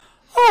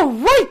All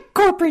right,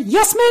 corporate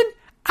yes men.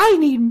 I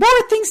need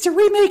more things to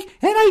remake,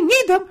 and I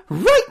need them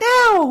right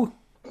now.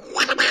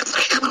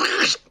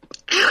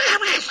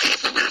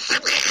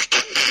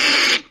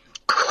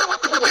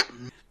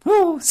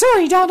 Oh,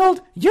 sorry,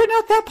 Donald. You're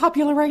not that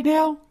popular right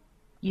now.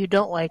 You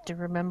don't like to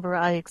remember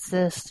I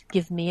exist.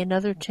 Give me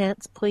another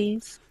chance,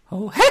 please.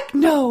 Oh, heck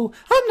no!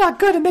 I'm not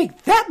going to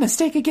make that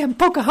mistake again,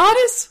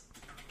 Pocahontas!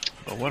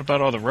 Well, what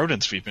about all the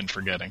rodents we've been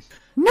forgetting?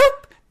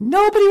 Nope!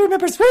 Nobody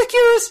remembers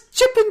Ridiculous,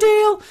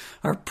 Chippendale,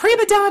 or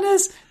prima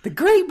donnas. The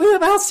great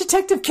mouse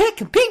detective can't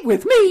compete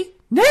with me.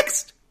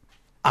 Next!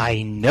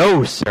 I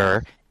know,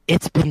 sir.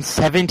 It's been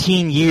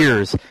 17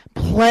 years.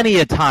 Plenty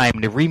of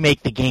time to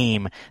remake the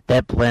game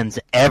that blends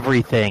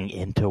everything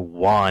into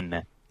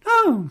one.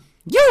 Oh,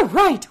 you're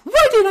right.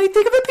 Why didn't I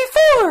think of it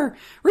before?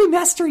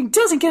 Remastering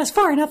doesn't get us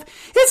far enough.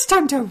 It's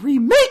time to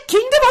remake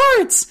Kingdom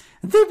Hearts.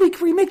 Then we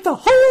can remake the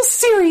whole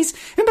series,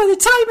 and by the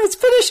time it's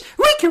finished,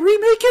 we can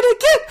remake it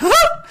again.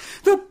 Huh?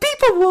 The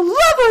people will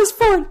love us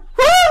for it.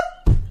 Huh?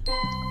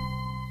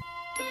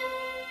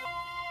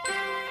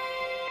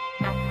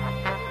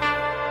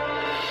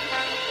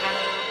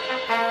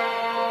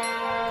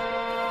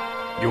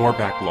 Your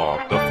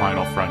backlog, the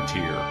final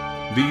frontier.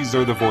 These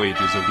are the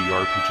voyages of the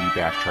RPG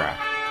Backtrack.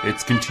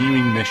 Its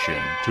continuing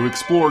mission to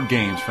explore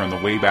games from the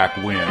way back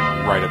when,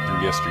 right up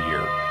through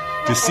yesteryear.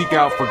 To seek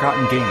out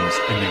forgotten games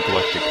and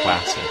neglected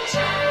classics.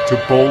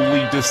 To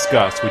boldly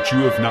discuss what you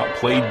have not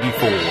played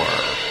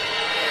before.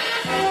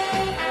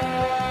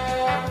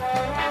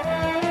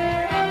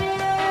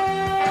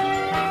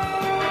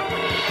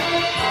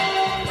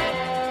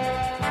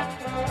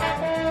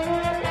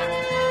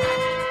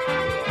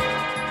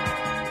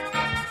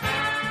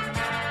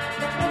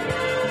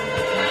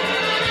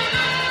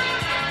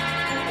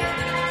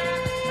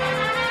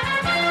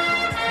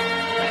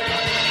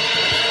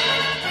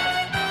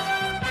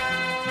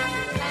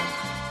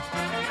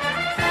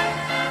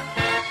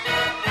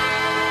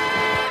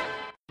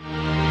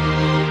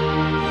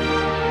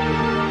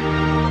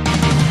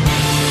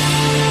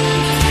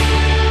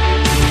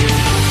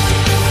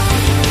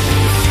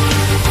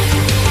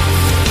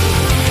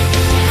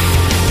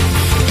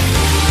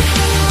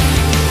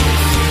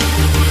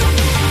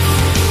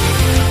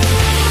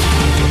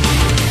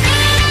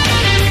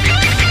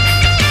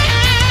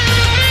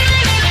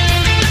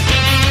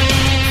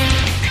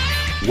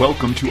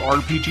 Welcome to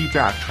RPG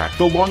Backtrack,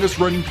 the longest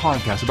running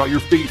podcast about your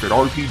favorite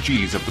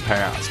RPGs of the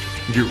past.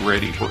 Get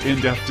ready for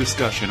in-depth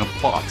discussion of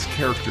plots,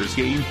 characters,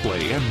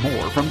 gameplay, and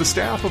more from the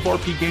staff of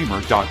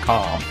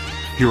RPGamer.com.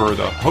 Here are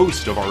the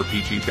hosts of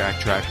RPG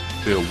Backtrack,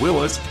 Bill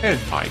Willis and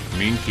Mike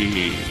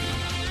Minky.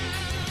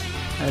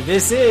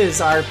 This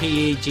is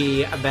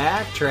RPG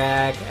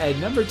Backtrack at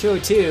number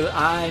 202.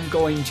 I'm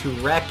going to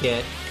wreck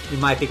it. You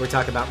might think we're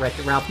talking about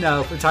Wreck-It Ralph.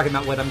 No, we're talking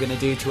about what I'm going to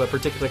do to a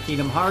particular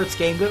Kingdom Hearts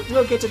game, but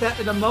we'll get to that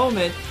in a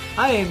moment.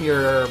 I am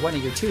one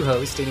of your two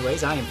hosts.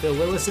 Anyways, I am Phil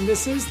Willis, and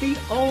this is the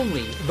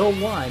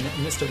one,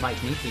 Mr. Mike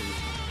Meeky.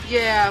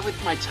 Yeah,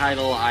 with my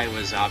title, I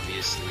was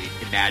obviously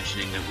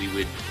imagining that we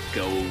would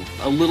go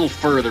a little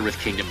further with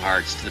Kingdom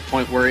Hearts, to the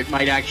point where it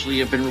might actually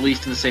have been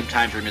released in the same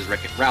time frame as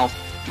Wreck-It Ralph,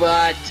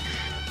 but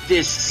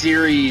this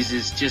series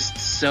is just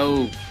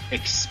so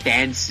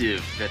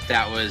expansive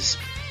that was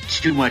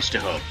too much to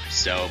hope.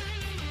 So,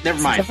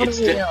 never mind. It's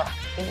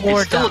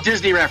still a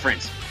Disney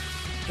reference.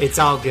 It's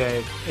all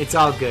good. It's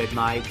all good,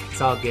 Mike.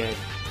 It's all good.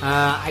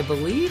 I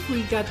believe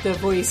we got the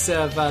voice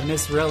of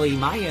Miss Relly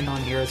Mayan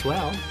on here as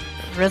well.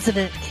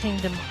 Resident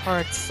Kingdom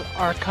Hearts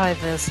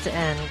archivist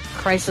and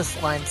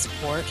Crisis Line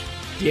sport.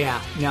 Yeah,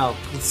 no,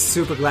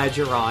 super glad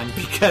you're on,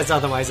 because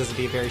otherwise this would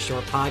be a very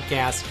short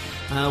podcast.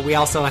 We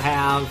also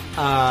have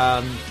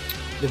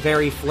the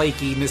very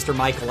flaky Mr.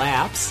 Mike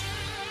Lapps.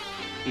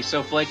 He's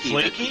so flaky.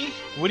 Flaky?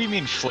 What do you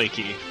mean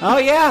flaky? Oh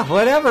yeah,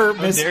 whatever.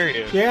 How dare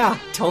you? Yeah,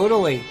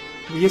 totally.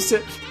 We used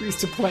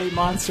to play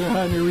Monster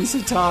Hunter. We used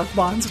to talk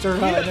Monster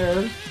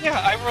Hunter. Yeah,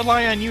 I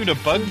rely on you to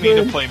bug me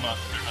to play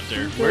Monster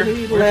Hunter.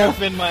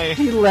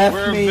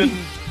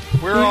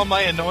 Where are all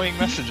my annoying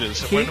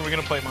messages? When are we going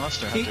to play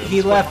Monster Hunter?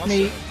 He left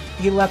me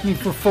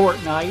for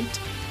Fortnite.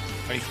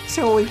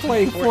 So we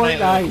play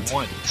Fortnite.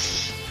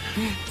 Once.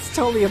 It's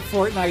totally a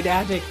Fortnite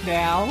addict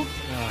now.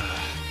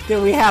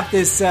 Then we have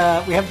this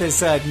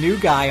new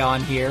guy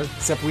on here,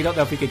 except we don't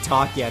know if he can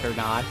talk yet or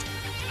not.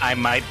 I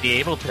might be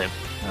able to.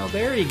 Oh,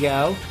 there you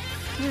go.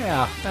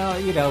 Yeah.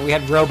 Well, we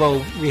had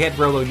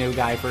Robo new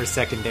guy for a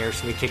second there,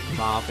 so we kicked him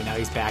off, and now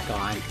he's back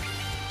on.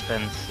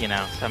 Since,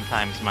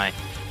 sometimes my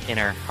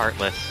inner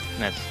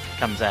heartlessness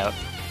comes out.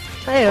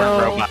 Hey-o.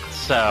 We're robots,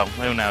 so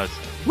who knows?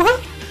 What?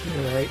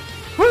 All right.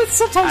 Well,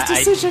 sometimes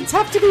decisions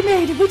have to be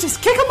made, and we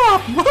just kick them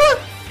off. What?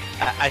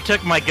 I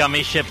took my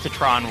gummy ship to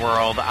Tron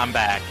World. I'm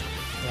back.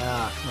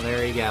 Yeah, well,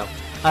 there you go.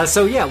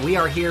 We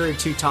are here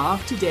to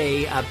talk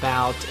today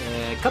about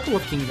a couple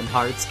of Kingdom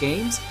Hearts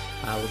games.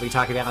 We'll be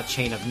talking about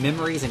Chain of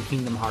Memories and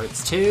Kingdom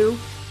Hearts 2.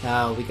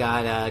 We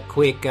got a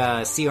quick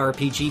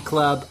CRPG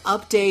Club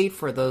update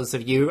for those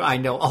of you. I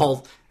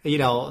know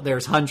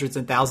there's hundreds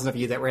and thousands of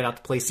you that ran out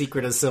to play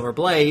Secret of Silver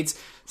Blades,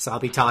 so I'll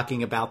be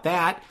talking about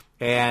that.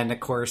 And of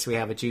course, we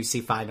have a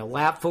juicy final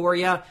lap for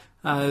you.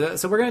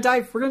 So we're gonna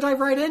dive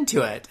right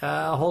into it.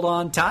 Hold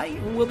on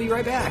tight. We'll be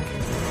right back.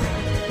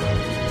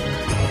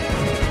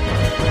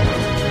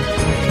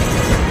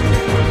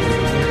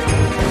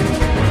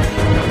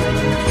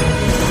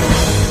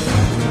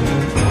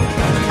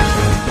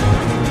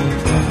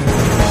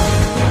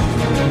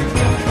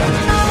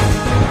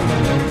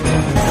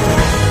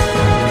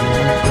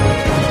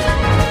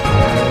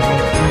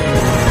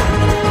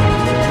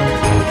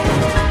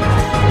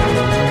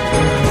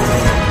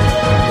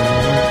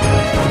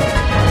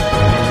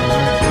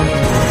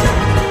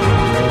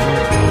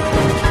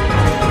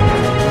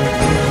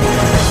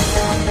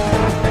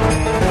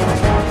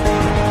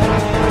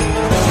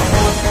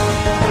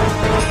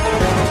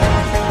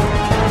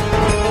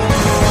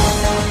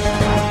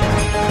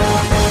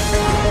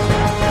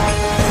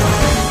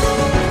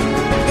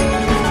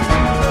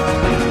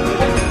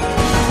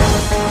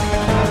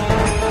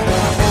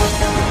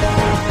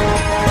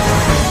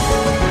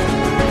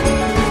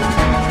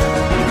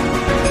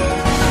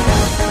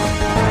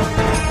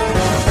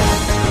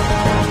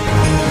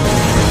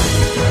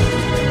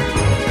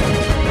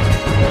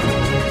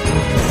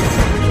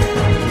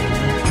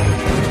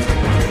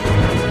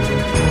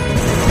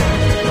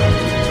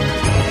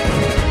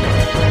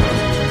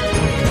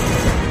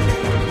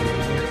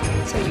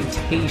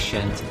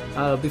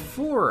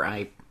 Before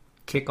I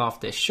kick off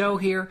this show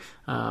here,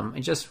 I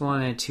just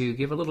wanted to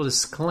give a little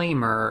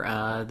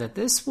disclaimer that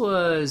this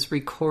was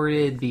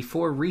recorded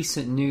before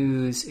recent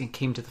news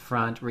came to the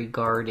front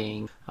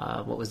regarding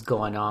what was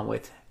going on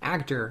with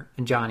actor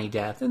Johnny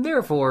Depp, and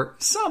therefore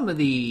some of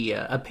the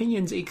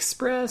opinions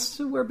expressed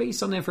were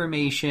based on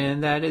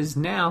information that is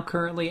now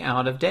currently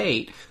out of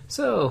date.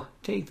 So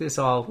take this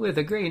all with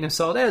a grain of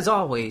salt. As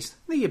always,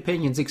 the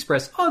opinions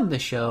expressed on the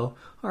show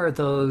are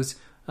those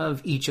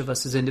of each of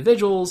us as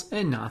individuals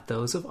and not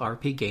those of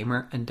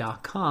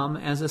rpgamer.com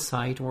as a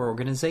site or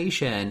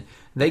organization.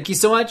 Thank you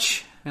so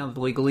much. Now that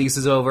the legalese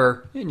is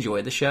over,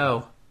 enjoy the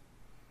show.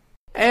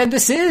 And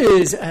this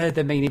is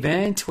the main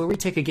event where we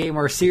take a game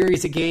or a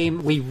series of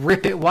game, we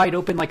rip it wide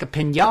open like a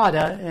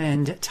piñata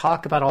and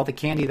talk about all the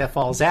candy that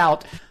falls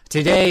out.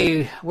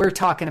 Today, we're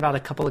talking about a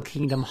couple of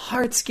Kingdom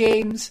Hearts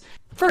games.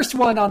 First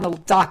one on the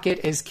docket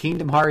is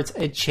Kingdom Hearts: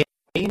 A Chain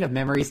of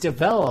Memories,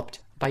 developed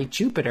by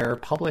Jupiter,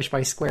 published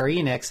by Square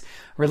Enix,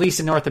 released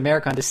in North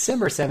America on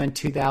December 7,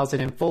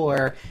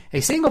 2004. A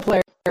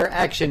single-player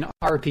action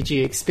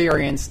RPG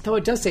experience, though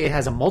it does say it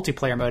has a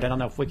multiplayer mode. I don't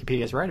know if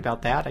Wikipedia is right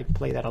about that. I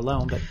play that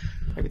alone, but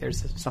maybe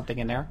there's something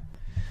in there.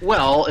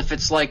 Well, if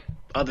it's like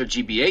other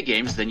GBA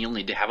games, then you'll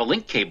need to have a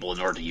link cable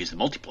in order to use the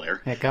multiplayer.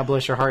 Yeah, God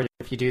bless your heart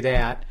if you do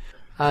that.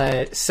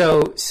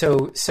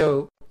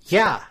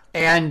 Yeah,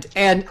 and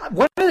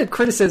one of the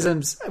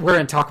criticisms, we're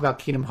going to talk about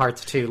Kingdom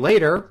Hearts 2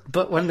 later,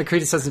 but one of the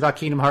criticisms about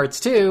Kingdom Hearts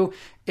 2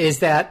 is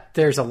that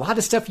there's a lot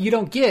of stuff you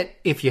don't get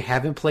if you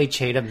haven't played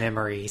Chain of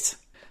Memories.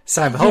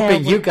 So I'm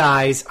hoping you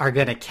guys are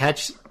going to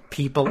catch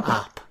people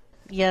up.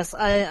 Yes,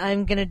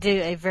 I'm going to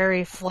do a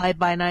very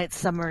fly-by-night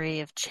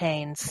summary of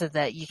Chain so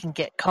that you can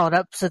get caught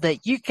up, so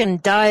that you can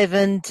dive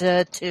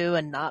into 2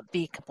 and not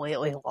be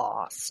completely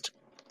lost.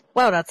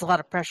 Wow, that's a lot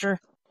of pressure.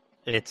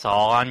 It's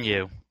all on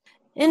you.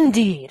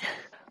 Indeed.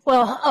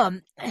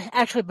 Well,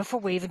 actually, before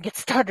we even get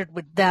started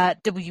with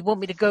that, do you want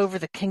me to go over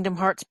the Kingdom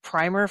Hearts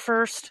primer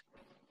first?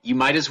 You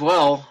might as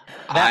well.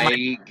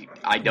 I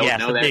don't know that.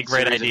 That'd be a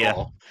great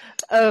idea.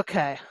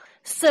 Okay.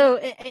 So,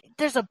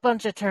 there's a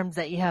bunch of terms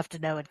that you have to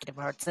know in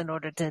Kingdom Hearts in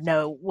order to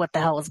know what the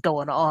hell is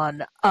going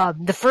on.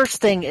 The first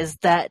thing is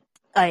that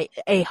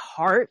a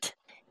heart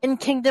in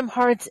Kingdom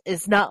Hearts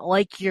is not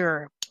like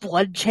your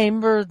blood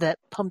chamber that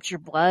pumps your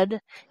blood.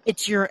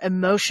 It's your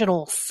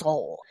emotional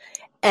soul.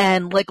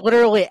 And, like,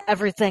 literally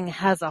everything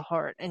has a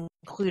heart,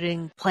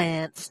 including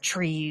plants,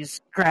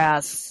 trees,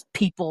 grass,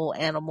 people,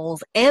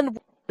 animals, and,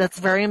 that's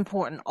very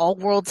important, all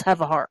worlds have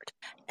a heart.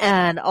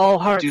 And all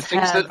hearts Do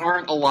things that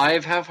aren't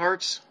alive have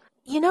hearts?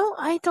 You know,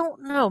 I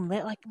don't know.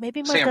 Like,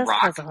 maybe my Say a desk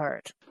rock. has a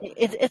heart.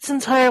 It's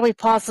entirely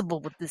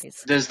possible with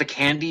this. Does the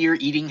candy you're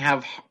eating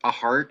have a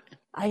heart?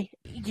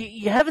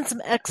 You're having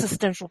some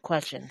existential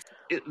questions.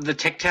 The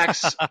Tic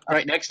Tacs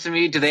right next to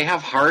me, do they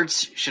have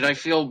hearts? Should I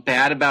feel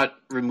bad about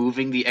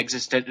removing the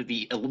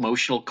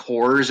emotional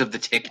cores of the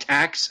Tic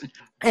Tacs?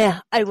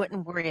 I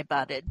wouldn't worry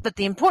about it. But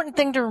the important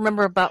thing to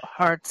remember about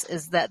hearts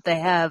is that they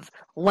have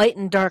light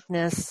and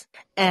darkness,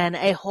 and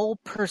a whole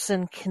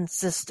person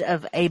consists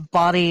of a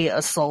body,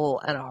 a soul,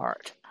 and a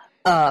heart.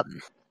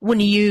 When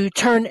you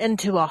turn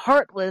into a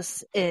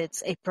heartless,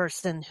 it's a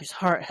person whose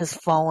heart has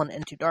fallen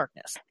into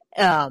darkness.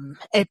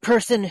 A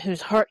person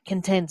whose heart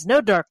contains no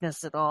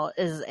darkness at all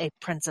is a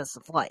princess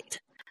of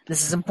light.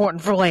 This is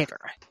important for later.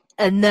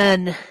 And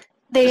then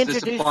they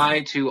Does this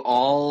apply to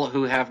all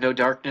who have no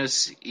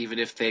darkness, even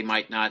if they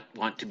might not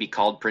want to be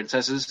called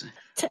princesses?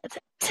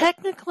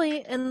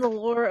 Technically, in the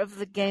lore of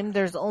the game,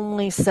 there's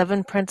only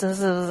 7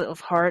 princesses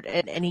of heart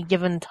at any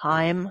given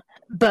time.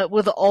 But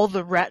with all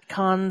the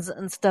retcons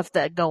and stuff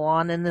that go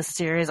on in this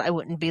series, I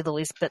wouldn't be the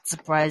least bit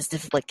surprised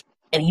if, like,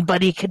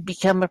 anybody could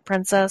become a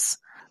princess.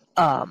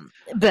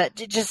 But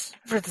just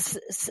for the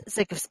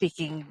sake of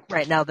speaking,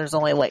 right now there's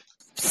only like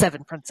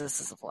 7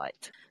 Princesses of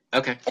Light.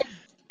 Okay.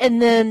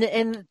 And then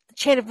in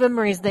Chain of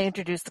Memories, they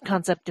introduced the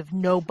concept of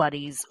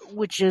nobodies,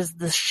 which is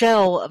the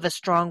shell of a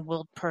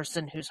strong-willed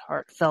person whose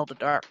heart fell to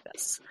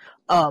darkness.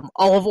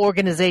 All of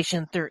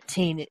Organization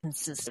 13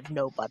 consists of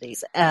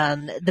nobodies,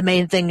 and the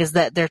main thing is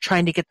that they're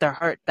trying to get their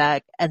heart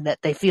back and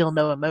that they feel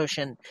no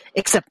emotion,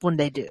 except when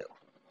they do.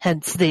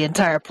 Hence the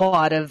entire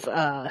plot of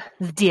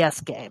the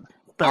DS game.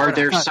 But are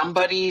there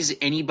somebodies,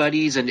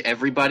 anybodies, and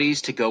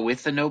everybody's to go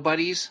with the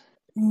nobodies?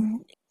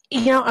 You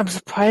know, I'm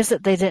surprised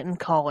that they didn't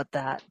call it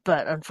that,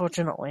 but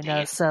unfortunately,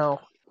 no.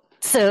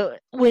 So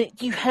when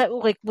you have,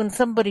 like, when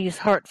somebody's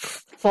heart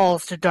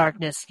falls to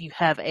darkness, you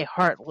have a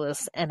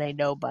heartless and a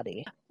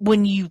nobody.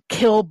 When you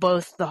kill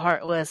both the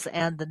heartless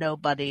and the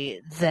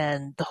nobody,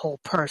 then the whole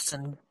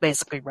person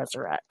basically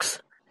resurrects.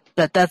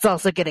 But that's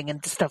also getting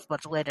into stuff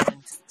much later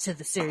into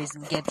the series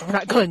and games we're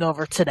not going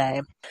over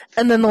today.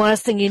 And then the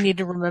last thing you need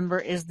to remember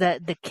is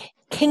that the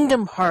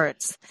Kingdom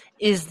Hearts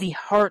is the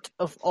heart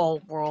of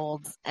all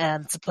worlds,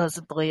 and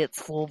supposedly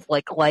it's full of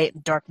like light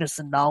and darkness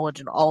and knowledge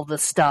and all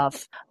this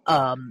stuff.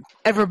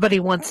 Everybody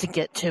wants to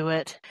get to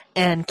it,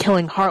 and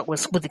killing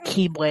Heartless with a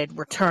Keyblade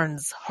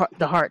returns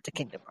the heart to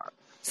Kingdom Hearts.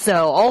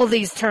 So all of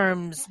these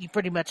terms you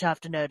pretty much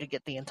have to know to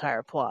get the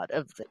entire plot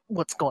of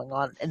what's going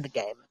on in the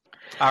game.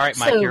 All right,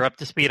 Mike, you're up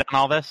to speed on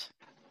all this?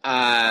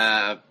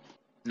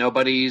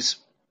 Nobody's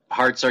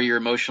hearts are your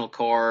emotional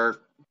core.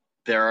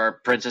 There are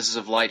Princesses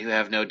of Light who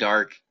have no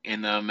dark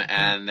in them,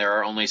 and there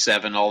are only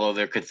 7, although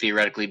there could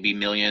theoretically be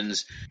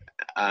millions.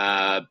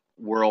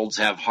 Worlds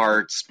have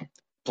hearts.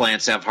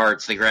 Plants have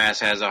hearts. The grass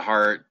has a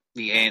heart.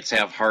 The ants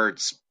have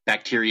hearts.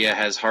 Bacteria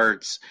has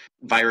hearts.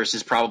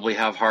 Viruses probably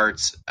have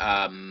hearts.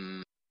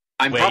 I'm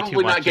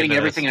probably not getting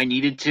everything I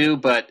needed to,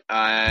 but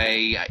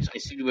I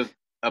seem to have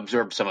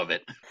absorbed some of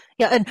it.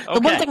 Yeah, and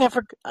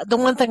the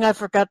one thing I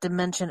forgot to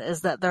mention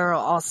is that there are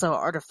also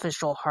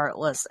artificial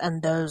heartless,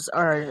 and those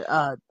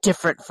are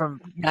different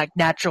from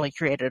naturally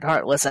created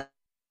heartless.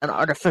 And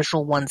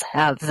artificial ones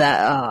have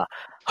that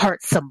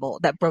heart symbol,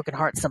 that broken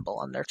heart symbol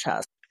on their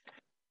chest.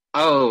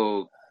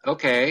 Oh,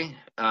 okay.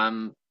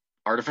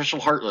 Artificial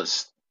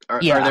heartless.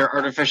 Are there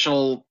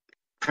artificial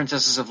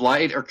Princesses of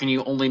Light, or can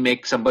you only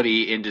make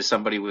somebody into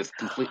somebody with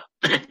complete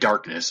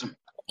darkness?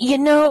 You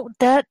know,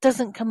 that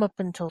doesn't come up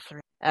until 3,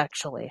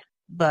 actually.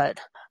 But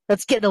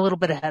let's get a little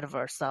bit ahead of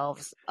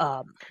ourselves.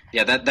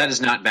 Yeah, that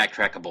is not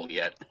backtrackable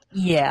yet.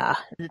 Yeah,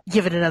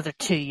 give it another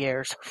 2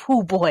 years.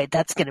 Oh boy,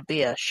 that's going to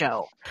be a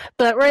show.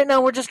 But right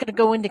now we're just going to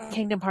go into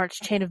Kingdom Hearts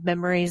Chain of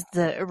Memories.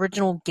 The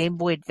original Game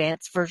Boy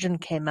Advance version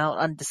came out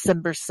on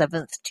December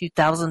 7th,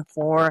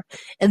 2004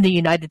 in the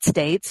United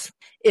States.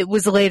 It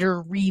was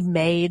later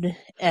remade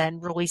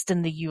and released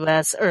in the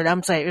US,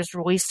 it was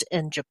released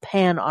in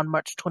Japan on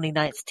March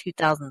 29th,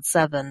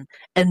 2007,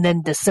 and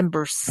then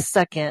December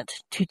 2nd,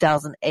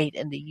 2008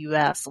 in the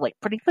US, like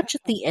pretty much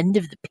at the end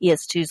of the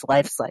PS2's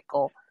life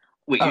cycle.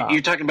 Wait, you're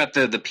talking about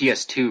the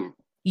PS2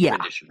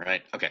 edition,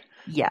 right? Okay.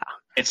 Yeah.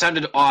 It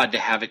sounded odd to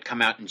have it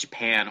come out in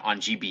Japan on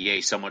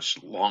GBA so much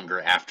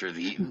longer after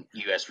the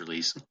US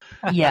release.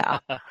 Yeah.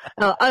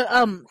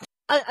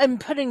 I'm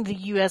putting the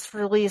US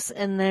release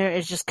in there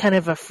as just kind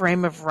of a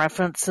frame of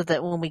reference so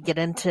that when we get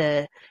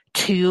into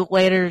 2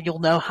 later, you'll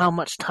know how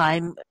much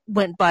time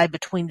went by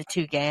between the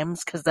 2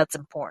 games, because that's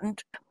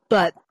important.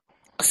 But,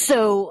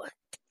 so,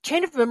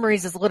 Chain of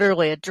Memories is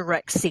literally a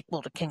direct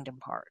sequel to Kingdom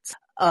Hearts.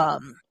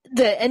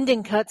 The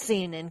ending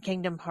cutscene in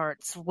Kingdom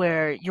Hearts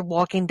where you're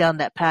walking down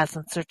that path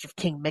in search of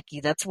King Mickey,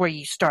 that's where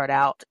you start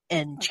out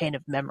in Chain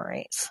of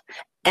Memories.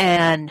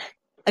 And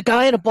a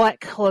guy in a black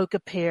cloak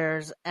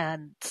appears,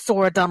 and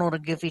Sora, Donald,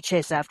 and Goofy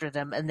chase after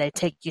them, and it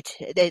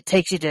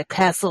takes you to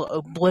Castle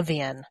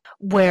Oblivion,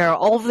 where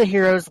all of the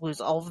heroes lose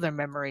all of their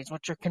memories,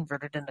 which are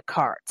converted into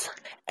cards.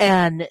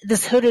 And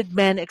this hooded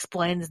man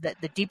explains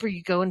that the deeper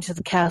you go into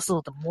the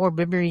castle, the more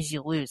memories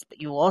you lose, but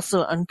you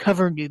also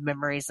uncover new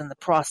memories in the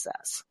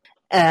process.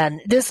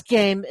 And this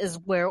game is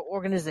where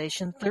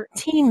Organization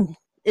 13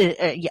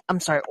 is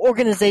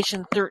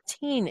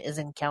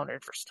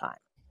encountered first time.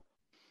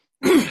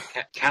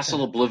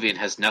 Castle Oblivion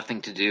has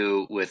nothing to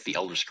do with the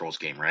Elder Scrolls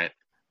game, right?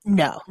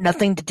 No,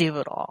 nothing to do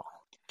at all.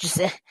 Just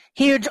a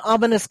huge,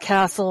 ominous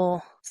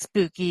castle,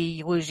 spooky,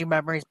 you lose your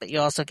memories, but you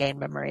also gain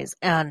memories.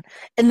 And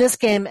in this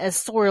game, as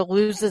Sora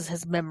loses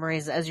his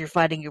memories as you're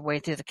fighting your way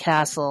through the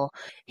castle,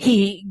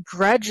 he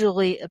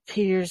gradually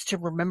appears to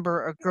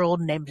remember a girl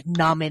named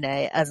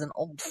Namine as an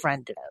old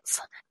friend is.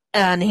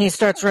 And he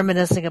starts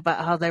reminiscing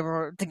about how they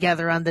were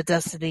together on the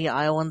Destiny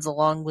Islands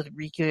along with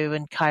Riku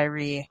and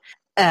Kairi,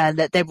 and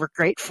that they were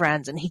great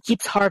friends, and he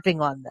keeps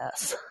harping on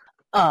this.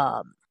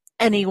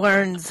 And he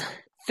learns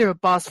through a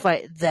boss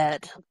fight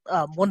that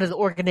one of the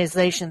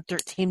Organization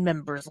 13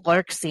 members,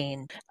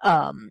 Larxene,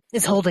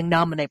 is holding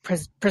Namine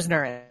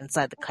prisoner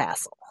inside the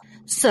castle.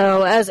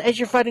 So as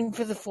you're fighting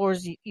for the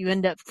floors, you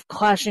end up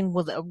clashing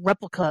with a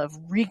replica of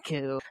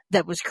Riku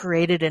that was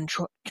created and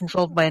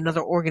controlled by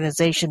another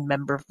Organization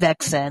member,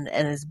 Vexen,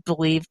 and is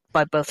believed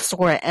by both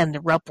Sora and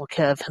the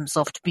replica of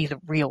himself to be the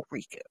real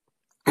Riku.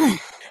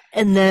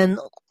 And then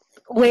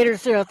later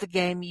throughout the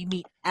game, you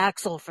meet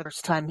Axel for the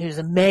first time, who's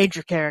a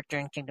major character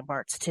in Kingdom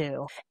Hearts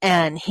 2.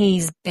 And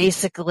he's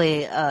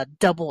basically a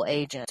double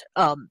agent.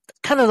 Kind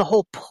of the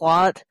whole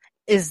plot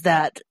is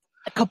that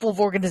a couple of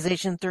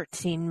Organization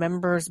 13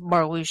 members,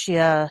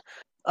 Marluxia,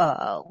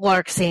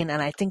 Larxene,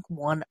 and I think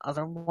one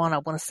other one, I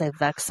want to say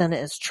Vexen,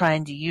 is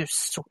trying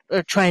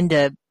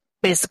to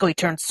basically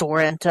turn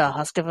Sora into a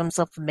husk of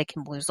himself and make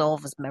him lose all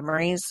of his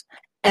memories.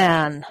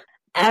 And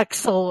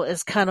Axel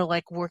is kind of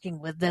like working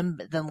with them,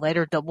 but then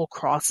later double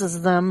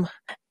crosses them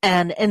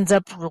and ends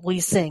up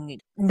releasing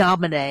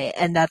Naminé,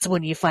 and that's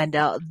when you find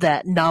out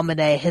that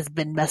Naminé has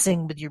been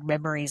messing with your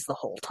memories the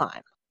whole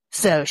time.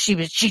 So she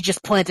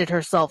just planted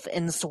herself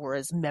in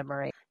Sora's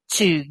memory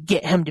to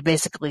get him to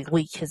basically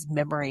leak his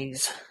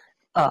memories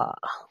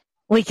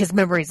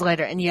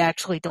later, and you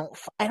actually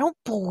I don't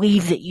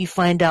believe that you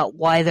find out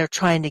why they're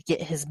trying to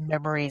get his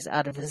memories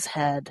out of his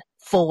head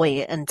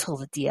fully until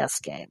the DS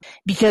game.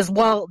 Because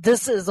while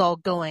this is all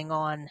going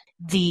on,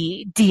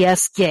 the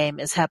DS game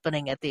is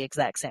happening at the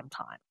exact same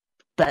time.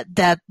 But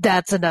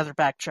that's another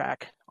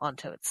backtrack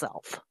onto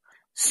itself.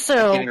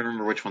 So I can't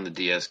remember which one the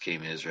DS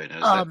game is right now.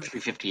 Is that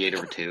 358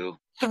 over 2?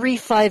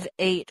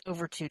 358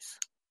 over 2.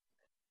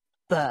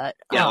 But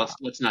yeah,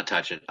 let's not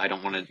touch it. I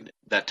don't want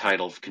that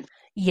title.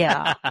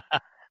 Yeah.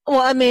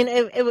 Well, I mean,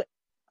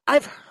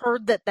 I've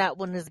heard that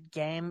one is a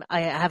game.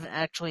 I haven't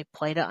actually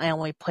played it. I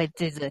only played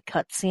through the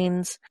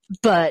cutscenes.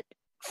 But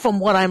from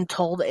what I'm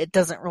told, it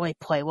doesn't really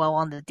play well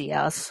on the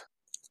DS.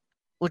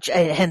 Which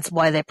hence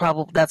why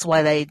that's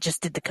why they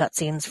just did the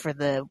cutscenes for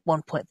the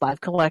 1.5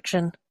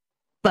 collection.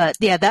 But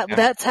yeah,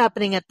 that's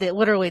happening at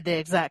literally the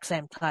exact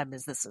same time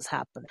as this is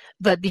happening.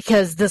 But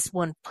because this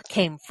one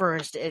came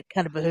first, it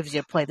kind of behooves you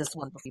to play this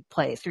one before you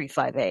play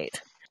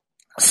 358.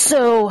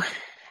 So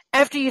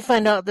after you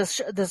find out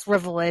this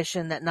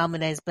revelation that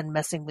Naminé's been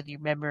messing with your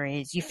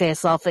memories, you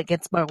face off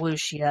against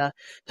Marluxia,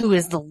 who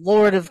is the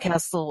Lord of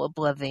Castle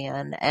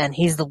Oblivion, and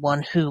he's the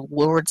one who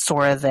lured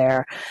Sora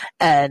there,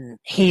 and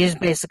he is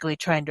basically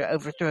trying to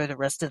overthrow the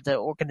rest of the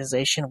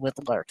organization with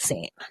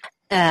Larxene.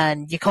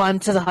 And you climb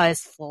to the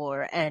highest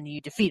floor, and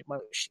you defeat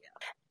Marluxia.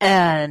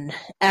 And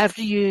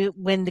after you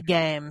win the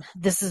game,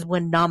 this is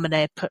when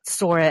Naminé puts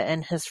Sora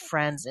and his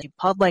friends into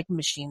pod-like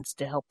machines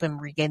to help him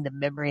regain the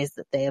memories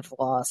that they have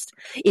lost,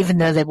 even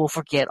though they will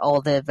forget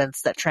all the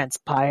events that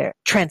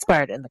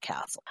transpired in the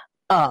castle.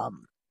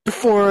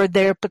 Before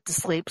they're put to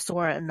sleep,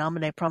 Sora and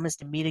Naminé promise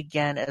to meet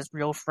again as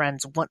real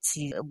friends once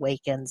he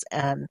awakens,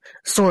 and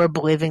Sora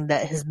believing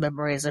that his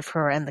memories of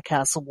her and the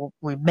castle will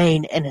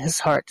remain in his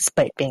heart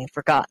despite being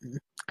forgotten.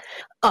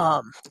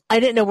 I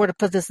didn't know where to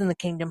put this in the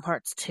Kingdom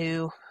Hearts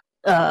 2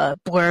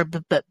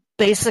 blurb, but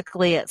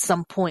basically at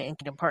some point in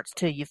Kingdom Hearts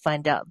 2 you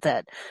find out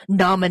that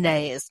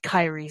Naminé is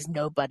Kairi's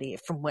nobody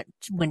from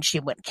when she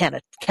went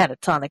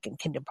catatonic in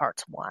Kingdom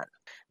Hearts 1.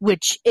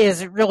 Which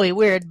is really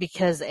weird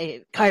because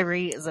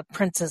Kairi is a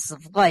princess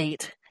of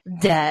light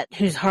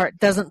whose heart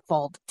doesn't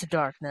fall to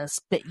darkness,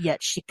 but yet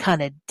she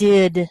kind of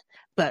did,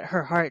 but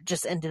her heart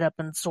just ended up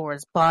in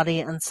Sora's body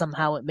and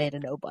somehow it made a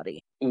nobody.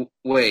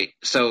 Wait,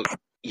 so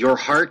your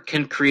heart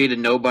can create a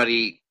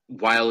nobody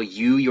while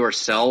you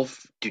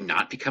yourself do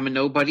not become a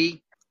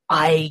nobody?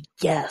 I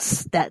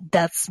guess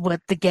that's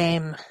what the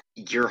game...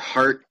 Your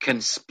heart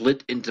can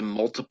split into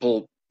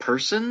multiple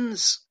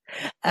persons?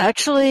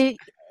 Actually...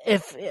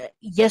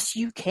 yes,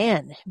 you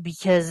can,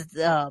 because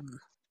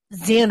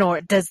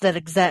Xehanort does that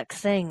exact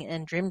thing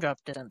in Dream Drop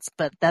Distance,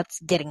 but that's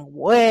getting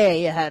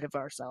way ahead of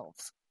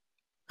ourselves.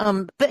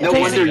 But no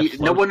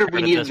wonder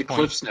we needed the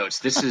Cliff's Notes.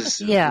 This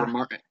is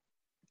remarkable.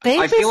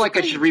 I feel like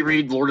I should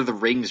reread Lord of the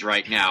Rings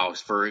right now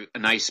for a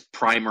nice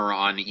primer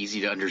on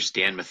easy to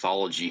understand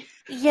mythology.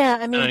 Yeah,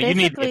 I mean, you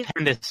need the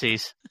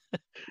appendices.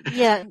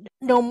 Yeah,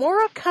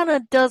 Nomura kind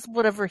of does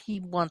whatever he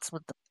wants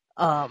with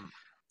the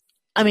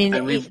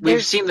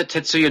we've seen that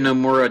Tetsuya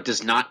Nomura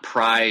does not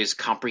prize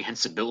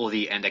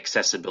comprehensibility and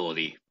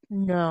accessibility.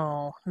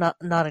 No,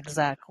 not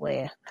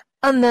exactly.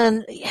 And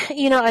then,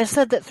 I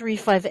said that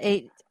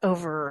 358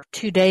 over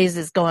 2 days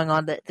is going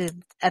on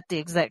at the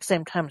exact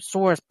same time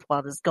Sora's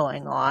plot is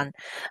going on.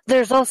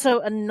 There's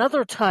also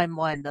another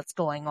timeline that's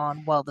going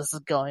on while this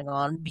is going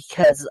on,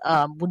 because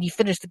when you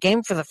finish the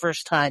game for the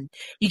first time,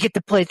 you get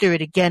to play through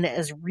it again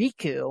as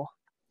Riku.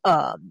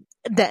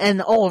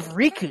 And all of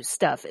Riku's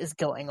stuff is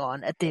going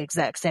on at the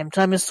exact same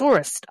time as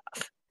Sora's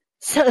stuff.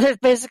 So there's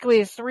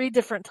basically 3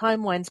 different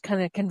timelines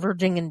kind of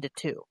converging into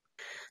 2.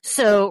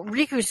 So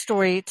Riku's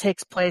story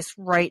takes place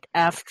right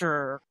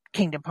after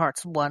Kingdom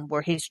Hearts 1,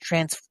 where he's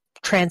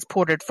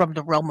transported from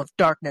the realm of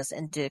darkness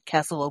into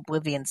Castle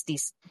Oblivion's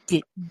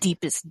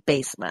deepest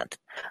basement.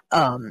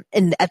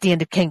 And at the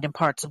end of Kingdom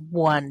Hearts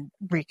 1,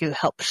 Riku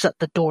helped shut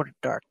the door to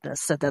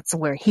darkness, so that's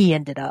where he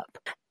ended up.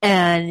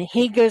 And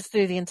he goes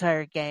through the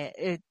entire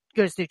game,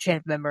 goes through Chain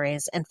of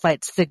Memories and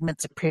fights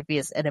figments of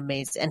previous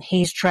enemies, and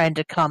he's trying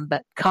to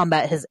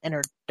combat his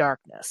inner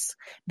darkness,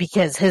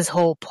 because his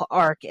whole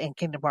arc in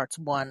Kingdom Hearts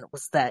 1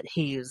 was that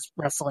he was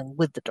wrestling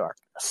with the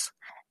darkness.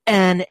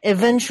 And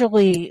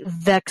eventually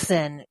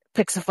Vexen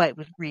picks a fight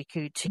with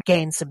Riku to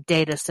gain some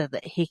data so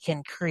that he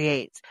can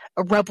create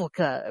a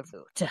replica of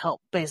Riku to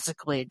help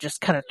basically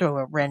just kind of throw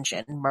a wrench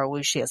in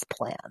Marluxia's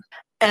plan.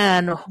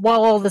 And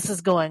while all this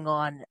is going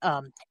on,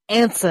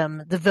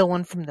 Ansem, the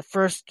villain from the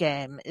first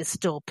game, is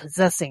still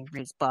possessing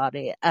Riku's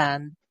body,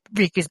 and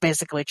Riku's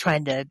basically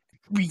trying to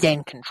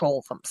regain control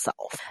of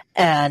himself.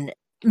 And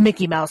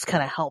Mickey Mouse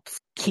kind of helps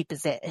keep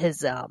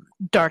his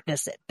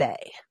darkness at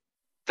bay.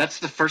 That's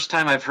the first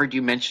time I've heard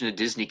you mention a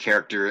Disney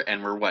character,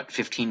 and we're,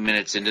 15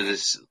 minutes into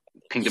this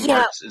Kingdom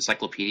Hearts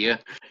encyclopedia?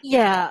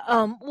 Yeah,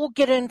 we'll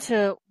get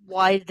into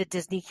why the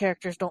Disney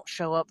characters don't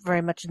show up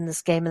very much in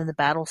this game in the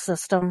battle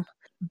system.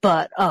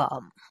 But,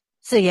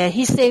 so yeah,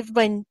 he's saved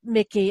by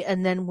Mickey,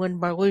 and then when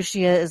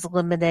Marluxia is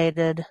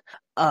eliminated,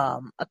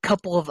 a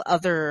couple of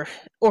other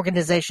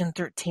Organization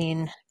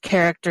 13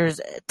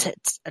 characters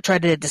try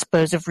to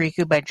dispose of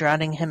Riku by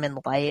drowning him in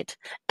light,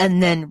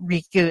 and then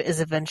Riku is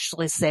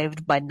eventually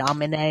saved by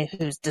Namine,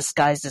 who's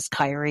disguised as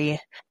Kairi,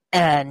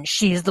 and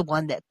she's the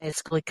one that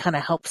basically kind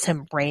of helps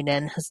him rein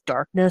in his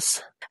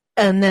darkness.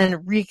 And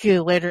then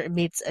Riku later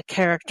meets a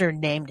character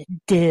named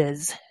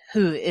Diz,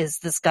 who is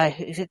this guy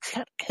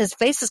his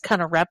face is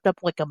kind of wrapped up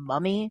like a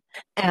mummy,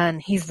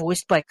 and he's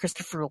voiced by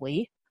Christopher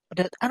Lee.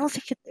 But I don't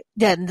think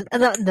not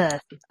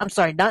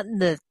in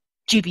the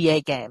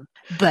GBA game,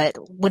 but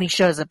when he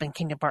shows up in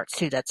Kingdom Hearts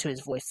 2, that's who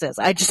his voice is.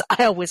 I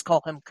always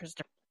call him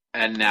Christopher.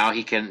 And now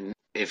he can,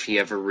 if he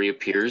ever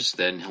reappears,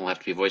 then he'll have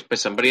to be voiced by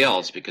somebody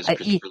else, because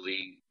Christopher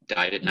Lee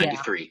died at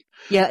 93.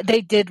 Yeah,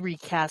 they did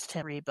recast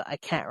him, but I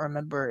can't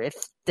remember if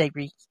they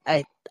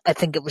I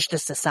think it was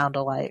just a sound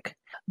alike.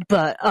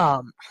 But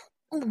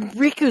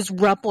Riku's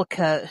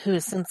replica, who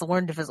has since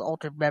learned of his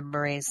altered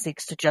memories,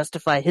 seeks to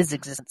justify his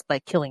existence by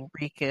killing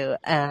Riku,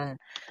 and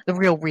the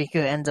real Riku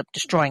ends up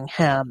destroying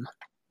him.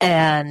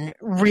 And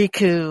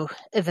Riku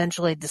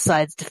eventually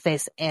decides to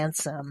face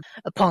Ansem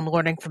upon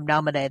learning from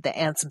Namine that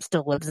Ansem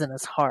still lives in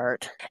his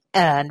heart.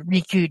 And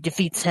Riku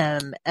defeats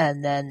him,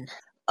 and then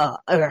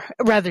or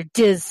rather,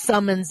 Diz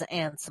summons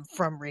Ansem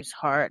from Riku's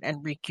heart, and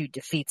Riku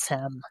defeats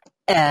him.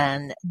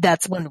 And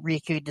that's when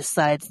Riku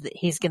decides that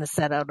he's going to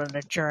set out on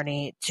a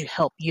journey to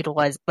help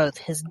utilize both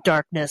his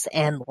darkness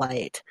and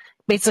light,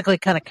 basically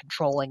kind of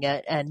controlling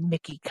it, and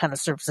Mickey kind of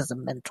serves as a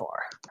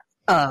mentor.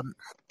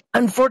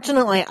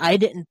 Unfortunately, I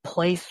didn't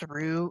play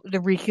through the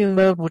Riku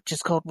mode, which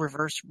is called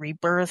Reverse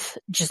Rebirth,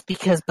 just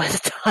because by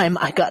the time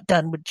I got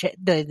done with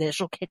the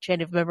initial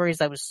Chain of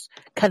Memories, I was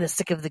kind of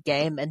sick of the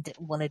game and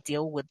didn't want to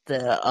deal with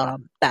the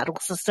battle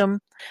system.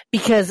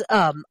 Because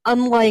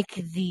unlike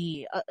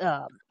the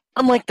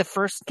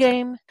first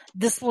game,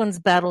 this one's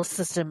battle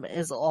system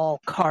is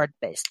all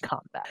card-based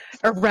combat.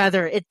 Or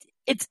rather,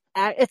 it's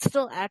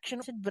still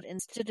action, but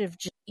instead of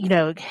just,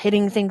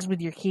 hitting things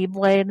with your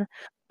Keyblade,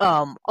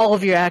 all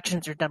of your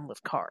actions are done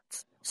with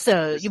cards.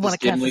 So you want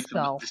to cast a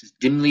spell. This is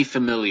dimly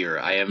familiar.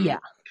 I am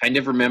kind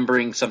of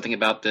remembering something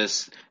about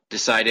this,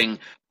 deciding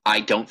I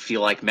don't feel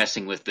like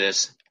messing with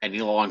this any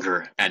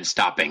longer, and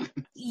stopping.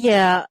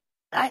 Yeah,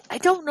 I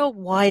don't know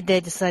why they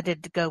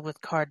decided to go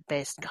with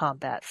card-based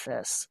combat for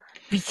this.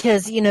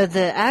 Because,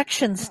 the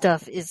action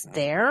stuff is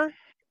there,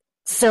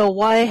 so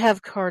why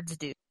have cards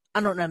do? I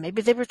don't know.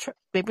 Maybe they were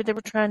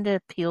trying to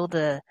appeal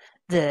to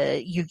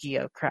the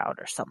Yu-Gi-Oh crowd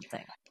or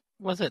something.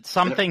 Was it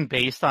something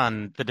based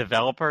on the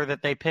developer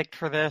that they picked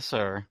for this,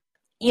 or?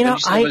 It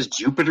was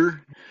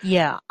Jupiter?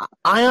 Yeah,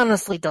 I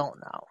honestly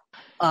don't know.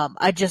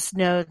 I just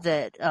know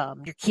that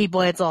your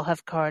Keyblades all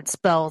have cards,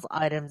 spells,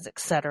 items,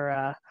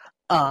 etc.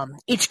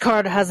 Each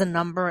card has a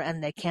number,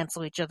 and they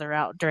cancel each other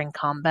out during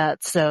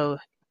combat. So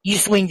you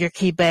swing your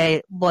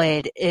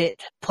Keyblade,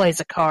 it plays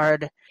a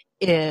card.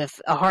 If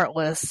a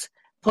Heartless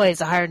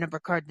plays a higher number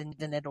card,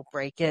 then it'll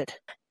break it.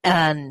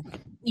 And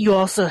you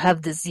also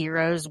have the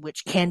zeros,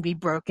 which can be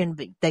broken,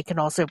 but they can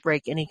also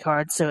break any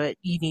card. So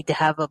you need to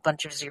have a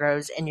bunch of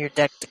zeros in your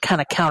deck to kind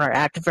of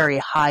counteract very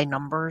high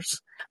numbers.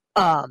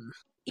 I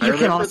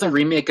remember the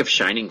remake of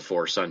Shining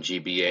Force on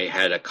GBA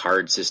had a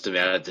card system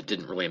added that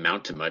didn't really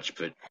amount to much,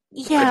 but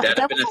could that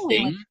have been a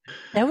thing?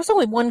 There was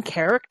only one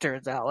character,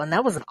 though, and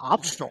that was an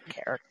optional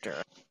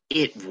character.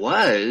 It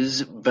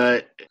was,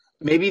 but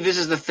maybe this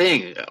is the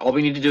thing. All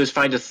we need to do is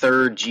find a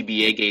third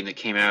GBA game that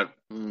came out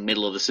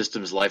middle of the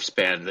system's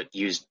lifespan that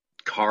used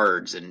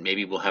cards, and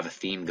maybe we'll have a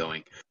theme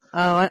going.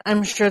 Oh,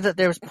 I'm sure that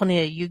there was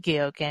plenty of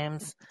Yu-Gi-Oh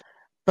games,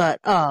 but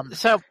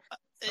So,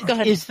 go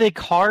ahead. Is the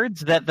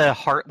cards that the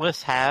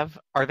Heartless have,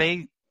 are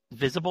they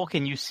visible?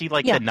 Can you see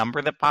the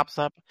number that pops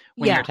up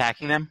when you're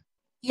attacking them?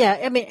 Yeah,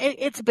 I mean,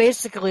 it's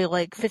basically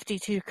like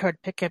 52 card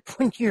pickup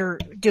when you're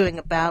doing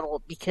a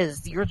battle,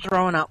 because you're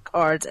throwing out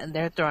cards and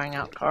they're throwing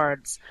out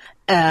cards,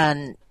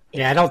 and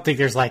yeah, I don't think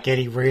there's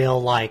any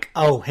real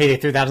oh, hey, they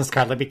threw that on this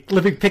card. Let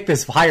me pick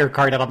this higher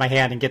card out of my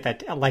hand and get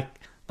that. I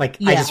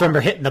just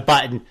remember hitting the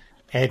button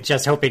and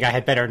just hoping I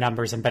had better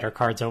numbers and better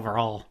cards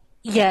overall.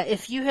 Yeah,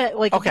 if you had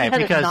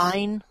a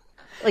 9,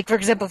 for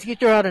example, if you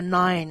throw out a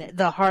 9,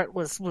 the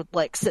Heartless would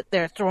sit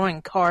there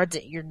throwing cards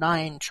at your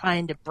 9,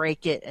 trying to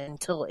break it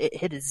until it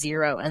hit a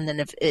 0, and then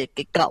if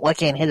it got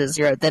lucky and hit a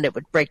 0, then it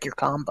would break your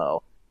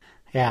combo.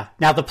 Yeah.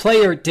 Now, the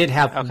player did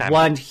have Okay.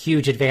 one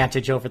huge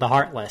advantage over the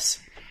Heartless.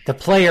 The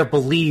player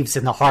believes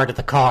in the heart of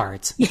the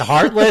cards. The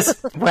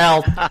Heartless,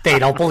 well, they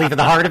don't believe in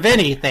the heart of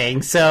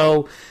anything.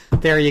 So,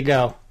 there you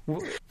go.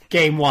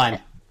 Game one.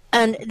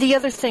 And the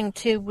other thing,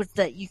 too, was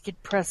that you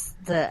could press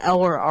the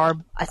L or R,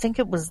 I think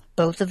it was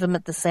both of them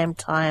at the same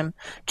time,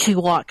 to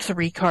lock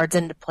 3 cards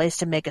into place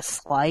to make a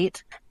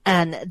sleight.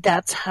 And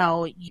that's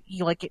how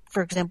you like it.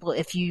 For example,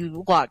 if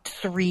you locked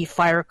 3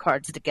 fire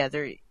cards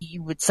together,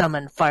 you would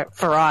summon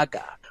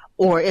Faraga.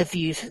 Or if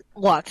you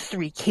locked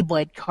 3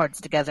 Keyblade cards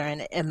together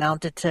and it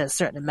amounted to a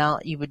certain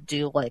amount, you would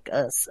do like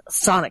a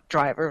Sonic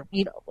Driver,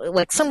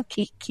 like some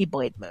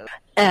Keyblade move.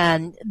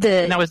 And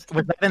Now, was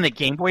that in the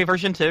Game Boy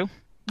version too?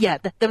 yeah,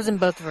 that was in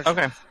both versions.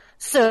 Okay.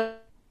 So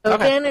the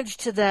Okay. advantage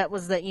to that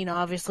was that,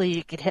 obviously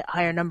you could hit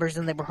higher numbers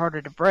and they were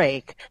harder to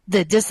break.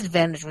 The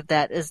disadvantage with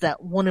that is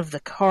that one of the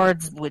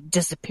cards would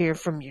disappear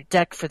from your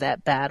deck for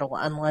that battle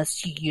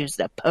unless you used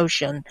a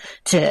potion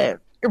to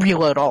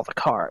reload all the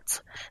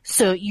cards.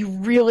 So you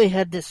really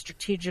had to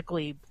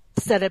strategically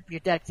set up your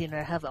deck,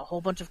 have a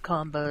whole bunch of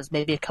combos,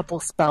 maybe a couple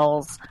of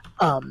spells,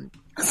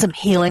 some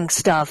healing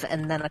stuff,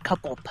 and then a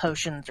couple of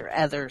potions or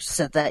others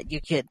so that you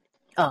could,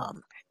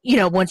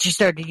 once you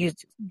started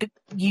to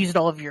use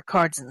all of your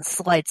cards and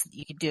sleights, that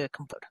you could do a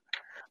combo.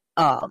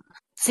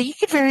 So you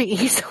could very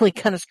easily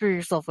kind of screw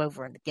yourself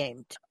over in the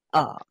game.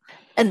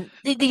 And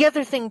the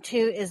other thing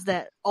too is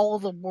that all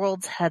the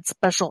worlds had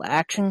special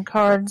action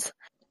cards.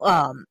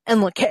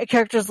 And like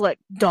characters like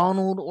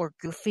Donald or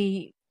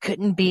Goofy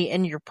couldn't be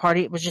in your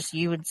party. It was just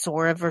you and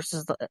Sora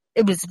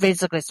it was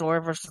basically Sora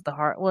versus the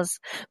Heartless.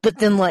 But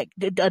then like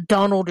a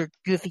Donald or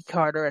Goofy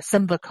card or a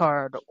Simba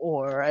card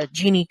or a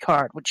Genie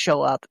card would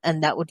show up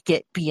and that would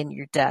be in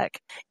your deck.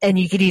 And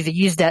you could either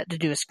use that to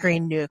do a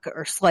screen nuke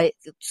or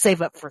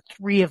save up for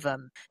 3 of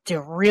them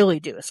to really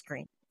do a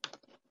screen.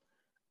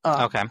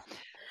 Okay.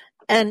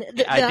 And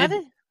I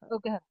did oh,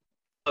 go ahead.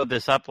 load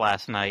this up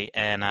last night,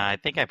 and I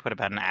think I put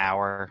about an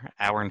hour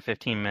and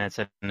 15 minutes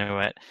into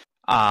it.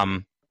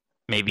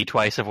 Maybe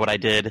twice of what I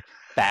did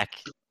back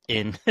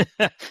in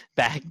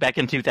back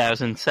in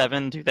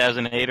 2007,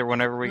 2008, or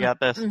whenever we got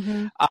this.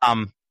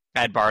 Mm-hmm.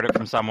 I'd borrowed it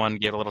from someone,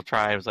 gave it a little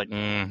try. I was like,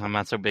 I'm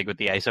not so big with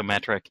the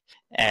isometric,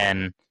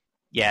 and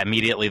yeah,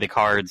 immediately the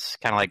cards,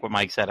 kind of like what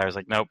Mike said. I was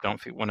like, nope,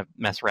 don't want to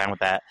mess around with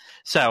that.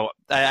 So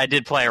I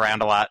did play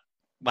around a lot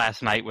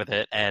last night with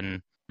it,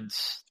 and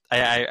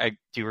I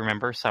do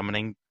remember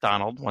summoning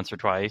Donald once or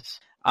twice.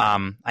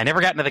 I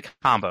never got into the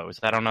combos.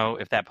 I don't know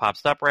if that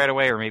pops up right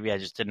away, or maybe I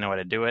just didn't know how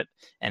to do it,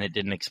 and it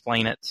didn't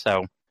explain it.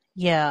 So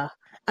Yeah.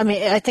 I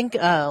mean, I think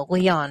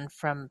Leon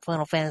from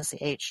Final Fantasy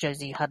VIII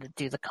shows you how to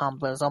do the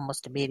combos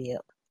almost immediately.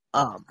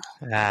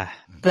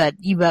 But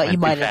you I'm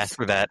might too have, fast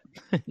for that.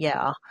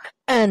 yeah.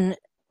 And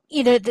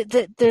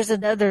there's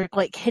another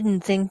like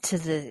hidden thing to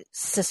the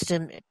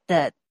system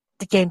that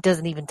the game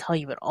doesn't even tell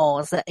you at all.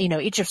 Is that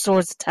each of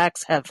Sora's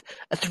attacks have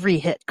a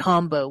 3-hit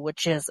combo,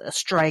 which is a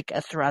strike,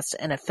 a thrust,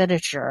 and a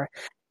finisher.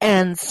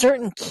 And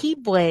certain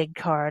Keyblade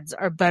cards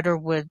are better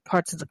with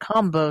parts of the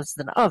combos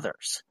than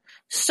others.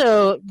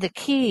 So the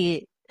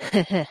key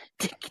to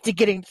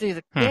getting through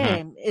the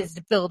game is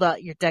to build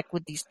out your deck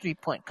with these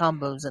 3-point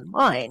combos in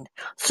mind,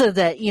 so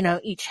that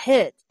each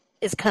hit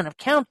is kind of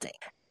counting.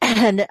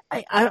 And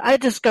I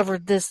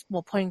discovered this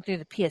while playing through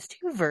the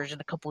PS2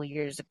 version a couple of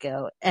years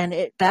ago, and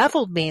it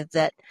baffled me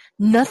that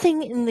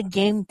nothing in the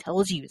game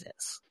tells you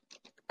this.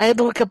 I had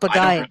to look up a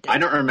guide. I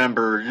don't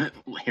remember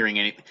hearing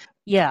anything.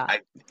 Yeah.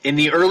 In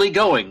the early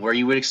going, where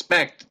you would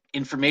expect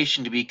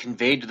information to be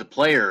conveyed to the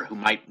player who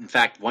might, in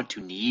fact, want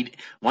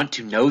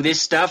to know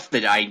this stuff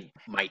that I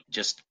might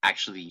just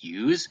actually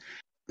use.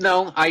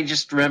 No, I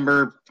just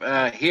remember,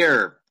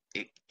 here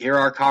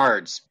are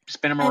cards.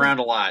 Spin them around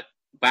a lot.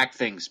 Whack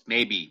things,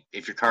 maybe,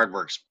 if your card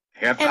works.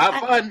 Have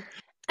fun.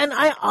 And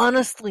I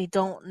honestly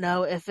don't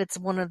know if it's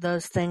one of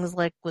those things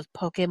like with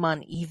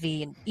Pokemon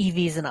EV and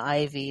EVs and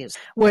IVs,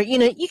 where,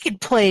 you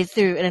could play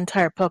through an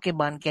entire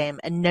Pokemon game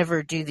and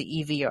never do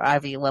the EV or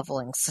IV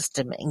leveling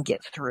system and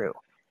get through.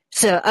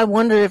 So I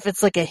wonder if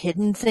it's like a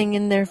hidden thing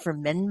in there for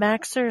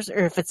min-maxers,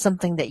 or if it's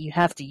something that you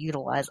have to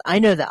utilize. I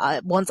know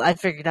that once I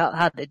figured out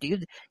how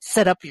to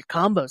set up your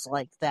combos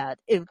like that,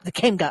 the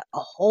game got a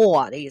whole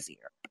lot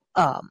easier.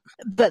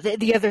 But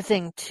the other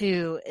thing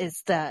too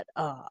is that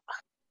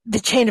the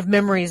Chain of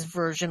Memories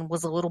version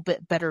was a little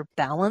bit better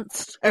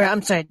balanced. Or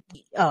I'm sorry,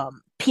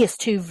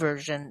 PS2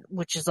 version,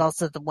 which is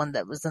also the one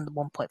that was in the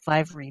 1.5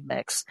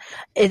 remix.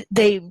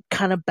 They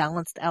kind of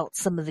balanced out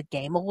some of the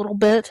game a little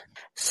bit,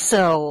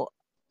 so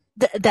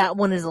that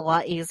one is a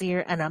lot easier.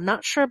 And I'm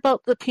not sure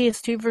about the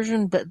PS2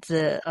 version, but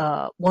the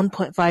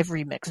 1.5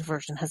 remix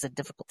version has a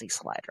difficulty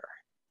slider.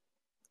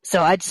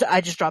 So I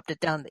just dropped it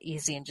down to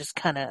easy and just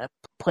kind of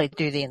played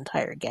through the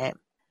entire game.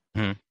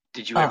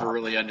 Did you ever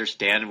really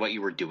understand what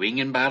you were doing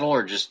in battle,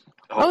 or just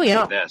hope Oh,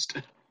 yeah. for the best?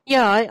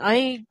 Yeah,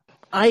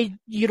 I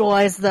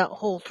utilized that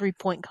whole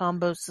 3-point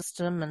combo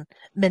system and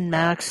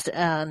min-maxed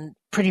and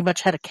pretty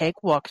much had a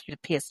cakewalk through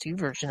the PS2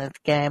 version of the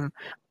game.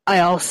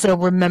 I also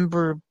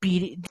remember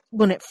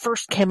when it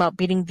first came out,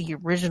 beating the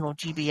original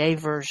GBA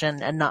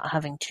version and not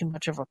having too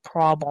much of a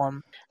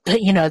problem. But,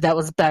 that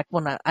was back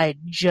when I had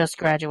just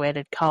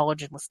graduated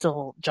college and was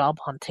still job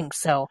hunting,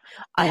 so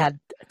I had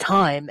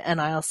time. And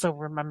I also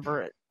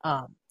remember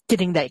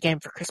getting that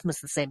game for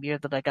Christmas the same year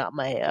that I got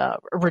my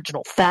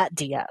original Fat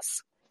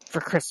DS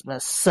for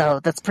Christmas. So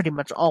that's pretty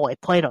much all I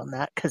played on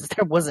that, because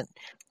there wasn't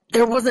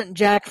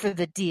jack for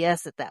the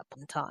DS at that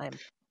point in time.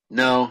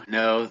 No.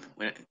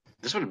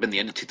 This would have been the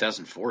end of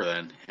 2004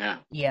 then. Yeah.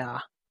 Yeah.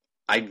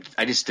 I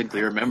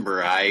distinctly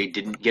remember I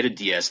didn't get a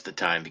DS at the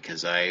time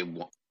because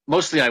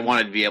mostly I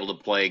wanted to be able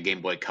to play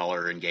Game Boy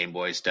Color and Game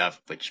Boy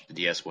stuff, which the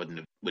DS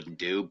wouldn't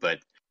do. But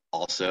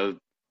also,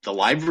 the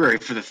library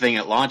for the thing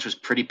at launch was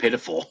pretty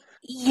pitiful.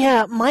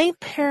 Yeah, my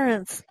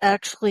parents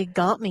actually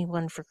got me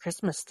one for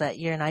Christmas that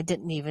year, and I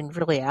didn't even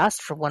really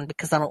ask for one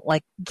because I don't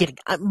like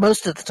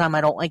most of the time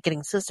I don't like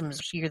getting systems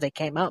the year they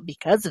came out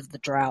because of the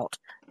drought.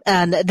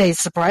 And they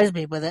surprised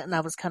me with it, and I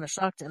was kind of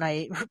shocked, and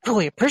I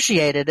really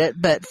appreciated it.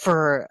 But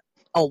for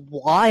a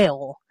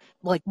while,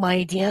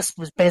 my DS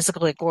was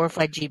basically a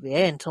glorified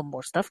GBA until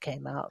more stuff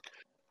came out.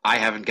 I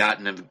haven't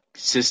gotten a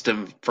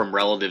system from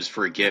relatives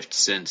for a gift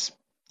since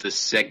the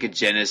Sega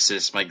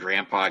Genesis my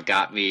grandpa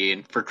got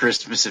me for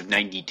Christmas of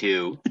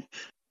 '92.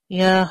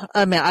 Yeah,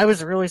 I mean, I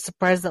was really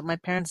surprised that my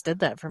parents did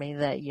that for me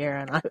that year,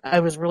 and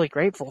I was really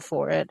grateful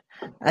for it.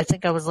 I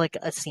think I was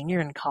a senior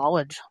in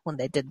college when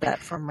they did that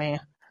for me.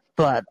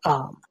 But,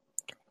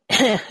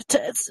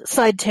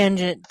 side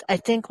tangent, I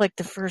think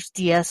the first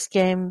DS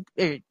game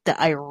that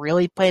I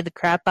really played the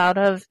crap out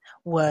of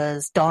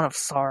was Dawn of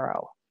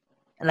Sorrow.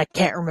 And I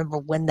can't remember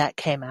when that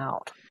came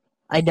out.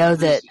 I know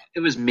that it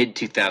was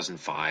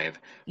mid-2005.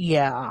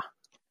 Yeah.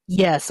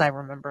 Yes, I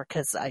remember,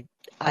 because I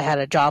had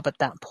a job at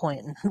that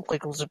point, and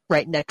it was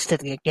right next to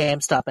the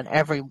GameStop, and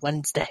every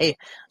Wednesday,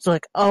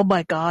 it's oh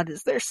my god,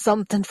 is there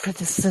something for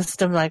the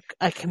system I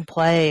can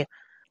play?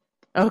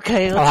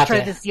 Okay, let's try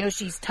this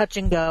Yoshi's Touch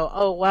and Go.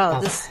 Oh wow,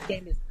 this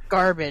game is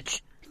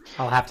garbage.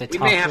 I'll have to. We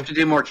may have to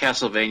do more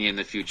Castlevania in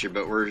the future,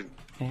 but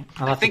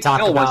I think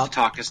Phil wants to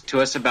talk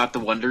to us about the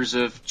wonders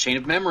of Chain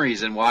of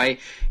Memories and why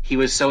he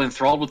was so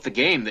enthralled with the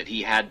game that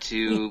he had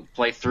to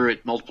play through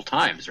it multiple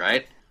times,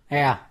 right?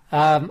 Yeah.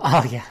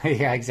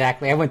 Yeah,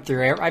 exactly. I went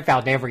through I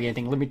found every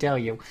ending, let me tell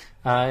you.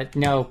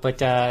 No,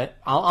 but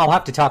I'll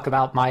have to talk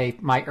about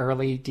my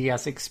early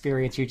DS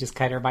experience. You just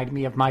kind of reminded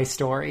me of my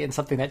story and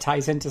something that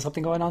ties into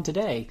something going on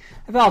today.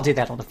 But I'll do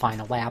that on the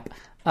final lap.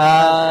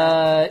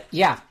 I'm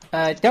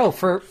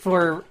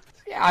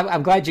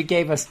glad you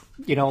gave us,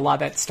 a lot of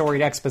that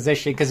storied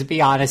exposition, because to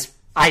be honest,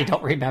 I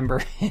don't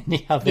remember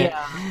any of it.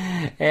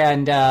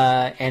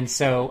 Yeah. And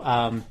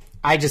so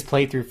I just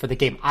played through for the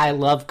game. I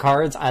love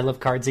cards. I love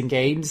cards and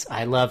games.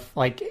 I love,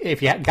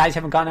 if you guys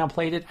haven't gone out and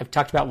played it, I've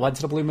talked about Once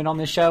in a Blue Moon on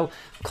this show.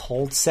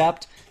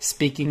 Concept.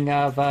 Speaking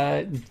of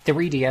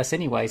 3DS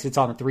anyways, it's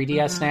on the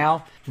 3DS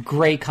now.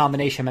 Great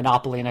combination of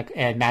Monopoly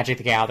and Magic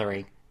the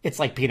Gathering. It's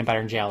like peanut butter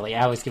and jelly.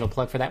 I always give a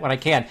plug for that when I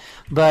can.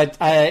 But,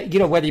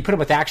 whether you put them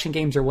with action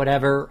games or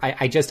whatever,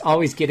 I just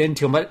always get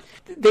into them. But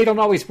they don't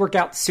always work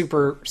out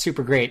super,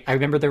 super great. I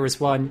remember there was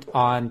one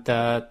on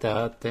the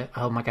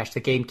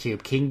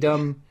GameCube.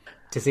 Kingdom.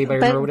 Does anybody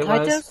remember what it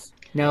was?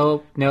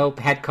 No,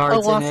 had cards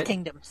in it. Lost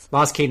Kingdoms.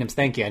 Lost Kingdoms,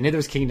 thank you. I knew there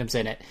was Kingdoms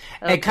in it.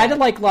 Okay. And kind of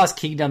like Lost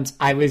Kingdoms,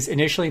 I was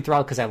initially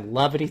enthralled because I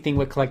love anything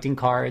with collecting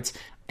cards.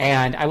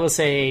 And I will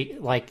say,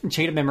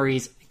 Chain of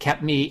Memories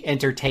kept me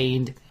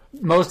entertained,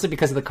 mostly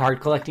because of the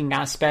card collecting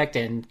aspect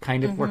and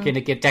kind of working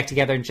to get deck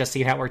together and just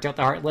seeing how it worked out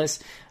the Heartless.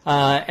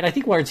 And I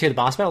think one or two of the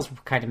boss battles were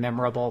kind of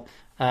memorable.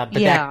 But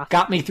that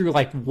got me through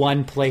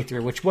one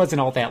playthrough, which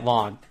wasn't all that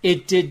long.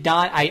 It did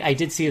not. I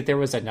did see that there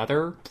was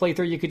another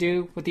playthrough you could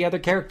do with the other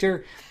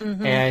character.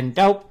 And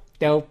nope.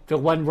 The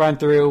one run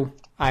through,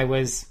 I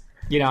was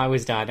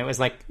done. It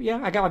was I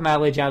got my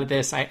mileage out of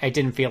this. I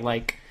didn't feel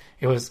like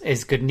it was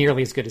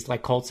nearly as good as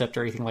Concept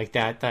or anything like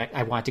that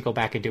I want to go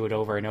back and do it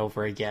over and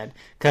over again.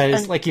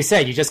 Because, like you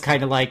said, you just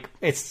kind of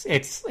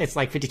it's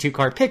like 52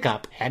 card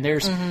pickup, and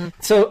there's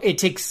so it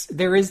takes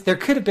there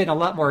could have been a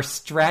lot more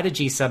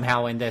strategy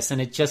somehow in this,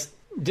 and you just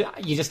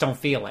don't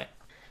feel it.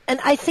 And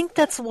I think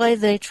that's why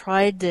they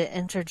tried to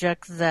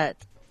interject that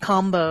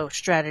combo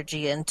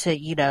strategy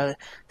into,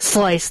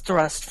 slice,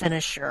 thrust,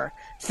 finisher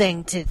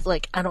thing to,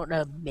 I don't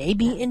know,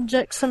 maybe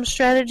inject some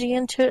strategy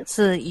into it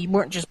so that you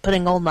weren't just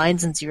putting all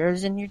 9s and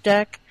 0s in your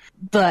deck.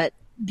 But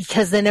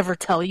because they never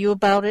tell you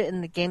about it in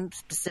the game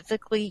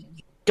specifically,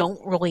 you don't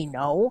really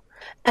know.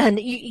 And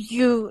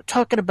you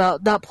talking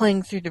about not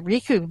playing through the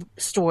Riku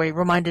story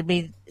reminded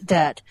me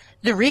that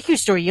the Riku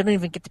story, you don't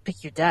even get to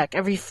pick your deck.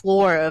 Every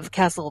floor of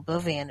Castle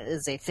Oblivion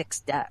is a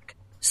fixed deck.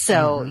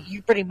 So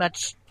you pretty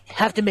much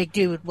have to make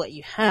do with what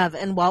you have.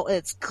 And while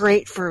it's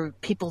great for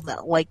people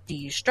that like to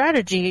use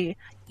strategy,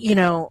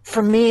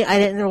 for me, I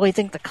didn't really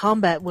think the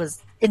combat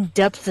was in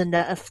depth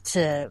enough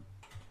to,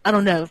 I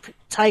don't know,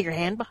 tie your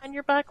hand behind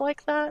your back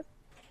like that.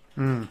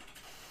 And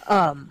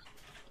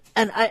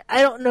I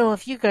don't know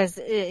if you guys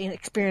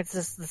experienced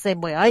this the same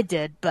way I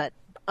did, but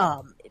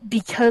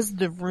because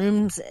the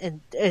rooms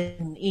in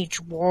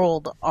each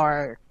world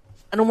are,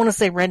 I don't want to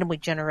say randomly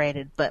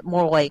generated, but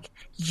more like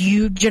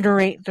you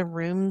generate the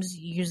rooms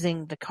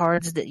using the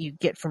cards that you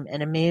get from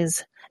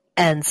enemies.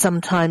 And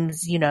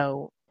sometimes,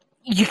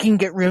 you can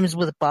get rooms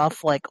with a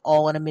buff, like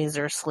all enemies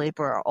are asleep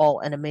or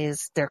all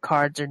enemies, their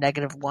cards are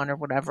 -1 or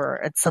whatever.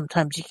 And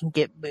sometimes you can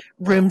get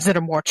rooms that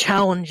are more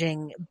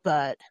challenging,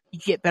 but you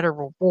get better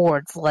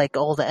rewards, like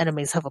all the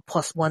enemies have a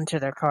 +1 to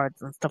their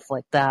cards and stuff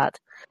like that.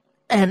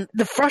 And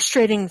the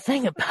frustrating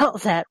thing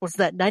about that was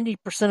that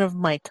 90% of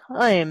my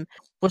time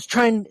was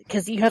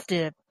because you have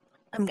to,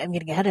 I'm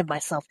getting ahead of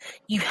myself,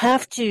 you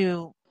have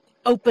to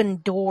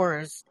open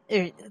doors.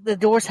 The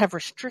doors have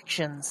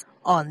restrictions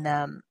on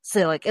them.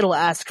 So, like, it'll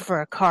ask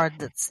for a card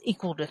that's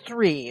equal to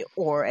 3,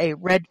 or a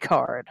red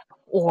card,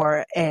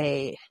 or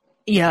a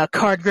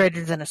card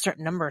greater than a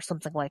certain number, or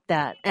something like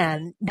that.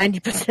 And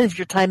 90% of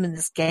your time in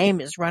this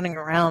game is running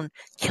around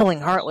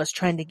killing Heartless,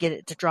 trying to get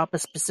it to drop a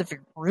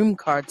specific room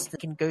card so that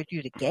can go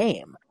through the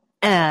game.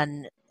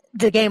 And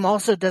the game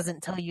also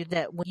doesn't tell you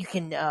that when you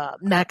can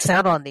max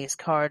out on these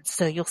cards,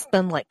 so you'll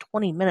spend like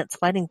 20 minutes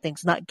fighting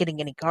things, not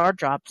getting any card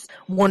drops,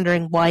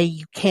 wondering why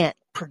you can't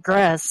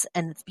progress,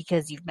 and it's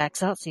because you've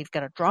maxed out, so you've got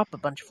to drop a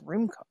bunch of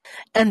room cards.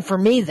 And for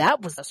me,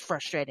 that was the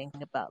frustrating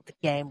thing about the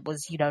game,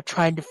 was,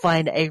 trying to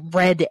find a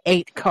red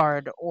 8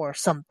 card or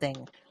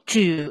something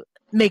to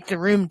make the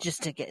room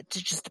just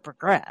to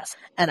progress.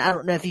 And I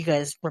don't know if you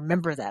guys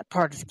remember that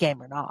part of the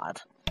game or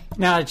not.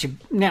 Now that you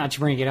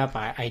bring it up,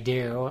 I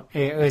do.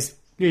 It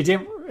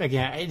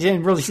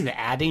didn't really seem to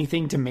add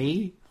anything to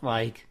me.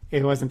 Like,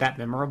 it wasn't that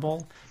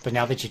memorable. But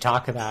now that you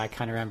talk about it, I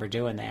kind of remember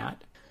doing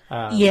that.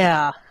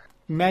 Yeah.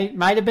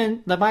 Might have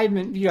been,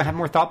 have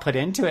more thought put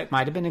into it.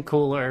 Might have been a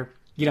cooler,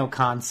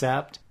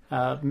 concept.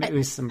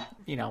 Maybe some,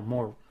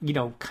 more,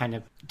 kind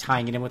of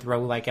tying it in with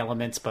roguelike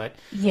elements, but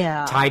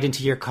tied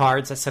into your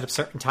cards that set up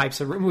certain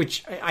types of room,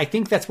 which I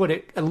think that's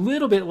a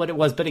little bit what it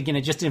was. But again,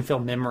 it just didn't feel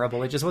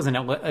memorable. It just wasn't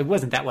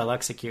that well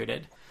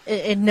executed.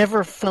 It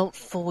never felt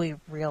fully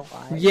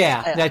realized.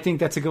 Yeah, I think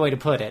that's a good way to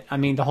put it. I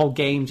mean, the whole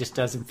game just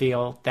doesn't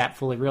feel that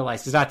fully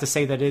realized. It's not to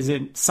say that it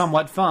isn't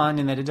somewhat fun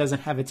and that it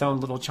doesn't have its own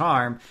little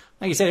charm.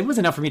 Like you said, it was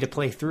enough for me to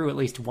play through at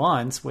least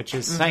once, which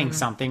is saying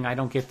something. I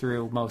don't get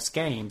through most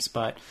games,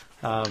 but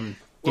but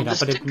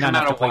it's not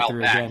enough to play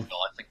through again. Phil.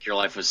 I think your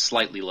life was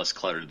slightly less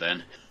cluttered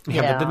then.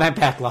 Yeah, but my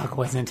backlog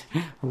wasn't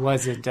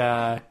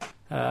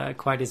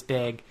quite as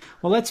big.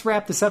 Well, let's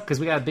wrap this up because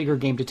we got a bigger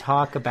game to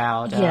talk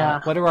about.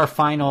 What are our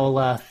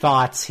final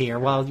thoughts here?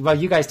 Well, while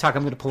you guys talk,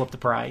 I'm going to pull up the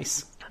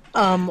price.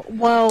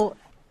 Well,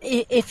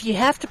 if you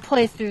have to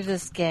play through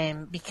this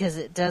game, because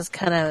it does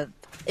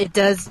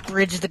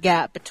bridge the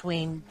gap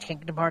between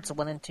Kingdom Hearts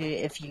 1 and 2.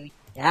 If you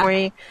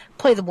play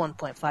the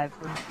 1.5.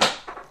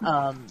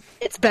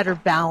 It's better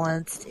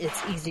balanced.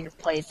 It's easier to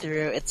play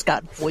through. It's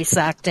got voice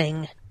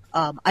acting.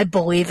 I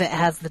believe it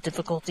has the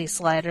difficulty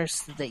sliders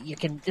so that you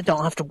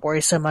don't have to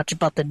worry so much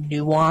about the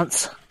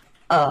nuance.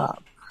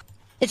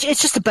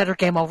 It's just a better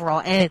game overall,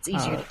 and it's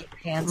easier to get your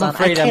hands on. I'm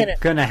afraid I'm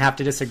going to have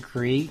to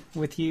disagree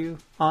with you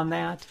on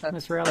that,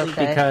 Ms. Rowley,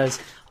 because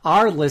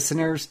our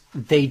listeners,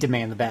 they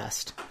demand the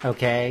best,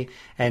 okay?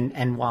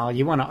 And while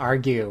you want to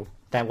argue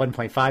that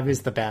 1.5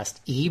 is the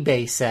best,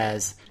 eBay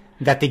says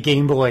that the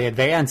Game Boy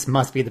Advance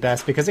must be the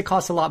best because it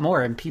costs a lot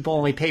more and people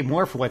only pay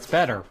more for what's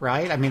better,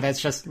 right? I mean,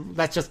 that's just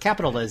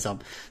capitalism.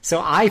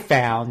 So I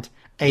found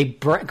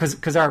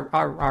because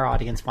our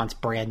audience wants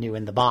brand new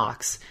in the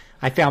box.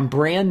 I found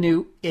brand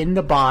new in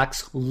the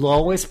box,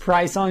 lowest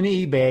price on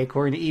eBay,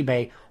 according to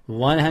eBay,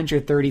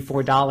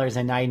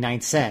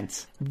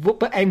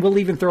 $134.99. And we'll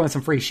even throw in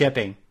some free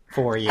shipping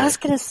for you. I was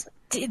going to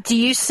do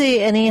you see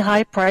any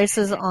high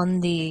prices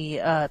on the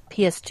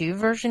PS2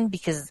 version?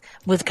 Because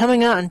with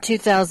coming out in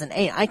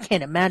 2008, I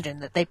can't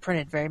imagine that they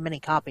printed very many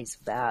copies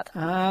of that.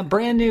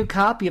 Brand new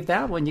copy of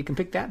that one, you can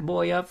pick that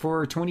boy up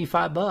for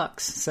 $25.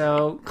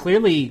 So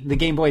clearly, the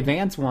Game Boy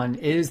Advance one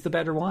is the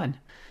better one.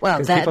 Well,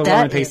 because people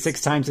want to pay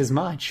 6 times as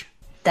much.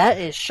 That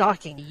is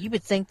shocking. You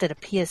would think that a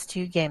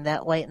PS2 game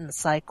that late in the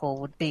cycle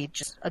would be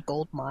just a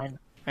gold mine.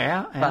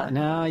 Yeah,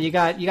 no, you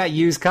got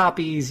used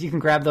copies. You can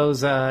grab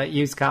those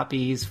used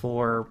copies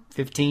for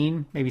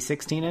 15, maybe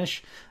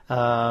 16-ish.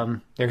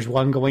 There's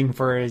one going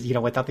for,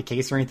 without the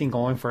case or anything,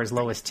 going for as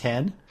low as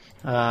 10.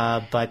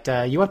 But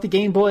you want the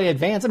Game Boy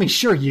Advance? I mean,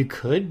 sure, you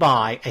could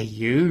buy a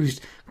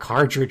used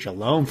cartridge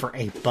alone for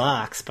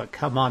 $8, but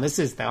come on, this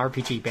is the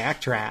RPG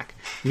Backtrack.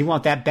 You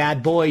want that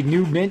bad boy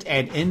new mint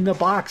and in the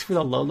box for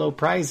the low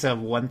price of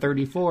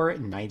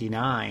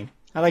 $134.99.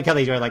 I like how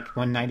they do it like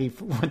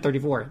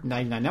 $134.99,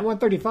 not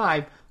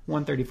 $135,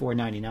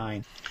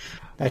 $134.99.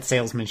 That's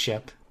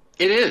salesmanship.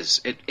 It is.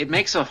 It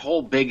makes a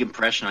whole big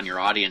impression on your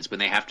audience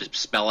when they have to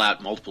spell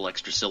out multiple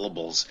extra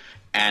syllables,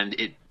 and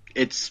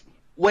it's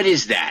what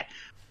is that?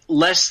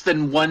 Less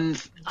than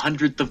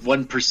 1/100th of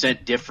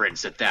 1%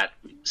 difference at that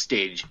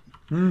stage.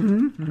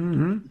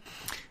 Did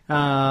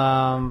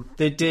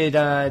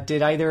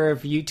either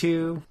of you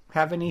two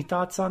have any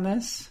thoughts on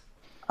this?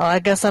 Oh, I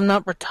guess I'm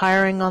not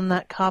retiring on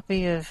that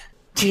copy of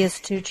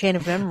PS2 Chain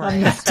of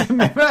Memories.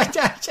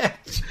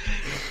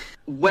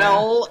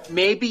 Well,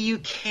 maybe you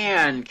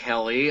can,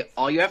 Kelly.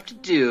 All you have to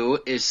do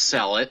is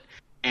sell it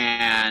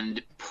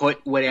and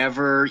put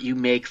whatever you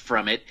make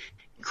from it,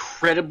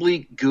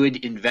 incredibly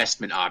good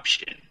investment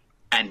option,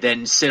 and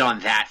then sit on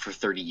that for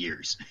 30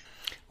 years.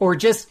 Or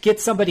just get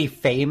somebody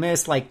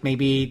famous, like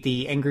maybe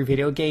the Angry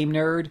Video Game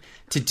Nerd,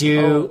 to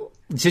do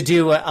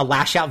a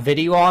lash out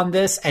video on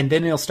this, and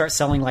then it'll start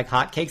selling like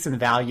hotcakes, and the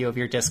value of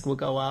your disc will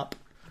go up.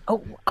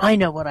 Oh, I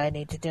know what I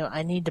need to do.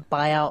 I need to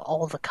buy out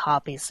all the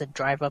copies and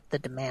drive up the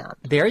demand.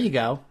 There you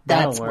go.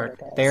 That'll That's work.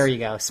 what it is. There you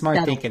go.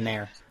 Smart thinking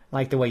there.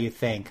 Like the way you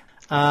think.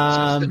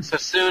 So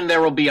soon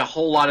there will be a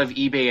whole lot of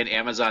eBay and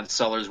Amazon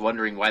sellers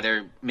wondering why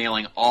they're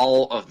mailing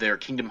all of their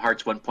Kingdom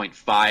Hearts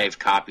 1.5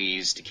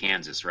 copies to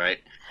Kansas, right?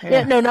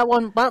 Yeah, no, not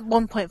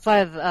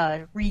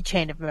 1.5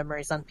 Rechain of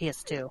Memories on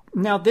PS2.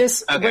 Now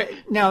this. Okay.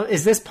 Now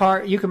is this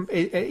part you can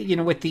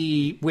with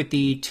the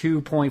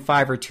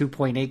 2.5 or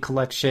 2.8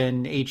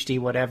 collection HD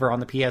whatever on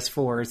the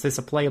PS4? Is this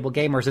a playable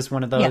game, or is this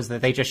one of those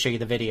that they just show you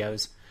the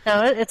videos?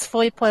 No, it's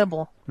fully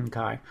playable.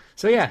 Okay,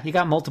 so yeah, you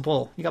got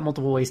multiple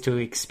ways to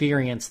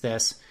experience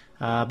this.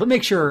 But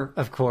make sure,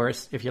 of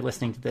course, if you're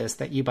listening to this,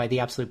 that you buy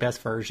the absolute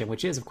best version,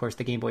 which is, of course,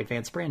 the Game Boy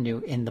Advance brand new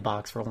in the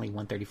box for only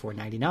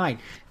 $134.99.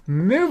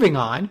 Moving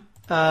on,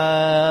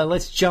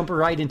 let's jump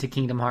right into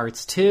Kingdom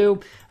Hearts 2.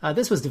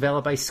 This was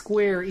developed by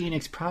Square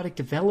Enix Product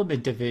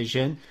Development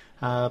Division,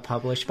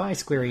 published by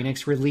Square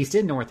Enix, released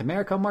in North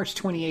America March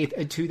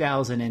 28th,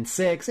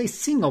 2006. A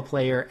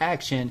single-player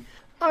action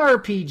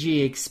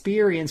RPG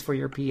experience for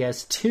your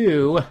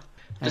PS2. And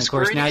Does of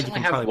course, Square now Enix you only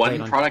can have probably play it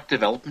one on... product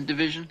development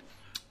division?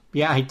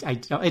 Yeah, I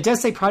it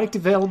does say Product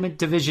Development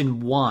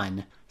Division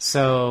 1.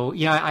 So,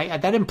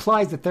 that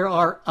implies that there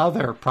are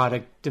other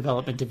product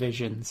development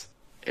divisions.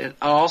 It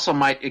also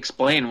might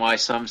explain why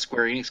some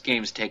Square Enix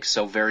games take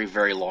so very,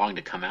 very long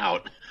to come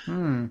out.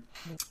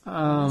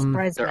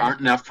 Surprised There me. aren't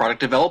enough product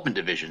development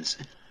divisions.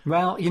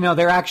 Well,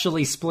 they're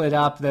actually split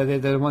up. They're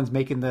the ones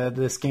making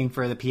this game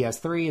for the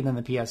PS3 and then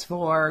the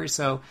PS4.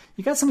 So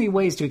you got so many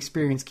ways to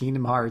experience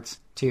Kingdom Hearts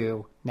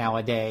 2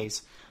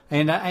 nowadays.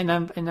 And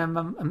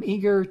I'm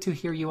eager to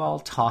hear you all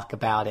talk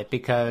about it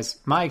because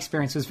my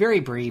experience was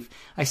very brief.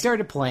 I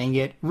started playing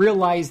it,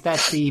 realized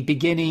that the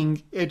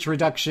beginning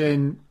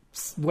introduction,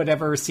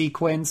 whatever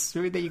sequence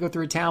that you go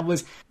through a town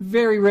was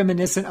very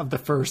reminiscent of the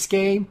first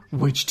game,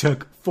 which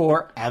took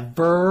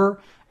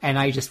forever. And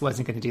I just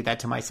wasn't going to do that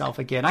to myself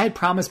again. I had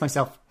promised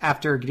myself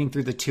after getting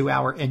through the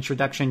 2-hour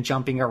introduction,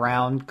 jumping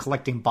around,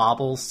 collecting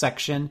baubles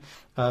section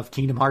of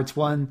Kingdom Hearts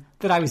 1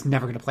 that I was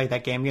never going to play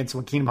that game again. So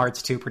when Kingdom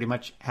Hearts 2 pretty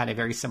much had a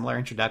very similar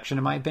introduction,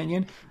 in my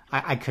opinion,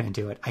 I couldn't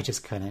do it. I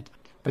just couldn't.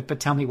 But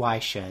tell me why I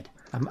should.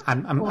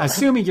 I'm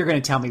assuming you're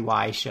going to tell me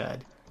why I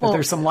should. But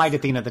there's some light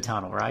at the end of the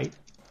tunnel, right?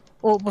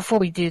 Well, before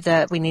we do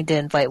that, we need to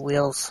invite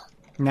Wheels.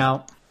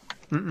 No.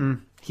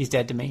 He's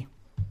dead to me.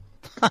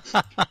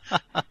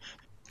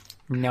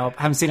 Nope,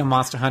 haven't seen a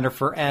Monster Hunter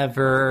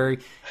forever.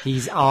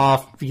 He's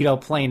off,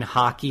 playing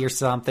hockey or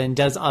something,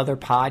 does other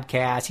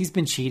podcasts. He's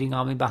been cheating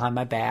on me behind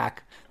my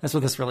back. That's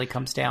what this really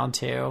comes down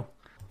to.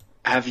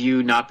 Have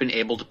you not been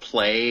able to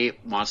play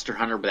Monster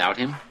Hunter without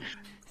him?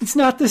 It's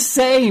not the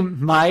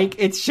same, Mike.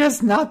 It's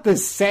just not the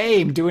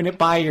same. Doing it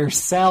by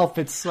yourself,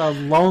 it's a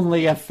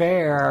lonely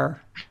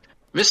affair.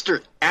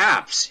 Mr.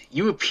 Apps,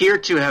 you appear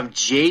to have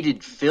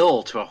jaded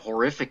Phil to a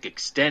horrific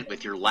extent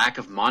with your lack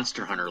of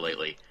Monster Hunter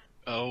lately.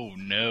 Oh,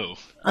 no.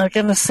 I was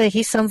gonna say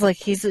he sounds like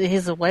he's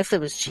a wife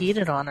that was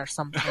cheated on or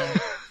something.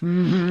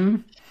 Mm-hmm.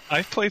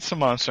 I've played some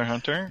Monster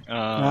Hunter. Yep.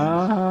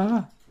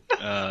 I'm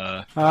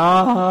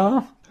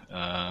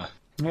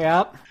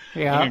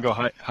gonna go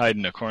hide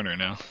in a corner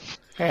now.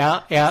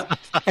 Yeah.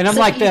 And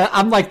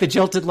I'm like the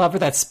jilted lover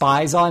that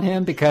spies on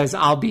him because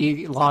I'll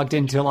be logged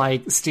into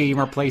like Steam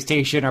or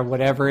PlayStation or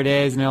whatever it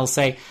is, and it'll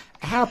say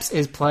Haps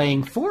is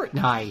playing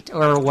Fortnite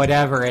or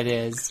whatever it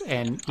is.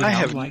 And I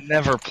have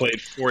never played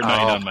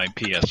Fortnite on my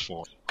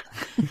PS4.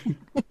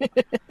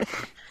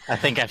 I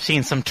think I've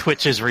seen some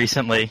Twitches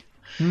recently.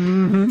 A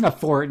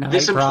Fortnite.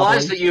 This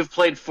implies probably. that you've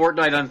played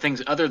Fortnite on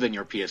things other than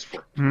your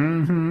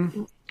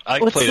PS4. I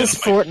What's played this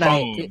it on my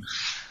Fortnite? phone.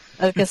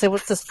 I was gonna say,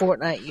 what's this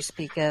Fortnite you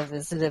speak of?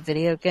 Is it a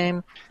video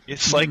game?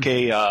 It's like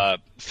a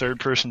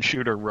third-person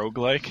shooter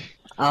roguelike.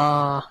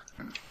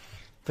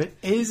 But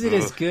is it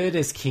as good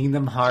as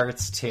Kingdom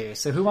Hearts 2?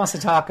 So who wants to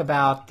talk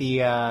about the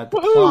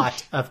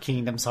plot of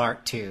Kingdom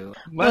Hearts 2?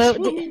 Well,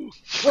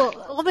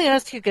 let me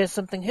ask you guys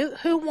something.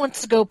 Who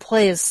wants to go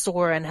play as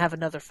Sora and have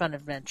another fun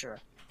adventure?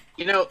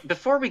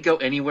 Before we go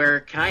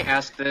anywhere, can I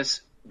ask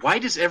this? Why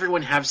does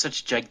everyone have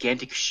such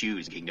gigantic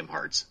shoes in Kingdom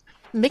Hearts?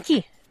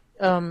 Mickey.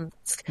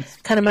 It's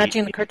kind of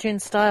matching the cartoon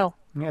style.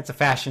 Yeah, it's a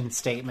fashion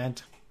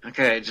statement.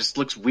 Okay, it just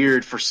looks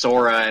weird for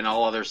Sora and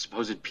all other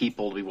supposed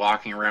people to be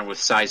walking around with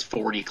size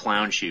 40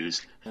 clown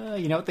shoes.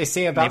 You know what they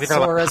say about Maybe they're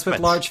like Soras with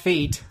puppets. large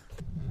feet?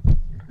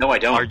 No, I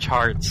don't. Large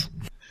hearts.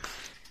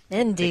 They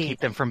Indeed. keep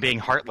them from being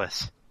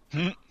heartless.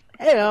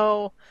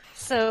 Heyo.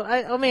 So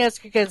let me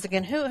ask you guys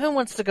again. Who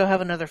wants to go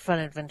have another fun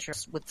adventure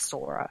with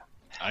Sora?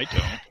 I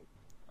don't.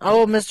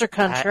 Oh, Mr.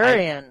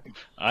 Contrarian.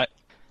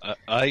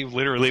 I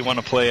literally want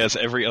to play as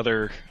every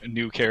other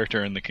new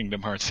character in the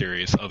Kingdom Hearts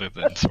series other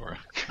than Sora.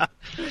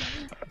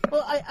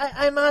 Well,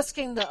 I'm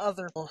asking the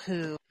other people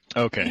who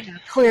Okay.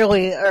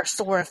 clearly are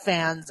Sora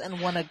fans and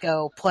want to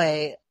go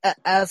play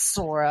as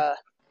Sora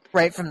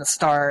right from the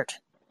start.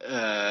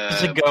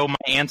 Years ago, my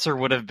answer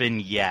would have been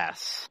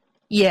yes.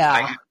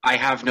 Yeah. I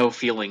have no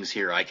feelings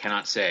here. I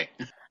cannot say.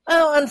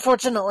 Well,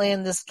 unfortunately,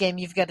 in this game,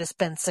 you've got to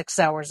spend 6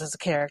 hours as a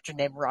character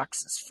named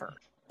Roxas for.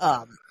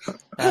 That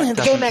the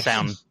doesn't game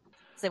sound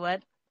Say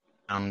what?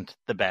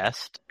 the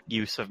best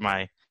use of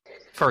my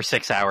first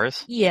 6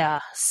 hours. Yeah,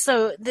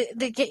 so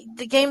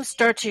the game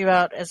starts you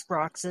out as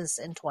Roxas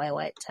in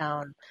Twilight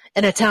Town,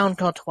 in a town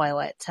called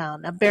Twilight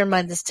Town. Now, bear in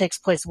mind, this takes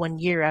place 1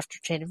 year after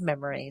Chain of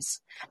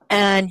Memories.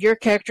 And your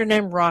character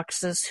named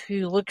Roxas,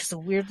 who looks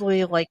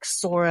weirdly like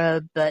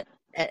Sora, but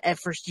at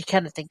first you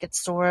kind of think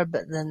it's Sora,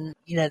 but then,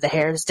 the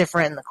hair is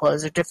different and the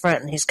clothes are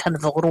different, and he's kind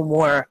of a little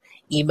more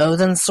emo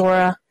than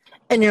Sora.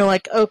 And you're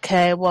like,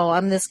 okay, well,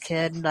 I'm this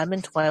kid, and I'm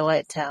in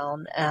Twilight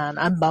Town, and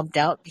I'm bummed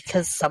out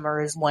because summer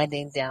is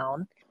winding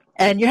down.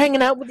 And you're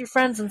hanging out with your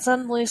friends, and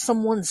suddenly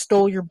someone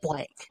stole your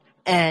blank.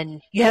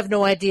 And you have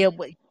no idea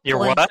what Your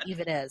blank what?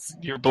 even is.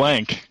 You're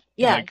blank.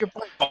 Yeah, Like- your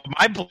blank. Oh,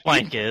 my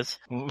blank is.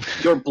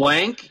 Your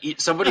blank?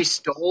 Somebody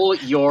stole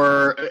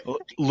your...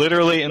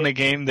 Literally in the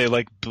game, they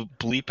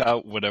bleep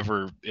out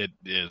whatever it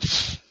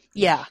is.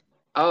 Yeah.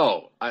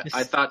 Oh,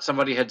 I thought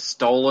somebody had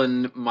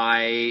stolen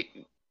my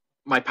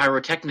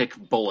pyrotechnic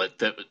bullet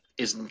that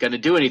isn't going to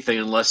do anything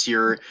unless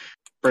you're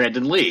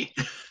Brandon Lee.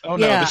 Oh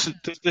no, Yeah.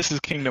 this is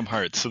Kingdom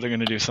Hearts, so they're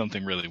going to do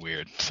something really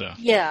weird. So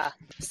Yeah.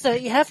 So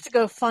you have to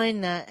go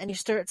find that, and you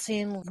start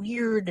seeing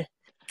weird...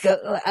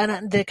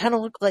 and they kind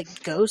of look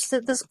like ghosts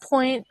at this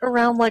point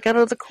around, out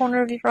of the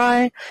corner of your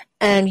eye.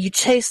 And you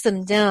chase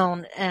them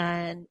down,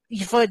 and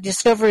you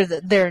discover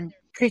that they're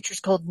creatures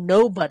called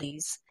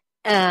nobodies.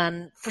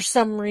 And for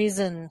some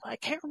reason, I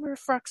can't remember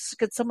if Roxas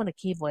could summon a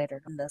Keyblade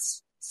in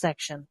this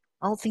section.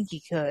 I don't think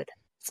he could.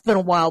 It's been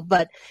a while,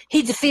 but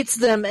he defeats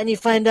them, and you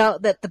find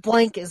out that the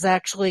blank is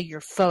actually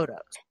your photos.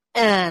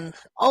 And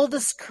all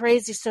this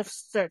crazy stuff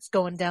starts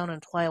going down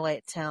in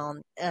Twilight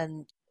Town,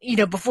 and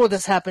before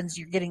this happens,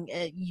 you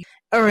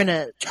are in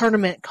a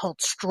tournament called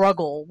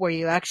Struggle, where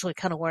you actually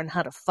kind of learn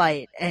how to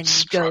fight, and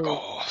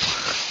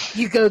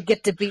you go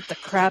get to beat the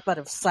crap out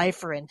of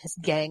Cypher and his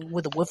gang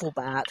with a wiffle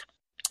bat,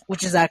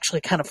 which is actually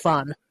kind of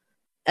fun.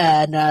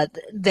 And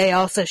they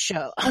also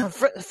show,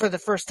 for the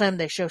first time,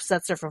 they show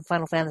Setzer from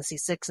Final Fantasy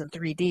VI in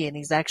 3D, and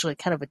he's actually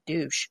kind of a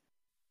douche.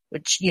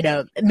 Which,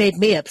 it made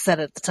me upset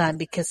at the time,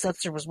 because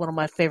Setzer was one of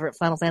my favorite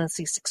Final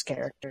Fantasy VI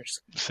characters.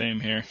 same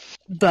here.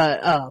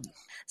 But,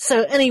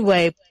 so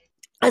anyway,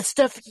 as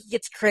stuff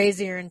gets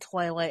crazier in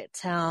Twilight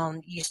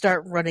Town, you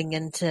start running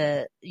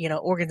into,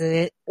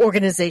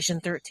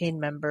 Organization 13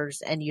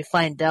 members, and you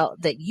find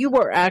out that you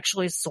are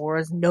actually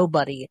Sora's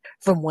nobody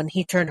from when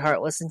he turned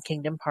Heartless in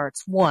Kingdom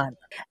Hearts 1.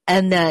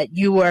 And that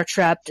you are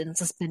trapped in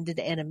suspended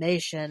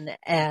animation,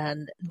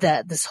 and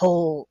that this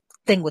whole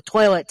thing with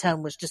Twilight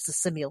Town was just a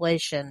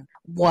simulation,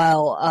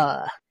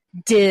 while,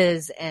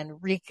 Diz and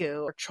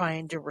Riku are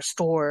trying to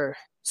restore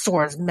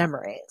Sora's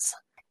memories.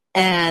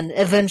 And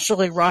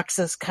eventually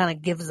Roxas kind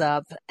of gives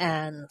up,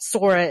 and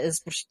Sora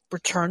is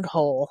returned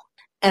whole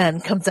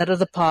and comes out of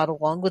the pod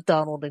along with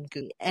Donald and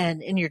Goofy.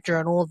 And in your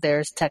journal,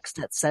 there's text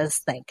that says,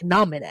 "Thank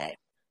Namine."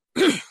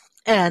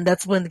 And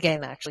that's when the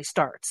game actually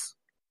starts.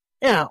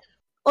 Now,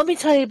 let me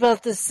tell you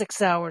about this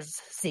 6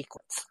 hours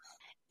sequence.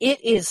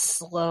 It is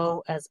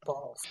slow as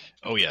balls.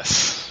 Oh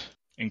yes,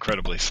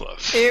 incredibly slow.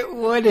 It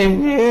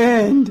wouldn't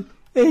end.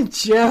 It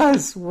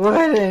just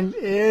wouldn't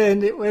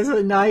end. It was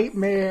a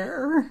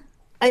nightmare.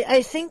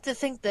 I think the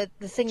thing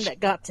that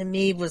got to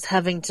me was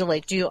having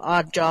to do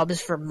odd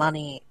jobs for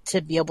money to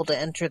be able to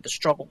enter the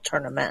struggle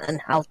tournament, and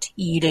how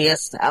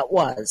tedious that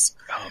was.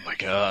 Oh my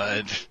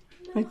god.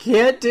 I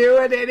can't do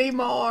it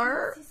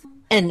anymore.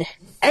 And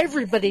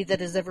everybody that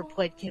has ever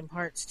played Kingdom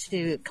Hearts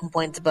 2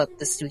 complains about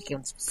this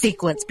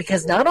sequence,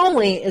 because not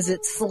only is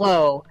it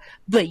slow,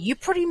 but you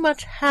pretty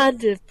much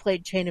had to have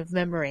played Chain of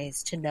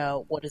Memories to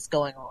know what is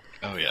going on.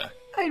 Oh yeah.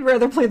 I'd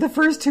rather play the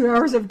first 2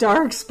 hours of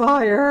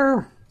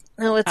Darkspire.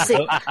 Now let's see.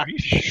 Are you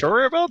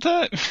sure about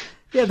that?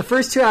 Yeah, the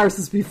first 2 hours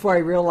is before I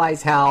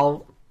realized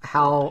how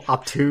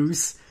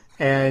obtuse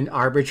and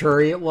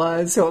arbitrary it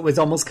was. So it was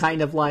almost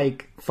kind of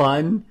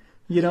fun,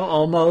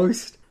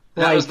 almost.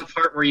 That was the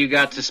part where you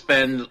got to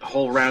spend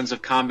whole rounds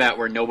of combat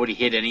where nobody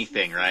hit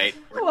anything, right?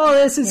 Well,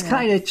 this is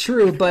kind of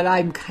true, but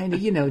I'm kind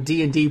of,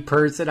 D&D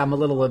person. I'm a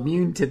little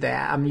immune to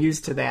that. I'm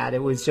used to that.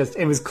 It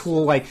was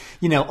cool,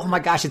 oh my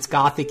gosh, it's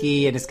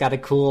gothic-y, and it's got a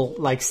cool,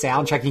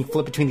 soundtrack. You can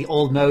flip between the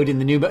old mode and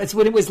the new mode. It's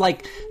when it was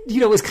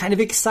it was kind of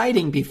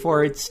exciting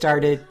before it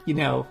started,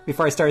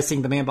 before I started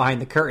seeing the man behind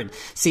the curtain.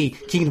 See,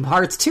 Kingdom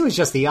Hearts 2 is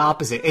just the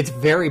opposite. It's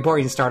very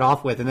boring to start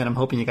off with, and then I'm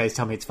hoping you guys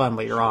tell me it's fun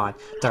later on.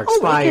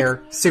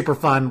 Darkspire, super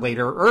fun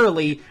later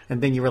early,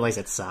 and then you realize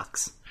it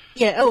sucks.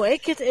 Yeah,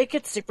 it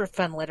gets super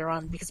fun later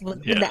on, because when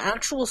the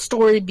actual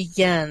story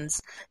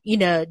begins,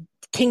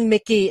 King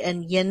Mickey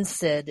and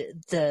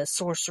Yensid, the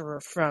sorcerer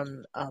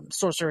from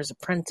Sorcerer's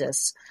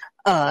Apprentice,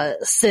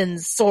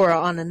 sends Sora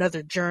on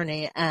another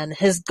journey, and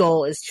his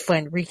goal is to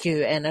find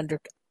Riku and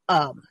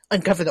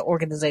uncover the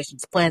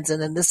organization's plans.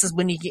 And then this is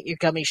when you get your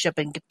gummy ship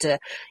and get to,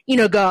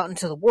 go out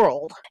into the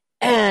world.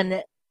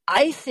 And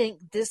I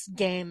think this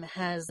game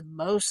has the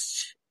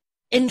most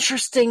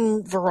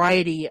interesting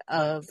variety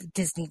of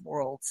Disney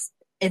worlds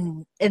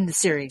in the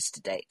series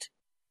to date.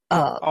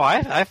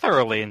 I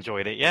thoroughly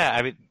enjoyed it. Yeah,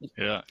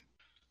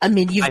 I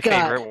mean, you've my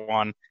got favorite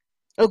one.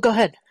 Oh, go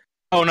ahead.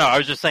 Oh no, I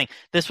was just saying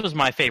this was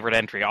my favorite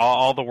entry.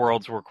 All the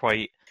worlds were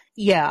quite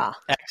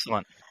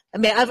excellent. I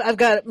mean, I've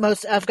got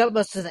most of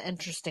the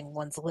interesting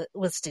ones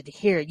listed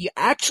here. You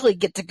actually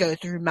get to go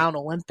through Mount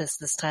Olympus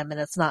this time, and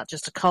it's not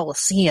just a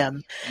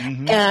Colosseum.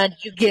 Mm-hmm. And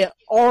you get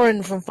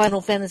Auron from Final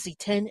Fantasy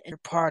X in your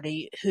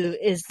party, who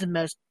is the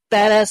most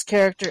badass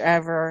character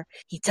ever.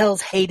 He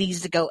tells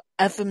Hades to go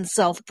F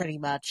himself, pretty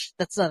much.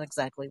 That's not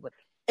exactly what,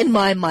 in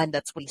my mind,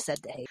 that's what he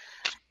said to Hades.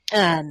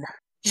 And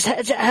just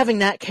having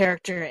that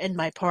character in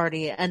my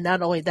party, and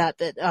not only that,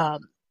 but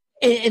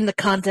in the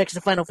context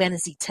of Final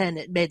Fantasy X,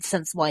 it made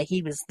sense why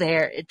he was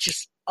there. It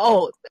just,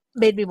 it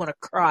made me want to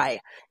cry.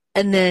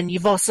 And then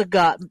you've also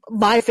got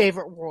my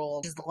favorite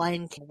world, is the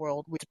Lion King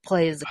world, which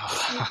plays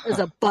as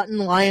a button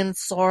lion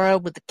Sora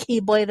with the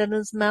Keyblade in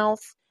his mouth,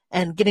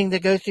 and getting to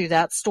go through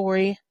that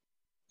story.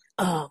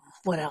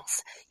 What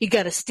else? You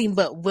got a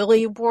Steamboat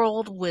Willie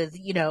world with,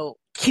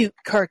 cute,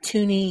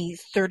 cartoony,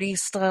 30s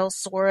style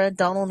Sora,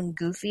 Donald and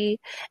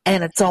Goofy,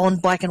 and it's all in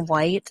black and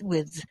white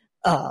with,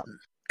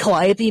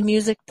 Calliope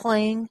music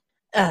playing,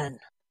 and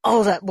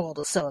all that world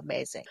is so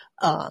amazing.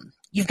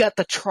 You've got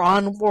the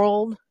Tron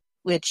world,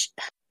 which,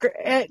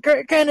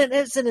 granted,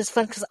 isn't as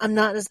fun because I'm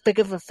not as big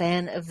of a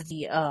fan of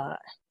the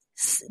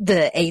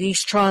 80s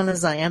Tron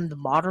as I am the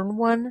modern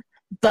one,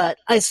 but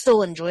I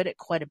still enjoyed it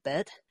quite a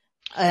bit.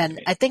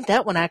 And I think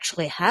that one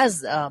actually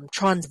has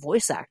Tron's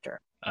voice actor.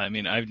 I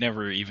mean, I've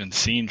never even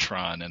seen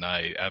Tron, and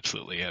I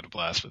absolutely had a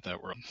blast with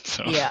that world.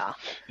 So yeah,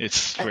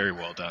 it's very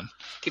well done.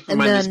 Keep in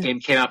mind, this game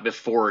came out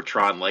before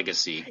Tron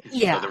Legacy.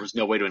 Yeah, so there was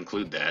no way to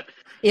include that.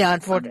 Yeah,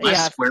 unfortunately,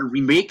 unless Square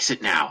remakes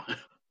it now.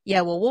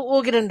 Yeah, well,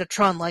 we'll get into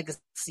Tron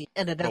Legacy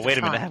in another wait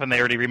a minute, time. haven't they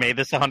already remade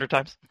this 100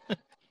 times?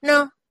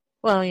 No.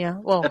 Well, yeah.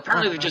 Well,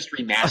 apparently they just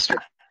remastered.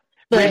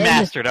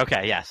 Remastered,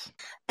 okay, yes.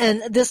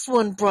 And this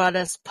one brought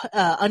us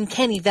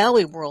Uncanny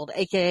Valley World,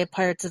 aka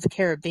Pirates of the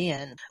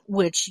Caribbean,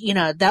 which,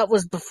 that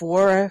was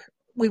before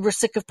we were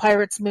sick of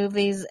Pirates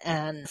movies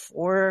and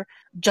before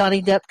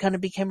Johnny Depp kind of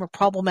became a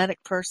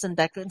problematic person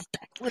back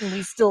when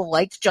we still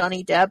liked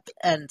Johnny Depp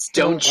and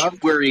still Don't you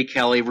worry,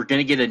 Kelly. We're going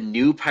to get a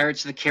new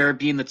Pirates of the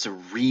Caribbean that's a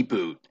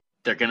reboot.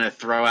 They're going to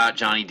throw out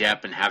Johnny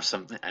Depp and have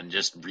something and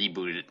just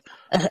reboot it.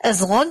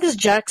 As long as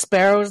Jack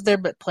Sparrow's there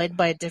but played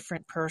by a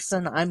different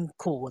person, I'm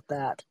cool with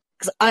that.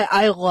 Because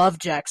I love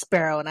Jack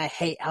Sparrow and I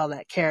hate how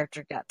that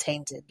character got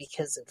tainted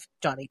because of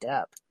Johnny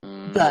Depp.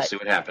 We'll see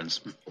what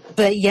happens.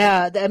 But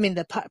yeah, I mean,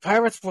 the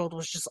Pirates world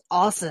was just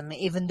awesome,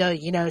 even though,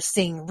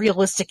 seeing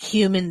realistic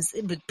humans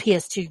with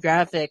PS2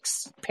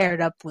 graphics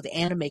paired up with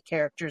anime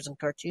characters and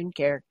cartoon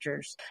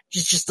characters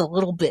is just a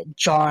little bit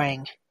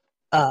jarring.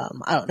 I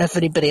don't know if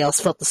anybody else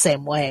felt the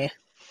same way.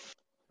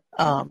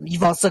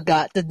 You've also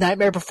got the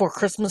Nightmare Before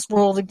Christmas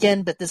world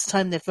again, but this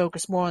time they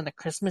focus more on the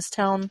Christmas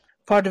Town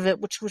part of it,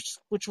 which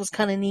was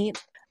kind of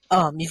neat.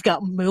 You've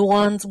got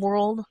Mulan's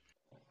world.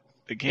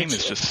 The game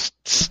is just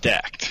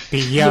stacked.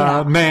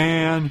 Yeah,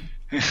 man.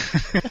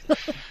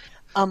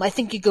 I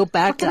think you go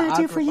back to What can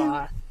I do for you?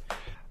 Agrabah.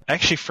 I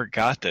actually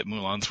forgot that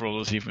Mulan's world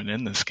was even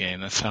in this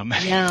game. That's how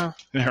many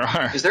there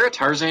are. Is there a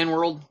Tarzan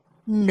world?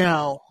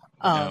 No.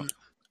 No.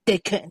 They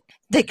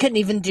couldn't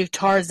even do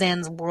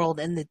Tarzan's world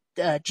in the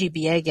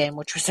GBA game,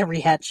 which was a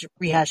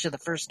rehash of the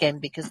first game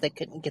because they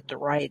couldn't get the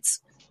rights.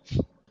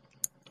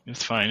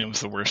 It's fine. It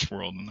was the worst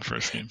world in the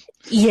first game.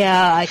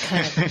 Yeah, I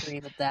kind of agree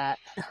with that.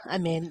 I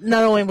mean,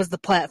 not only was the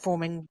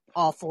platforming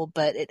awful,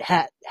 but it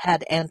had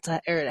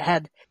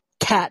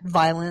cat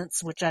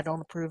violence, which I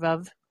don't approve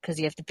of because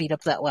you have to beat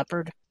up that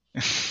leopard.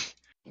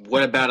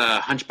 What about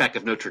a Hunchback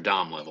of Notre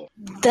Dame level?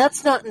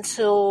 That's not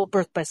until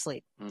Birth by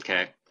Sleep.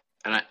 Okay.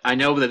 And I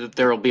know that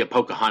there will be a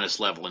Pocahontas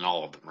level in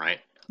all of them, right?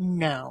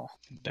 No.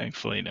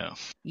 Thankfully, no.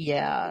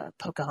 Yeah,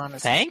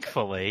 Pocahontas.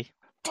 Thankfully.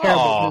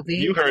 Terrible movie.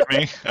 You heard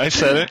me. I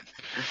said it.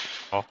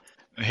 Oh.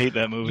 I hate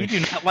that movie.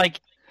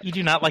 You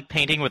do not like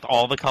painting with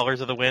all the colors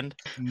of the wind?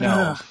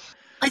 No.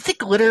 I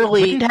think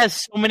literally. Wind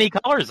has so many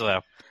colors,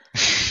 though.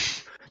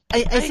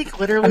 I think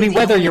literally. I mean,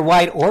 whether you're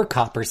white or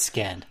copper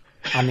skinned.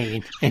 I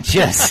mean, it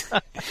just.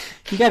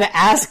 You got to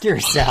ask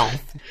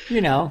yourself,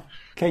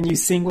 can you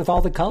sing with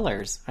all the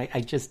colors?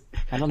 I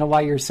don't know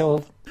why you're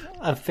so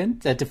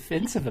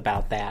defensive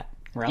about that.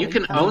 Really? You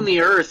can own the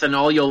Earth, and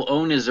all you'll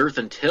own is Earth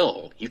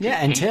until you can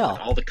paint until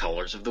with all the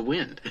colors of the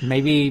wind.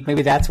 Maybe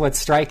that's what's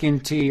striking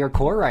to your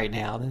core right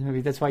now.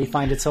 Maybe that's why you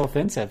find it so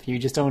offensive. You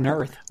just own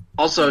Earth.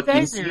 Also,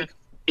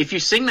 if you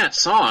sing that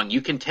song,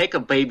 you can take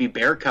a baby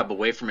bear cub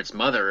away from its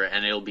mother,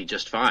 and it'll be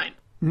just fine.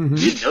 You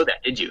didn't know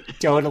that, did you?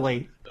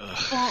 Totally.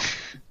 Well,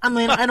 I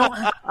mean, I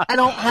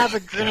don't have a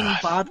grinning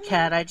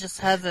bobcat. I just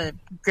have a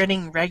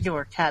grinning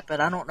regular cat, but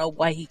I don't know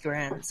why he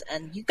grins.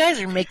 And you guys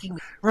are making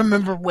me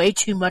remember way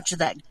too much of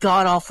that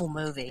god awful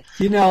movie.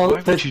 You know,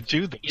 Why would you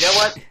do this? You know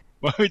what?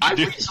 Why would you I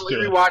do recently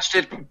this? rewatched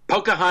it.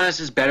 Pocahontas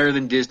is better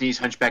than Disney's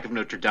Hunchback of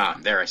Notre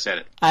Dame. There, I said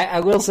it. I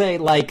will say,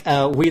 like,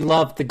 we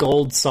love the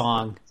Gold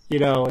song. You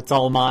know, it's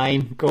all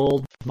mine,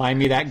 gold. Mind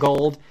me that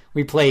gold.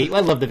 I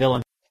love the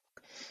villain.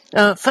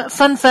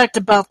 Fun fact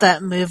about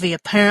that movie,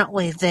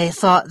 apparently they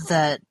thought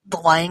that The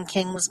Lion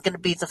King was going to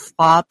be the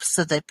flop,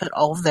 so they put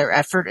all of their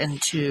effort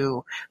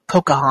into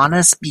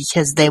Pocahontas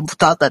because they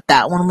thought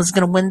that one was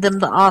going to win them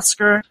the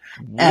Oscar.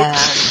 And,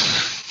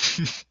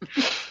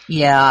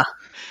 yeah.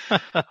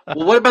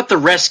 Well, what about the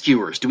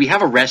Rescuers? Do we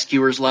have a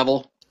Rescuers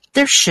level?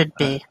 There should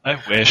be. I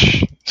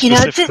wish. You know,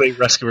 Specifically,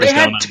 Rescuers They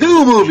had Down Under.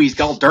 2 movies,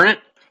 god darn it.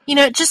 You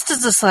know, just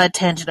as a side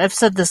tangent, I've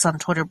said this on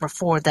Twitter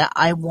before that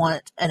I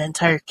want an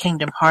entire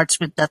Kingdom Hearts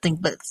with nothing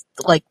but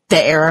like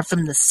the era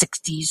from the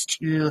 60s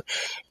to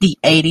the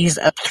 80s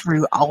up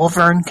through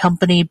Oliver and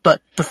Company,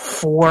 but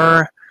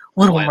before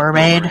Little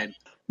Mermaid.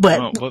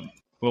 But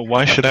Well,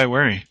 why should I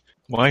worry?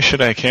 Why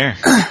should I care?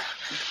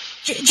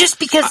 just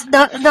because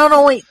not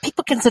only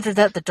people consider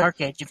that the dark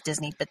age of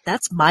Disney, but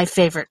that's my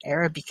favorite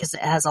era because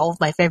it has all of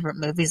my favorite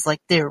movies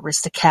like The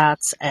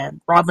Aristocats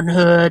and Robin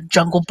Hood,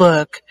 Jungle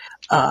Book,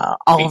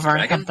 Oliver and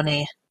Dragon?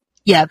 Company.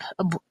 Yeah,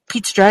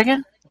 Pete's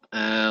Dragon?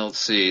 Let's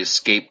see.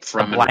 Escape from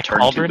The and Black Return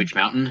Cauldron? to Witch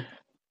Mountain.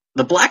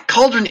 The Black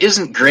Cauldron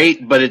isn't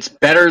great, but it's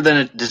better than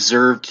it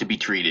deserved to be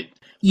treated.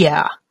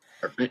 Yeah.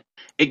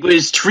 It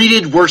was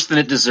treated worse than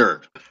it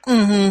deserved.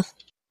 Mm-hmm.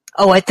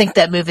 Oh, I think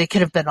that movie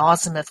could have been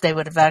awesome if they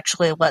would have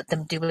actually let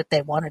them do what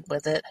they wanted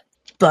with it.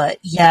 But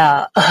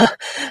yeah,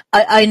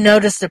 I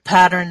noticed a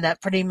pattern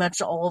that pretty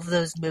much all of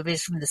those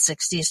movies from the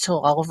 60s to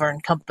Oliver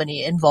and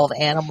Company involve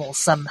animals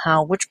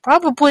somehow, which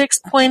probably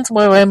explains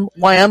why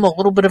I'm a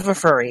little bit of a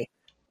furry.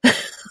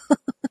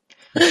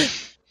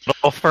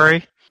 Little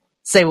furry?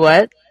 Say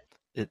what?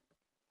 That's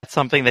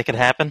something that could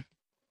happen?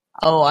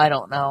 Oh, I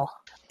don't know.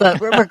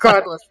 But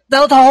regardless,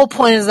 the whole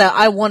point is that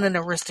I want an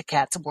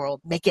Aristocats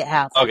world. Make it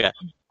happen. Okay.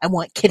 I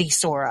want Kitty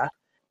Sora.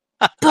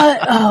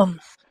 But,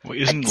 Well,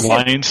 isn't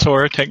Lion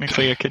Sora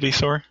technically a kitty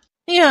Sora?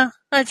 yeah,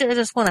 I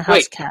just want a house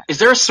Wait, cat. is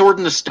there a Sword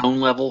in the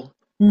Stone level?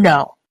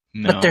 No,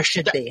 No. but there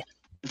should be.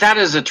 That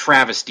is a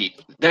travesty.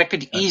 That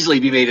could easily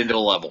be made into a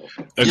level.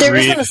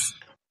 Agreed.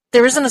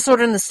 There isn't a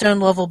Sword in the Stone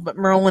level, but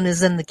Merlin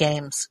is in the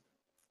games.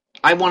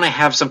 I want to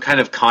have some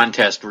kind of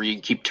contest where you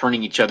keep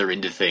turning each other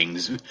into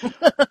things.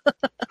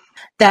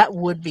 That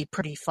would be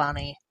pretty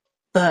funny.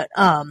 But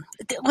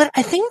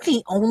I think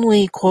the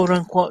only quote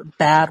unquote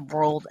bad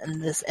world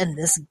in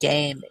this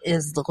game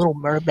is the Little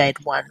Mermaid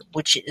one,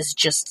 which is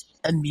just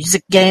a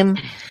music game.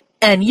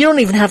 And you don't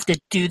even have to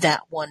do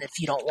that one if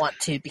you don't want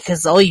to,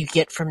 because all you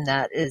get from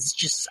that is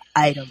just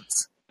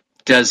items.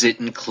 Does it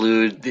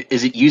include...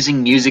 Is it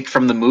using music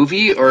from the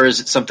movie, or is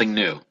it something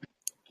new?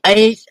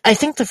 I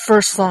think the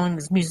first song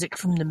is music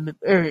from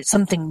or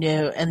something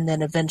new, and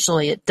then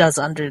eventually it does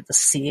Under the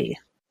Sea.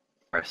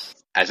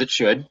 As it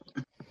should.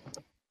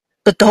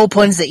 But the whole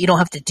point is that you don't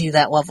have to do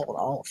that level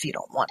at all if you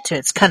don't want to.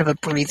 It's kind of a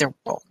breather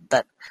world.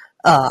 That,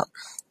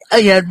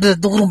 yeah, the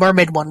Little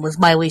Mermaid one was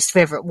my least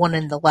favorite one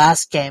in the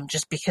last game,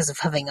 just because of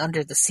having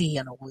Under the Sea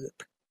on a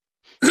loop.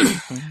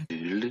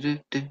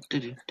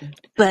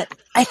 But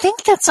I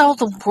think that's all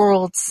the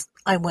worlds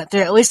I went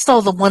through. At least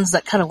all the ones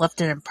that kind of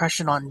left an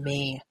impression on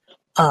me.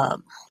 I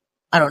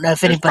don't know if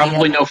There's anybody.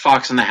 probably no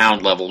Fox and the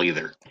Hound level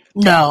either.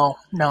 No.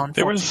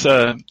 There was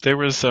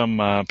some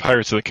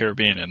Pirates of the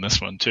Caribbean in this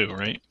one too,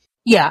 right?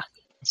 Yeah.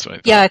 That's what I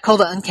thought. Yeah, I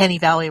called it Uncanny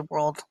Valley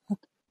World.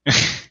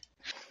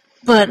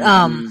 But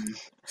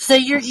so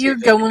you're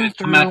going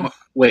through.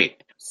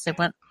 Wait, Say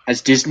what?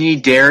 has Disney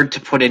dared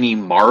to put any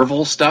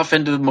Marvel stuff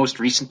into the most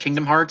recent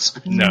Kingdom Hearts?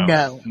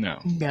 No.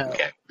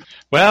 Okay.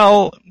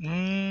 Well,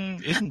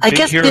 isn't I Big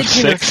guess Hero Big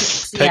Hero 6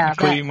 6, yeah,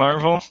 technically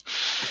Marvel?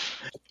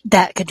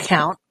 That could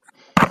count.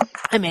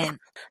 I mean,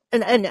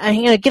 and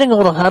you know, getting a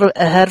little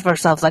ahead of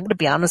ourselves, I'm going to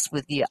be honest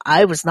with you.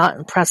 I was not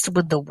impressed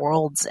with the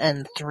worlds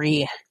in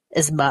 3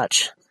 as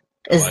much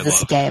as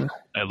this game.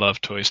 I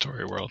love Toy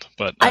Story World,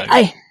 but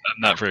I'm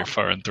not very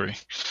far in 3.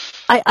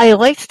 I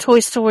liked Toy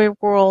Story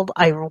World.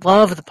 I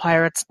love the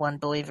Pirates one,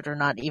 believe it or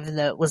not, even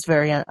though it was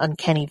very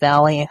Uncanny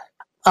Valley.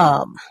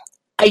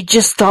 I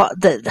just thought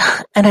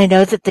that, and I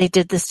know that they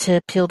did this to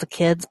appeal to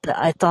kids, but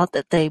I thought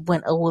that they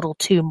went a little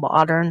too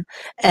modern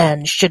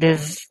and should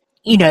have,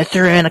 you know,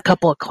 threw in a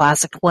couple of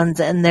classic ones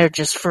in there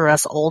just for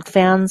us old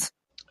fans.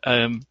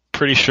 I'm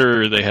pretty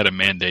sure they had a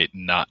mandate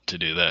not to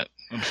do that,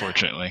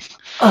 unfortunately.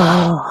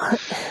 Oh,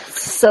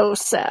 so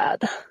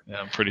sad. Yeah,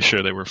 I'm pretty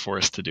sure they were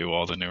forced to do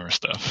all the newer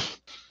stuff.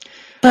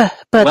 But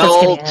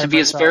Well, to be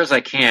as fair as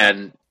I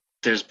can,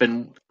 there's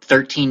been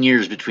 13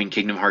 years between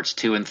Kingdom Hearts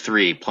 2 and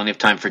 3. Plenty of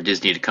time for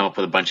Disney to come up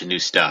with a bunch of new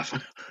stuff.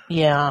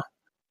 Yeah.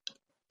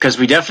 Because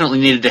we definitely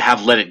needed to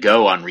have Let It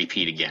Go on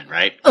repeat again,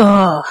 right?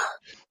 Ugh.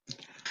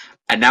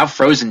 And now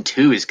Frozen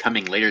 2 is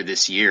coming later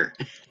this year.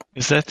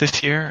 Is that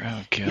this year?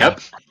 Oh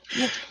god.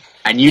 Yep.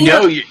 And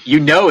you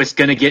know it's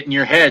going to get in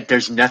your head.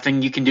 There's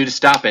nothing you can do to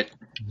stop it.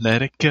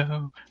 Let it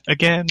go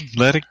again.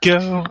 Let it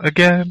go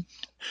again.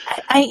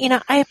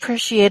 I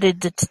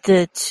appreciated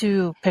the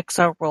two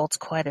Pixar worlds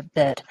quite a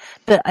bit,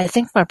 but I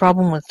think my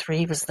problem with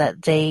 3 was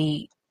that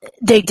they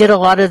did a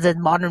lot of the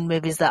modern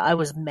movies that I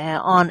was meh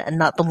on, and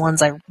not the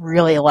ones I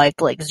really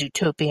liked, like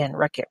Zootopia and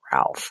Wreck-It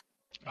Ralph.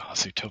 Oh,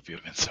 Zootopia would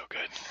have been so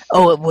good.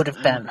 Oh, it would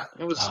have been.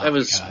 I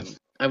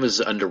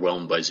was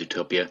underwhelmed by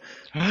Zootopia.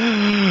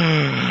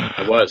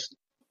 I was.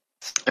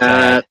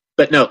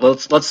 But no,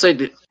 let's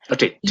say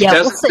okay,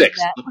 2006.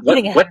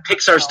 What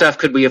Pixar stuff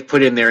could we have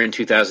put in there in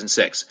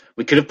 2006?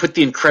 We could have put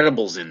The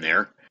Incredibles in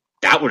there.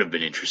 That would have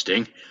been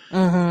interesting.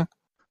 Mm-hmm.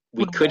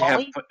 We could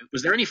have.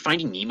 Was there any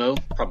Finding Nemo?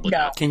 Probably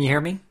not. Can you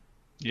hear me?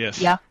 Yes.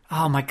 Yeah.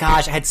 Oh my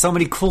gosh, I had so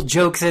many cool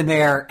jokes in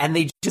there, and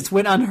they just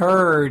went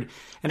unheard,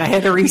 and I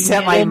had to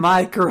reset my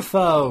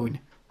microphone.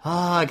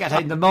 Oh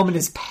god, the moment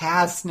is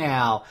past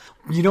now.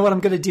 You know what I'm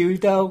going to do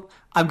though?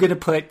 I'm going to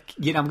put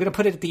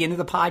it at the end of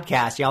the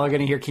podcast. Y'all are going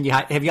to hear.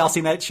 Have y'all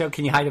seen that show?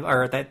 Can you hide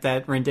or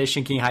that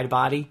rendition? Can you hide a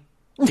body?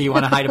 Do you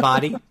want to hide a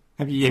body?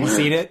 Have you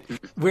seen it?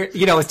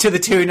 It's to the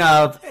tune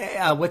of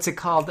what's it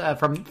called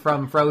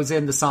from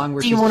Frozen, the song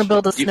where Do you want to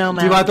build a snowman?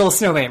 Do you want to build a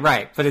snowman?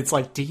 Right, but it's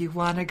like, do you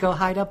want to go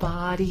hide a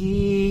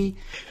body?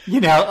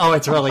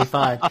 It's really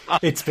fun.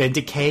 It's been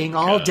decaying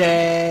all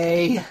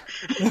day.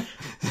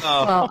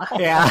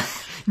 Yeah,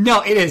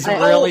 no, it is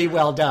really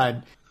well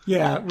done.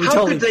 Yeah,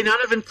 How could they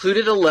not have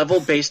included a level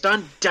based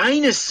on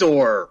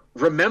Dinosaur?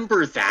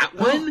 Remember that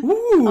one?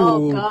 Ooh.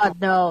 Oh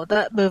God, no!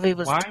 That movie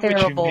was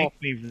terrible. Why would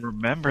you make me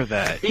remember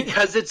that?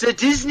 Because it's a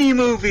Disney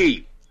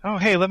movie. Oh,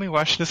 hey, let me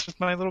watch this with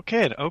my little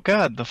kid. Oh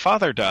God, the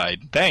father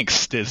died.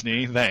 Thanks,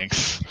 Disney.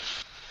 Thanks.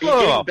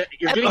 You're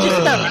getting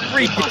just about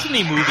every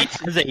Disney movie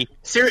has a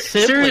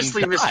seriously,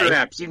 sibling Mr.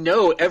 die. Epps.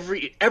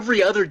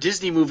 Every other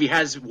Disney movie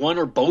has one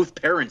or both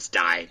parents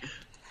die.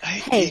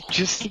 It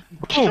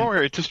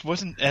just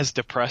wasn't as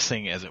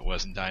depressing as it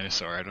was in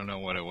Dinosaur. I don't know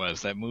what it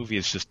was. That movie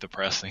is just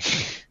depressing.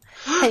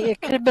 Hey, it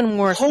could have been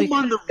worse. Home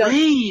on the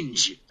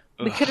Range.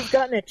 We could have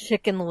gotten a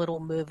Chicken Little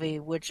movie,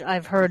 which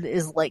I've heard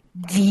is like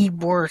the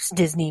worst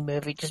Disney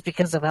movie, just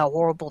because of how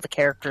horrible the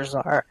characters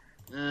are.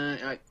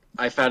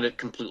 I found it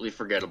completely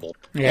forgettable.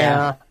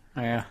 Yeah.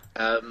 Bolt.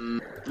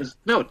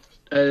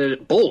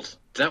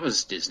 That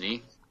was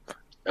Disney.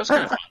 That was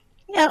kind of.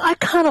 Yeah, I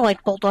kind of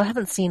like Bolt. I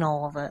haven't seen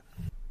all of it.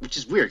 Which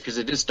is weird, because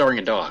it is starring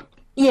a dog.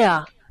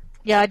 Yeah,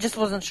 I just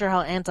wasn't sure how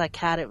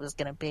anti-cat it was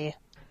going to be.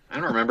 I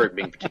don't remember it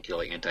being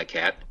particularly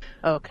anti-cat.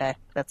 Okay,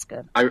 that's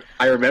good. I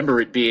remember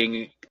it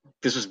being...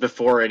 This was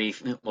before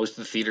most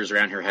of the theaters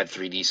around here had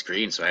 3D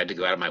screens, so I had to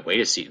go out of my way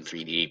to see it in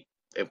 3D.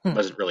 It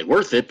wasn't really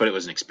worth it, but it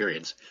was an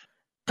experience.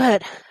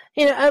 But,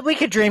 we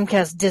could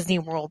Dreamcast Disney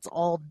Worlds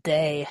all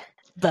day.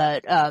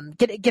 But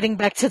getting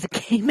back to the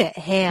game at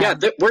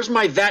hand... Yeah, where's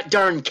my that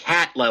darn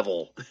cat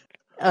level?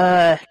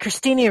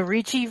 Christina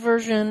Ricci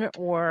version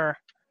or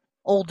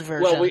old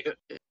version?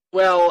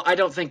 Well, I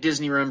don't think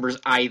Disney remembers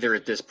either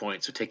at this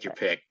point, so take your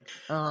pick.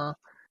 Where's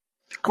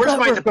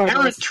my The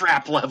Parent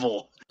Trap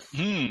level?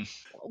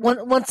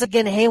 Once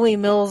again, Haley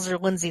Mills or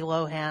Lindsay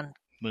Lohan?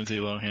 Lindsay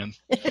Lohan.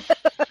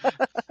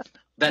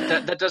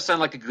 That does sound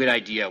like a good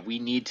idea. We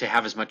need to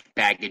have as much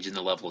baggage in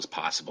the level as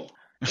possible.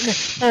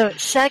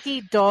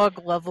 Shaggy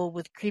dog level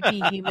with creepy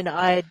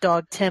human-eyed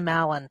dog Tim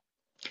Allen.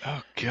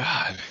 Oh,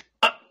 God.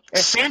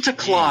 Santa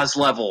Claus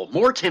level.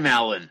 More Tim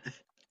Allen.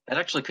 That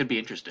actually could be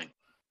interesting.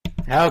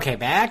 Okay,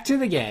 back to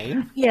the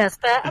game. Yes,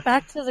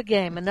 back to the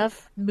game.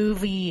 Enough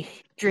movie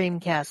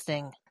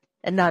dreamcasting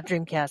and not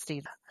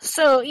dreamcasting.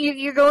 So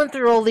you're going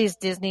through all these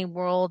Disney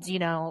worlds,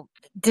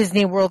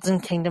 Disney worlds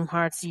and Kingdom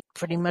Hearts. You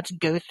pretty much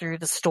go through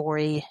the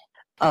story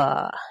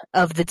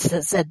of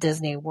the said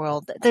Disney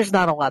world. There's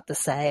not a lot to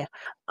say.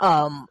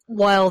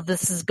 While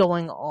this is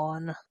going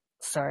on,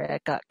 sorry, I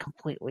got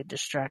completely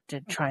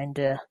distracted trying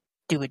to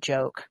do a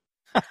joke.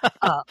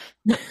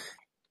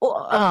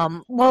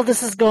 While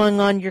this is going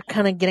on, you're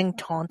kind of getting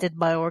taunted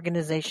by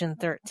Organization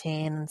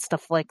 13 and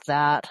stuff like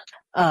that.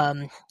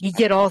 You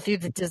get all through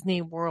the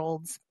Disney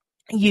worlds.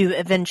 You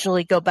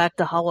eventually go back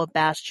to Hollow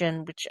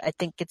Bastion, which I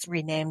think gets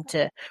renamed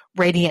to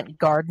Radiant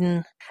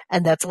Garden,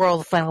 and that's where all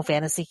the Final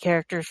Fantasy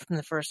characters from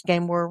the first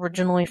game were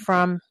originally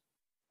from.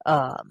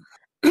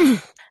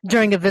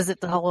 During a visit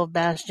to Hollow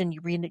Bastion,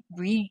 you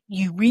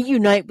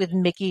reunite with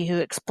Mickey, who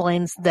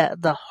explains that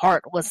the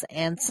heartless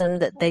Ansem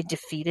that they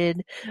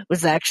defeated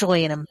was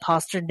actually an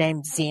imposter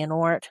named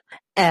Xehanort,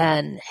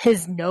 and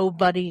his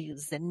nobody,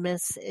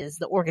 Zenmis, is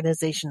the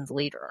organization's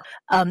leader.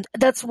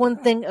 That's one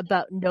thing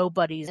about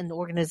nobodies in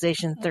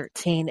Organization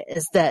 13,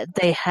 is that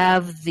they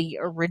have the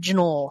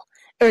original,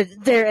 or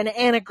they're an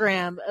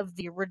anagram of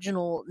the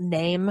original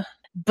name,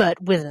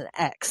 but with an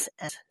X.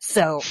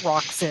 So,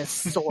 Roxas,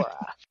 Sora.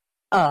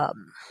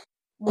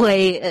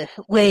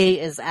 Lei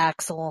is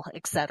Axel,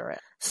 etc.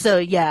 So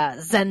yeah,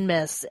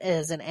 Zenmis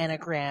is an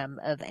anagram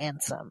of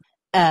Ansem.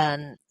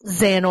 And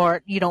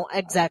Xehanort, you don't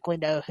exactly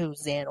know who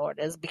Xehanort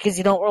is because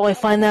you don't really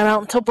find that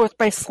out until Birth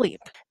by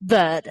Sleep.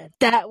 But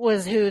that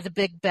was who the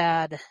big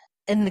bad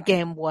in the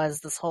game was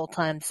this whole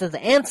time. So the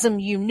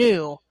Ansem you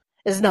knew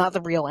is not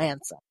the real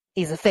Ansem.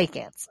 He's a fake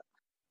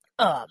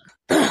Ansem.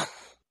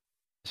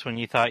 That's when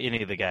you thought you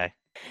knew the guy.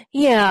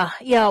 Yeah.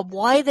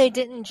 Why they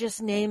didn't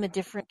just name a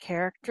different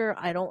character,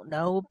 I don't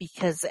know,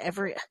 because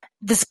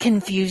this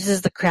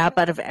confuses the crap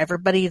out of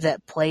everybody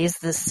that plays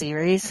this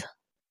series.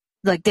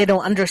 Like, they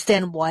don't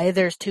understand why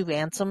there's two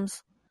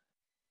Ansems.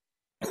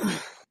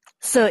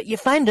 So you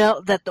find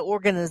out that the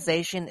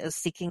organization is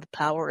seeking the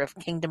power of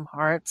Kingdom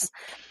Hearts,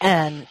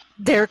 and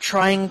they're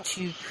trying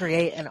to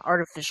create an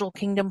artificial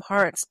Kingdom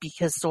Hearts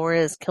because Sora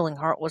is killing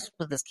Heartless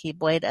with his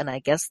Keyblade, and I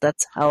guess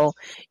that's how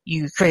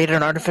you create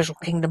an artificial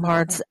Kingdom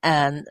Hearts,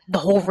 and the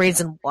whole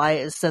reason why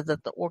is so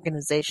that the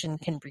organization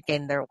can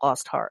regain their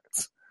lost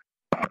hearts.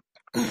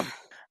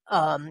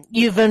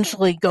 You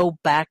eventually go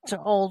back to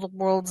all the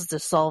worlds to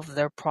solve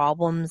their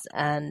problems,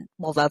 and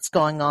while that's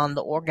going on,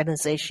 the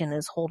organization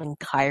is holding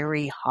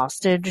Kairi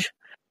hostage.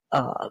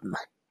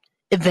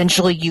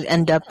 Eventually you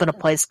end up in a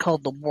place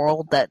called the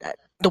world that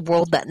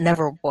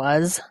never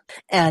was,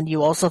 and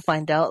you also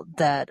find out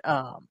that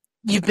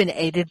you've been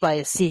aided by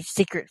a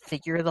secret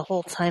figure the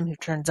whole time who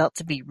turns out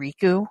to be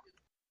Riku.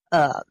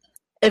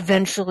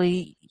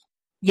 Eventually,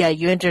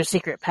 you enter a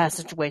secret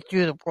passageway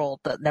through the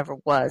world that never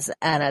was,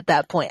 and at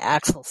that point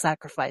Axel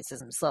sacrifices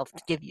himself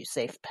to give you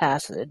safe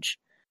passage.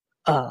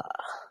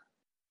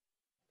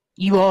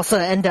 You also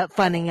end up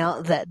finding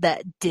out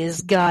that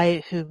Diz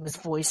guy, who was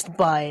voiced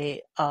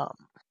by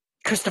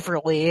Christopher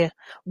Lee,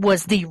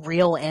 was the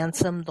real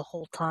Ansem the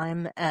whole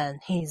time, and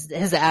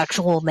his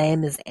actual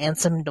name is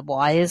Ansem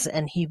DeWise,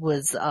 and he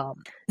was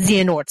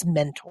Xehanort's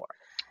mentor.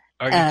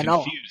 Are you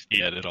confused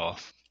yet at all?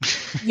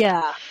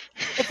 Yeah.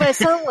 If I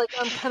sound like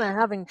I'm kind of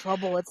having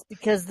trouble, it's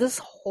because this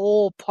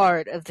whole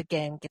part of the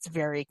game gets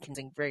very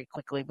confusing very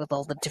quickly with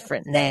all the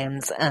different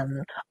names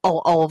and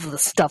all of the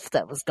stuff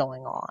that was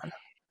going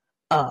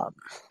on.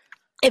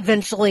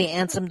 Eventually,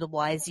 Ansem the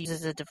Wise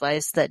uses a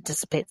device that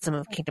dissipates some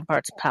of Kingdom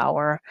Hearts'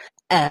 power,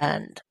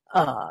 and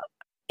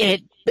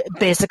it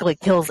basically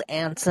kills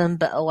Ansem,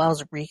 but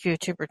allows Riku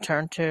to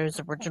return to his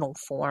original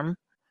form.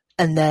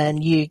 And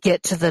then you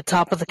get to the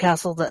top of the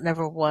castle that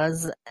never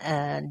was,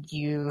 and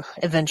you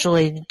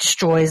eventually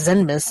destroy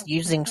Zenmus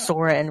using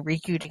Sora and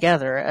Riku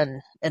together,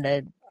 and in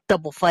a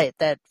double fight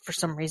that, for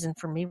some reason,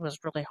 for me, was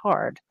really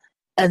hard.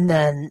 And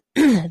then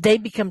they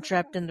become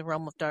trapped in the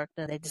Realm of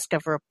Darkness. They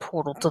discover a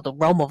portal to the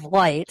Realm of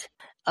Light,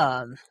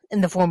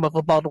 in the form of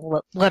a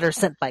bottled letter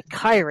sent by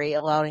Kairi,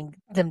 allowing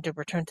them to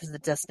return to the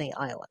Destiny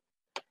Island.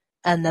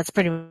 And that's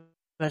pretty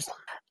much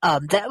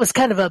that was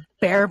kind of a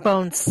bare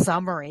bones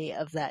summary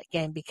of that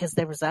game, because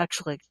there was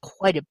actually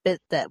quite a bit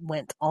that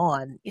went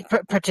on,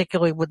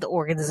 particularly with the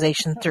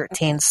Organization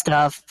 13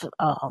 stuff.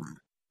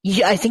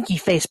 I think you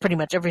faced pretty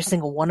much every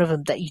single one of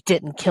them that you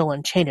didn't kill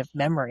in Chain of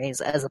Memories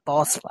as a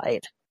boss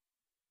fight.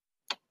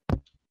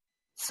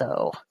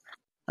 So,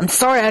 I'm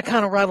sorry I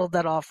kind of rattled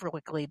that off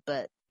really quickly,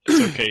 but...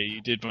 It's okay,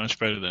 you did much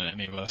better than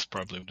any of us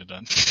probably would have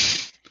done.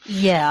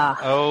 Yeah.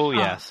 Oh,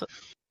 yes.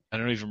 I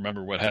don't even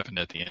remember what happened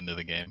at the end of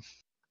the game.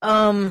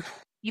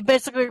 You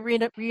basically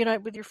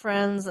reunite with your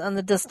friends on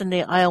the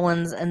Destiny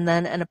Islands, and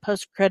then in a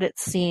post-credit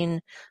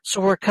scene,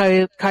 Sora,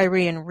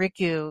 Kairi, and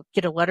Riku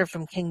get a letter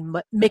from King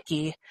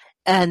Mickey,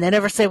 and they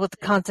never say what the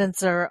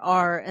contents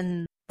are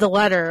in the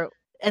letter,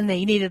 and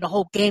they needed a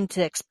whole game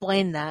to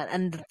explain that,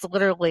 and it's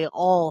literally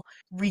all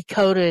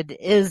Recoded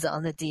is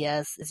on the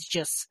DS, is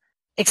just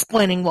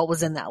explaining what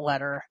was in that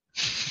letter.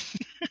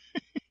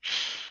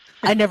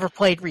 I never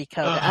played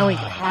Recoded. I don't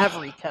even have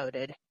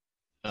Recoded.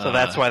 So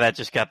that's why that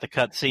just got the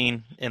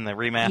cutscene in the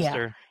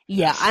remaster.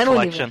 Yeah,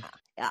 collection.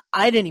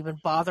 I didn't even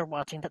bother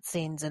watching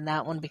cutscenes in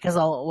that one, because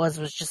all it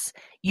was just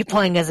you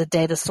playing as a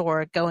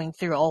Datasaur going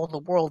through all the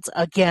worlds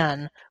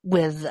again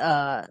with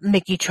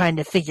Mickey trying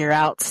to figure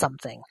out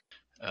something.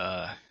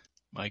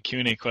 My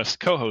Q&A Quest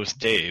co-host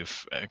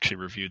Dave actually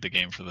reviewed the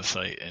game for the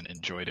site and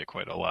enjoyed it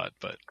quite a lot,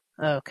 but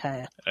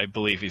okay, I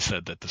believe he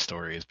said that the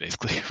story is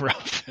basically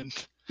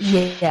irrelevant.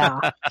 Yeah.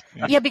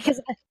 Yeah, because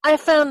I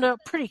found out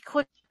pretty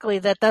quickly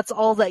that that's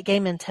all that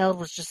game entailed,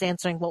 was just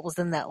answering what was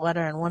in that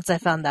letter, and once I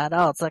found that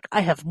out, it's like,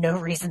 I have no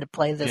reason to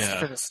play this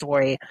for the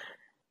story.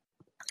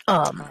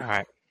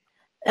 Alright.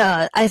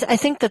 I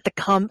think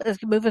that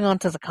moving on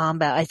to the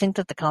combat, I think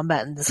that the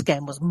combat in this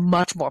game was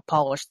much more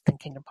polished than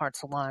Kingdom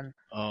Hearts 1.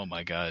 Oh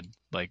my god,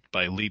 like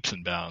by leaps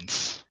and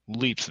bounds.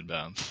 Leaps and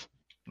bounds.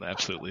 I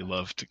absolutely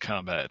loved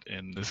combat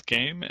in this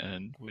game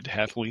and would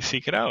happily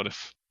seek it out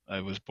if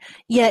I was bored.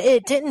 Yeah,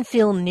 it didn't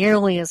feel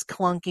nearly as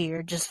clunky,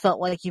 or just felt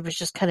like you was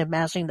just kind of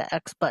mashing the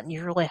X button.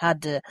 You really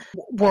had to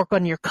work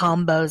on your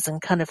combos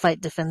and kind of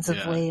fight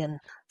defensively and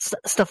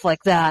stuff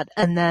like that.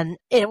 And then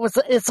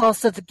it's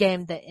also the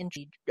game that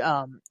introduced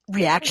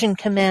reaction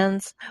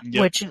commands,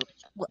 which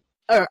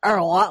are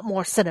a lot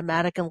more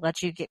cinematic and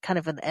let you get kind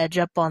of an edge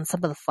up on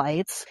some of the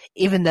fights,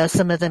 even though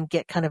some of them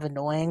get kind of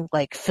annoying,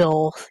 like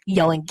Phil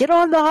yelling, "Get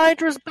on the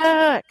Hydra's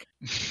back!"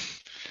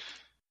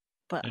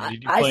 but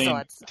And I saw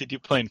it. did you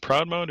play in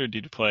proud mode or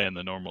did you play in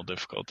the normal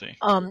difficulty?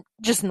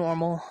 Just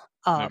normal.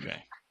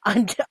 Okay.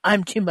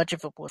 I'm too much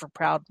of a boy for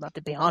proud, not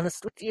to be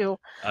honest with you.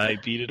 I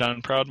beat it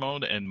on proud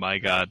mode, and my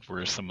god,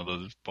 were some of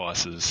those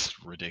bosses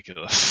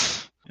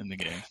ridiculous in the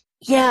game.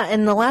 Yeah,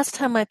 and the last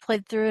time I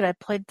played through it, I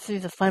played through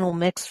the final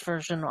mix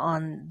version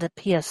on the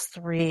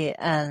PS3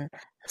 and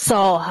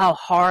saw how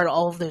hard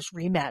all of those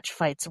rematch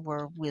fights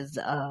were with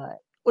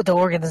the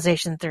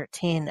Organization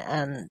 13,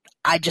 and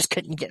I just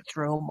couldn't get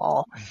through them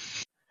all.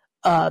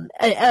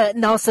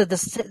 And also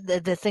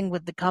the thing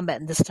with the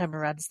combat in this time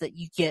around is that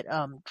you get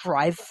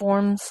drive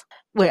forms.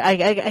 Where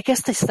I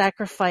guess they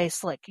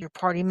sacrifice like your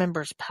party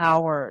members'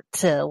 power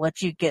to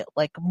let you get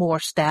like more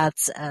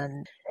stats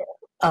and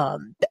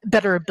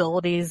better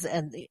abilities,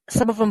 and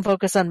some of them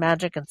focus on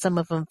magic and some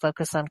of them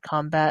focus on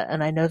combat.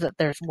 And I know that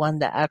there's one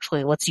that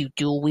actually lets you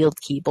dual wield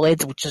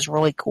keyblades, which is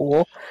really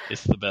cool.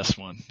 It's the best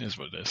one, is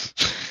what it is.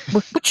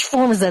 Which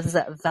form is that? Is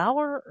that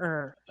Valor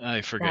or?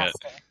 I forget.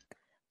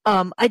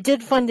 I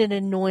did find it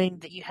annoying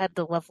that you had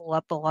to level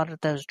up a lot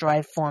of those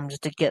drive forms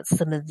to get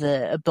some of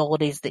the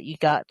abilities that you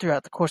got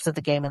throughout the course of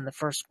the game in the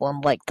first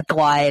one, like the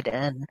glide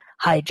and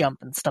high jump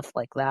and stuff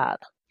like that.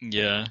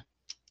 Yeah.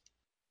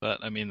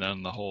 But, I mean,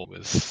 on the whole,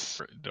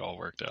 it all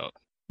worked out.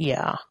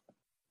 Yeah.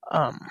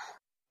 I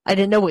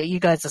didn't know what you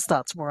guys'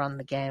 thoughts were on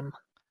the game.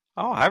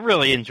 Oh, I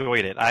really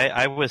enjoyed it.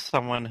 I was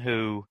someone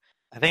who,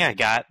 I think I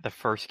got the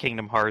first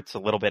Kingdom Hearts a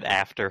little bit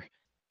after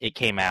it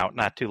came out,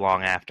 not too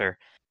long after.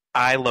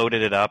 I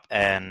loaded it up,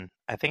 and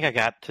I think I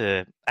got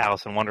to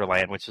Alice in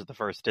Wonderland, which is the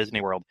first Disney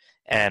World,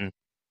 and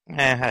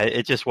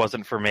it just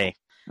wasn't for me.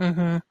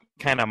 Mm-hmm.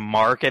 Kind of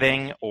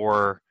marketing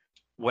or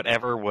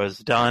whatever was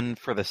done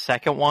for the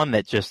second one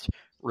that just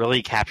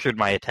really captured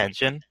my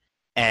attention,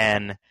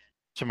 and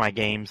to my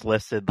games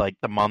listed like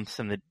the months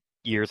and the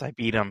years I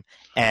beat them,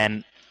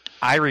 and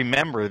I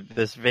remember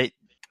this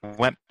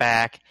went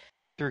back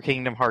through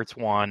Kingdom Hearts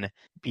 1,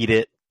 beat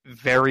it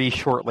very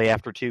shortly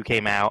after 2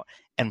 came out,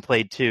 and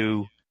played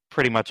 2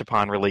 pretty much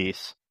upon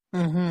release.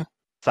 Mm-hmm.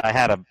 So I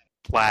had a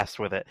blast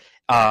with it.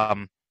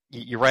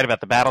 You're right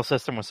about the battle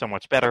system was so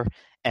much better,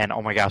 and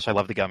oh my gosh, I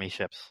love the gummy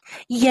ships.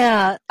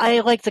 Yeah, I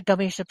like the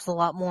gummy ships a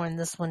lot more in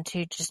this one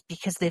too, just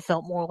because they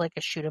felt more like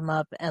a shoot 'em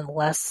up and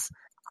less,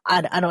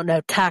 I don't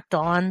know, tacked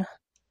on.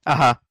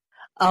 Uh-huh.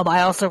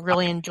 I also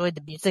really enjoyed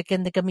the music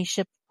in the gummy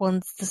ship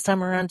ones this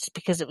time around, just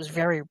because it was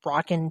very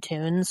rockin'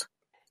 tunes.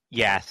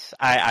 Yes,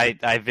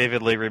 I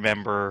vividly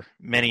remember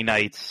many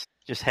nights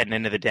just heading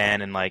into the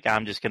den and like,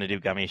 I'm just going to do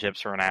gummy ships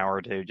for an hour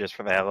or two just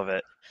for the hell of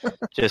it,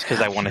 just because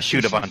I want to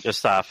shoot a bunch of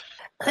stuff.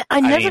 Go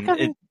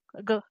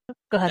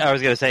ahead. I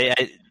was going to say,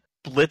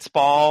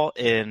 Blitzball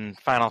in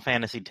Final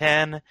Fantasy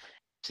X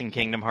and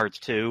Kingdom Hearts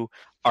 2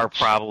 are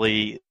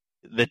probably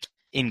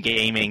in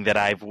gaming that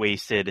I've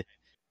wasted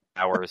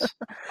hours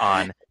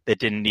on that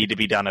didn't need to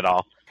be done at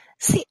all.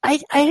 See, I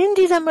didn't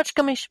do that much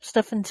gummy ship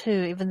stuff in 2,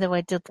 even though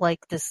I did like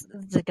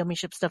the gummy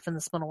ship stuff in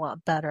this one a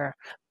lot better.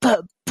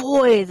 But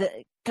boy,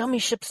 the gummy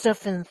ship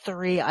stuff in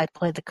 3, I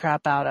played the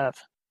crap out of.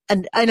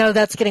 And I know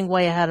that's getting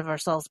way ahead of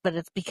ourselves, but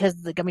it's because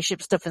the gummy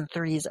ship stuff in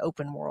 3 is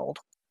open world.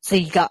 So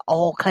you got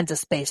all kinds of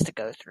space to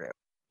go through.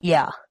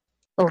 Yeah,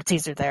 little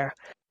teaser there.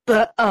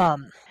 But,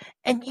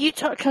 and you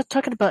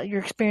talking about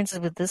your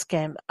experiences with this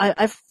game,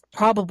 I've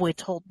probably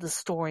told this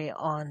story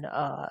on,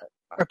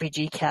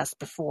 RPG Cast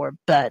before,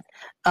 but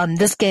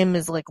this game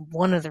is like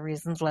one of the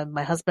reasons why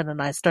my husband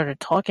and I started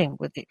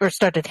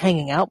started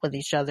hanging out with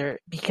each other,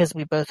 because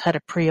we both had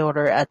a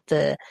pre-order at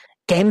the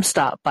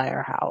GameStop by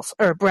our house,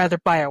 or rather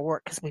by our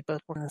work, because we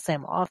both were in the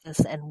same office,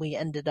 and we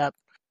ended up,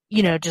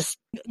 just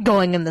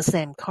going in the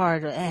same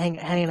car,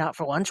 hanging out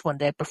for lunch one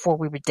day before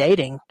we were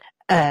dating,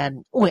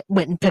 and went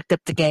and picked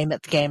up the game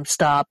at the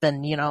GameStop,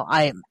 and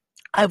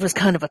I was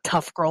kind of a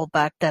tough girl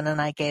back then,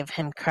 and I gave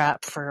him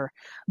crap for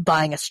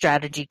buying a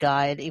strategy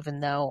guide,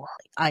 even though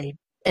I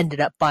ended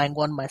up buying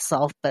one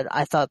myself. But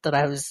I thought that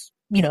I was,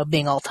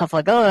 being all tough,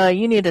 like, oh,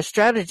 you need a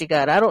strategy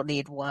guide. I don't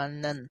need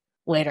one. And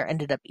later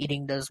ended up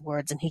eating those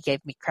words, and he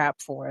gave me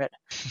crap for it.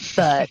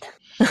 But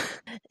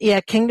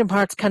yeah, Kingdom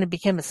Hearts kind of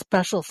became a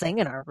special thing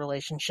in our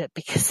relationship,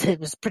 because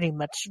it was pretty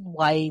much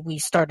why we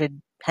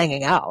started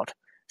hanging out.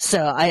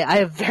 So I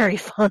have very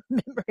fond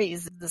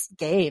memories of this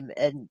game,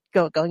 and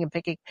going and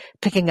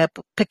picking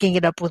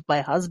it up with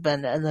my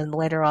husband, and then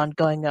later on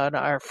going on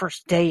our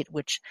first date,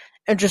 which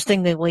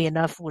interestingly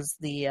enough was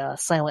the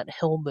Silent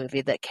Hill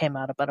movie that came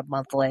out about a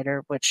month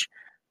later, which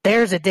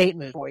there's a date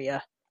movie for you.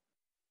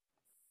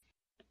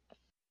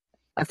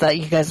 I thought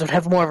you guys would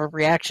have more of a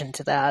reaction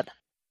to that.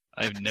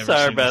 I've never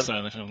seen the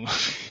Silent Hill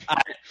movie.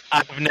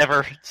 I've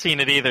never seen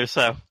it either,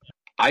 so.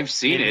 I've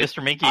seen it.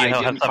 Mr. Minky, I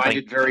didn't find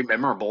it very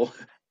memorable.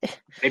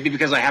 Maybe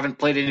because I haven't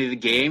played any of the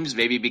games,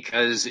 maybe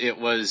because it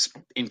was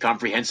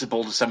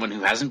incomprehensible to someone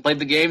who hasn't played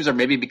the games, or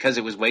maybe because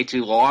it was way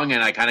too long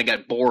and I kind of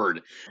got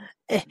bored.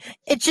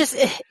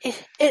 It's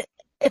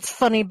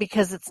funny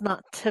because it's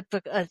not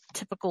a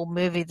typical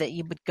movie that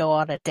you would go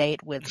on a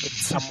date with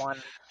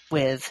someone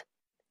with.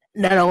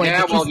 Not only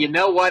Yeah, because, well, you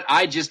know what?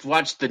 I just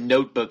watched The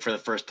Notebook for the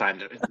first time.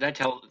 Did I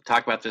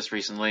talk about this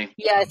recently?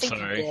 yeah, I I'm think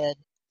sorry. you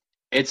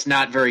It's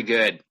not very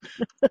good.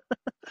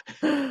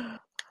 did.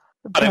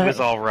 But it was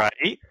all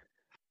right.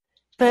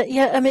 But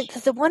yeah, I mean,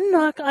 the one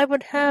knock I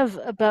would have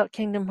about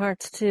Kingdom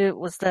Hearts 2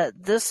 was that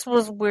this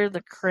was where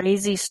the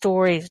crazy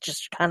stories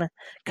just kind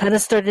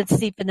of started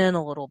seeping in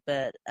a little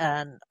bit,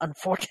 and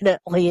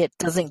unfortunately, it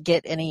doesn't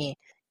get any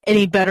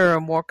better or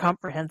more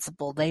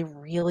comprehensible. They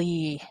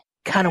really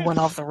kind of went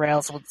off the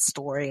rails with the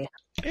story.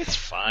 It's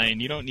fine.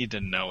 You don't need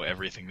to know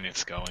everything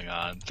that's going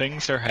on.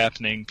 Things are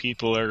happening.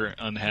 People are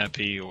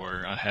unhappy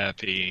or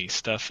happy.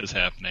 Stuff is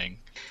happening.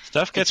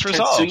 Stuff gets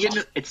resolved. It's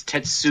It's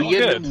all Tetsuya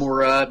good.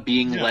 Nomura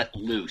being Yeah. let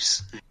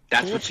loose.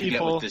 That's Cool what you get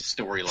people, with this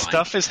storyline.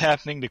 Stuff is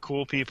happening to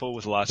cool people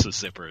with lots of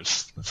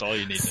zippers. That's all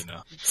you need to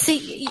know.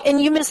 See, and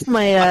you missed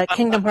my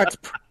Kingdom Hearts.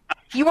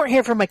 You weren't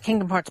here for my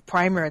Kingdom Hearts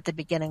primer at the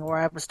beginning, where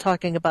I was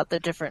talking about the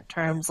different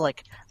terms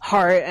like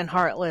heart and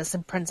heartless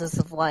and Princess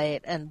of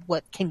Light and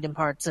what Kingdom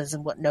Hearts is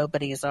and what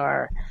nobodies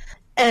are.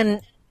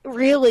 And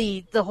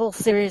really, the whole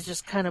series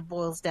just kind of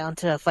boils down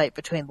to a fight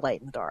between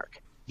light and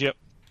dark. Yep,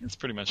 that's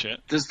pretty much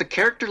it. Does the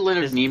character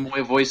Leonard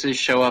Nimoy voices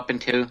show up in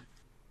 2?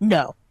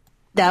 No,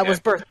 that Yeah. was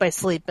Birth by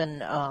Sleep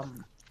and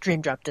Dream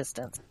Drop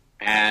Distance.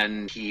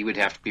 And he would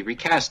have to be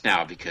recast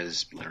now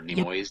because Leonard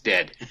Nimoy is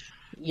dead.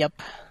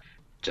 Yep.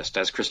 Just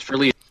as Christopher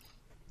Lee.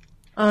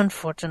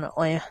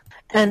 Unfortunately.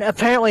 And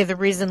apparently the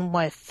reason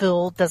why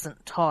Phil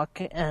doesn't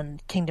talk in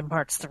Kingdom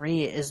Hearts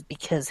 3 is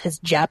because his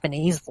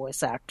Japanese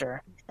voice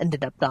actor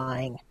ended up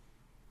dying.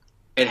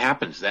 It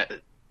happens that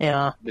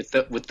Yeah. with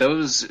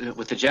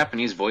the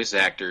Japanese voice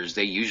actors,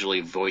 they usually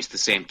voice the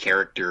same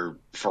character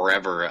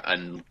forever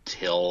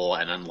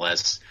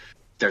unless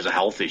there's a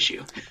health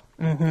issue.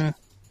 Mm-hmm.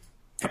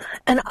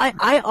 And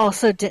I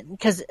also didn't,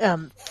 because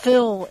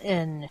Phil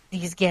in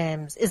these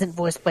games isn't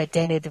voiced by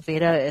Danny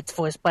DeVito, it's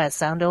voiced by a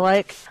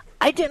sound-alike.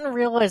 I didn't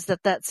realize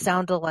that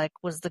sound-alike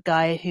was the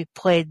guy who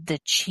played the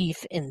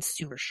chief in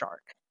Sewer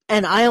Shark.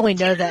 And I only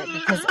know that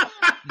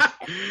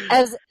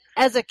because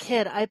as a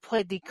kid, I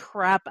played the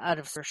crap out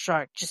of Sewer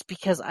Shark just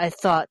because I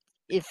thought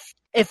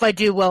if I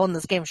do well in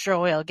this game,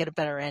 surely I'll get a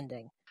better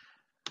ending.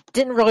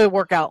 Didn't really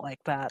work out like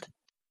that.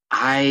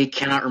 I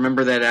cannot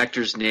remember that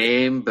actor's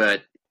name,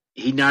 but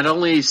he not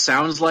only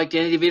sounds like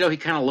Danny DeVito, he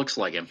kind of looks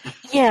like him.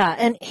 Yeah,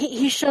 and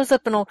he shows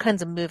up in all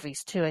kinds of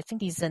movies, too. I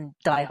think he's in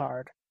Die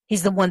Hard.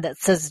 He's the one that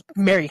says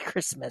Merry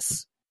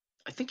Christmas.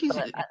 I think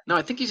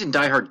he's in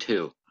Die Hard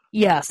 2.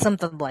 Yeah,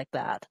 something like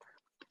that.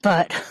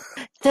 But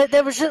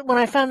that was just, when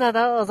I found that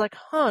out, I was like,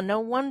 huh, no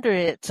wonder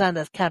it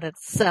sounded kind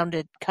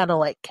of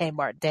like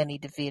Kmart Danny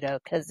DeVito,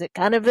 because it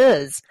kind of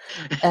is.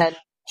 And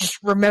just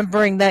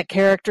remembering that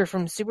character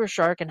from Super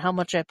Shark and how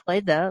much I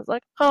played that, I was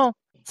like, oh,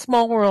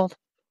 small world.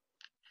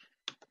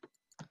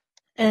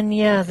 And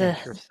yeah,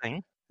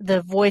 Interesting.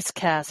 the voice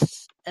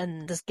cast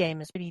in this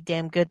game is pretty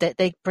damn good. That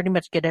they pretty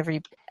much get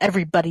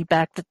everybody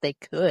back that they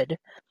could.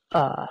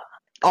 Aaron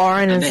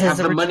And is they his have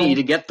the money original.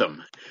 to get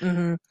them.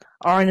 Mm-hmm.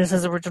 Aaron is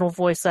his original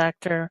voice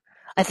actor.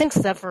 I think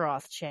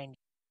Sephiroth changed.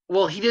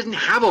 Well, he didn't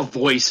have a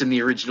voice in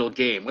the original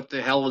game. What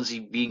the hell is he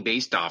being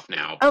based off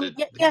now?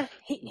 Yeah.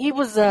 He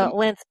was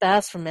Lance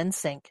Bass from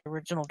NSYNC, the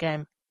original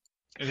game.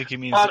 I think he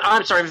means.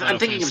 I'm sorry, I'm Final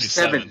thinking of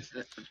Fantasy 7.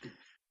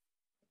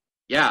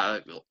 Yeah,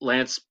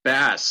 Lance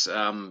Bass.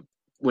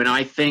 When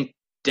I think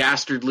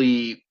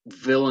dastardly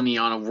villainy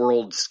on a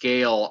world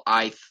scale,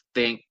 I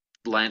think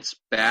Lance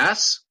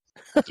Bass.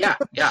 Yeah,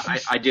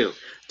 I do.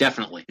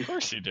 Definitely. Of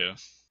course you do.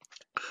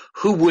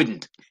 Who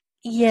wouldn't?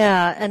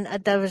 Yeah, and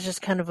that was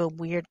just kind of a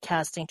weird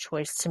casting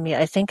choice to me.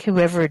 I think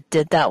whoever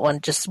did that one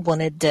just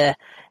wanted to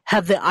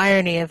have the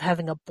irony of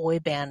having a boy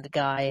band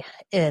guy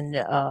in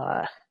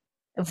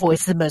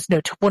voice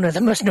one of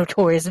the most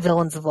notorious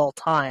villains of all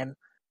time.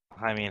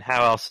 I mean,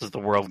 how else is the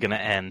world going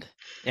to end?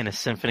 In a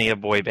symphony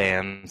of boy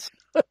bands.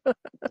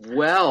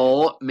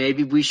 Well,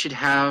 maybe we should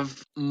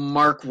have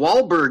Mark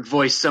Wahlberg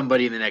voice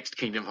somebody in the next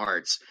Kingdom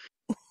Hearts.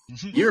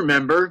 You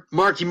remember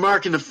Marky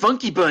Mark and the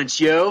Funky Bunch,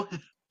 yo?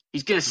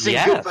 He's gonna sing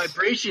Yes. Good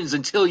Vibrations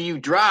until you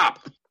drop.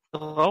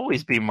 It'll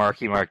always be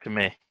Marky Mark to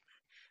me.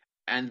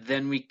 And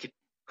then we could...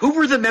 Who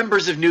were the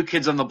members of New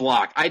Kids on the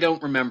Block? I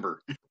don't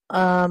remember.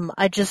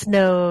 I just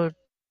know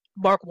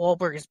Mark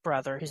Wahlberg's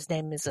brother, whose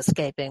name is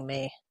escaping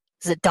me.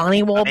 Is it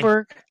Donnie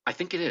Wahlberg? I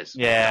think it is.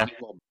 Yeah.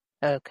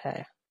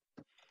 Okay.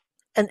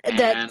 And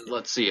And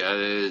let's see.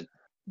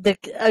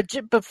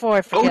 before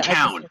I forget,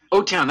 O-Town.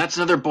 O-Town, that's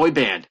another boy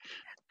band.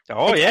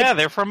 Oh, yeah,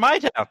 they're from my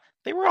town.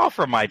 They were all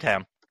from my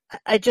town.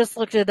 I just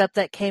looked it up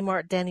that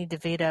Kmart Danny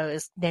DeVito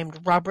is named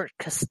Robert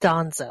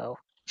Costanzo.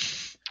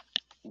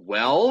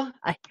 Well,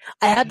 I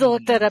had to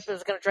look that up. It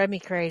was going to drive me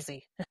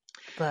crazy.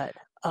 But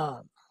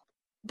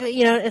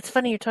you know, it's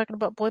funny you're talking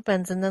about boy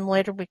bands, and then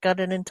later we got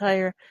an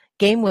entire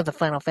game with a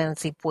Final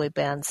Fantasy boy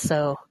band.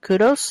 So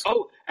kudos.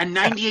 oh, and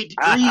 98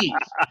 Degrees.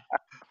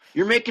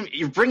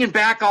 You're bringing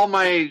back all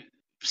my...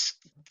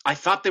 I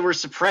thought they were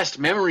suppressed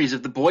memories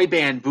of the boy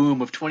band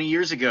boom of 20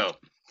 years ago.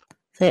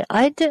 Say,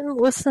 I didn't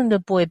listen to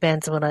boy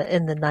bands in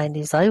the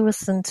 90s. I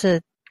listened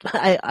to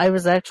I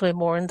was actually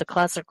more into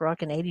classic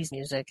rock and 80s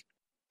music.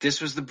 This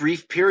was the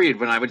brief period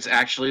when I was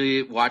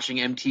actually watching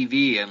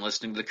MTV and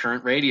listening to the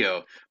current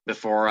radio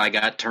before I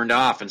got turned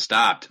off and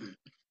stopped.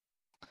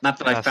 Not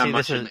that I found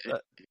much.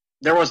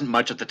 There wasn't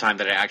much at the time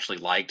that I actually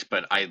liked,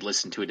 but I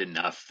listened to it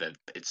enough that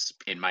it's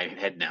in my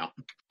head now.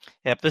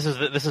 Yep, this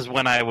is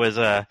when I was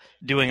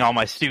doing all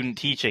my student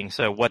teaching.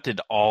 So what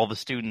did all the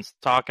students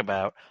talk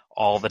about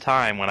all the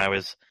time when I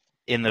was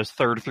in those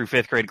 3rd through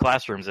 5th grade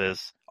classrooms?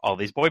 Is all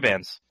these boy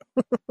bands.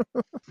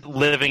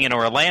 Living in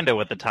Orlando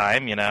at the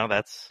time,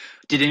 that's...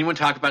 Did anyone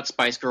talk about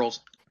Spice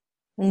Girls?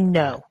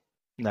 No.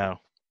 No?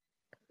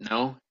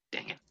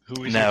 Dang it.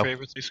 Who is your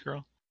favorite Spice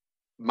Girl?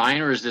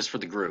 Mine, or is this for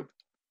the group?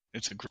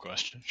 It's a group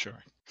question,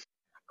 sure.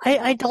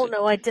 I don't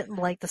know. I didn't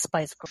like the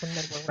Spice Girls when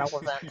they were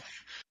relevant.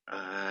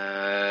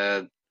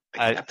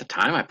 At the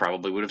time, I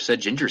probably would have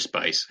said Ginger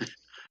Spice.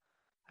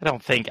 I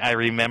don't think I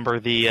remember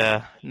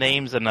the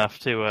names enough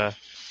to...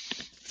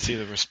 See,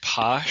 there was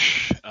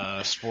Posh,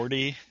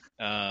 Sporty...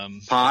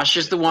 Posh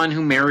is the one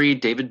who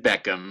married David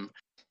Beckham.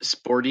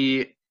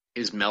 Sporty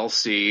is Mel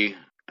C.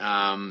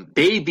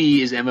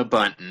 Baby is Emma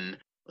Bunton.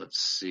 Let's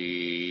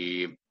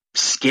see.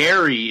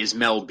 Scary is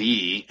Mel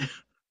B.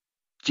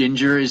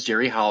 Ginger is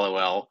Jerry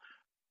Halliwell.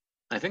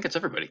 I think it's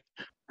everybody.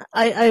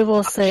 I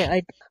will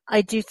say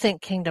I do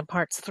think Kingdom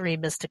Hearts 3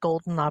 missed a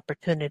golden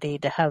opportunity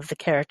to have the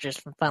characters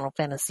from Final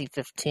Fantasy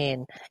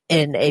 15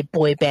 in a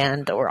boy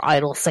band or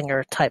idol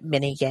singer type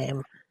mini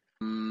game.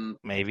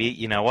 Maybe,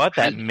 you know what?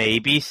 That may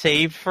be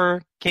saved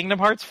for Kingdom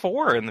Hearts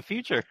 4 in the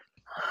future.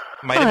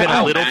 Might have been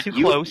a little Matt, too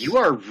close. You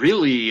are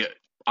really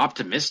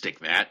optimistic,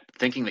 Matt,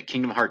 thinking that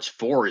Kingdom Hearts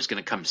 4 is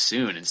going to come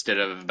soon instead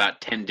of about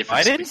 10 different...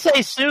 I didn't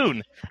say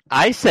soon.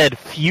 I said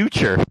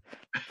future.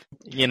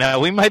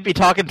 We might be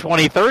talking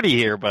 2030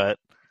 here, but...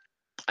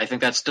 I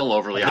think that's still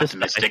overly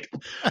optimistic.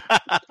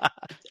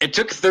 It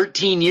took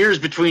 13 years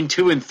between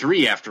 2 and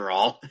 3, after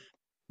all.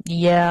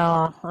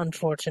 Yeah,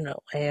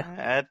 unfortunately.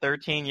 At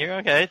 13 years,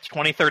 okay, it's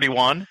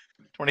 2031,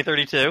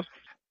 2032.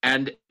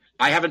 And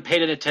I haven't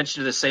paid any attention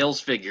to the sales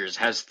figures.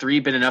 Has 3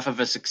 been enough of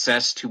a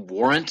success to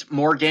warrant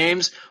more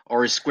games,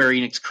 or is Square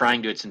Enix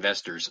crying to its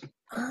investors?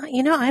 I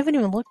haven't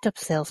even looked up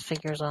sales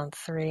figures on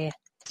 3.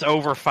 It's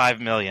over 5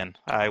 million,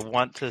 I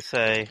want to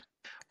say.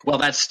 Well,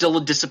 that's still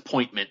a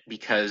disappointment,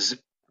 because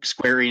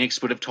Square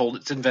Enix would have told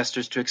its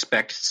investors to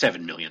expect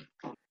 7 million.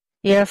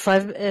 Yeah,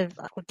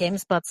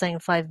 GameSpot saying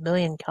 5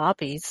 million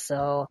copies,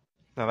 so...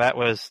 Now that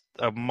was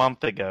a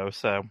month ago,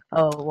 so...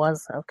 Oh, it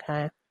was?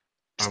 Okay.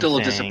 Still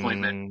a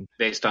disappointment,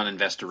 based on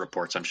investor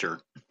reports, I'm sure.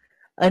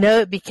 I know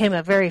it became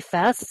a very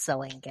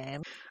fast-selling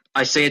game.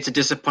 I say it's a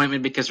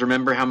disappointment because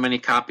remember how many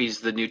copies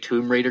the new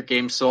Tomb Raider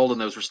game sold, and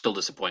those were still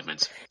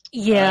disappointments.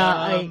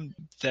 Yeah,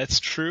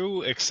 that's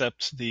true,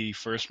 except the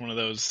first one of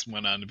those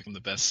went on to become the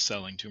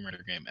best-selling Tomb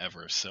Raider game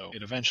ever, so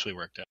it eventually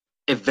worked out.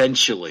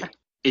 Eventually.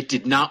 It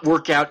did not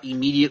work out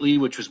immediately,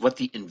 which was what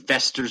the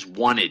investors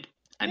wanted.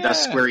 And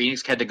thus Square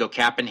Enix had to go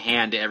cap in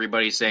hand to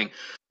everybody saying,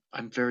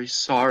 I'm very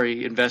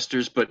sorry,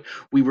 investors, but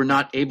we were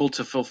not able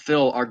to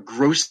fulfill our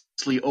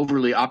grossly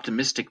overly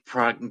optimistic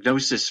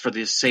prognosis for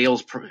the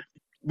sales.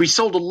 We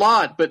sold a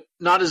lot, but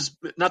not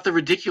the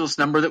ridiculous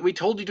number that we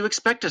told you to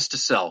expect us to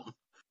sell.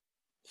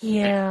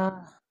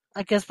 Yeah.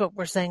 I guess what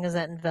we're saying is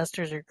that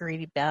investors are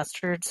greedy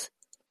bastards.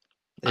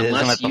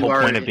 Unless you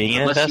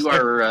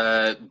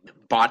are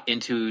bought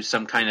into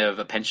some kind of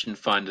a pension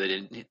fund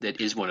that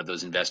is one of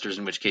those investors,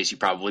 in which case you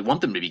probably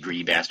want them to be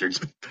greedy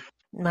bastards.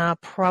 Nah,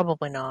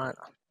 probably not.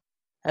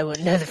 I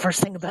wouldn't know the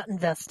first thing about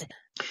investing.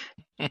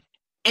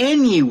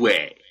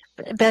 Anyway,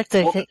 back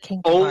to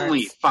Kingdom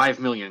only Hearts. 5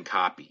 million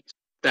copies.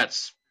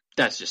 That's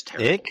just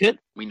terrible. It could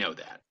we know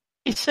that.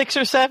 be 6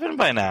 or 7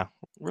 by now.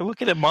 We're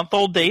looking at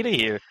month-old data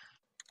here.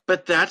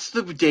 But that's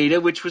the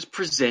data which was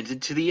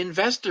presented to the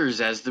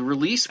investors as the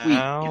release week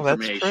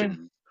information. That's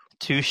true.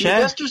 Touche. The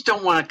investors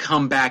don't want to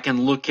come back and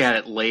look at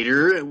it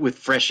later with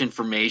fresh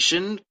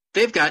information.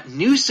 They've got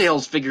new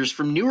sales figures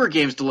from newer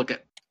games to look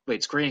at.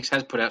 Wait, Square Enix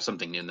has put out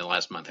something new in the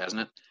last month,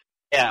 hasn't it?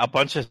 Yeah, a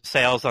bunch of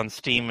sales on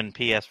Steam and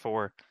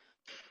PS4.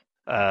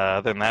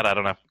 Other than that, I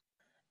don't know.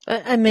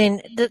 I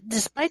mean,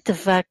 despite the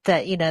fact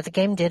that, the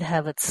game did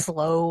have its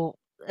slow,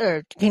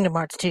 or Kingdom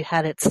Hearts 2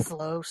 had its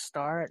slow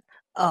start,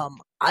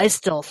 I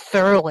still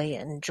thoroughly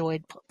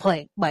enjoyed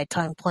my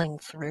time playing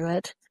through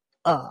it.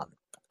 I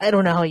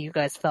don't know how you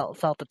guys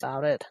felt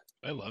about it.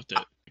 I loved it.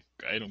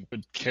 I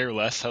would care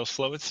less how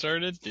slow it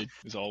started. It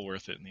was all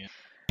worth it in the end.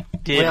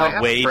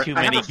 Did way too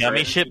many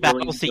gummy ship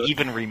battles to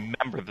even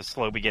remember the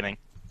slow beginning.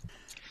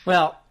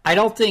 Well, I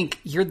don't think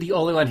you're the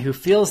only one who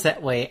feels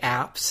that way,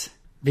 Apps,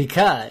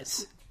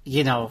 because,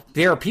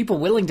 there are people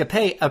willing to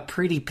pay a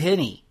pretty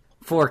penny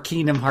for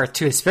Kingdom Hearts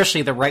 2,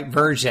 especially the right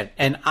version,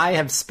 and I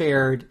have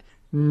spared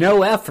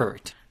no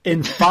effort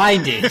in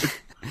finding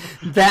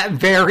that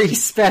very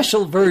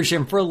special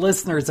version for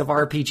listeners of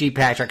RPG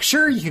Patrick.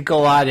 Sure, you could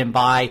go out and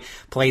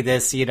play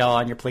this,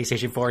 on your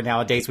PlayStation 4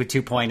 nowadays with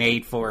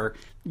 2.8 for,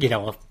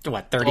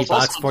 what, $30,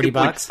 $40?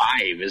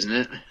 2.5, isn't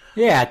it?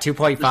 Yeah,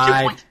 2.5.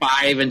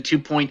 2.5 and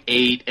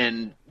 2.8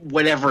 and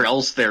whatever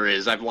else there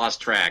is. I've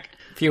lost track.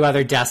 few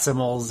other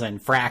decimals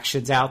and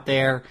fractions out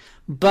there.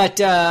 But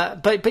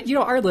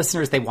our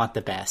listeners, they want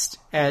the best.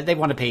 They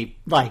want to pay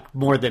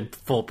more than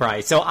full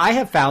price. So I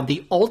have found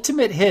the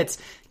Ultimate Hits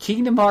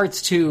Kingdom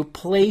Hearts 2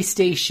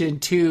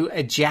 PlayStation 2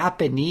 a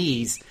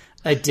Japanese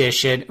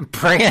edition,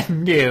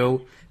 brand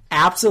new,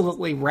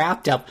 absolutely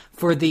wrapped up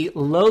for the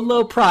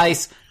low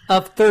price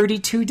of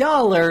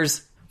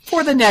 $32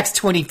 for the next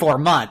 24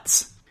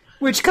 months,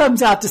 which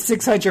comes out to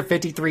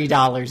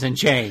 $653 and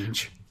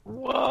change.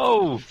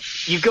 Whoa!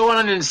 You go on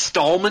an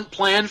installment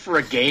plan for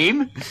a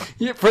game?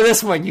 Yeah, for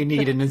this one, you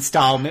need an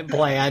installment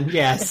plan,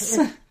 yes.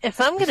 If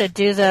I'm going to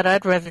do that,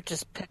 I'd rather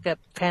just pick up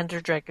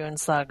Panzer Dragoon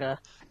Saga.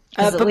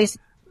 Because at least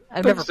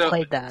I've never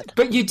played that.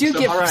 But you do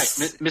get... All right,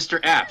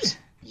 Mr. Apps,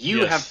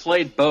 you have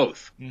played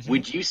both. Mm-hmm.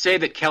 Would you say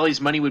that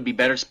Kelly's money would be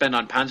better spent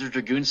on Panzer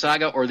Dragoon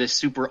Saga or this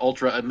Super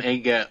Ultra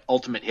Omega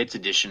Ultimate Hits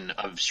edition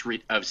of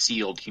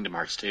Sealed Kingdom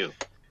Hearts 2?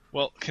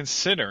 Well,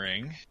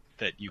 considering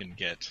that you can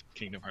get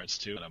Kingdom Hearts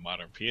 2 on a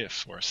modern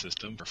PS4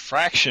 system for a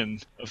fraction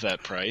of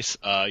that price,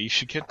 you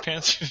should get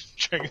Panzer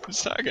Dragoon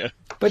Saga.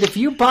 But if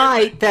you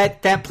buy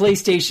that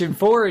PlayStation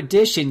 4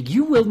 edition,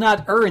 you will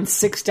not earn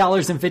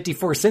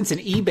 $6.54 in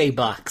eBay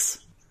bucks.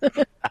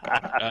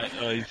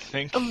 I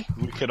think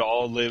we could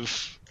all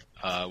live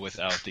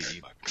without the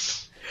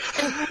e-bucks.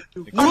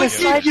 What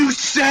did you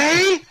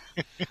say?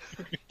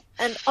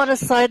 And on a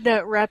side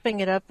note,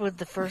 wrapping it up with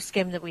the first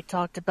game that we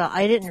talked about,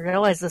 I didn't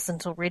realize this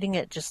until reading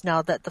it just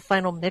now, that the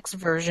final mix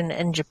version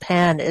in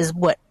Japan is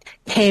what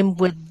came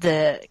with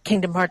the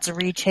Kingdom Hearts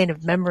Chain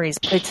of Memories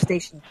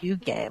PlayStation 2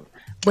 game,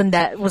 when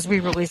that was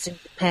re-released in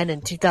Japan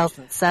in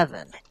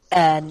 2007.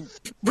 And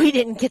we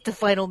didn't get the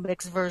final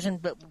mix version,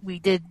 but we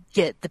did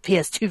get the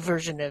PS2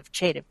 version of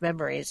Chain of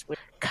Memories, which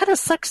kind of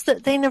sucks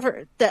that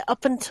that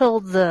up until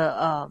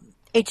the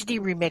HD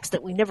remix,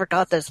 that we never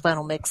got those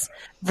final mix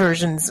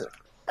versions.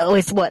 At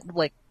least,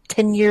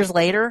 10 years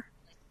later?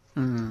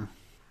 Mm.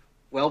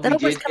 Well, we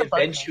did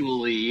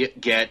eventually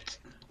get,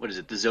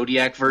 the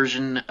Zodiac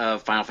version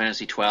of Final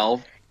Fantasy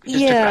XII? It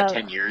just took about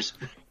 10 years.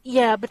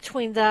 Yeah,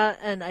 between that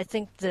and I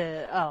think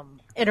the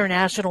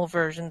international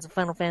versions of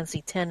Final Fantasy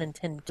X and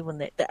 10 doing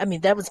that. I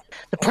mean, that was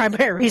the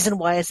primary reason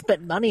why I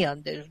spent money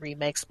on those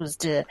remakes, was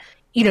to,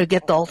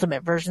 get the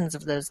ultimate versions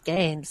of those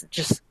games. It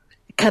just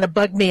kind of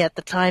bugged me at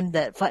the time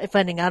that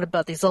finding out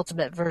about these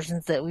ultimate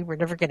versions that we were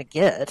never going to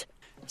get.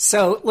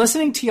 So,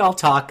 listening to y'all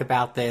talk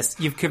about this,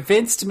 you've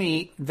convinced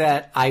me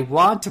that I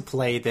want to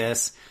play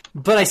this,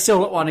 but I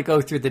still don't want to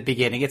go through the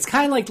beginning. It's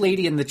kind of like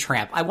Lady and the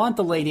Tramp. I want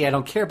the lady, I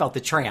don't care about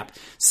the tramp.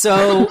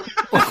 So...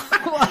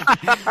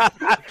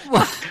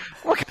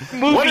 What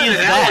movie is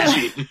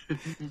that?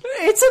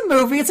 It's a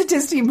movie. It's a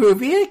Disney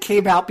movie. It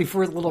came out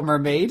before The Little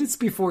Mermaid. It's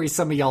before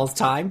some of y'all's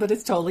time, but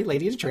it's totally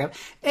Lady and the Tramp.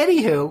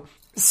 Anywho...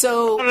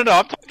 So No. I'm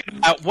talking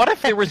about, what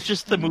if there was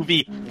just the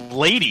movie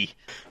Lady?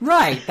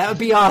 Right, that would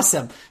be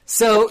awesome.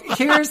 So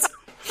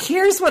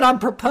here's what I'm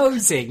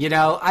proposing.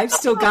 I've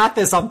still got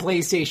this on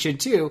PlayStation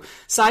 2,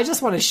 so I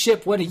just want to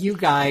ship one of you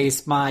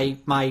guys my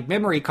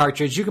memory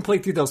cartridge. You can play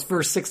through those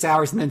first 6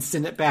 hours and then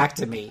send it back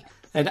to me,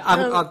 and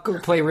I'll go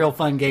play a real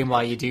fun game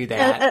while you do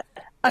that.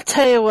 I'll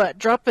tell you what,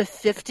 drop a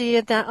 50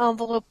 in that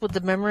envelope with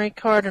the memory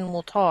card, and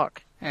we'll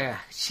talk.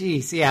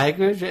 Jeez, yeah.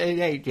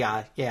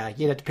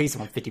 You'd have to pay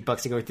someone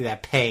 $50 to go through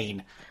that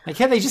pain.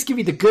 Can't they just give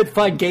you the good,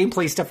 fun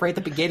gameplay stuff right at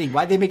the beginning?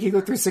 Why'd they make you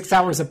go through 6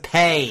 hours of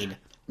pain?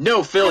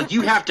 No, Phil,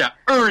 you have to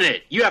earn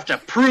it. You have to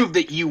prove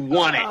that you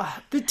want it.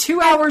 The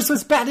 2 hours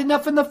was bad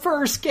enough in the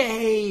first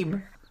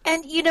game.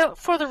 And,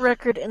 for the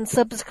record, in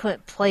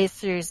subsequent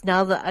playthroughs,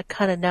 now that I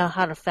kind of know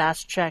how to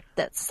fast-track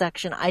that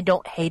section, I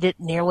don't hate it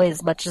nearly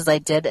as much as I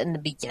did in the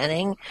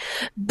beginning.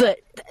 But,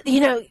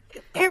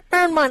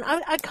 bear in mind,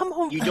 I come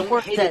home from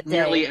work that day. You don't hate it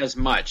nearly as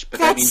much, but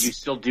that means you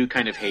still do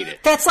kind of hate it.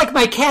 That's like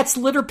my cat's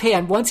litter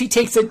pan. Once he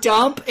takes a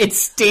dump, it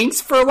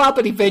stinks for a while,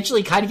 but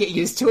eventually you kind of get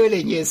used to it,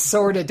 and you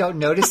sort of don't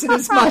notice it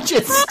as much.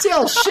 It's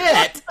still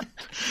shit.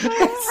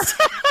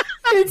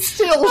 It's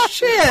still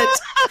shit.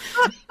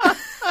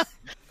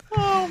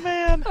 Oh,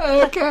 man.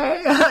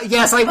 Okay.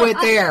 Yes, I went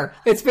there.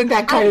 It's been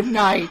that kind of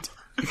night.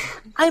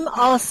 I'm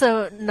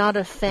also not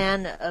a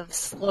fan of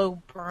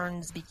slow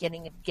burns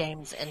beginning of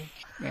games, and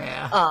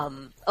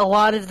a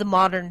lot of the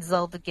modern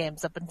Zelda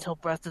games up until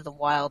Breath of the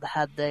Wild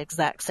had the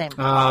exact same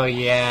problem. Oh,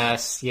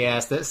 yes.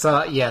 Yes.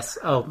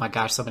 Oh, my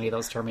gosh, so many of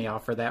those turn me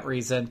off for that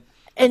reason.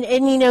 And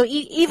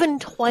even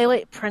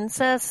Twilight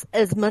Princess,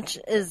 as much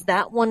as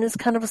that one is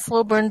kind of a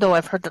slow burn, though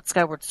I've heard that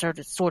Skyward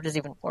Sword is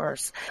even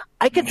worse.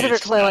 I consider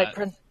Twilight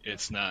Princess...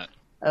 It's not.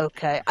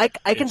 Okay. I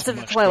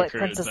consider Twilight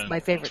Princess my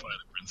favorite. Twilight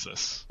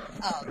Princess.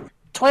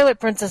 Twilight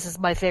Princess is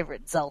my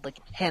favorite Zelda.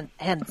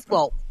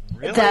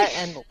 Really? That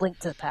and Link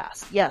to the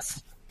Past.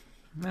 Yes.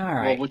 All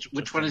right. Well,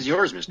 which one is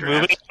yours, Mr.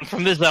 Moving on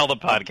from the Zelda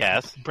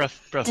podcast.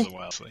 Breath of the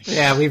Wild.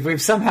 Yeah,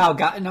 we've somehow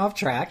gotten off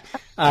track,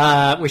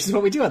 which is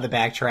what we do on the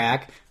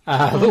backtrack.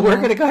 But we're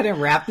going to go ahead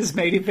and wrap this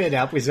main event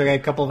up. We still got a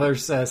couple of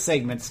other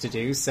segments to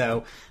do,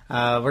 so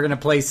we're going to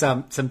play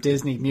some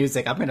Disney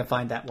music. I'm going to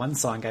find that one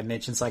song I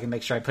mentioned so I can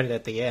make sure I put it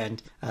at the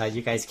end.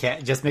 You guys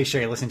can't just make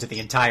sure you listen to the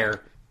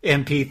entire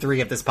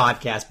MP3 of this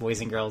podcast, boys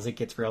and girls. It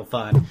gets real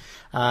fun.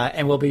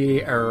 And we'll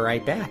be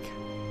right back.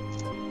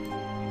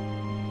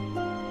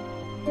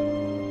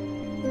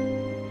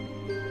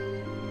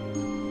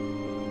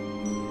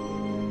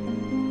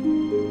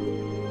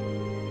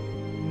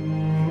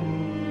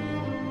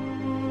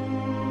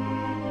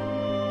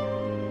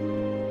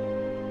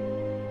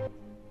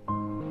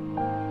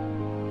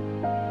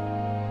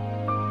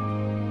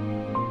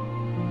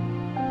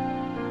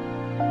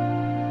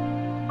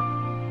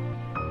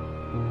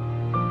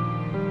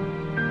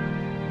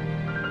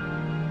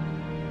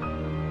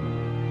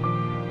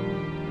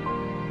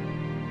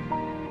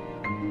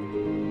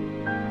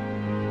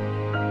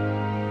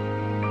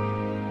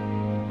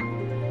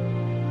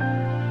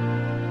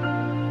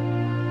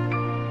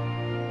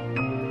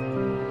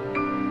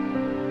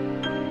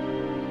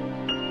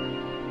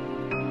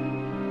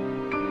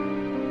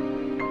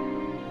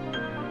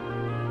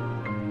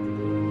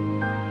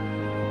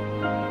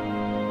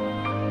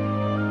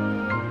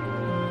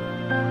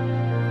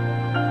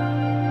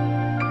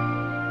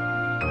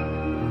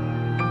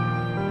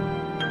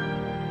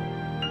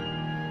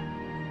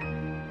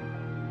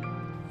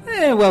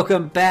 And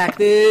welcome back.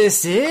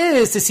 This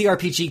is the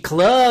CRPG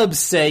Club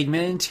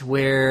segment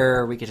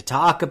where we get to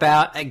talk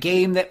about a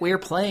game that we're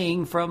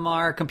playing from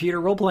our computer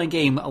role-playing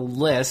game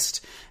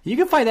list. You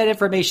can find that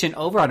information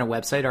over on our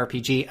website,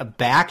 RPG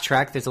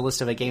Backtrack. There's a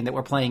list of a game that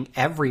we're playing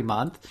every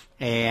month,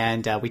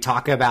 and we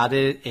talk about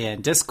it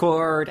in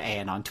Discord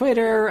and on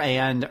Twitter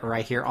and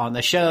right here on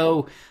the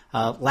show.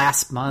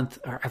 Last month,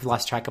 or I've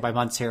lost track of my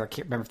months here. I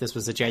can't remember if this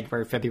was a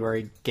January,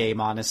 February game,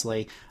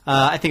 honestly.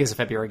 I think it's a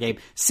February game.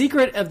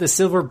 Secret of the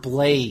Silver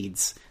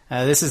Blades.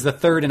 This is the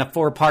third in a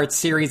 4-part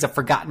series of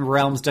Forgotten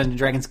Realms Dungeons &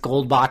 Dragons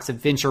Gold Box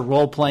adventure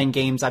role-playing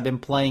games I've been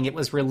playing. It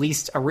was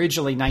released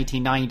originally in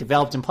 1990,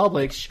 developed and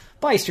published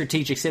by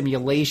Strategic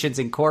Simulations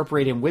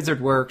Incorporated and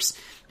WizardWorks.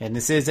 And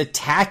this is a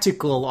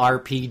tactical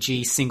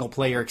RPG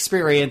single-player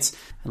experience,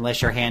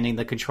 unless you're handing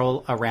the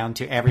control around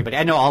to everybody.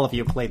 I know all of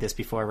you have played this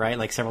before, right?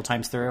 Like several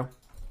times through?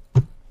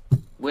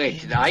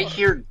 Wait, did I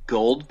hear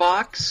Gold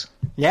Box?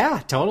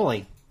 Yeah,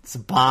 totally. It's a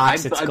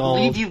box, it's I gold.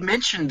 believe you've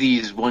mentioned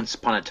these once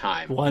upon a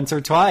time. Once or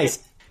twice.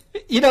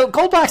 You know,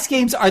 gold box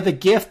games are the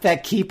gift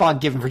that keep on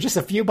giving. For just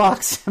a few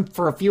bucks,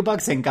 for a few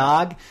bucks in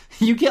GOG,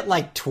 you get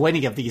like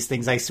 20 of these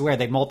things. I swear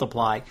they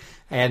multiply,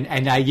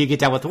 and now you get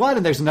down with one,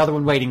 and there's another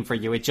one waiting for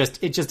you. It just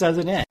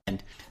doesn't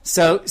end.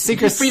 So,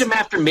 Secret Freedom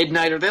After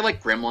Midnight, are they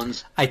like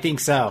Gremlins? I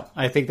think so.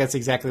 I think that's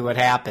exactly what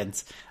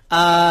happens.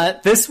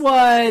 This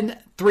one,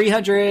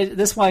 300,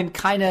 this one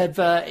kind of,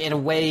 in a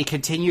way,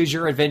 continues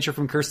your adventure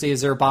from Curse of the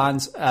Azure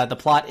Bonds. The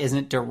plot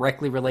isn't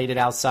directly related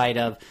outside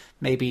of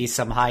maybe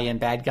some high-end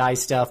bad guy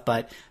stuff,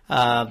 but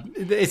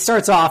it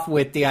starts off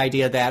with the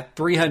idea that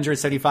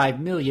 375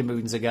 million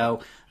moons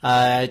ago,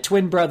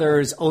 twin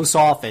brothers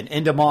Osoph and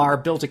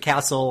Endemar built a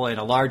castle in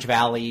a large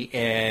valley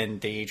in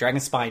the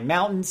Dragonspine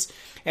Mountains,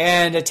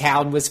 and a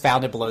town was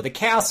founded below the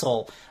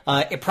castle.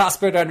 It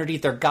prospered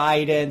underneath their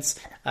guidance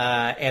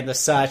and the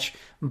such.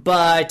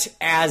 But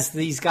as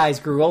these guys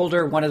grew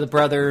older, one of the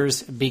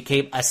brothers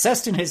became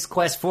obsessed in his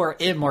quest for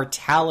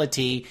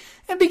immortality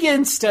and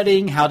began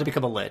studying how to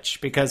become a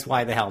lich. Because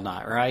why the hell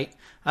not, right?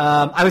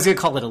 I was going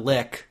to call it a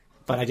lick,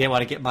 but I didn't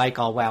want to get Mike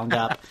all wound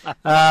up.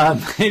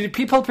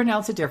 People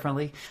pronounce it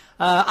differently.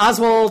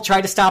 Oswald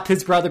tried to stop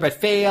his brother but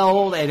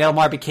failed, and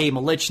Elmar became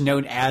a lich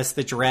known as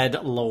the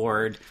Dread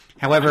Lord.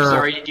 However, I'm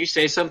sorry, did you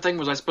say something?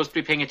 Was I supposed to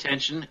be paying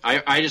attention?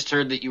 I just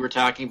heard that you were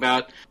talking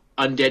about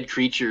undead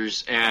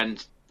creatures,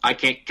 and I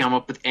can't come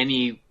up with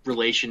any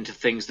relation to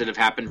things that have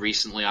happened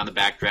recently on the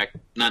backtrack.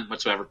 None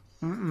whatsoever.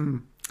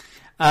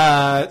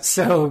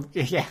 So,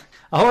 yeah.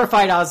 A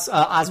horrified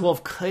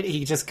Oswulf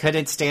just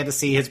couldn't stand to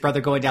see his brother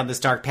going down this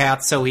dark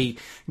path, so he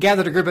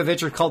gathered a group of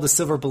adventurers called the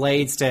Silver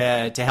Blades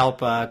to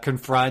help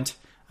confront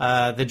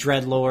the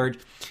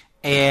Dreadlord.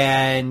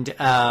 And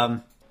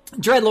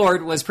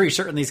Dreadlord was pretty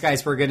certain these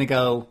guys were going to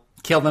go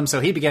kill them,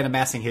 so he began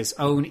amassing his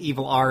own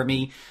evil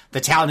army.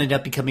 The town ended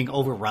up becoming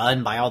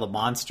overrun by all the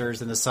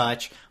monsters and the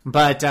such,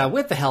 but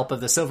with the help of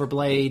the Silver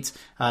Blades,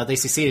 they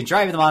succeeded in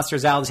driving the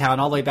monsters out of the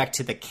town all the way back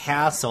to the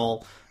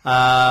castle.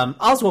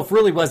 Oswulf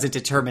really wasn't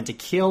determined to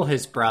kill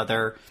his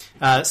brother,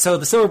 so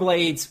the Silver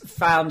Blades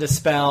found a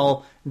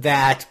spell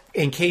that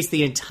encased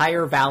the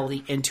entire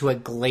valley into a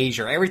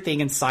glacier. Everything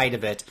inside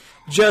of it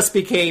just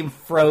became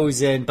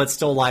frozen, but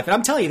still alive. And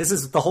I'm telling you, this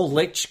is the whole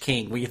Lich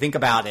King, when you think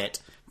about it.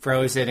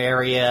 Frozen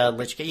area,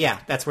 Lich King. Yeah,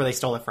 that's where they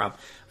stole it from.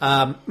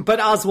 But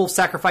Oswulf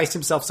sacrificed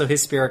himself so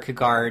his spirit could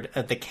guard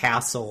the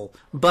castle.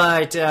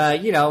 But,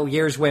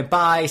 years went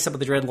by. Some of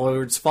the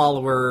Dreadlord's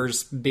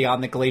followers,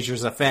 beyond the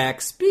glacier's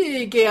effects,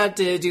 began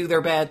to do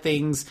their bad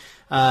things,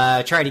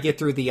 try to get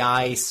through the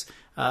ice,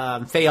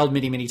 failed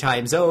many, many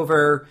times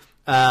over.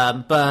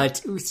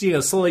 But,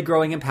 slowly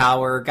growing in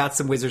power, got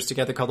some wizards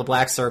together called the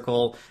Black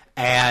Circle,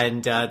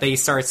 and they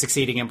started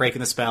succeeding in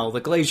breaking the spell.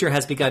 The glacier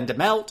has begun to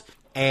melt,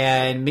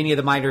 and many of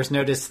the miners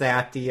notice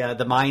that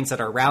the mines that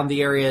are around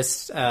the areas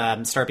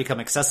start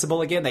becoming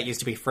accessible again. That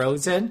used to be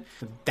frozen.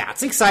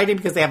 That's exciting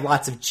because they have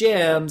lots of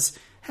gems.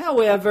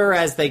 However,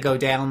 as they go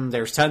down,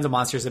 there's tons of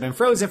monsters that have been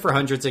frozen for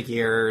hundreds of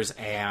years,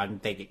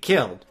 and they get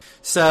killed.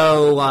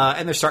 So,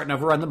 and they're starting to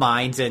overrun the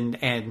mines,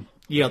 and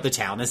the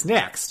town is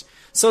next.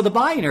 So the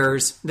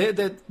miners,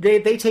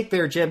 they take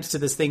their gems to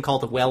this thing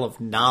called the Well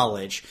of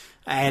Knowledge,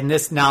 and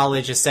this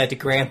knowledge is said to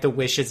grant the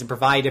wishes and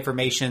provide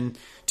information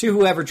to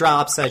whoever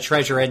drops a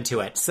treasure into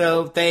it.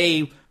 So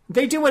they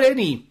do what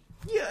any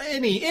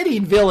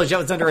village that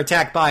was under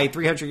attack by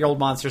 300-year-old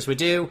monsters would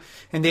do,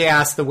 and they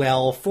ask the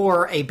well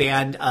for a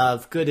band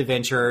of good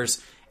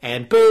adventurers,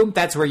 and boom,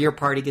 that's where your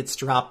party gets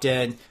dropped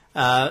in.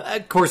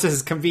 Of course, this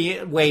is a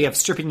convenient way of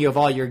stripping you of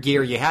all your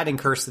gear you had in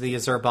Curse of the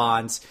Azure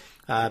Bonds,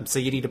 so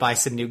you need to buy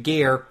some new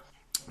gear,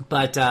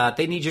 but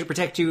they need you to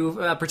protect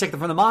them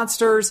from the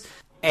monsters,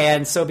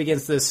 and so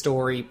begins the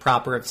story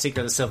proper of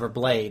Secret of the Silver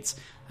Blades.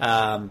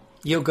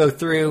 You'll go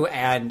through,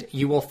 and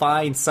you will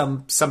find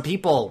some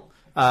people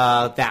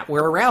that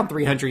were around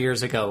 300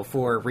 years ago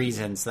for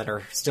reasons that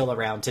are still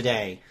around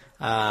today.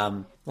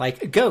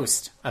 Like a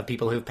ghost of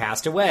people who've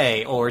passed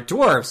away, or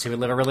dwarves who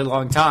live a really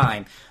long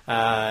time.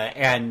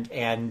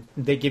 And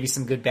they give you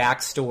some good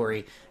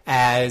backstory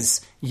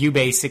as you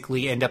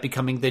basically end up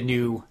becoming the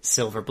new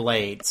Silver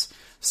Blades.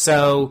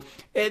 So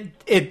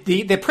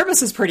the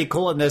premise is pretty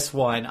cool in this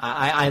one.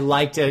 I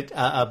liked it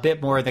a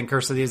bit more than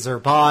Curse of the Azure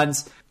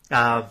Bonds.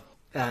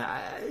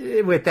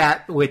 With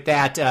that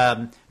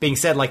being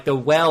said, like the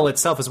well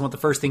itself is one of the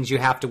first things you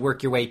have to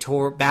work your way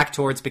back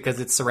towards, because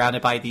it's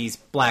surrounded by these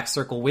black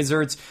circle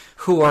wizards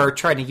who are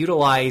trying to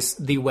utilize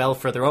the well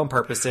for their own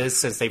purposes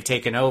since they've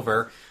taken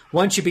over.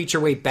 Once you beat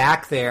your way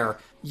back there,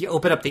 you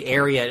open up the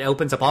area. It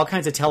opens up all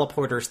kinds of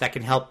teleporters that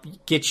can help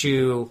get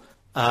you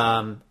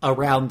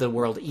around the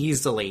world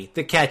easily.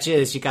 The catch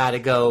is you got to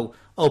go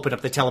open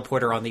up the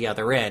teleporter on the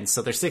other end.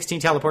 So there's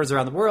 16 teleporters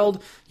around the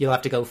world. You'll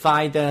have to go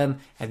find them,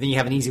 and then you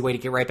have an easy way to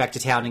get right back to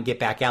town and get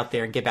back out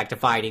there and get back to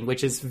fighting,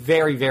 which is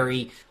very,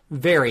 very,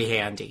 very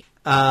handy.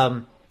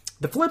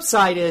 The flip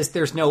side is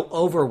there's no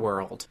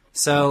overworld.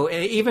 So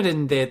even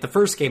in the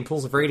first game,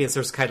 Pools of Radiance,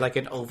 there's kind of like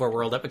an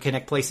overworld that would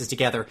connect places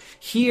together.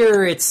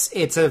 Here, it's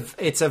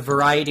a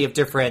variety of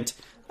different,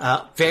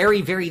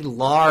 very, very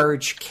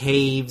large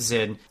caves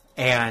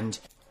and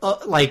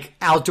like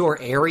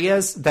outdoor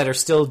areas that are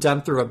still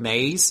done through a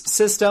maze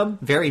system,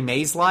 very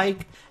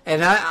maze-like.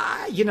 And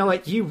you know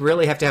what? You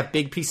really have to have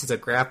big pieces of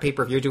graph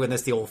paper if you're doing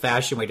this the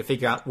old-fashioned way to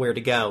figure out where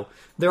to go.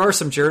 There are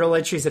some journal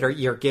entries that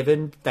you're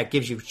given that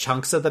gives you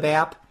chunks of the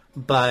map.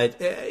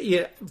 But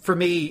for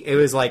me, it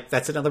was like,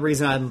 that's another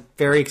reason I'm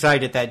very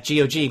excited that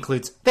GOG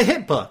includes the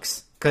hint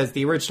books, because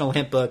the original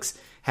hint books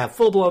have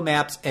full-blown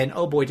maps, and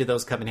oh boy, do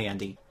those come in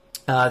handy.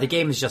 The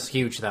game is just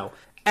huge, though.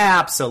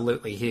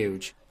 Absolutely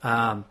huge.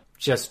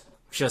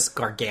 Just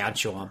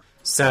gargantuan.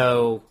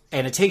 So,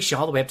 and it takes you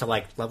all the way up to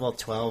like level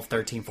 12,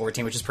 13,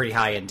 14, which is pretty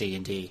high in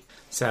D&D.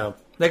 So,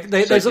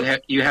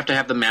 you have to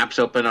have the maps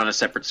open on a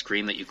separate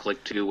screen that you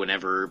click to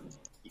whenever.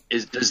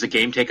 Does the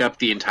game take up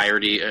the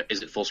entirety?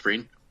 Is it full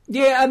screen?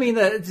 Yeah, I mean,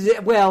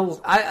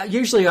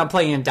 usually I'm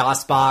playing in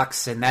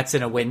DOSBox, and that's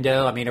in a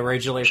window. I mean,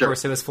 originally, of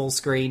course, it was full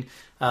screen.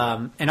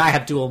 And I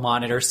have dual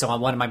monitors, so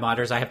on one of my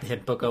monitors, I have the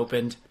hint book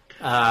opened.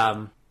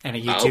 And a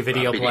YouTube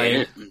video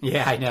playing.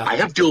 Yeah, I know. I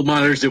have dual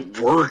monitors at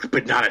work,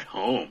 but not at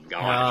home.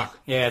 Yeah,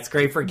 it's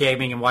great for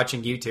gaming and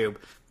watching YouTube.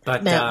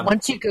 But man,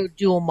 once you go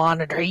dual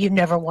monitor, you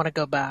never want to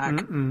go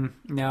back.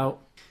 No.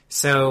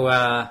 So,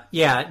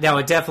 no,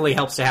 it definitely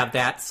helps to have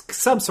that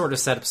some sort of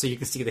setup so you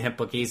can see the hint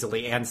book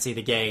easily and see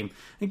the game.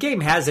 The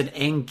game has an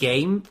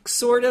end-game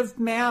sort of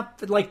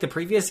map like the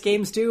previous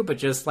games do, but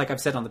just like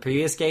I've said on the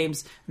previous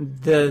games,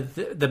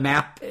 the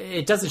map,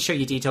 it doesn't show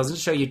you details, it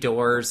doesn't show you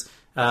doors,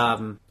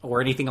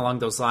 or anything along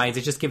those lines.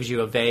 It just gives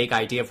you a vague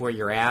idea of where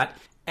you're at.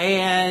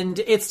 And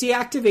it's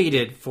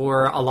deactivated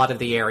for a lot of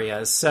the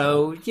areas.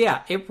 So,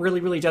 yeah, it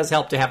really, really does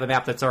help to have a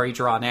map that's already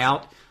drawn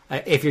out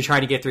if you're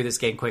trying to get through this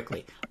game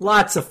quickly.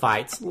 Lots of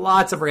fights,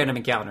 lots of random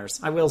encounters.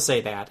 I will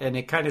say that. And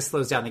it kind of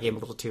slows down the game a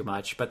little too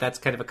much. But that's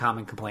kind of a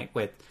common complaint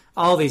with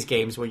all these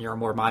games when you're a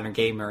more modern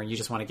gamer and you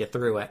just want to get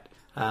through it.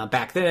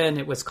 Back then,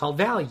 it was called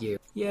value.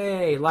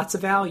 Yay, lots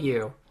of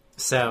value.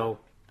 So,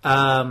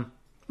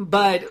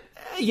 but...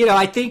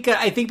 I think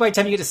by the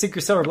time you get to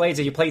Secret Silver Blades,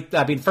 and you play,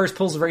 first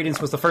Pools of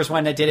Radiance was the first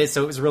one that did it,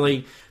 so it was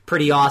really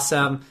pretty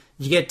awesome.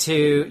 You get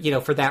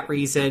to, for that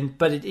reason,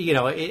 but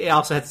it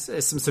also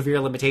has some severe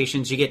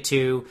limitations. You get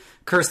to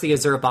Curse the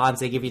Azure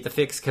Bonds, they give you the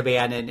fixed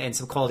command and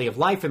some quality of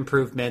life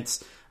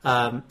improvements.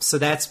 So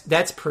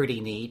that's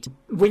pretty neat.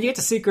 When you get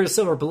to Secret of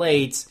Silver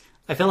Blades,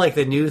 I feel like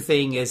the new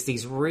thing is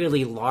these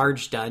really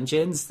large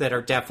dungeons that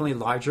are definitely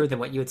larger than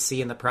what you would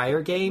see in the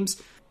prior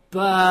games.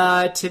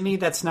 But to me,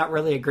 that's not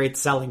really a great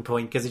selling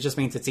point, because it just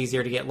means it's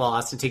easier to get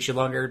lost. It takes you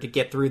longer to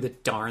get through the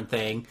darn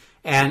thing.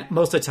 And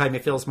most of the time,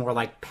 it feels more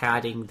like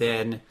padding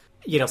than,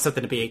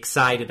 something to be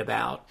excited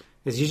about.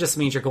 Because it just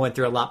means you're going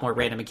through a lot more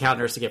random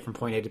encounters to get from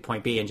point A to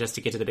point B, and just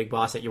to get to the big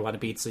boss that you want to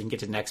beat so you can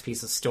get to the next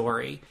piece of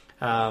story.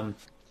 So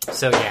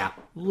yeah,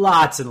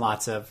 lots and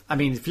lots of...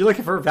 if you're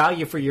looking for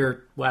value for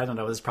your...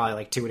 this is probably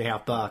like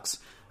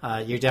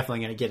 $2.50. You're definitely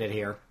going to get it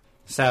here.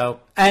 So,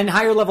 and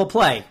higher level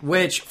play,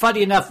 which,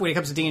 funny enough, when it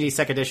comes to D&D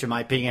 2nd Edition,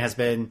 my opinion has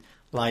been,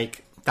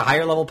 like, the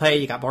higher level play,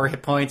 you got more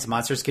hit points,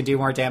 monsters can do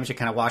more damage, it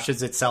kind of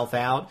washes itself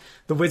out.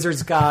 The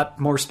wizards got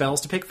more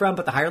spells to pick from,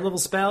 but the higher level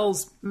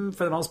spells,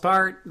 for the most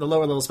part, the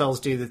lower level spells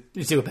do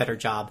a better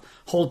job.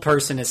 Hold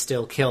Person is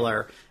still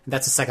killer, and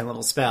that's a 2nd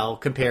level spell,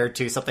 compared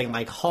to something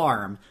like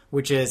Harm,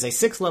 which is a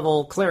 6th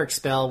level cleric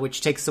spell,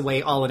 which takes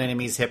away all an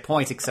enemy's hit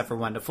points except for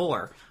 1 to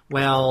 4.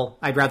 Well,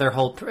 I'd rather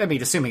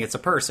assuming it's a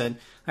person,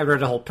 I'd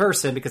rather hold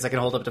Person because I can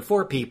hold up to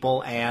 4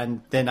 people,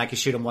 and then I can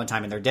shoot them one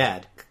time and they're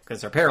dead,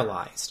 because they're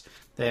paralyzed.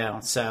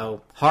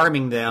 So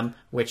harming them,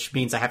 which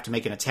means I have to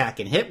make an attack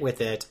and hit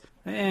with it,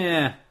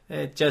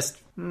 it just,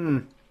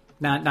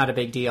 not a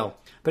big deal.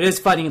 But it's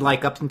funny,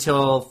 like, up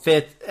until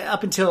clerics get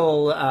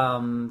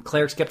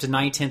up to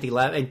 9th, 10th,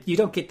 11th, and you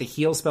don't get the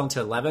heal spell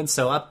until 11th,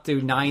 so up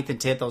through 9th and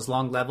 10th, those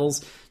long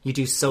levels, you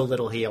do so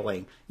little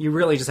healing. You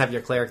really just have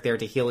your cleric there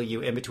to heal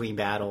you in between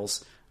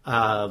battles,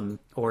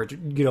 or,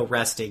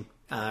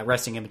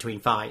 resting in between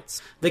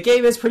fights. The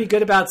game is pretty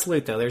good about its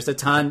loot, though. There's a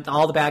ton,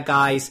 all the bad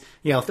guys,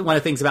 one of the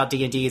things about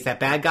D&D is that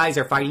bad guys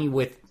are fighting you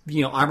with,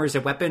 armors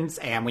and weapons,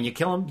 and when you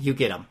kill them, you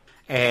get them.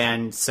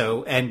 And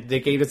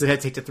the game doesn't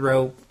hesitate to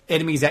throw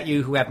enemies at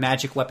you who have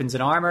magic weapons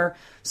and armor,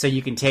 so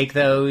you can take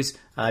those,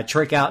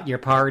 trick out your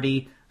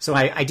party. So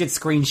I did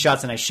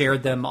screenshots and I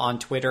shared them on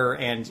Twitter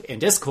and in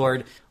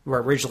Discord, where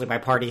originally my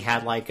party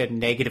had like a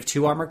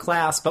 -2 armor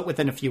class, but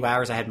within a few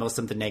hours I had most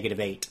of them to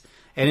 -8.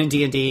 And in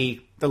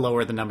D&D, the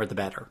lower the number, the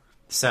better.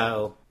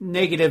 So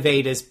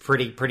 -8 is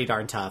pretty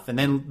darn tough. And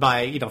then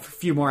by, for a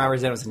few more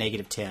hours, then it was a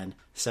 -10.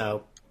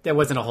 So there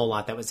wasn't a whole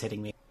lot that was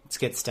hitting me. It's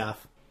good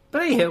stuff.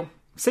 But anywho,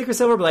 Sacred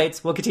Silver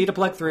Blades, we'll continue to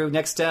plug through.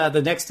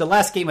 The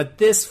last game of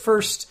this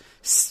first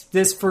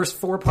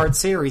 4-part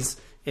series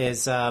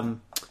is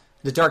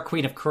the Dark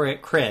Queen of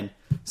Krynn.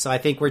 So I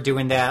think we're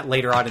doing that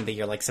later on in the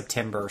year, like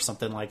September or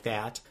something like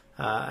that.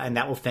 And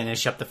that will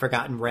finish up the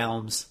Forgotten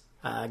Realms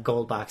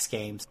gold box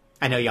games.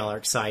 I know y'all are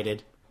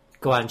excited.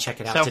 Go out and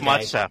check it out today. So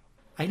much so.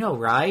 I know,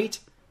 right?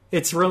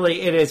 It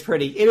is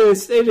pretty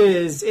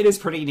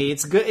neat.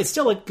 It's good. It's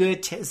still a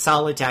good,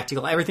 solid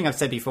tactical. Everything I've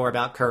said before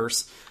about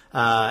Curse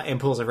and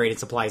Pools of Rated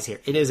Supplies here.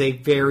 It is a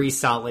very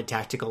solid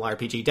tactical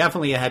RPG,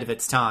 definitely ahead of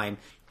its time.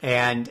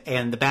 And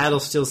the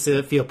battles still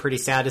feel pretty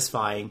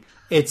satisfying.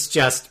 It's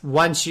just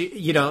once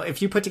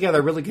if you put together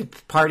a really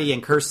good party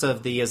in Curse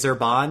of the Azure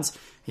Bonds,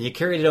 and you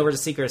carried it over to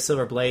Secret of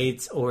Silver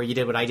Blades, or you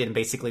did what I did and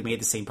basically made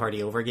the same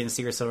party over again in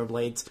Secret of Silver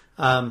Blades,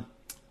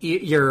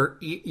 you're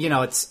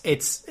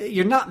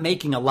not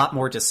making a lot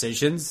more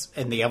decisions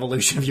in the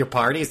evolution of your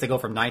party as they go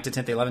from 9th to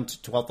 10th,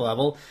 11th to 12th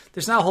level.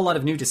 There's not a whole lot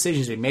of new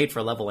decisions being made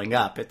for leveling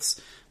up.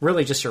 It's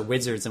really just your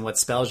wizards and what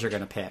spells you're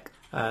going to pick.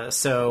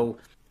 So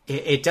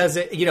it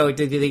doesn't,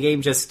 the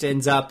game just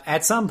ends up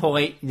at some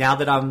point, now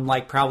that I'm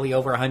like probably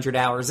over 100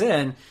 hours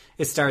in,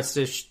 it starts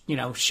to,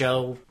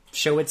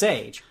 show its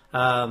age.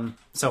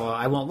 So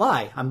I won't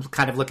lie. I'm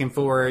kind of looking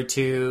forward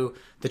to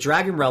the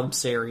Dragon Realm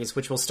series,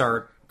 which will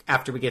start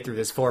after we get through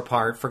this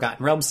 4-part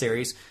Forgotten Realm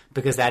series,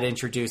 because that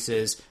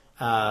introduces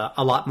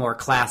a lot more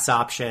class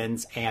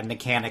options and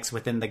mechanics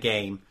within the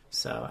game.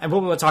 So, and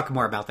we'll talk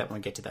more about that when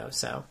we get to those.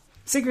 So,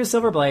 Secret of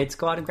Silver Blades,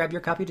 go out and grab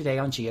your copy today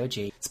on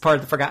GOG. It's part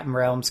of the Forgotten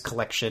Realms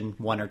collection,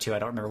 1 or 2, I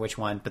don't remember which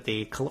one, but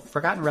the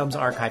Forgotten Realms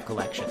Archive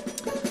collection.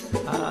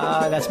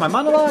 That's my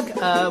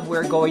monologue.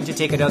 We're going to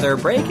take another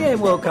break,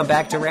 and we'll come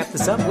back to wrap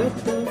this up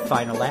with the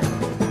final lap.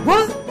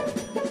 What?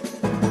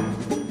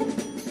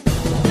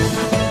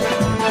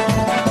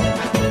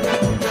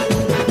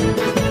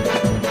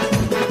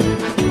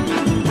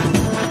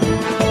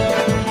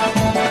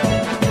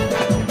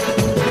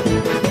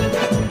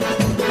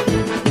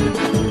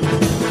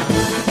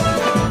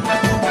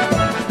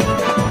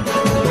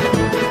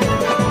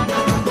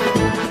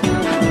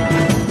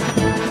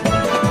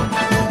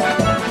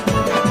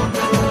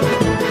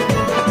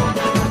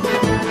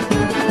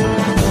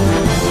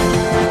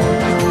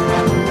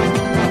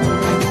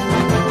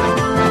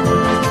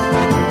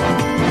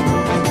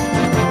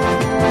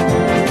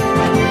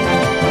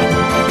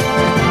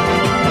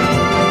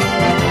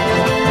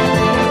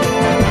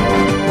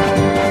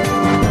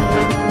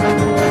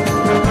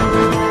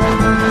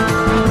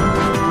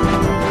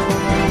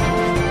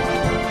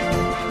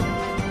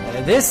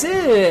 This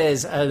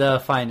is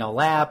the final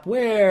lap,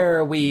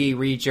 where we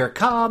read your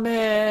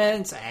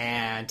comments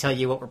and tell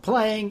you what we're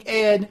playing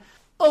and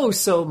oh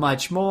so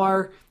much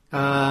more.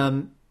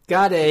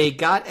 Got a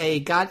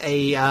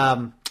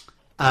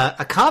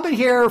comment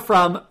here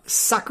from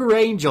Sakura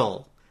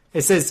Angel.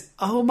 It says,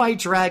 "Oh my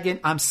dragon,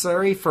 I'm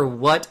sorry for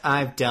what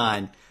I've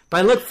done, but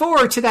I look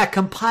forward to that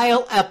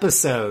compile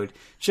episode.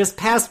 Just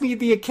pass me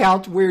the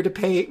account where to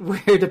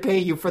pay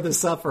you for the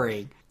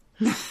suffering."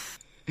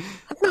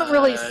 I'm not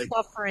really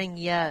suffering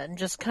yet. I'm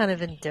just kind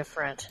of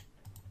indifferent.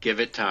 Give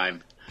it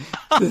time.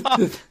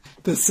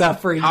 The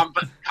suffering.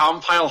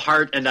 Compile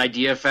Heart and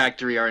Idea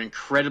Factory are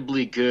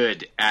incredibly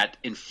good at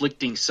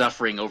inflicting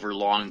suffering over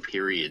long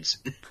periods.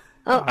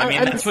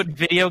 That's what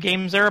video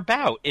games are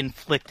about.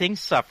 Inflicting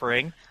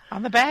suffering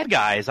on the bad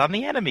guys, on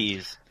the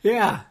enemies.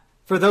 Yeah.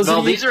 For those Well,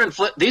 of you,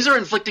 these are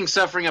inflicting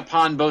suffering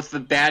upon both the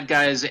bad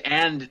guys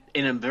and,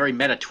 in a very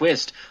meta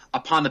twist,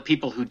 upon the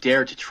people who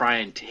dare to try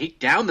and take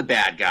down the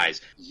bad guys.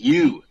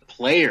 You,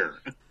 player.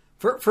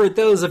 for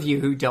those of you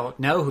who don't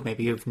know, who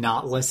maybe have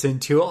not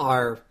listened to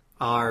our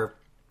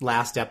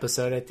last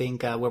episode, I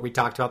think, where we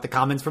talked about the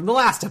comments from the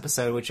last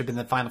episode, which had been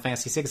the Final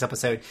Fantasy VI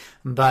episode,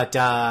 but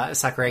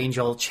Sakura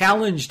Angel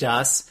challenged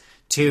us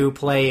to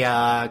play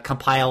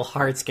Compile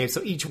Heartscape.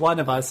 So each one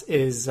of us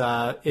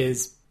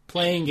is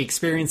playing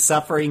Experience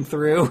Suffering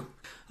through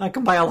a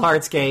Compile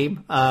Hearts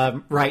game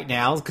right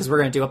now, because we're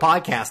going to do a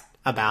podcast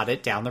about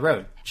it down the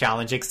road.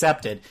 Challenge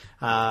accepted.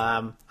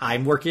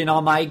 I'm working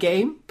on my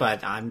game,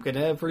 but I'm going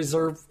to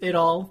reserve it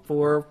all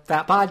for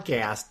that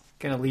podcast.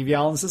 Going to leave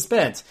y'all in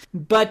suspense.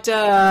 But,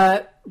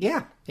 yeah.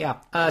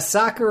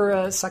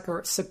 Sakura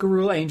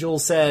Angel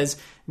says,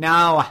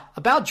 now,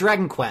 about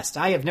Dragon Quest.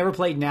 I have never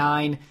played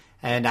 9,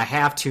 and I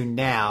have to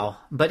now.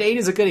 But 8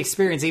 is a good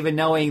experience, even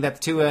knowing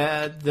that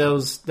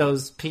those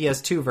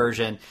PS2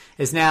 version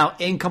is now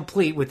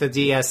incomplete with the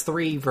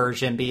DS3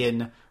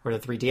 version or the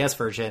 3DS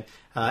version,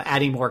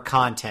 adding more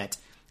content.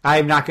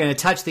 I'm not going to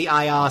touch the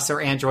iOS or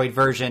Android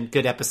version.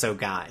 Good episode,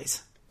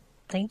 guys.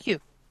 Thank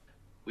you.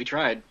 We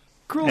tried.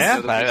 Cruel.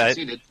 Yeah,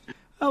 Succeeded.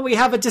 Oh, we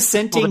have a Well,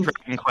 dissenting. the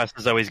Dragon Quest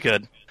is always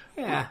good.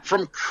 Yeah.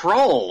 From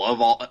Krull,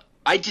 of all...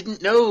 I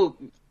didn't know...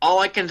 All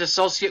I can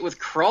associate with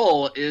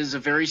Krull is a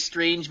very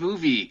strange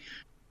movie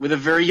with a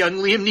very young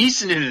Liam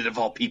Neeson in it, of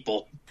all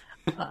people.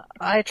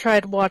 I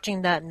tried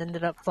watching that and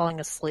ended up falling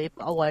asleep.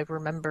 All I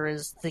remember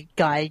is the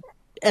guy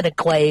in a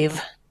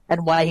glaive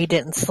and why he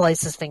didn't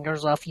slice his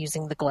fingers off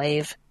using the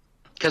glaive.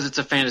 Because it's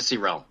a fantasy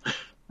realm.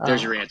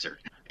 There's your answer.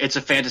 It's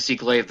a fantasy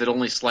glaive that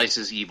only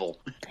slices evil.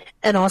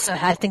 And also,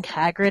 I think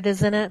Hagrid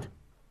is in it.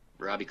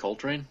 Robbie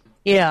Coltrane?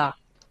 Yeah,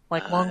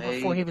 like long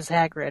before he was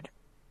Hagrid.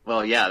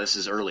 Well, yeah, this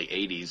is early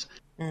 80s.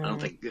 I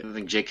don't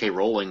think J.K.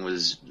 Rowling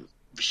was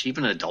she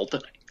even an adult?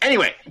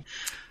 Anyway.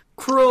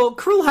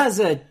 Cruel has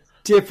a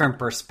different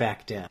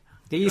perspective.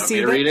 Do you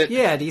see that? Read it?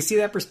 Yeah, do you see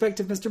that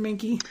perspective, Mr.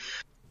 Minky?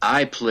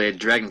 I played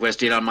Dragon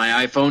Quest VIII on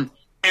my iPhone,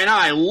 and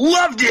I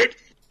loved it!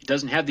 It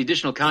doesn't have the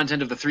additional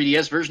content of the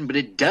 3DS version, but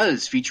it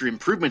does feature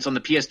improvements on the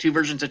PS2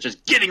 version, such as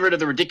getting rid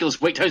of the ridiculous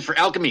wait times for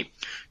alchemy.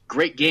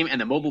 Great game,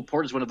 and the mobile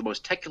port is one of the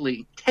most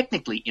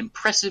technically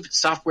impressive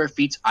software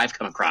feats I've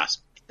come across.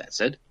 That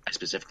said, I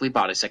specifically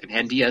bought a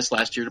secondhand DS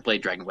last year to play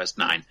Dragon Quest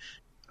IX.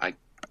 I'm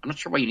not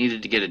sure why you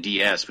needed to get a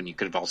DS when you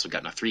could have also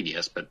gotten a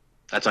 3DS, but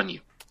that's on you.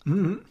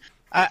 Mm-hmm.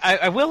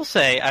 I will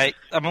say,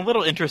 I'm a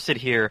little interested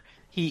here.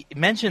 He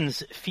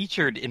mentions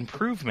featured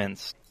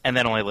improvements and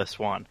then only lists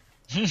one.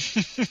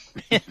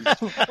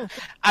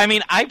 I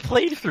mean, I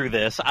played through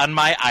this on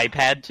my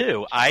iPad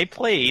too. I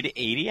played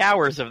 80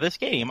 hours of this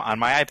game on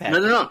my iPad.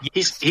 No.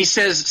 He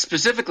says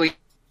specifically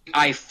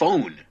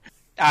iPhone.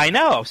 I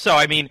know. So,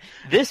 I mean,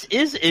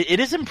 it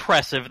is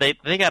impressive.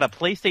 They got a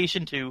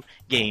PlayStation 2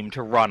 game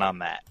to run on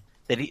that.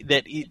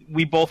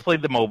 We both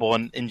played the mobile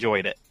and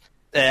enjoyed it.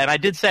 And I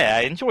did say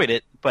I enjoyed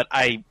it, but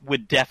I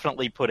would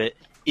definitely put it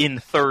in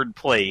third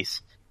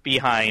place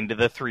behind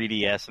the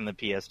 3DS and the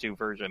PS2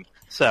 version.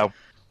 So,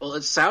 well,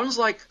 it sounds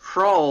like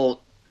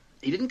Krull,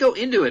 he didn't go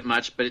into it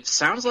much, but it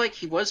sounds like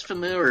he was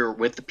familiar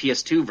with the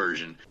PS2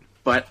 version.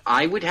 But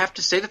I would have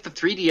to say that the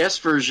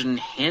 3DS version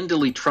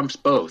handily trumps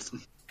both.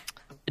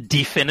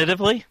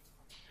 Definitively?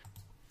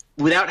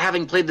 Without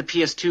having played the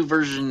PS2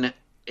 version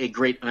a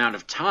great amount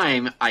of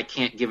time, I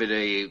can't give it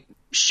a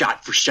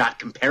shot-for-shot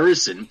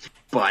comparison,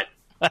 but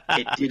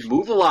it did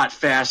move a lot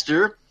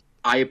faster.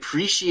 I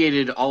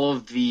appreciated all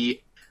of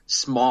the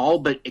small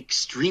but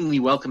extremely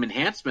welcome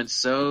enhancements,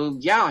 so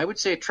yeah, I would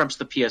say it trumps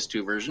the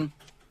PS2 version.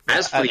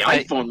 As for the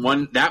iPhone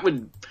one, that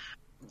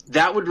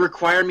would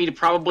require me to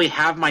probably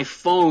have my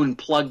phone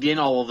plugged in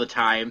all of the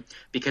time,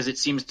 because it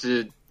seems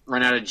to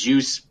run out of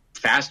juice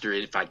faster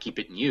if I keep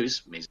it in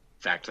use. Amazing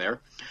fact there.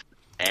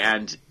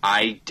 And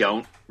I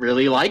don't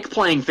really like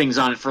playing things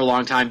on it for a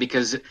long time,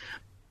 because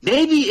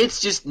maybe it's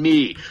just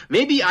me.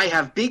 Maybe I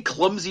have big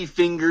clumsy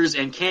fingers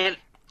and can't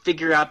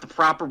figure out the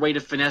proper way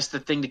to finesse the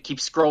thing to keep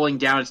scrolling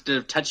down instead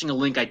of touching a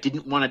link I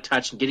didn't want to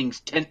touch and getting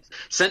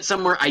sent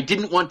somewhere I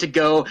didn't want to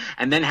go,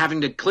 and then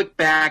having to click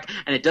back,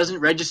 and it doesn't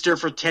register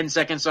for 10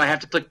 seconds, so I have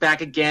to click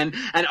back again.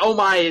 And oh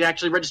my, it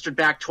actually registered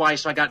back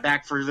twice, so I got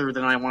back further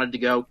than I wanted to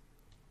go.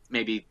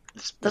 Maybe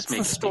that's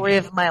the story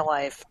of my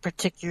life,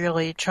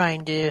 particularly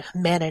trying to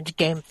manage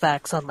game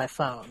facts on my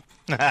phone.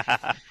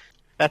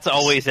 That's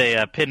always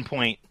a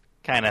pinpoint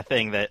kind of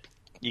thing that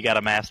you got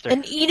to master.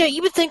 And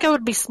you would think I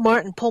would be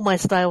smart and pull my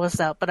stylus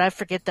out, but I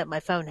forget that my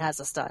phone has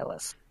a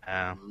stylus.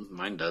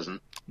 Mine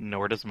doesn't.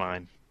 Nor does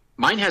mine.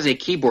 Mine has a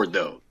keyboard,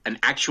 though. An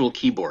actual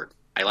keyboard.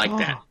 I like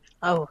that.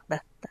 Oh,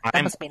 that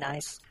must be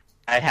nice.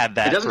 I had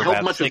that. It doesn't for help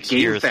about much with 6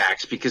 years.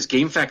 GameFAQs, because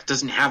GameFAQs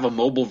doesn't have a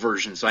mobile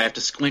version, so I have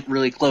to squint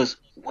really close.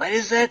 What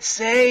does that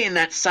say in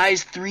that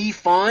size 3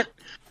 font?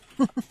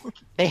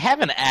 They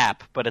have an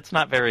app, but it's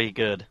not very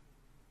good.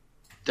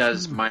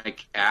 Does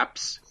Mike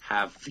Apps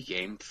have the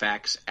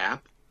GameFAQs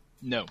app?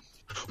 No.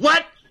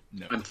 What?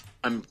 No.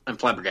 I'm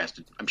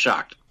flabbergasted. I'm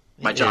shocked.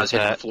 My jaw's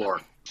hitting the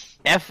floor.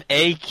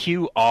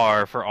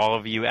 FAQR for all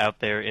of you out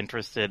there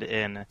interested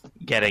in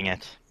getting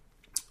it.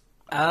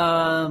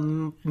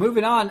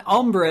 Moving on,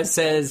 Umbra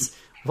says,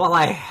 while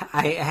I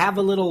have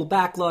a little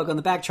backlog on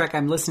the backtrack,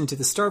 I'm listening to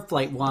the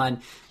Starflight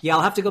one. Yeah,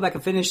 I'll have to go back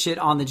and finish it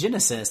on the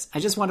Genesis. I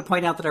just want to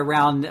point out that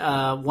around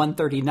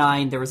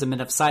 139, there was a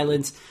minute of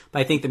silence, but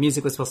I think the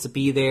music was supposed to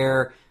be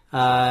there.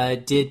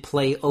 Did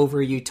play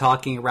over you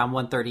talking around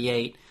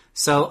 138.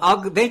 So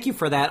thank you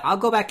for that. I'll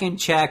go back and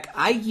check.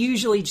 I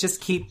usually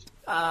just keep,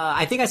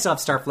 I think I still have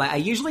Starflight. I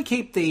usually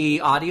keep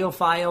the audio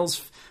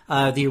files,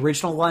 the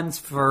original ones,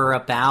 for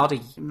about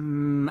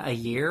a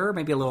year,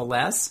 maybe a little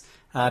less.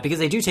 Because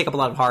they do take up a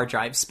lot of hard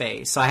drive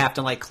space, so I have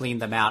to clean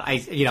them out.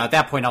 At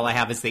that point, all I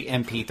have is the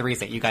MP3s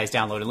that you guys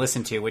download and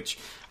listen to, which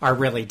are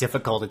really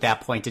difficult at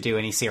that point to do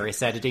any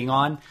serious editing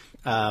on.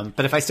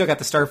 But if I still got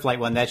the Starflight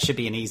one, that should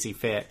be an easy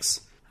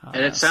fix.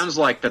 And it sounds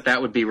like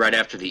that would be right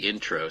after the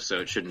intro, so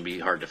it shouldn't be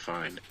hard to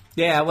find.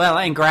 Yeah, well,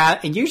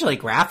 and usually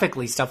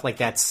graphically stuff like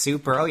that's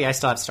super. Oh yeah, I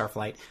still have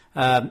Starflight.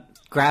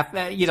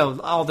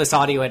 All this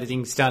audio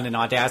editing's done in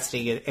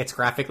Audacity. It's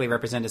graphically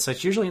represented, so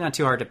it's usually not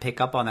too hard to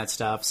pick up on that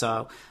stuff.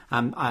 So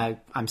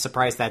I'm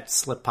surprised that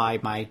slipped by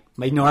my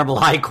normal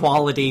high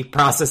quality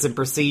process and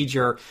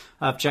procedure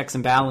of checks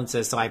and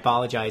balances. So I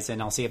apologize,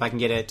 and I'll see if I can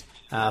get it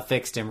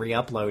fixed and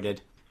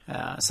re-uploaded.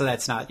 So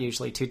that's not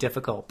usually too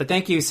difficult. But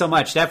thank you so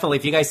much. Definitely,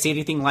 if you guys see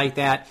anything like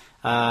that,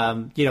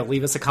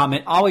 leave us a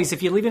comment. Always,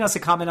 if you're leaving us a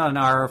comment on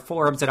our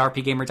forums at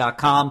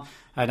rpgamer.com,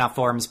 not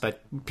forums,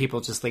 but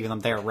people just leaving them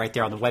there, right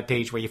there on the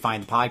webpage where you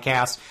find the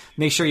podcast.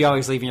 Make sure you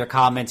always leave your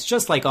comments,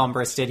 just like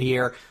Umbris did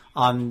here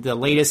on the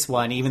latest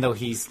one, even though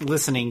he's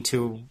listening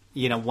to,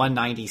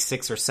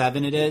 196 or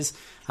 7 it is.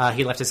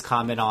 He left his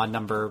comment on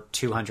number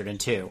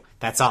 202.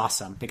 That's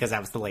awesome, because that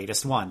was the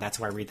latest one. That's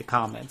where I read the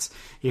comments.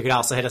 You can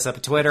also hit us up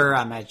at Twitter.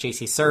 I'm at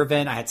JC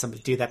Servant. I had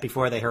somebody do that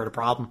before. They heard a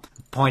problem,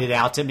 pointed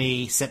out to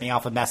me, sent me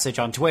off a message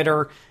on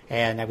Twitter,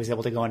 and I was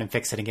able to go in and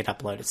fix it and get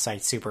uploaded. So I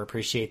super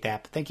appreciate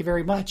that. But thank you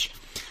very much.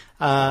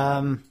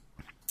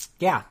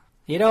 Yeah.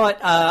 You know what,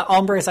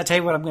 Umbris, I tell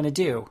you what I'm going to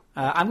do.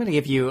 I'm going to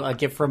give you a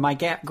gift from my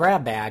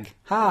grab bag.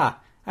 Ha!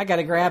 I got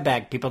a grab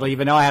bag. People don't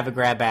even know I have a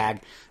grab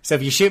bag. So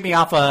if you shoot me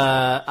off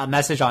a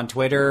message on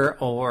Twitter,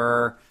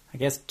 or I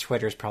guess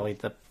Twitter's probably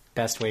the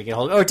best way to get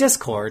hold of, or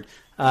Discord,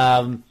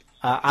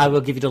 I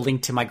will give you the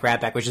link to my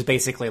grab bag, which is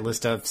basically a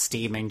list of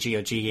Steam and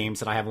GOG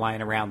games that I have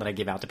lying around that I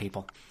give out to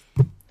people.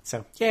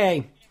 So,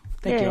 yay.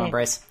 Thank you,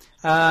 Umbris.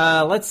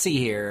 Let's see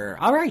here.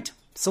 All right.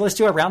 So let's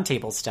do our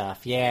roundtable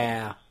stuff.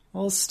 Yeah.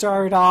 We'll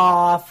start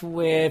off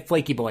with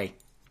Flaky Boy.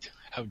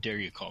 How dare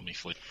you call me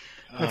Flaky?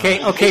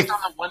 Okay.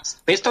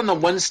 Based on the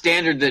one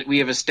standard that we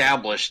have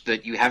established,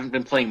 that you haven't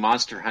been playing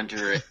Monster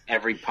Hunter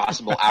every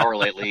possible hour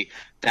lately,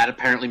 that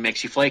apparently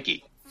makes you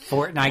flaky.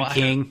 Fortnite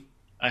King.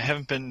 I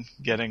haven't been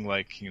getting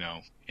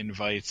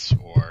invites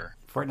or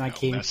Fortnite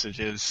King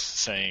messages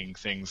saying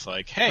things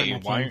like, "Hey,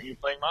 Fortnite why King. aren't you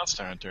playing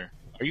Monster Hunter?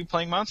 Are you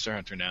playing Monster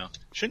Hunter now?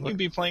 Shouldn't you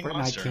be playing Fortnite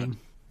Monster King. Hunter?"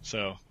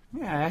 So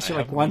Yeah, I asked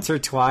you once or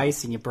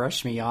twice, and you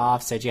brushed me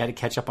off, said you had to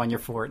catch up on your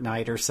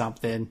Fortnite or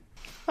something.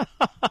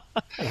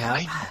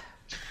 Yeah.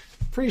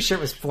 Pretty sure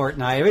it was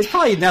Fortnite. It was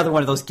probably another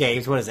one of those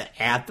games. What is it?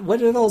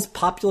 What are those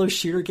popular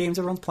shooter games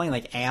everyone's playing?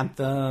 Like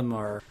Anthem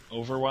or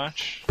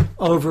Overwatch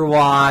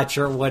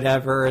or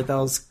whatever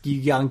those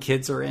young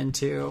kids are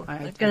into.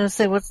 I was going to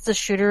say, what's the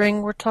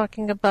shootering we're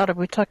talking about? Are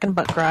we talking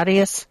about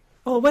Gradius?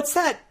 Oh, what's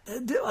that?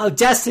 Oh,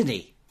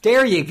 Destiny.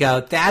 There you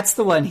go. That's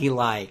the one he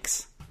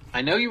likes.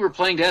 I know you were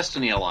playing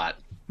Destiny a lot.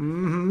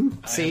 Mm-hmm.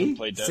 I haven't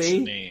played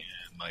Destiny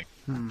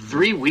in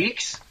 3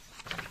 weeks?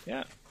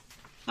 Yeah.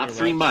 Not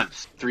 3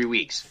 months, 3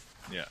 weeks.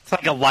 Yeah. It's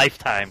like a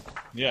lifetime.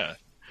 Yeah.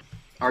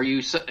 Are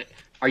you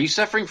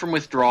suffering from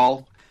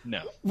withdrawal?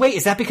 No. Wait,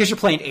 is that because you're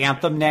playing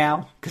Anthem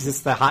now? Because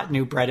it's the hot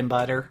new bread and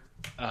butter?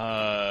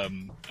 I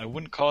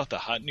wouldn't call it the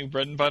hot new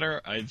bread and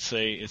butter. I'd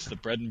say it's the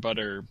bread and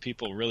butter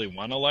people really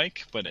want to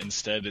like, but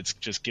instead it's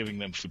just giving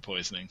them food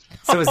poisoning.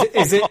 So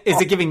is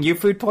it giving you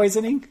food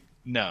poisoning?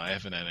 No, I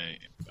haven't had any.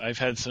 I've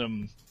had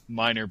some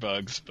minor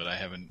bugs, but I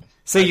haven't.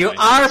 So you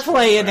are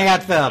playing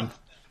Anthem.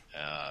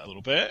 A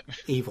little bit.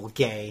 Evil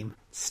game.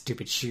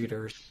 Stupid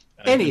shooters.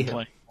 I've been Anywho,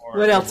 playing more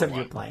what else have Overwatch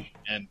you played?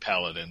 And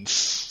Paladins.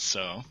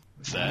 So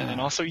it's that, and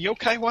also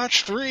Yokai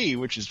Watch 3,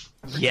 which is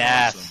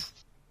Yes. awesome.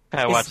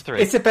 I watched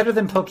 3. Is it better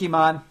than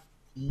Pokemon?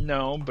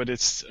 No, but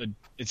it's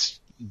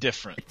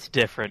different. It's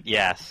different,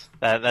 yes.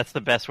 That's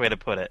the best way to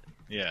put it.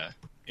 Yeah,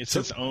 it's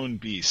its own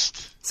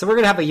beast. So we're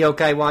going to have a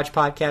Yokai Watch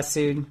podcast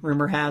soon,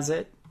 rumor has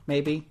it,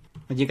 maybe.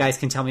 And you guys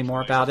can tell me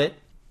more about it.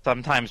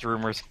 Sometimes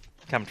rumors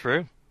come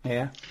true.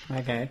 Yeah,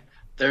 okay.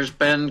 There's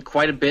been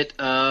quite a bit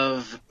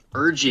of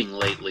urging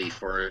lately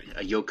for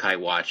a Yokai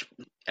Watch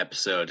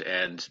episode,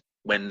 and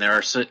when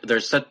there's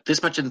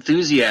this much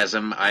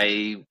enthusiasm,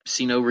 I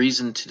see no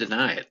reason to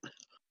deny it.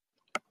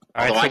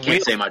 All Although right, I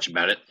can't say much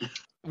about it.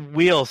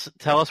 Wheels,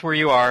 tell us where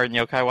you are in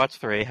Yokai Watch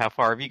 3. How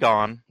far have you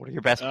gone? What are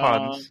your best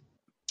puns?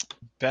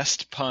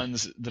 Best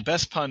puns. The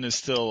best pun is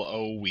still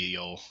 "oh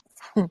wheel."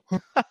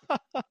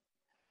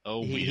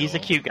 Oh, He's a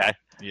Wheel. cute guy.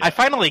 Yeah. I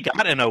finally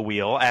got an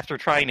O-Wheel after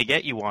trying to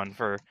get you one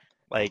for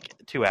like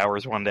 2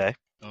 hours one day.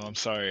 Oh, I'm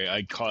sorry.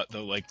 I caught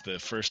the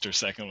first or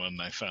second one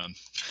I found.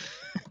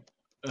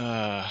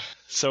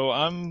 So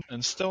I'm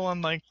still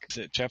on is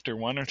it chapter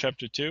 1 or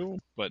chapter 2,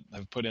 but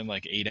I've put in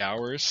 8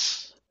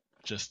 hours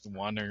just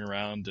wandering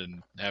around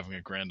and having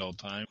a grand old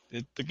time.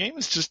 The game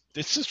is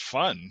just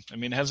fun. I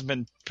mean, it hasn't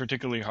been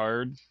particularly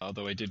hard,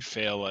 although I did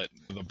fail at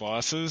the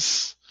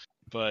bosses,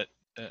 but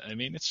I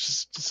mean,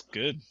 it's just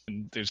good.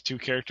 And there's 2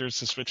 characters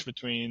to switch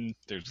between.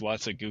 There's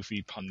lots of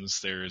goofy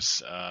puns.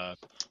 There's a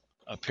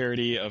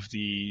parody of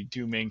the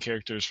 2 main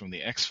characters from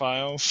the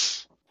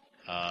X-Files.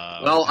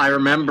 Well, I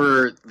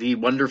remember the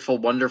wonderful,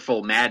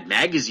 wonderful Mad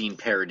Magazine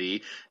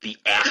parody, the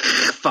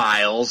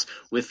X-Files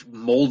with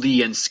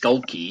Moldy and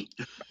Skulky.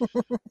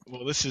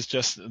 Well, this is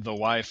just the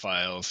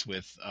Y-Files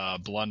with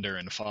Blunder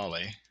and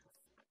Folly,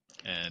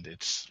 and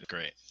it's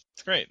great.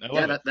 It's great. I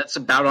love it. That's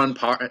about on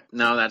par.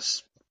 No,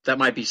 that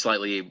might be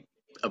slightly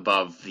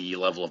above the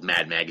level of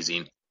Mad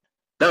Magazine.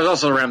 That was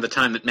also around the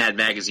time that Mad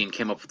Magazine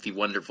came up with the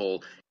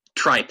wonderful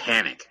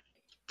Tripanic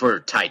for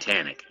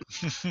Titanic.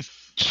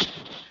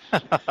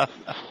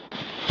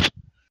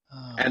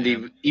 And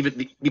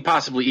the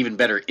possibly even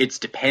better It's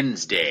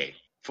Depends Day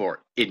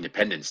for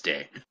Independence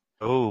Day.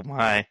 Oh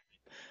my.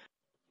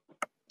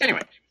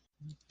 Anyway.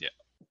 Yeah.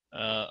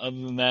 Other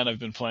than that, I've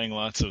been playing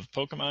lots of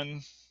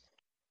Pokemon.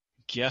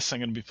 Guess I'm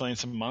going to be playing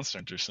some Monster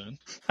Hunter soon.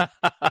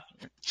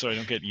 So I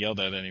don't get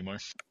yelled at anymore.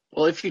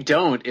 Well, if you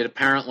don't, it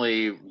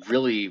apparently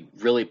really,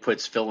 really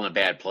puts Phil in a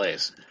bad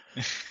place.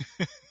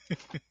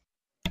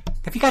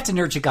 Have you got to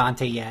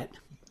Nergigante yet?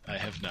 I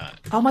have not.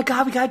 Oh my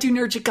god, we gotta do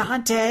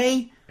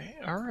Nergigante!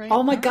 All right.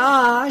 Oh my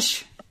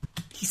gosh!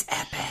 He's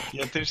epic.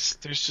 Yeah, there's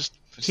just...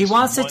 He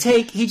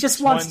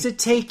just wants to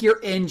take your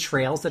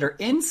entrails that are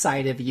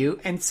inside of you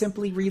and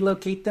simply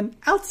relocate them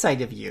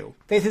outside of you.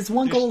 That's his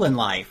one goal in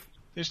life.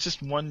 There's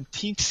just one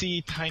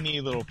teensy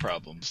tiny little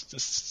problem.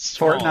 Just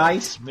small,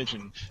 Fortnite?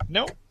 Smidgen.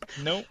 No.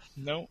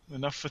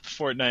 Enough with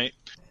Fortnite.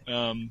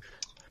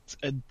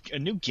 A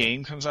new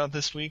game comes out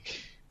this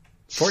week.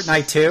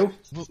 Fortnite 2?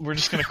 We're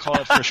just going to call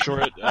it for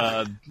short,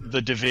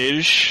 The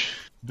Division.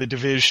 The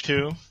Division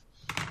 2.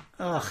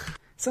 Ugh.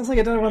 Sounds like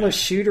another one of those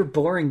shooter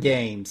boring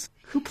games.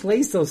 Who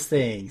plays those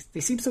things? They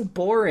seem so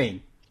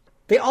boring.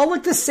 They all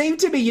look the same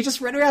to me. You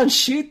just run around and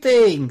shoot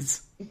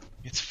things.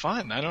 It's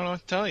fun. I don't know what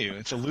to tell you.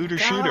 It's a looter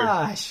shooter.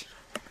 Gosh.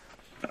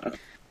 All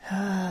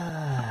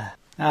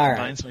right.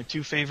 Combines my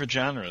 2 favorite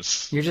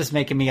genres. You're just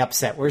making me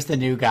upset. Where's the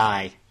new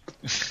guy?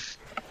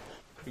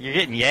 You're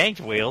getting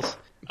yanked, Wheels.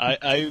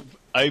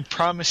 I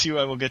promise you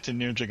I will get to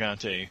Nier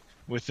Gigante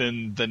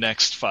within the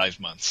next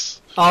 5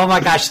 months. Oh my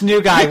gosh,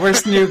 new guy.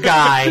 Where's the new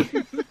guy?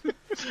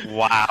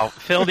 Wow.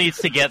 Phil needs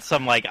to get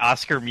some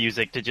Oscar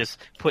music to just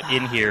put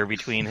in here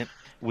between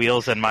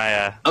Wheels and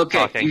my Okay,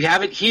 talking. you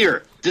have it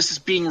here. This is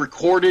being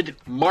recorded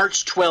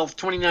March 12th,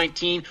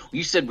 2019.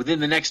 You said within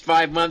the next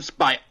 5 months.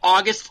 By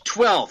August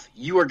 12th,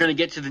 you are going to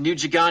get to the new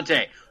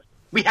Gigante.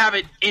 We have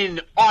it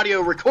in audio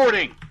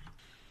recording.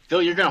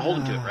 Phil, you're going to hold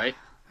him to it, right?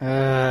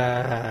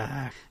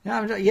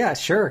 Yeah,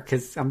 sure,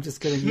 because I'm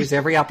just going to use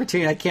every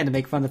opportunity I can to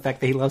make fun of the fact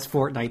that he loves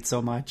Fortnite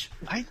so much.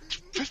 I've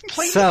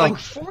played it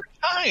 4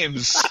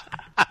 times.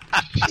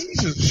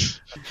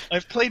 Jesus.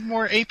 I've played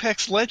more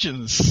Apex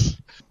Legends.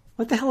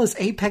 What the hell is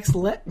Apex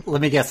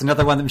Let me guess,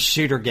 another one of them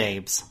shooter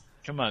games.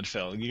 Come on,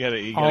 Phil. You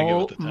gotta get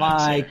with the times.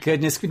 My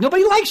goodness.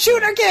 Nobody likes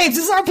shooter games!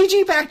 This is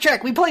RPG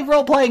Backtrack! We play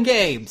role-playing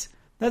games!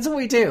 That's what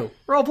we do.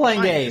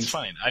 Role-playing games. It's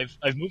fine.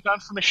 I've moved on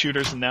from the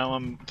shooters, and now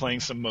I'm playing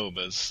some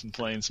MOBAs. I'm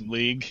playing some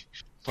League.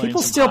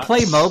 People still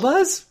play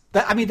MOBAs?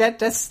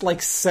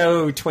 That's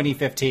so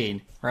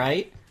 2015,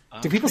 right?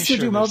 Do people still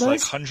do MOBAs?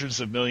 There's hundreds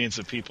of millions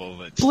of people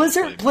that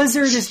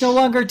Blizzard is no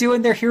longer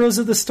doing their Heroes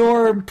of the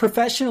Storm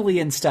professionally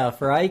and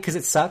stuff, right? Because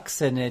it sucks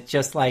and it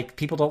just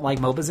people don't like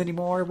MOBAs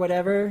anymore or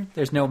whatever.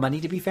 There's no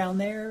money to be found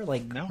there,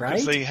 no, right?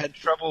 Because they had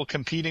trouble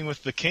competing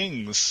with the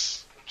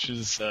Kings, which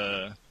is,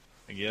 I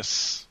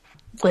guess,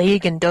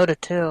 League and Dota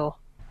 2.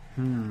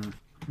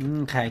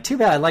 Okay, too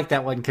bad I liked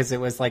that one because it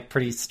was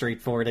pretty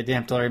straightforward. I didn't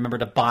have to remember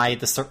to buy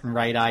the certain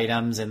right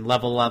items and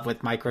level up with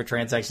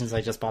microtransactions. I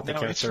just bought the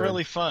character. It's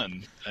really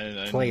fun.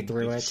 Played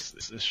through it.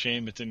 It's a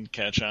shame it didn't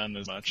catch on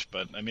as much,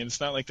 but I mean,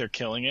 it's not like they're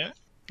killing it.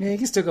 Yeah, you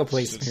can still go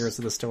play some Heroes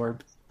of the Storm.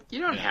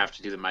 You don't have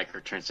to do the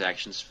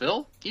microtransactions,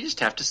 Phil. You just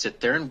have to sit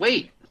there and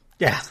wait.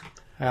 Yeah.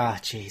 Ah,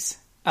 jeez.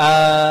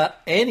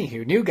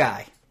 Anywho, new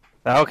guy.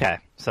 Okay,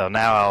 so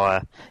now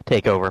I'll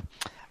take over.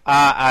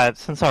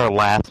 Since our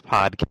last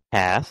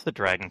podcast, the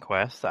Dragon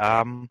Quest,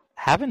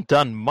 haven't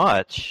done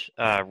much.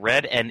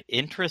 Read an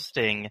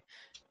interesting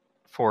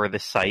for the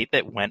site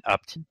that went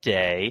up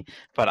today,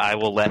 but I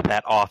will let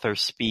that author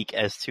speak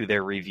as to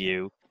their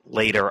review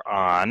later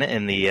on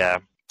in the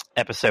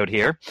episode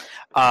here.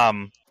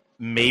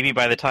 Maybe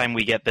by the time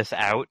we get this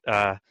out,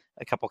 a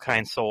couple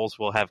kind souls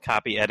will have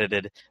copy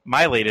edited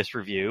my latest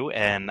review,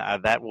 and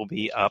that will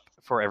be up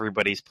for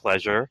everybody's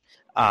pleasure.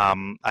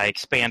 I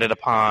expanded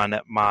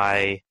upon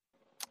my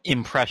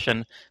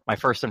my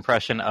first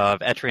impression of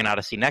Etrian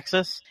Odyssey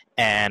Nexus,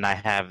 and I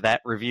have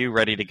that review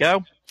ready to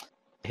go.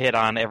 Hit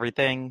on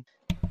everything.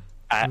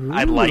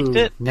 I liked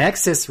it.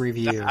 Nexus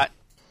review.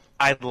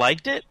 I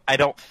liked it. I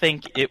don't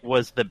think it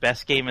was the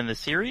best game in the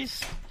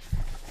series,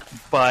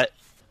 but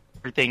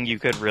everything you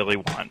could really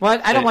want.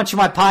 What? I don't want you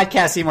on my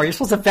podcast anymore. You're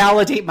supposed to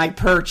validate my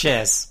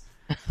purchase.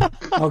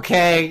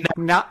 Okay?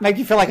 Not make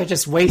you feel like I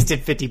just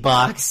wasted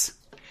 $50.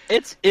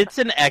 It's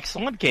an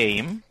excellent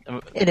game.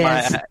 It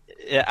is.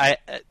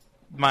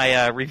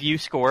 My review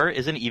score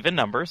is an even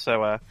number,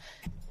 so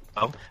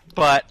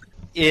but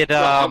it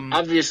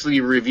obviously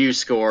review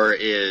score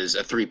is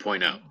a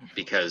 3.0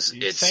 because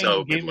it's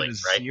so good, right?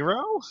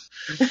 0?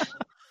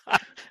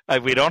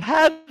 We don't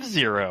have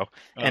 0,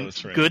 and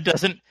that's right.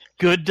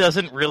 good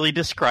doesn't really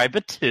describe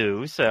a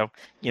 2. So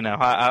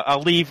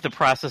I'll leave the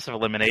process of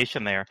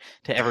elimination there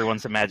to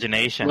everyone's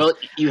imagination. Well,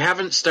 you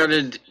haven't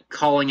started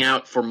calling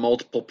out for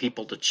multiple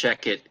people to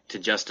check it to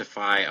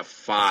justify a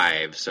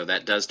 5, so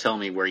that does tell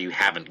me where you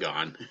haven't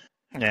gone.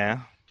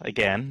 Yeah,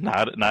 again,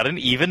 not an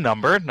even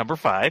number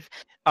 5.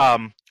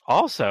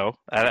 Also,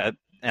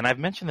 and I've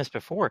mentioned this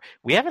before,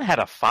 we haven't had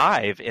a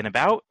 5 in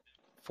about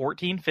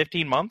 14,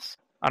 15 months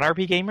on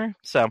RP Gamer,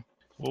 so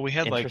Well, we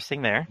had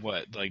interesting there.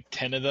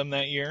 10 of them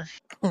that year?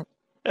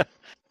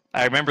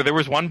 I remember there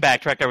was one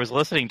backtrack I was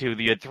listening to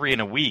that you had 3 in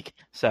a week,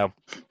 so...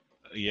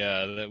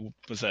 Yeah,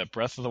 was that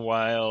Breath of the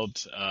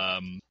Wild?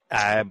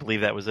 I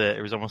believe that was it.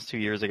 It was almost 2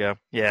 years ago.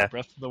 Yeah.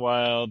 Breath of the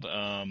Wild,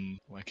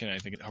 what can I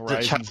think of?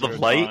 Horizon Child Zero of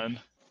Light? Dawn.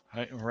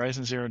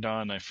 Horizon Zero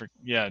Dawn,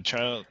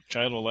 Child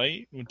of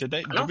Light? Did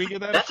we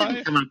get that a That 5?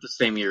 didn't come out the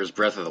same year as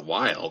Breath of the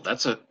Wild.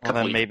 That's a Well,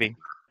 couple then maybe.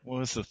 What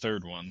was the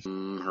third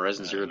one?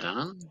 Horizon Zero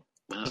Dawn?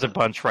 There's a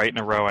bunch right in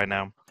a row, I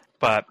know.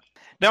 But,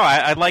 no,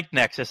 I liked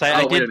Nexus.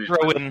 I did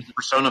throw in...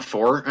 Persona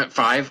 4?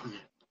 5?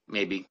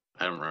 Maybe.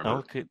 I don't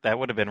remember. Oh, that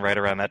would have been right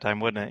around that time,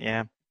 wouldn't it?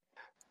 Yeah.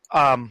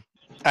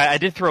 I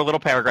did throw a little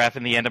paragraph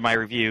in the end of my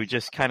review,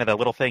 just kind of the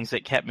little things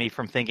that kept me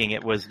from thinking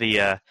it was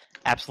the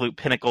absolute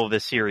pinnacle of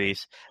this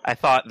series. I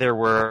thought there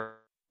were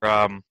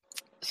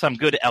some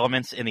good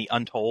elements in the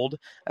Untold.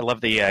 I love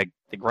the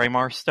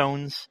Greymar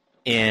stones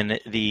in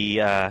the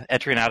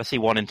Etrian Odyssey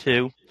 1 and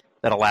 2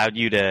 that allowed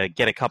you to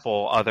get a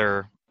couple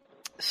other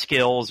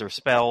skills or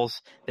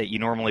spells that you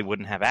normally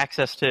wouldn't have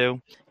access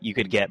to. You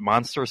could get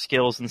monster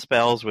skills and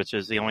spells, which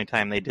is the only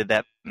time they did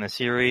that in the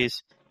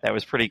series. That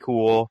was pretty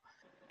cool.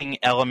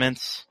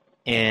 Elements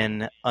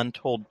in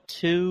Untold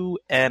 2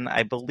 and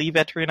I believe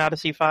Etrian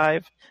Odyssey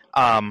 5.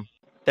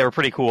 They were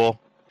pretty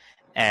cool.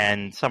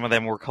 And some of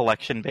them were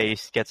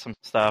collection-based, get some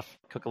stuff,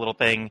 cook a little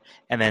thing,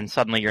 and then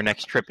suddenly your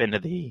next trip into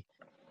the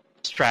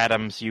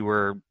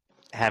Stratums,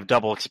 have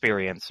double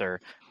experience or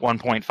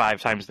 1.5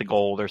 times the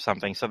gold or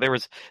something. So there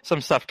was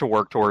some stuff to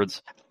work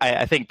towards.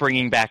 I think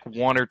bringing back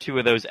 1 or 2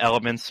 of those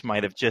elements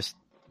might have just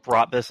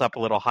brought this up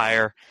a little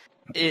higher.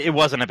 It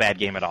wasn't a bad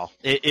game at all.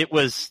 It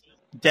was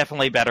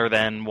definitely better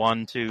than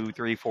 1, 2,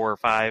 3, 4, or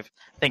 5.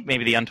 I think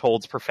maybe the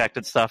Untold's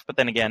perfected stuff, but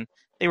then again,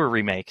 they were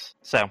remakes.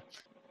 So,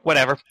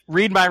 whatever.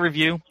 Read my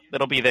review.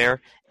 It'll be there.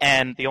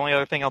 And the only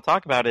other thing I'll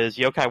talk about is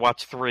Yokai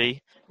Watch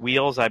 3.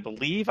 Wheels, I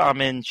believe I'm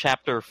in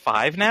Chapter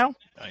 5 now.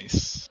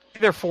 Nice.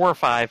 Either 4 or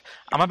 5.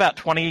 I'm about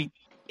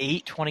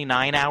 28,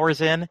 29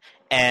 hours in,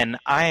 and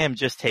I am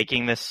just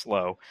taking this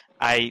slow.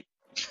 I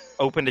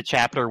opened a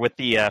chapter with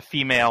the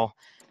female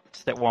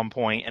at one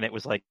point, and it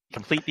was like,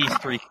 complete these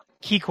 3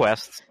 key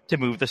quests to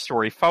move the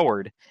story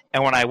forward.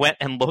 And when I went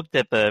and looked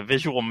at the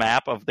visual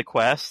map of the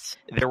quests,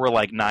 there were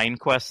like 9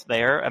 quests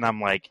there, and I'm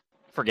like,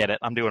 forget it,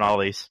 I'm doing all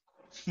these.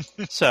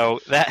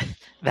 So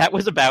that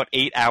was about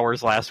 8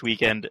 hours last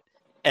weekend,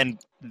 and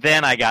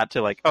then I got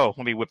to like, let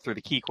me whip through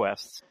the key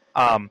quests.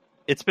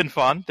 It's been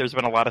fun. There's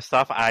been a lot of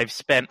stuff. I've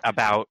spent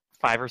about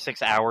 5 or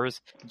 6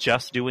 hours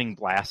just doing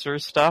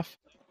Blasters stuff.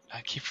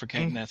 I keep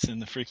forgetting that's in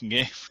the freaking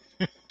game.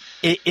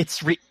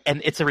 It's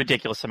a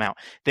ridiculous amount.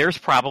 There's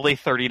probably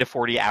 30 to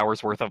 40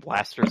 hours worth of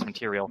Blasters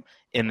material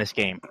in this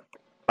game.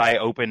 I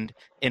opened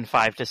in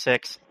 5 to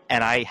 6,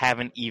 and I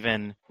haven't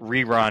even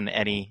rerun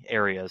any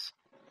areas.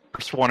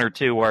 First 1 or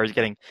 2 where I was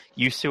getting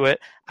used to it.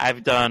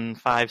 I've done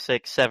 5,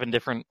 6, 7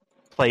 different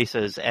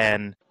places,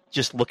 and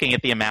just looking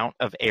at the amount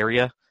of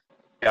area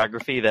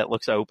geography that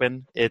looks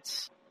open,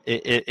 it's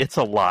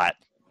a lot.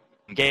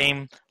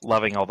 Game,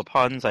 loving all the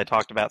puns. I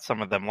talked about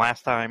some of them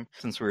last time,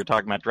 since we were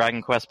talking about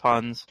Dragon Quest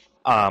puns.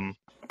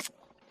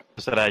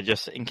 That I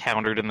just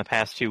encountered in the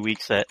past 2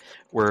 weeks that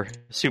were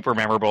super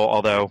memorable,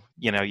 although,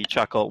 you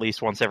chuckle at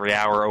least once every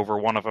hour over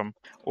one of them,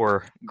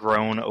 or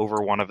groan over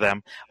one of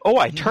them. Oh,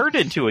 I turned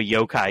into a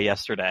yokai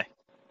yesterday.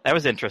 That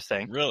was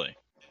interesting. Really?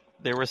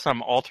 There was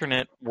some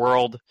alternate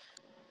world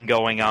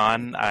going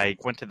on. I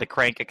went to the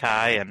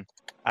Crank-a-kai, and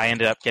I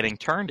ended up getting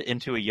turned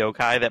into a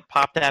yokai that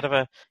popped out of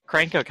a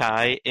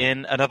Crank-a-kai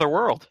in another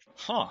world.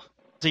 Huh.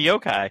 It's a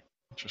yokai.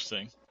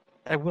 Interesting.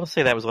 I will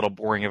say that was a little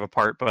boring of a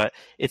part, but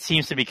it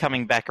seems to be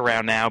coming back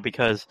around now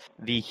because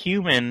the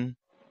human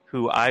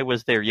who I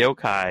was their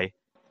yokai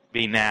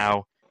be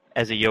now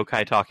as a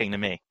yokai talking to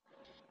me.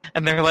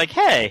 And they're like,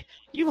 hey,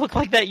 you look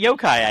like that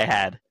yokai I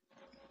had.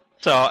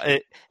 So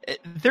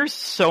there's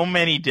so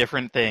many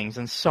different things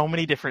and so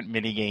many different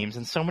mini games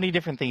and so many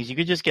different things you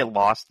could just get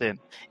lost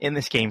in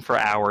this game for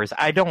hours.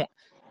 I don't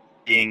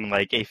being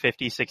like a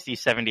 50, 60,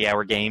 70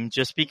 hour game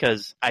just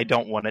because I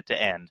don't want it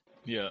to end.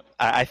 Yeah.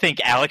 I think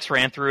Alex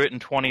ran through it in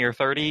 20 or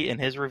 30 in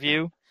his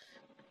review.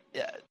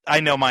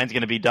 I know mine's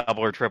going to be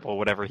double or triple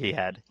whatever he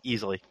had,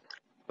 easily.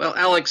 Well,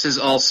 Alex is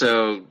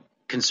also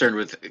concerned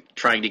with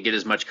trying to get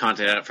as much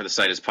content out for the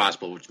site as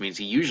possible, which means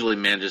he usually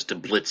manages to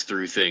blitz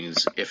through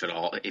things, if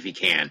he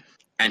can.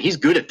 And he's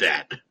good at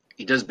that.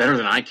 He does better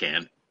than I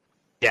can.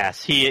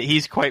 Yes,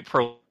 he's quite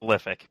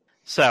prolific.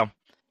 So,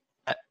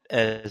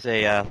 as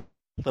a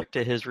look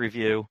to his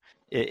review,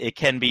 it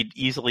can be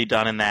easily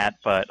done in that,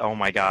 but oh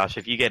my gosh,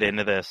 if you get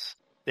into this,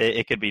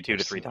 it could be 2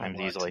 to 3 times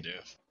easily.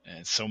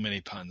 And so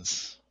many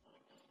puns.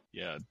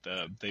 Yeah,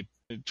 the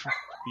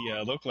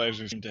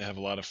localizers seem to have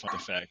a lot of fun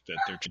with the fact that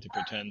they're trying to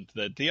pretend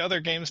that the other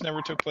games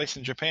never took place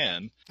in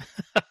Japan.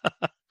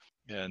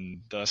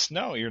 And thus,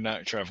 no, you're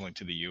not traveling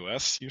to the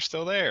U.S., you're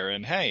still there.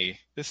 And hey,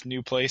 this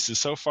new place is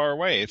so far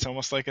away, it's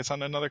almost like it's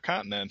on another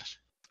continent.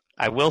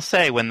 I will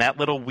say, when that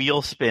little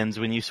wheel spins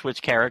when you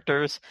switch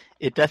characters,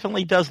 it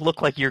definitely does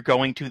look like you're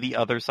going to the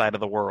other side of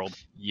the world.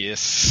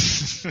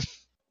 Yes.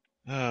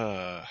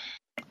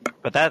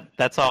 But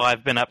that's all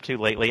I've been up to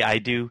lately. I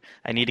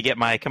need to get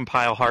my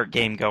Compile Heart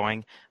game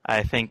going.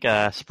 I think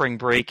spring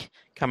break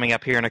coming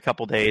up here in a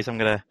couple days, I'm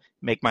going to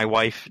make my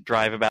wife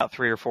drive about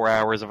 3 or 4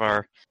 hours of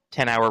our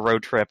 10-hour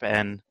road trip,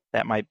 and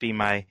that might be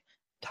my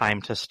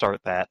time to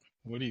start that.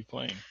 What are you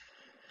playing?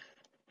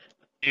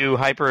 Do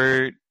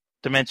Hyper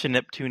Dimension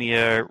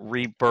Neptunia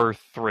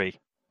Rebirth 3.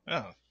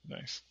 Oh,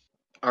 nice.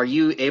 Are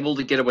you able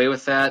to get away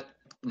with that?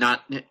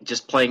 Not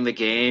just playing the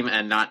game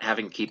and not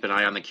having to keep an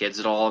eye on the kids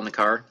at all in the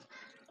car?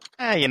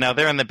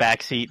 They're in the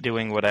back seat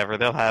doing whatever.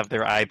 They'll have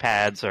their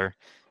iPads or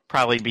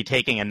probably be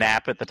taking a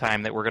nap at the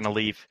time that we're going to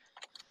leave.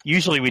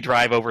 Usually we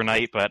drive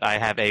overnight, but I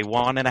have a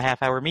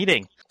 1.5-hour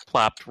meeting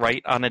plopped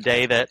right on a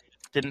day that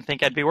didn't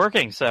think I'd be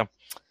working. So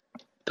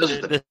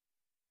this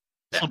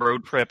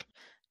road trip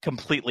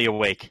completely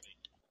awake.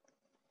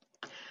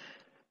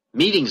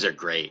 Meetings are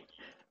great.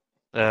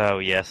 Oh,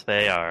 yes,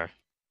 they are.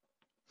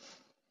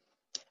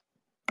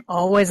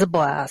 Always a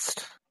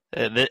blast.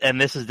 And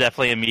this is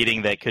definitely a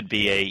meeting that could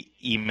be a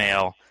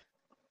email,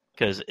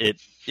 because if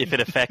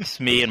it affects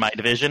me and my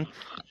division,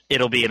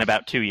 it'll be in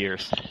about 2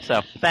 years.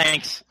 So,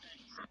 thanks.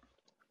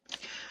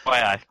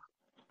 FYI.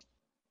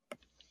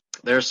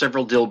 There are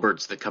several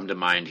Dilberts that come to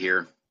mind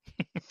here.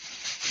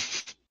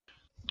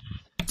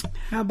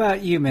 How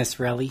about you, Miss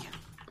Relly?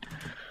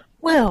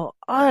 Well,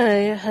 I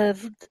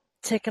have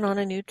taken on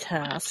a new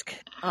task.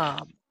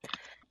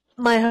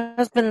 My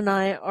husband and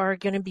I are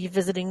going to be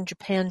visiting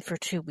Japan for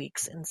 2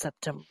 weeks in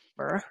September.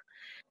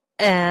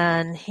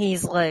 And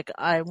he's like,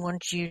 I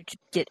want you to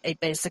get a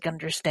basic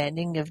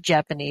understanding of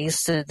Japanese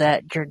so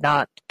that you're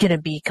not going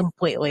to be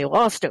completely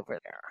lost over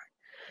there.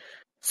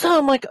 So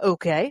I'm like,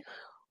 okay,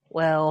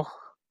 well,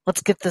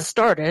 let's get this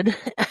started.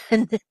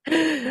 And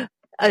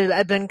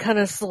I've been kind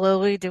of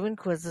slowly doing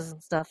quizzes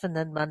and stuff, and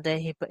then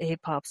Monday he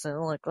pops in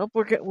like, oh,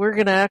 we're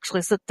going to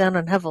actually sit down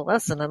and have a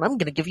lesson, and I'm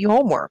going to give you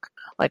homework.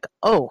 Like,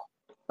 oh.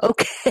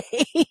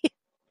 Okay.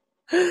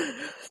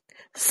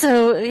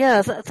 So,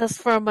 yeah, thus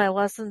far my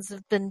lessons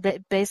have been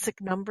basic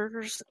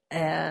numbers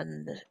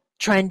and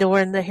trying to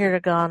learn the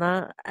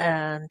hiragana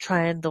and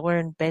trying to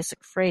learn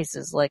basic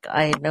phrases. Like,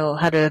 I know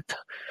how to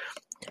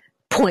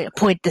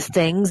point to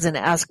things and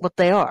ask what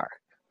they are.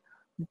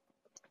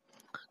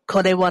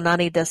 Kore wa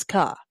nani desu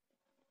ka?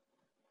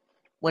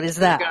 What is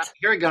that?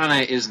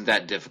 Hiragana isn't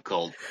that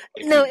difficult.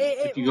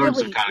 If you learn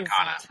really some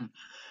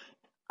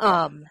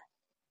katakana.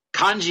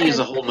 Kanji is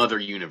a whole other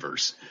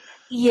universe.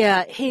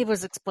 Yeah, he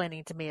was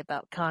explaining to me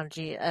about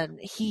kanji, and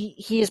he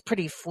is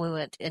pretty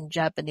fluent in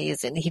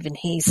Japanese, and even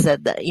he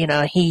said that,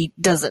 he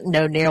doesn't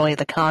know nearly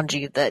the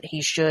kanji that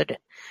he should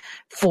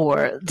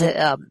for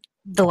the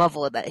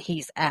level that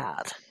he's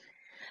at.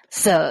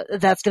 So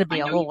that's going to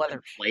be a whole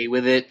other... play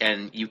with it,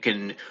 and you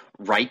can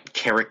write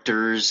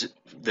characters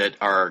that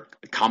are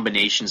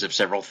combinations of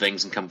several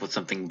things and come up with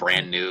something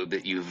brand new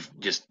that you've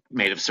just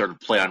made a sort of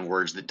play on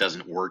words that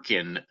doesn't work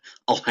in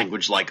a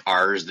language like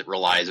ours that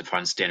relies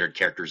upon standard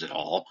characters at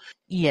all.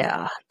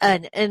 Yeah,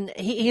 and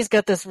he's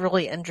got this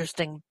really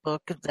interesting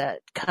book that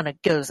kind of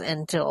goes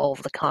into all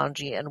of the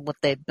kanji and what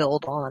they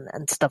build on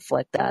and stuff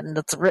like that, and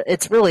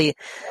it's really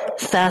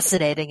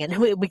fascinating. And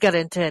we got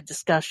into a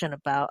discussion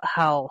about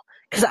how,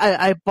 because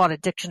I bought a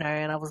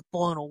dictionary and I was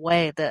blown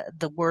away that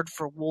the word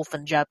for wolf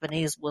in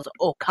Japanese was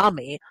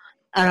okami,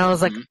 and I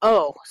was like,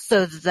 oh,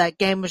 so that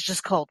game was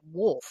just called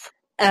Wolf.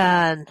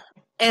 And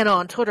Anna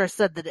on Twitter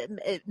said that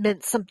it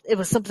meant it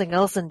was something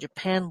else in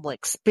Japan,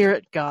 like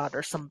spirit god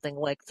or something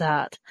like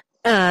that.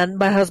 And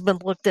my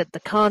husband looked at the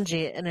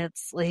kanji, and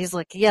he's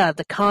like, yeah,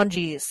 the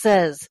kanji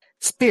says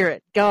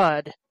spirit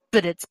god,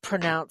 but it's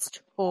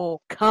pronounced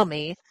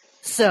okami,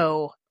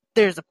 so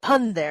there's a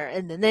pun there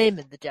in the name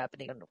of the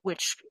Japanese,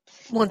 which,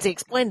 once he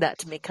explained that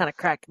to me, kind of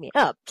cracked me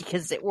up,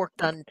 because it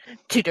worked on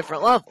 2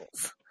 different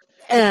levels.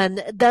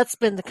 And that's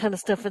been the kind of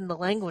stuff in the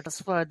language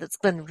as far that's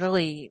been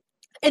really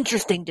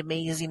interesting to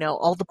me is,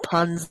 all the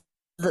puns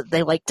that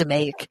they like to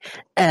make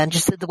and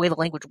just the way the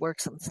language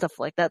works and stuff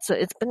like that. So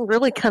it's been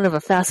really kind of a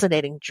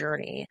fascinating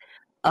journey.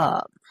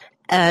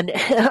 And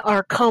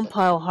our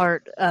Compile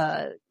Heart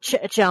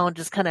challenge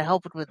is kind of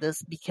helping with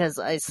this because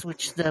I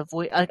switched the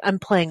voice. I'm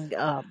playing.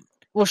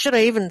 Well, should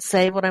I even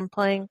say what I'm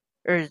playing,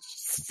 or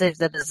save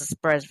that as a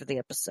surprise for the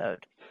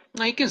episode?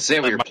 No, you can say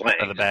what you're playing.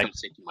 the I bag. don't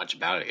say too much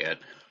about it yet.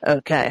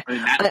 Okay. I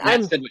mean,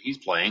 Matt said what he's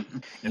playing.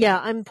 Yeah,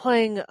 I'm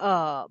playing.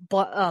 I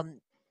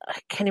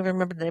can't even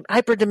remember the name.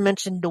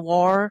 Hyperdimension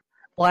Noir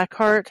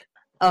Blackheart.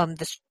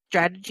 The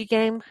strategy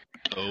game.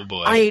 Oh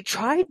boy. I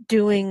tried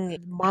doing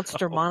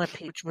Monster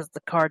Monopy, which was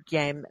the card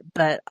game,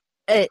 but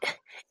it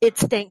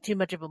stank too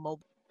much of a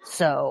mobile.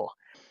 So,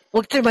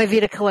 looked through my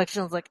Vita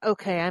collection. I was like,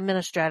 okay, I'm in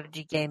a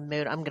strategy game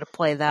mood. I'm going to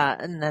play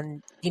that. And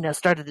then,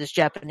 started this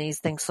Japanese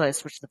thing. So I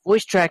switched the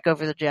voice track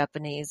over the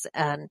Japanese.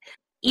 And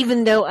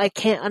even though I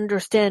can't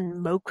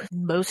understand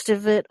most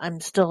of it, I'm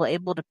still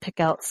able to pick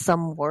out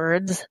some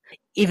words.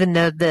 Even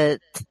though the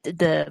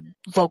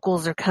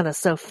vocals are kind of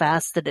so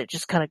fast that it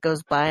just kind of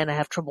goes by and I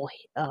have trouble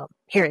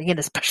hearing it,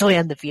 especially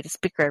on the Vita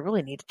speaker. I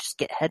really need to just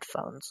get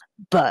headphones.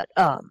 But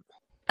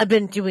I've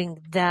been doing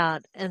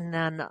that, and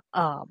then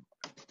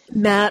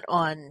Matt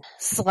on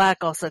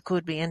Slack also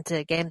clued me into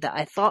a game that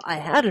I thought I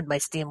had in my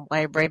Steam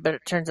library, but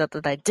it turns out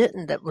that I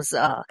didn't. That was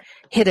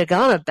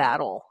Hiragana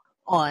Battle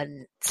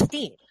on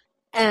Steam.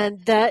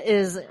 And that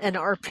is an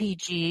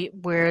RPG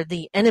where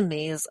the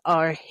enemies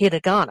are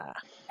hiragana.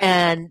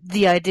 And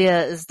the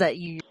idea is that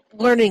you're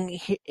learning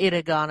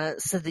hiragana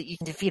so that you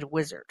can defeat a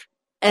wizard.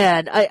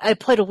 And I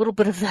played a little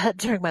bit of that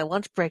during my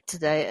lunch break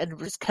today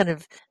and was kind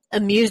of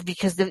amused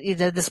because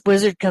this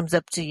wizard comes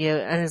up to you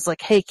and is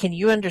like, hey, can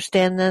you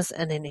understand this?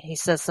 And then he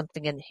says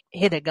something in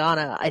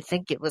hiragana. I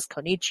think it was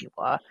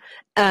konnichiwa.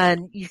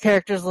 And your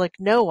character's like,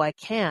 no, I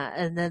can't.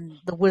 And then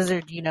the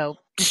wizard,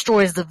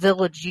 destroys the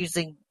village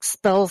using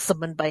spells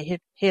summoned by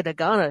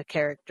hiragana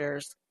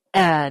characters.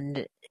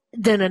 And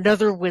then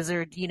another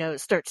wizard,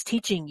 starts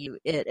teaching you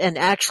it and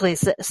actually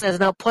says,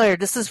 now player,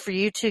 this is for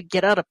you to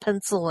get out a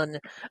pencil and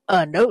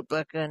a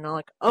notebook. And I'm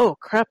like, oh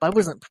crap, I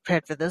wasn't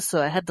prepared for this.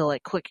 So I had to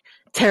quick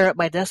tear up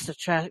my desk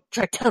to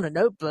track down a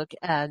notebook,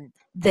 and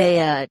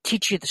they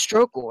teach you the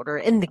stroke order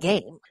in the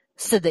game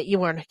so that you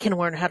can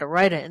learn how to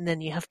write it. And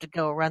then you have to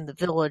go around the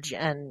village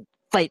and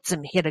fight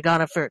some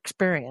hiragana for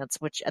experience,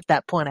 which at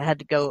that point I had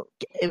to go.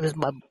 It was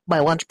my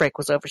lunch break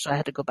was over, so I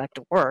had to go back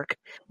to work.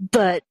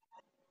 But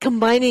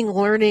combining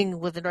learning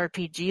with an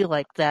RPG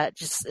like that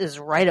just is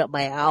right up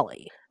my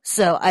alley.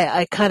 So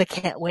I kind of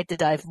can't wait to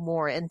dive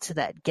more into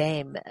that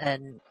game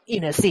and,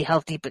 see how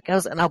deep it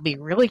goes. And I'll be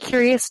really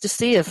curious to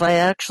see if I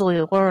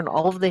actually learn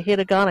all of the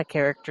hiragana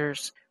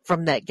characters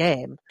from that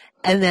game.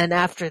 And then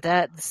after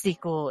that, the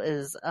sequel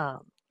is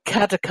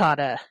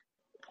Katakana.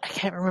 I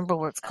can't remember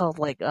what it's called,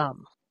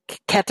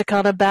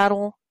 Katakana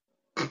Battle.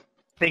 I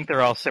think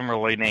they're all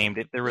similarly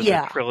named. There was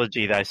a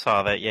trilogy that I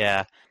saw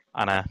that,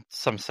 on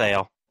some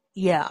sale.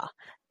 Yeah.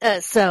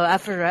 So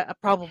after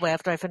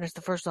I finish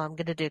the first one, I'm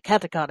going to do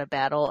Katakana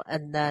Battle,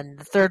 and then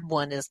the third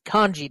one is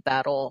Kanji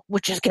Battle,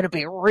 which is going to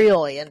be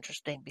really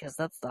interesting because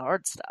that's the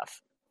hard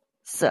stuff.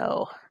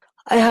 So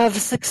I have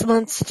 6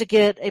 months to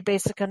get a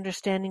basic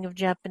understanding of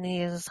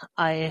Japanese.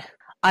 I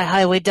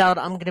highly doubt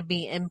I'm going to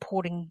be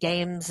importing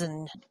games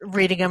and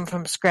reading them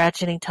from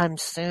scratch anytime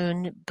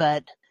soon,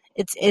 but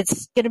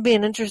it's going to be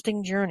an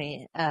interesting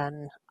journey,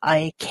 and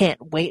I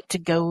can't wait to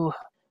go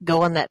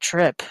on that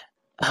trip.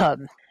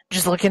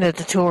 Just looking at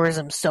the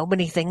tourism, so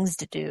many things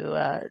to do.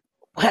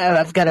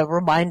 I've got a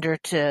reminder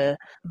to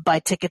buy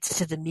tickets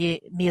to the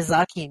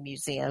Miyazaki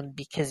Museum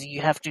because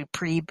you have to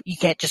you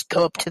can't just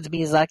go up to the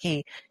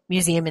Miyazaki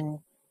Museum and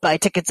buy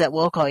tickets at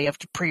will call. You have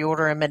to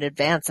pre-order them in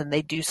advance, and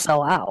they do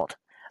sell out.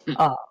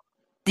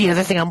 The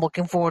other thing I'm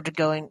looking forward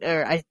to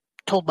I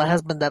told my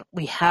husband that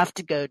we have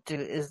to go to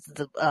is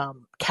the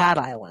Cat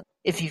Island,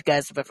 if you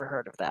guys have ever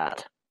heard of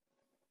that.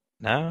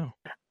 No.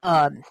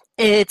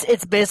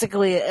 It's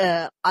basically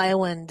an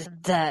island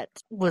that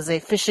was a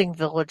fishing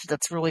village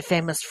that's really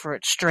famous for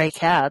its stray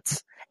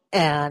cats.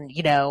 And,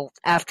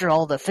 after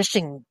all the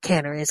fishing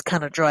canneries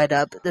kind of dried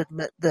up,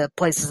 the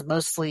place is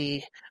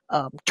mostly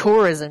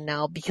tourism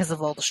now because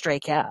of all the stray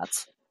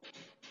cats.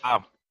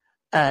 Wow.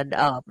 And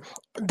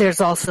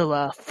there's also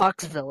a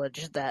fox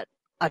village that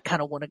I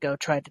kind of want to go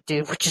try to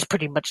do, which is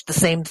pretty much the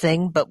same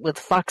thing, but with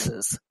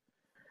foxes.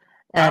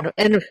 And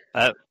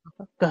go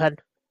ahead.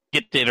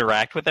 Get to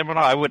interact with them at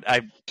all?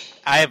 I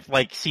have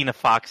seen a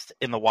fox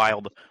in the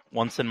wild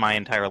once in my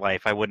entire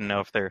life. I wouldn't know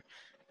if they're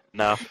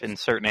enough in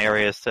certain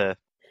areas to.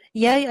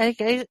 Yeah,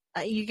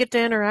 you get to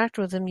interact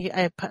with them.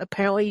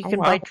 Apparently, you can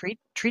buy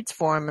treats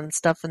for them and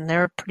stuff, and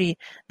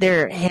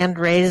they're hand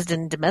raised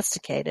and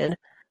domesticated.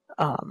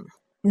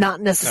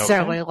 Not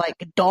necessarily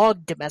like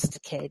dog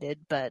domesticated,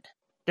 but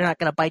they're not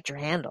going to bite your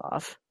hand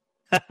off.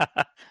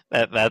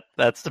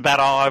 That's about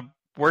all I'm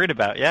worried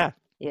about. Yeah.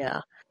 Yeah,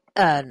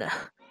 and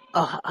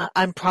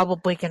I'm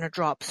probably going to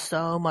drop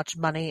so much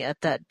money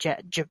at that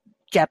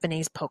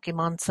Japanese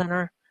Pokemon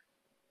Center.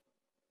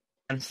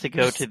 Plans to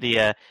go to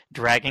the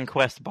Dragon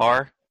Quest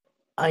bar?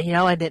 I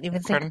didn't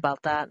even think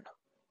about that.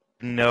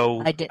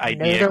 No I didn't idea.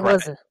 know there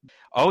was a...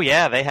 Oh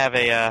yeah, they have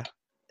a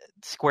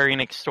Square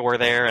Enix store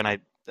there, and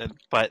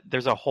but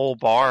there's a whole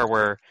bar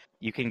where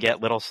you can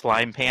get little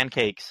slime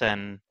pancakes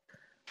and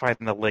find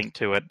the link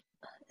to it.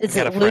 Is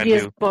it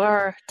Ludia's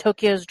bar,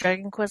 Tokyo's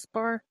Dragon Quest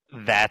bar?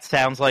 That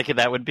sounds like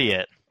that would be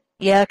it.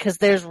 Yeah, because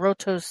there's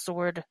Roto's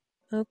sword.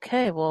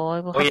 Okay, well, I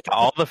will have to...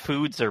 all the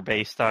foods are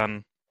based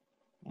on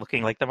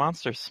looking like the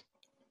monsters.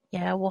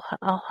 Yeah, well,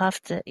 I'll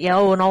have to... Yeah,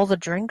 and all the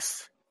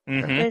drinks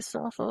are based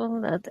off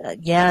of that.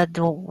 Yeah,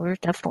 we're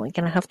definitely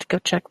going to have to go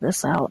check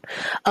this out.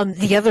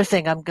 The other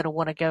thing I'm going to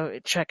want to go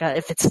check out,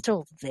 if it's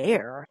still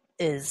there,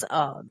 is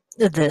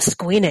the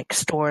Squeenix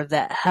store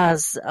that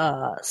has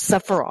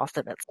Sephiroth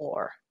in its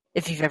floor,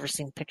 if you've ever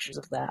seen pictures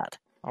of that.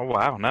 Oh,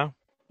 wow, no.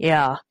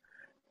 Yeah.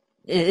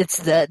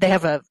 They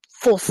have a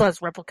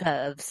full-size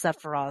replica of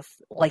Sephiroth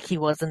like he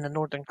was in the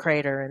Northern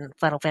Crater in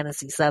Final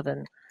Fantasy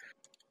VII.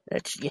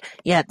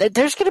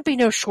 There's going to be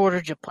no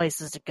shortage of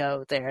places to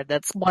go there.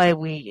 That's why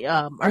we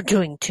are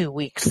doing 2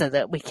 weeks, so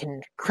that we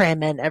can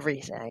cram in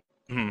everything.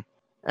 Mm-hmm.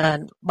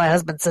 And my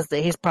husband says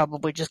that he's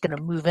probably just going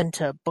to move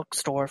into a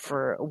bookstore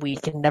for a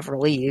week and never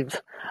leave.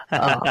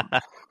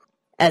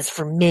 As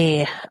for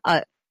me,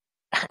 I'm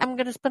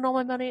going to spend all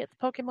my money at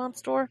the Pokemon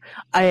store.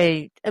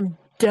 I am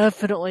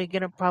definitely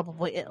going to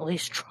probably at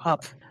least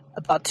drop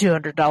about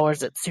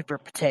 $200 at Super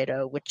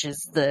Potato, which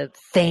is the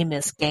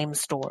famous game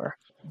store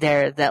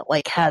there that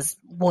has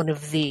one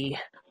of the,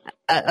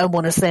 I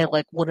want to say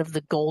one of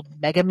the gold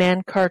Mega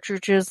Man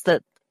cartridges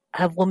that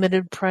have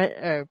limited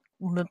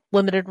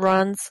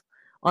runs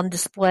on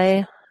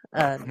display.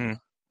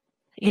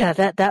 Yeah,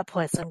 that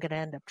place I'm going to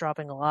end up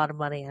dropping a lot of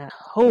money at.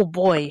 Oh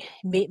boy,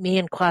 meet me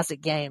in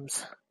classic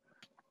games.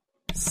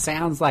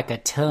 Sounds like a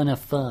ton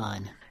of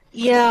fun.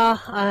 Yeah.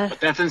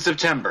 But that's in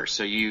September,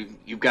 so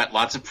you've got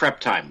lots of prep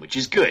time, which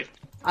is good.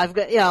 I've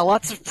got,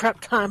 lots of prep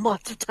time,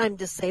 lots of time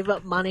to save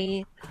up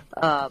money,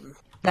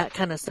 that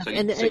kind of stuff. So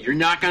you're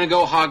not going to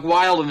go hog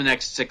wild in the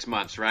next 6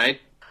 months,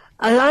 right?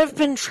 I've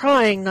been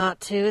trying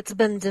not to. It's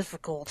been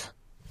difficult.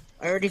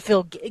 I already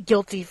feel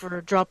guilty for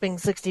dropping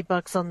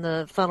 $60 on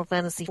the Final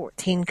Fantasy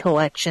XIV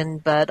collection,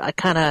 but I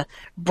kind of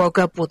broke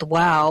up with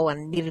WoW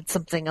and needed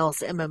something else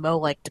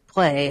MMO-like to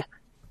play.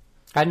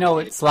 I know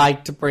what it's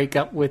like to break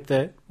up with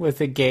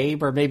a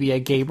game, or maybe a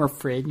gamer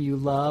friend you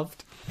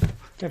loved.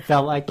 It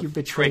felt like you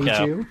betrayed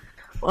you.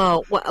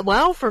 Well,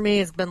 WoW for me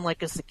has been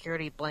like a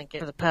security blanket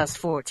for the past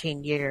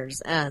 14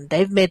 years, and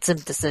they've made some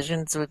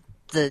decisions with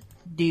some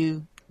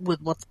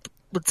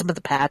of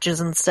the patches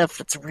and stuff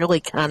that's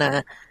really kind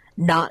of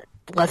not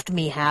left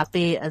me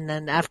happy. And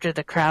then after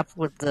the crap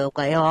with the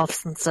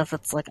layoffs and stuff,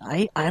 it's like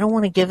I don't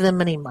want to give them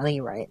any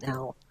money right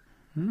now.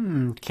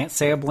 Can't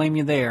say I blame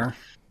you there.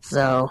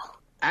 So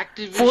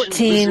Activision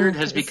Blizzard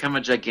has become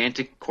a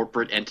gigantic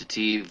corporate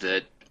entity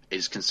that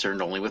is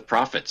concerned only with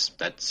profits.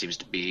 That seems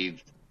to be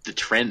the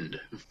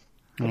trend.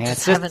 Yeah,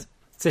 it's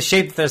a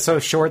shame that they're so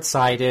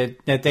short-sighted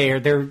that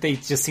they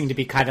just seem to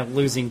be kind of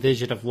losing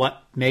vision of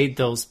what made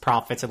those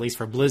profits, at least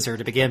for Blizzard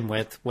to begin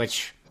with,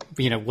 which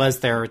was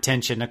their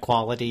attention to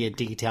quality and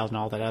detail and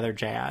all that other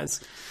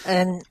jazz.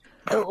 And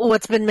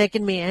what's been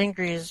making me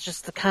angry is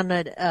just the kind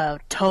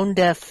of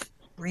tone-deaf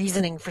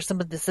reasoning for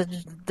some of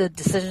the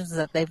decisions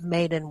that they've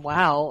made in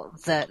WoW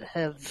that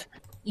have,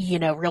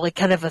 really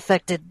kind of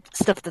affected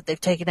stuff that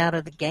they've taken out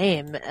of the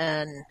game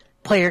and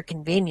player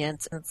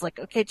convenience. And it's like,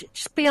 okay,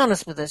 just be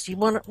honest with us. You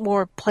want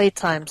more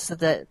playtime so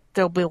that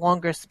there'll be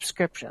longer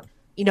subscription.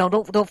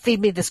 Don't feed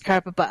me this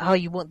crap about how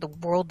you want the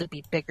world to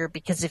be bigger,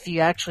 because if you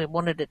actually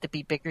wanted it to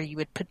be bigger, you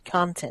would put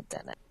content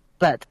in it.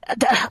 But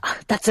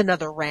that's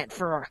another rant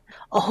for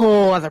a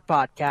whole other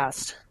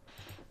podcast.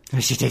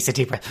 She takes a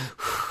deep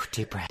breath.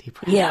 Deep breath.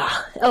 Yeah.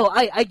 Oh,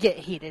 I get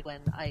heated when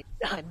I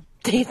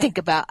think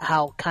about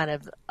how kind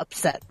of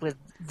upset with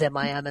them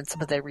I am and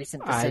some of their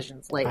recent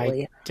decisions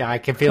lately. I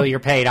can feel your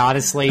pain,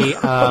 honestly.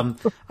 I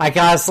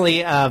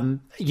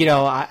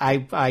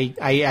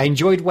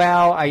enjoyed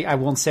WoW. I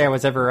won't say I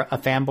was ever a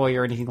fanboy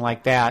or anything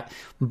like that,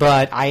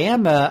 but I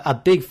am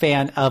a big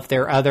fan of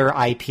their other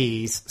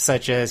IPs,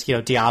 such as,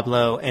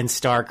 Diablo and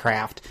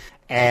StarCraft,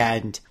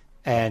 and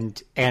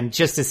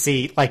just to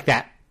see like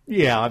that.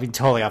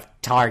 Totally off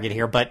target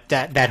here, but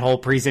that whole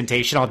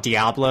presentation on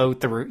Diablo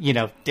through,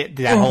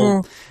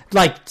 whole,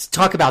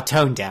 talk about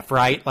tone deaf,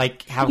 right?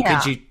 Like, how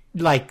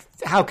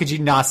could you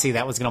not see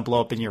that was going to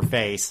blow up in your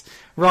face?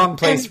 Wrong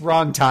place,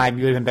 wrong time.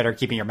 You would have been better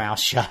keeping your mouth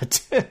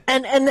shut.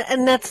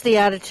 and that's the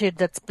attitude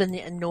that's been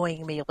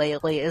annoying me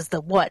lately, is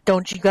the what?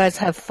 Don't you guys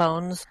have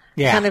phones?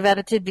 Yeah. Kind of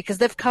attitude, because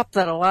they've copped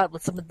that a lot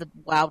with some of the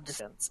WoW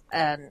decisions.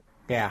 And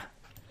yeah.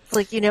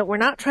 It's like, we're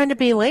not trying to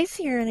be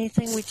lazy or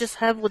anything. We just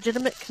have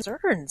legitimate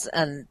concerns,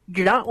 and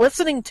you're not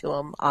listening to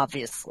them,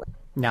 obviously.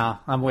 No,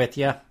 I'm with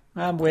you.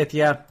 And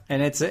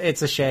it's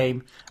a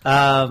shame.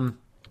 I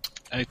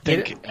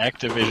think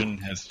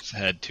Activision has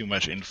had too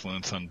much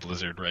influence on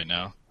Blizzard right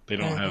now. They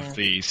don't have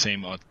the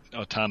same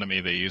autonomy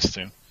they used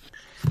to.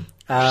 Which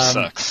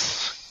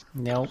sucks.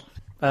 No.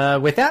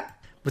 With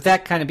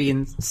that kind of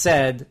being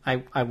said,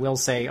 I will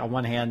say on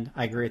one hand,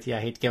 I agree with you. I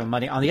hate to give them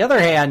money. On the other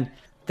hand,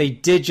 they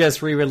did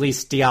just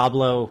re-release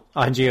Diablo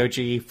on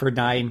GOG for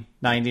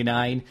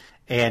 $9.99,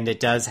 and it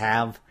does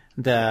have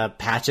the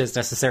patches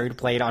necessary to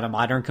play it on a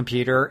modern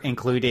computer,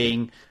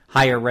 including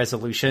higher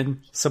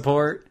resolution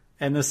support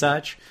and the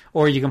such.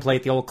 Or you can play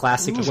it the old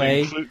classic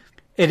way.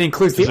 It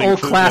includes the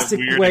old classic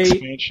way.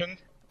 Expansion?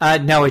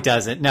 No, it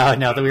doesn't. No,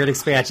 the weird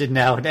expansion,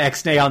 no. The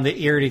X-Nay on the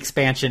weird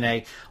expansion,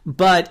 A.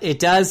 But it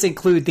does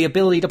include the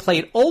ability to play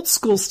it old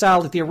school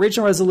style at the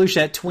original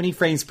resolution at 20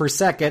 frames per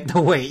second, the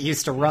way it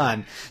used to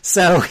run.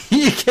 So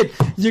you could,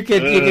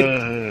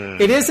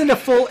 it isn't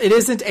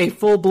a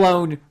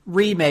full-blown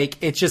remake.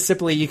 It's just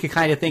simply, you could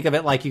kind of think of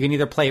it like you can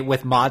either play it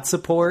with mod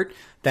support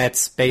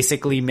that's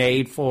basically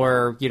made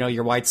for,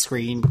 your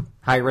widescreen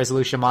high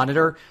resolution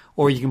monitor,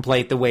 or you can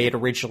play it the way it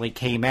originally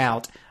came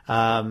out.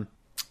 But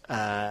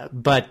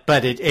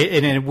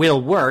it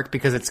will work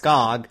because it's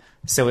GOG,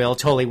 so it'll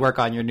totally work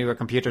on your newer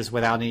computers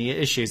without any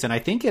issues. And I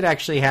think it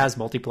actually has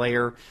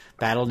multiplayer.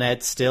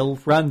 Battle.net still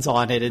runs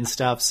on it and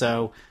stuff.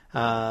 So,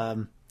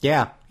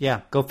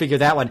 yeah, go figure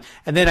that one.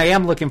 And then I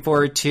am looking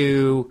forward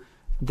to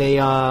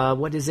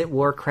what is it?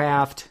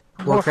 Warcraft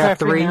 3?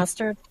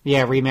 Remastered?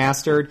 Yeah,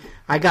 remastered.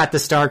 I got the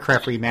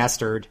StarCraft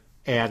remastered,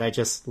 and I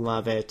just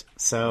love it.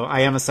 So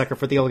I am a sucker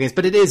for the old games.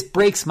 But it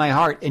breaks my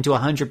heart into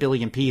 100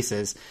 billion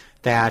pieces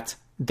that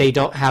they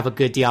don't have a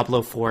good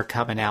Diablo 4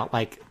 coming out.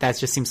 Like, that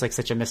just seems like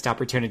such a missed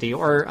opportunity.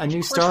 Or a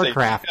new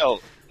StarCraft.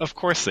 Of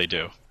course they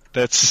do.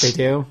 They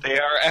do? They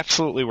are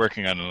absolutely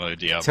working on another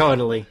Diablo.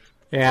 Totally.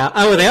 Yeah.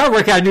 Oh, they are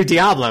working on a new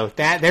Diablo.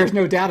 There's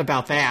no doubt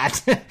about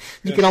that.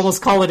 You could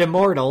almost call it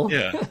immortal.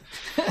 Yeah.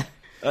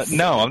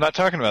 No, I'm not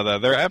talking about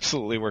that. They're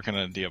absolutely working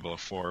on Diablo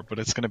 4, but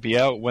it's going to be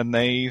out when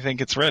they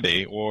think it's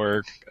ready,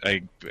 or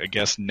I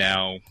guess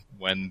now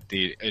when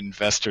the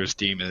investors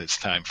deem it's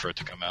time for it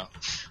to come out.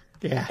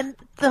 Yeah. And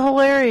the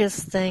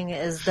hilarious thing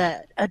is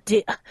that, when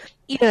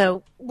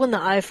the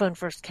iPhone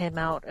first came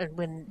out and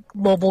when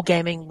mobile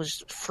gaming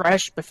was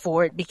fresh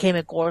before it became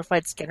a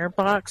glorified Skinner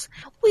box,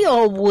 we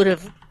all would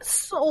have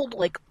sold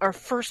our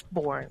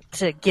firstborn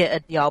to get a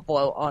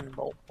Diablo on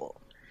mobile.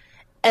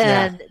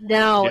 And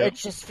now it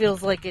just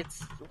feels like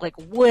it's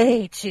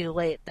way too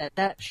late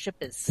that ship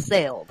has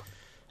sailed.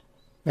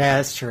 Yeah,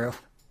 that's true.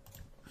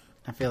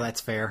 I feel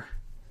that's fair.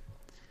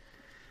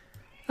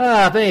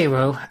 But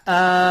anyway,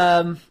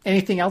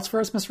 anything else for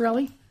us, Miss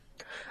Relly?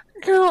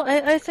 No,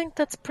 I think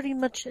that's pretty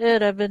much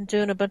it. I've been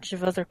doing a bunch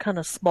of other kind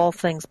of small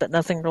things, but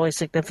nothing really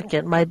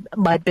significant.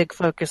 My big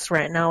focus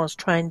right now is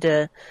trying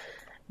to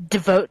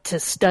devote to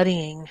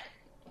studying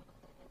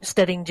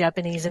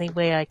Japanese any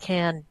way I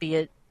can, be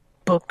it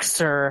books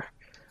or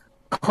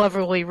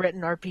cleverly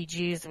written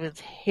RPGs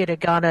with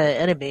hiragana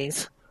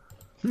enemies.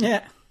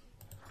 Yeah,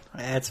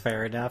 that's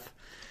fair enough.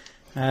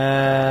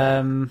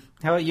 How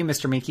about you,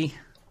 Mr. Miki?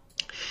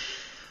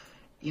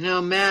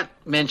 Matt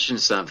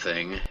mentioned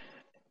something,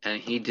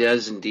 and he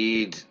does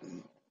indeed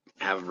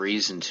have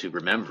reason to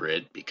remember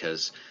it,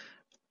 because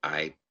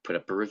I put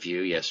up a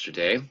review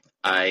yesterday.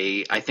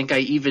 I think I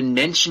even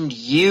mentioned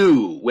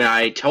you when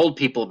I told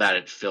people about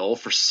it, Phil,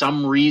 for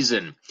some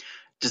reason.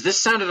 Does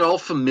this sound at all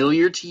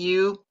familiar to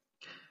you?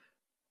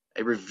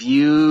 A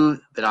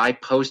review that I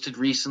posted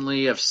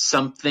recently of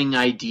something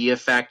Idea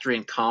Factory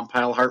and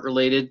Compile Heart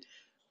related?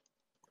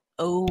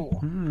 Oh.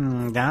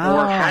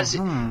 Or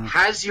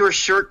has your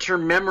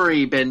short-term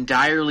memory been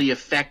direly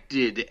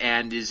affected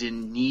and is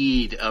in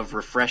need of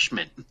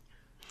refreshment?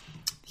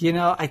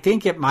 I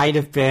think it might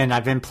have been.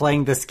 I've been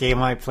playing this game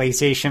on my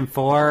PlayStation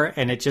 4,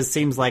 and it just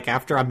seems like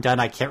after I'm done,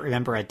 I can't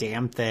remember a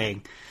damn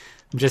thing.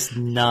 I'm just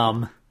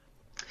numb.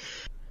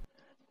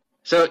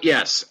 So,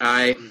 yes,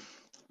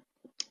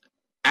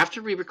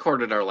 after we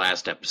recorded our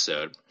last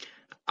episode,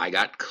 I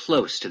got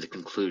close to the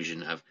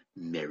conclusion of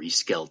Mary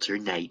Skelter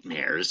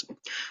Nightmares.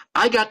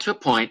 I got to a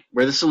point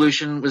where the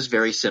solution was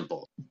very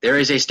simple. There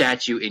is a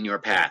statue in your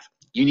path.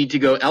 You need to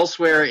go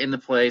elsewhere in the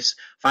place,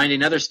 find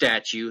another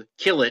statue,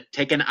 kill it,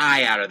 take an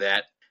eye out of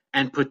that,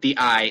 and put the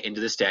eye into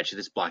the statue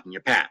that's blocking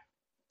your path.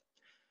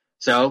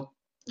 So,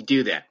 you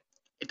do that.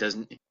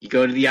 You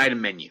go to the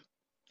item menu.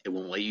 It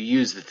won't let you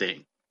use the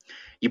thing.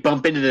 You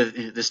bump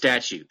into the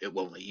statue. It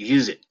won't let you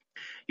use it.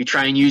 You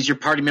try and use your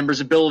party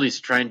member's abilities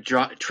to try and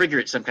trigger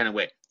it some kind of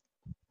way.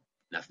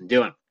 Nothing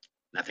doing.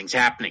 Nothing's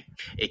happening.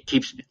 It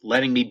keeps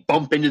letting me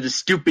bump into the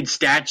stupid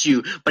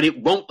statue, but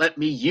it won't let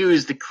me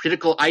use the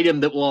critical item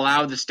that will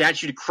allow the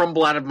statue to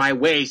crumble out of my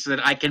way so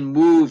that I can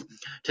move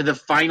to the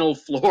final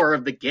floor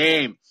of the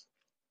game.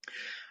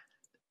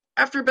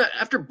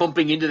 After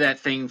bumping into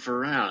that thing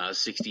for,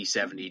 60,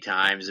 70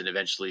 times and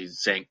eventually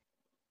saying,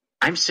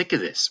 I'm sick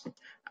of this,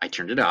 I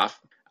turned it off.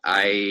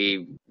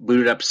 I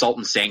booted up Salt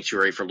and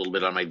Sanctuary for a little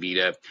bit on my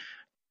Vita,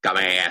 got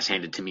my ass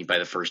handed to me by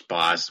the first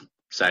boss,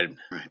 decided,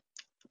 all right,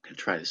 I'm going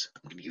to try this.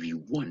 I'm going to give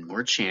you one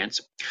more chance.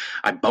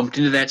 I bumped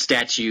into that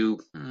statue,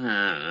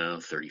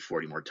 30,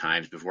 40 more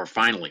times before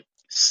finally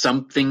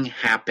something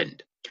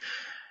happened.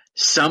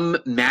 Some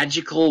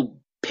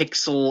magical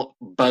pixel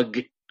bug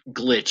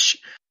glitch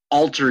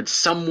altered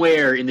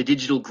somewhere in the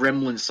digital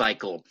gremlin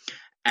cycle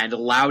and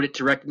allowed it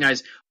to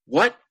recognize,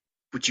 what?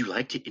 Would you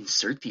like to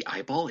insert the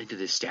eyeball into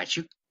this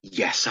statue?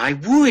 Yes, I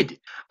would.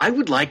 I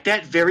would like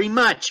that very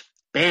much.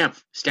 Bam,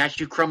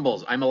 statue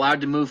crumbles. I'm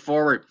allowed to move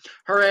forward.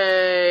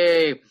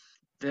 Hooray!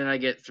 Then I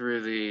get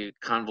through the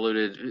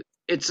convoluted...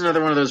 It's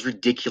another one of those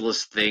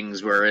ridiculous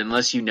things where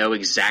unless you know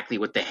exactly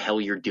what the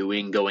hell you're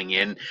doing going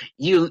in,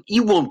 you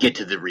won't get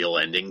to the real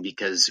ending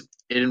because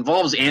it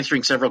involves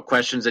answering several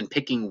questions and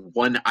picking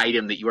one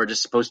item that you are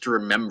just supposed to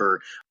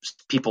remember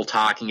people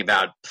talking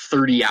about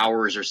 30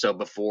 hours or so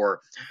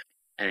before.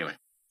 Anyway,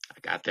 I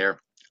got there.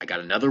 I got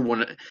another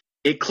one.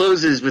 It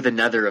closes with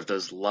another of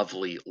those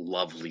lovely,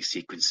 lovely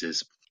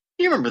sequences.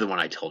 You remember the one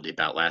I told you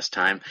about last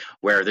time,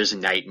 where there's a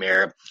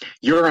nightmare.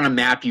 You're on a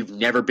map you've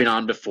never been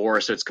on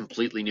before, so it's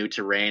completely new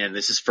terrain, and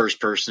this is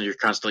first person. You're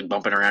constantly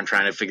bumping around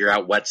trying to figure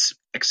out what's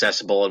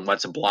accessible and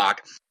what's a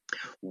block,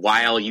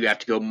 while you have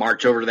to go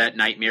march over to that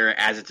nightmare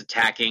as it's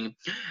attacking.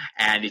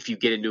 And if you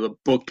get into a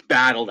booked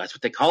battle, that's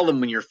what they call them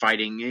when you're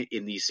fighting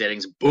in these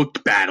settings,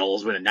 booked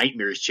battles, when a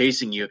nightmare is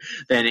chasing you,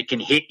 then it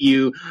can hit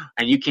you,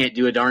 and you can't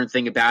do a darn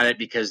thing about it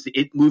because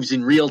it moves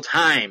in real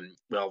time.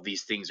 Well,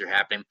 these things are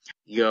happening.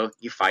 You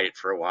fight it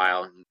for a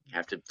while, and you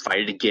have to fight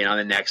it again on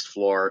the next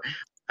floor.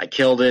 I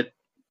killed it.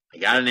 I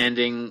got an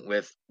ending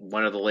with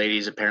one of the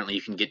ladies. Apparently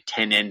you can get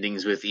 10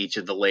 endings with each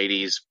of the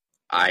ladies.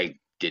 I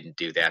didn't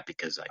do that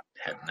because I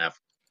had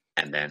enough.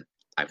 And then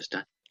I was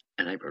done,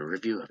 and I wrote a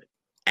review of it.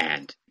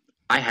 And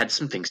I had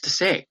some things to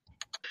say.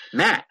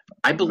 Matt,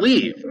 I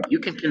believe you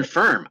can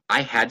confirm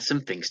I had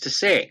some things to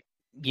say.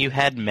 You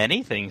had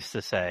many things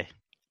to say.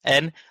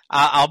 And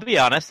I'll be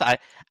honest,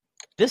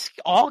 this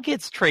all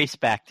gets traced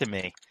back to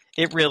me.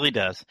 It really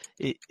does.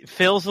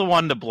 Phil's the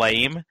one to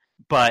blame,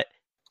 but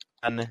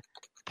on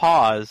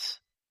Pause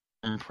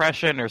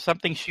impression or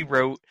something she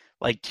wrote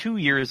like 2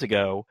 years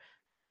ago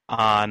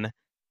on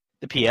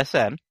the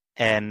PSN,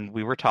 and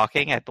we were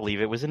talking, I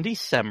believe it was in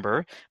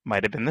December,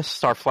 might have been the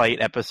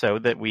Starflight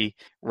episode that we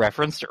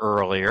referenced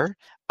earlier,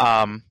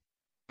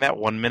 that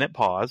 1 minute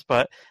pause,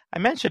 but I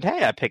mentioned,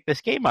 hey, I picked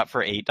this game up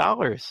for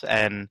 $8,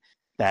 and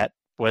that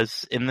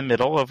was in the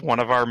middle of one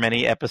of our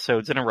many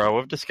episodes in a row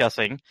of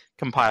discussing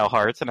Compile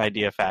Hearts and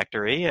Idea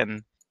Factory,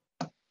 and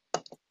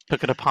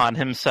took it upon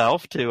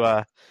himself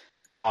to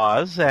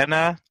pause,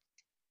 and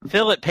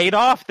Phil, it paid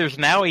off. There's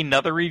now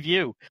another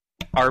review.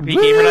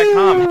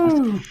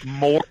 RPGamer.com has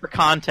more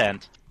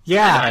content.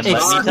 Yeah, And let me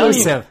tell you,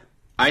 exclusive.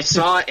 I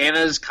saw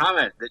Anna's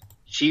comment that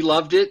she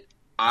loved it.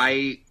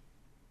 I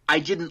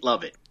didn't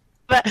love it.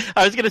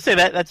 I was going to say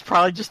that's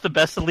probably just the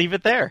best to leave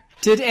it there.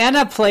 Did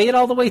Anna play it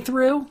all the way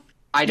through?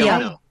 I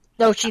don't know.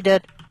 No, she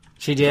did.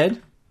 She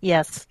did?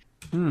 Yes.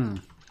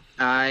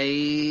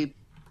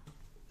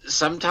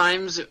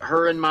 Sometimes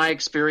her and my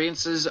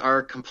experiences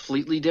are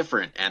completely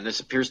different, and this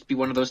appears to be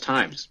one of those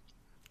times.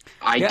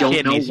 I don't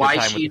Can't know use your why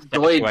time she with the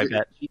statue, I enjoyed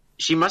bet.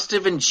 She must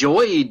have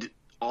enjoyed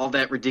all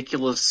that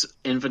ridiculous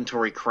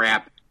inventory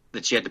crap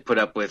that she had to put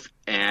up with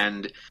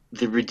and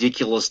the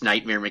ridiculous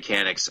nightmare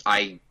mechanics.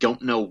 I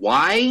don't know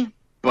why,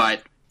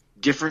 but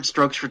different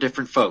strokes for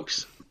different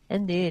folks.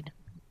 Indeed.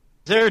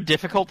 Is there a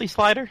difficulty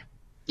slider?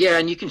 Yeah,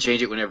 and you can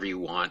change it whenever you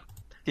want.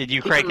 Did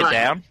you Keep crank in it mind-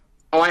 down?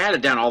 Oh, I had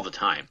it down all the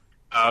time.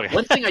 Okay.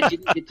 One thing I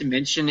didn't get to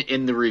mention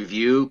in the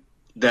review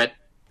that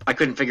I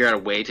couldn't figure out a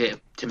way to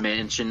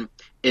mention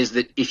is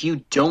that if you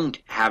don't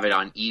have it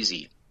on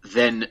easy,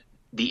 then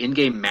the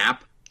in-game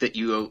map that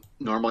you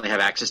normally have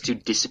access to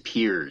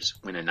disappears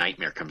when a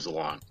nightmare comes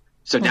along.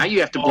 So now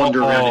you have to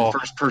blunder around in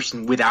first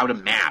person without a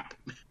map.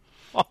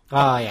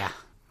 Oh, yeah.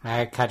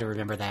 I kind of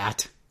remember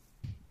that.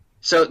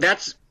 So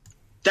that's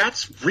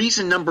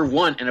reason number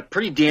one, and a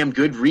pretty damn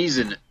good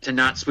reason to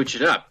not switch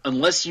it up,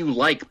 unless you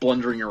like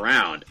blundering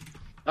around.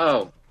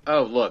 Oh,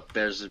 look,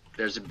 there's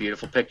a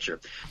beautiful picture.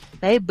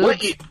 Hey,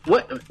 boobs.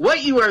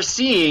 What you are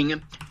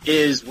seeing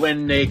is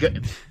when they go...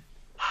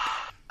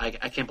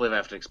 I can't believe I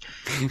have to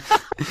explain.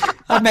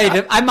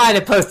 I might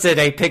have posted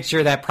a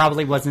picture that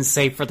probably wasn't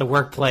safe for the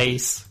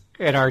workplace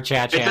in our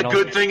chat It's channel. a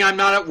good thing I'm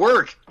not at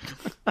work.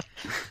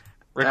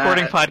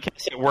 Recording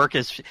podcasts at work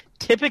is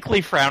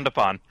typically frowned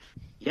upon.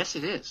 Yes,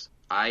 it is.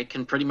 I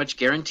can pretty much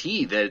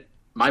guarantee that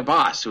my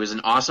boss, who is an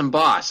awesome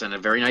boss and a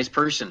very nice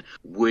person,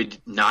 would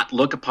not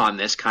look upon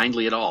this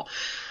kindly at all.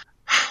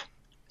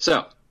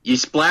 So, you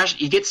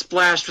get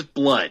splashed with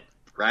blood,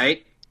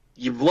 right?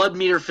 Your blood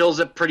meter fills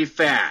up pretty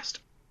fast.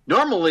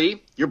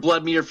 Normally, your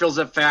blood meter fills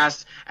up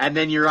fast, and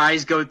then your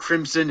eyes go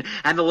crimson,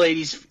 and the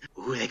ladies,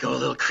 they go a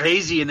little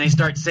crazy, and they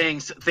start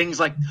saying things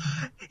like,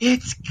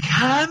 "It's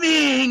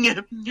coming!"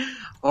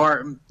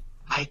 Or,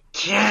 "I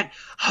can't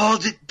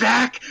hold it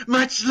back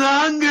much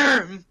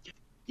longer."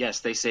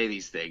 Yes, they say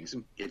these things.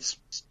 It's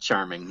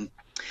charming.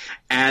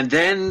 And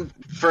then,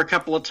 for a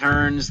couple of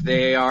turns,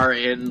 they are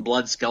in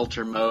Blood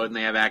Skelter mode, and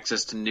they have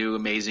access to new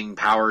amazing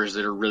powers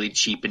that are really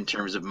cheap in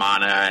terms of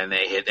mana, and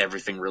they hit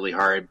everything really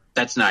hard.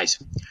 That's nice.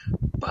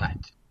 But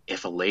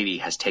if a lady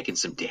has taken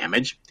some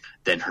damage,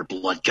 then her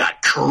blood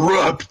got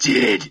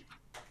corrupted.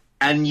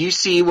 And you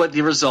see what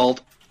the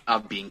result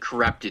of being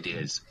corrupted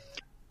is.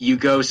 You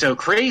go so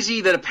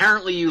crazy that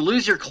apparently you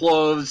lose your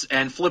clothes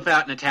and flip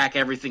out and attack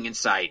everything in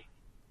sight.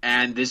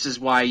 And this is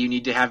why you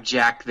need to have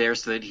Jack there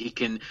so that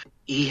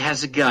he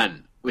has a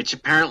gun, which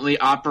apparently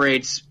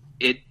operates,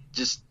 it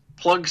just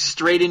plugs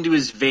straight into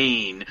his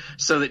vein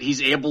so that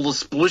he's able to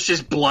splush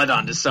his blood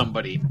onto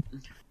somebody.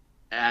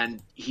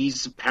 And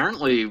he's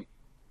apparently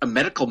a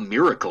medical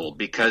miracle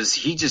because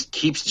he just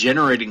keeps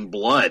generating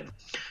blood.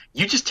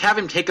 You just have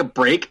him take a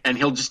break and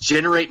he'll just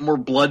generate more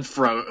blood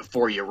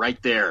for you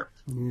right there.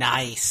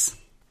 Nice.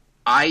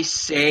 I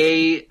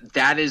say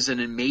that is an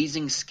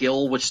amazing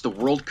skill which the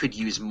world could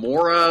use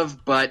more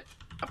of, but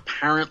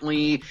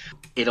apparently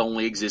it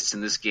only exists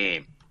in this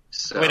game.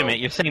 So, Wait a minute,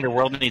 you're saying the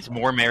world needs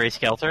more Mary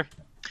Skelter?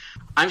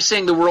 I'm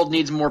saying the world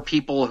needs more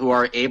people who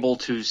are able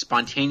to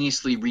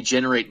spontaneously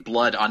regenerate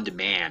blood on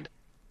demand.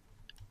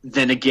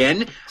 Then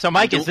again, So,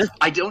 Mike,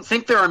 I don't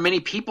think there are many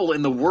people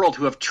in the world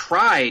who have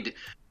tried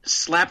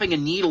slapping a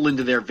needle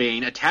into their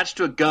vein, attached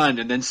to a gun,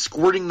 and then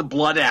squirting the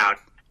blood out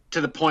to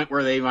the point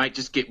where they might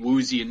just get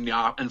woozy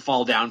and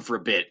fall down for a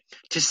bit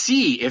to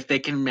see if they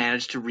can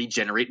manage to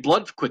regenerate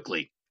blood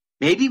quickly.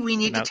 Maybe we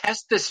need to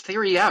test this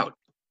theory out.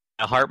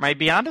 Hart might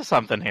be onto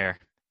something here.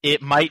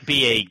 It might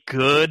be a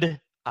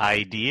good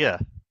idea.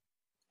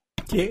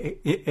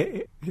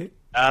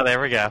 Oh,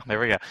 there we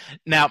go.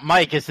 Now,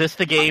 Mike, is this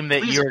the game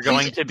that you're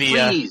going to be...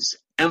 Please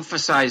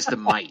emphasize the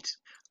might.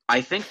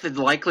 I think the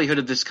likelihood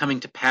of this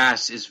coming to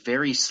pass is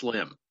very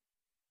slim.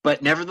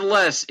 But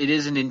nevertheless, it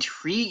is an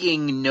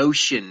intriguing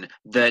notion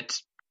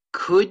that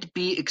could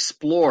be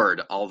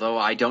explored, although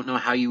I don't know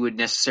how you would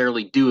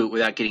necessarily do it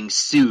without getting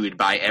sued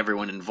by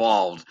everyone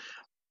involved.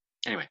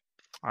 Anyway.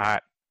 All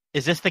right.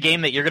 Is this the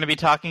game that you're going to be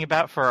talking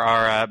about for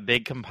our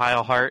big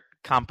Compile Heart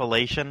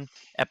compilation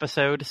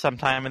episode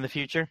sometime in the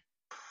future?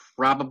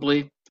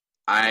 Probably.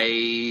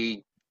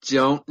 I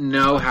don't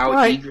know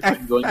how eager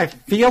I'm going I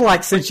feel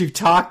like since you've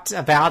talked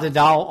about it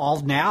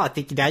all now, I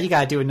think now you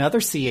got to do another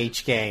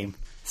CH game.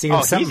 See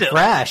something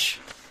fresh.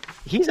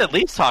 He's at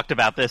least talked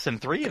about this in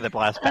 3 of the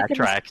last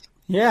backtracks.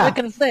 Yeah. I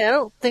can say I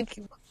don't think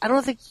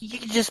you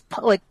can just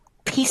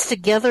piece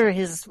together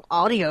his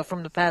audio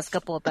from the past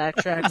couple of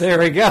backtracks. There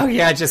we go.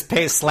 Yeah, just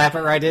slap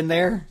it right in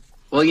there.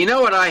 Well, you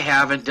know what I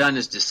haven't done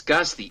is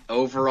discuss the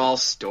overall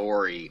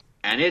story,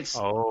 and it's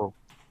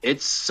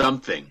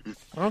something.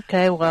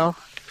 Okay, well,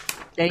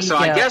 there you go. So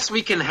I guess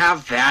we can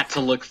have that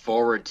to look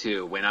forward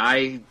to when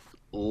I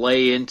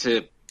lay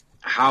into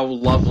how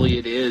lovely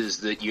it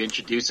is that you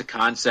introduce a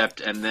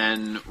concept and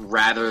then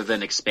rather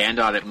than expand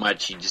on it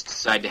much, you just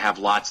decide to have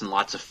lots and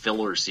lots of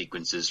filler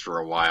sequences for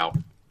a while.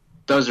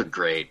 Those are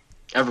great.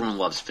 Everyone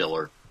loves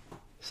filler.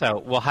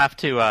 So we'll have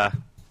to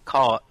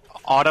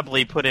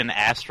audibly put in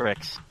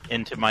asterisks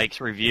into Mike's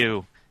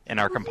review in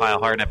our Compile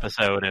Heart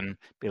episode and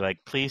be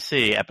like, please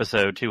see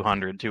episode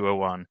 200,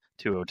 201,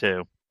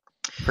 202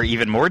 for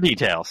even more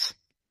details.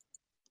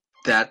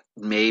 That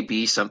may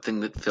be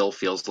something that Phil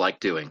feels like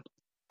doing.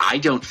 I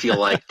don't feel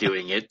like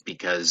doing it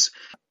because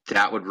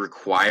that would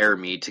require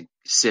me to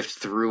sift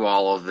through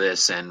all of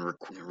this and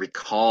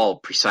recall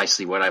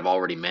precisely what I've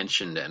already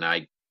mentioned, and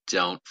I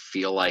don't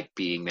feel like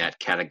being that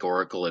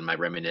categorical in my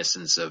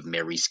reminiscence of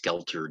Mary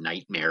Skelter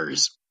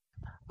nightmares.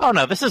 Oh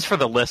no, this is for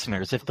the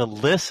listeners. If the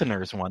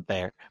listeners want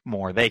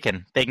more, they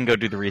can go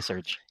do the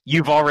research.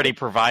 You've already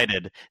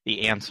provided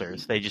the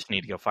answers. They just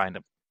need to go find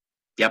them.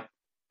 Yep.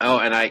 Oh,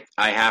 and I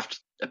have to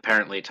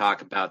apparently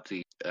talk about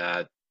the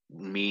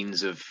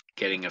means of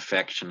getting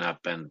affection up,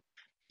 and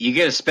you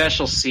get a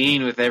special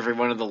scene with every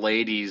one of the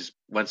ladies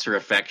once her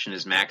affection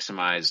is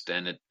maximized,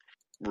 and it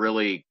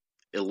really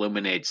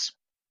illuminates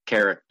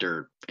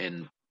character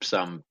in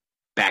some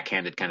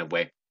backhanded kind of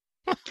way.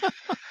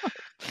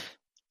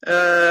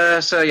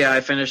 So yeah,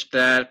 I finished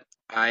that.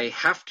 I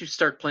have to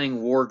start playing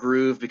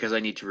Wargroove because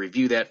I need to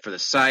review that for the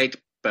site,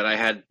 but I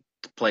had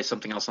to play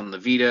something else on the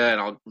Vita,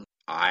 and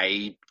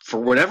I for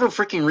whatever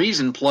freaking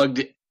reason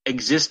plugged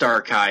Exist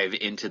Archive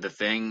into the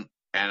thing,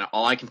 and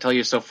all I can tell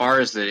you so far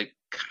is that it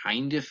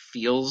kind of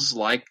feels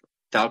like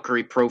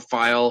Valkyrie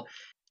Profile,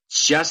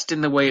 just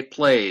in the way it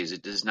plays.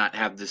 It does not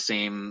have the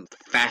same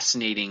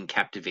fascinating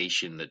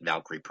captivation that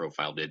Valkyrie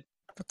Profile did.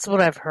 That's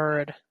what I've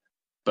heard.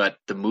 But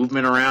the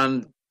movement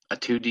around a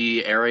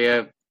 2D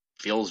area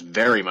feels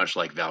very much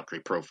like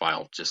Valkyrie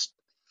Profile, just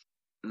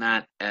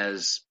not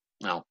as,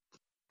 well,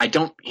 I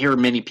don't hear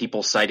many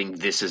people citing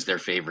this as their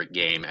favorite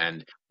game,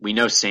 and we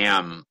know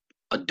Sam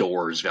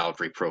adores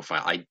Valkyrie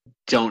Profile. I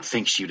don't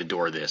think she'd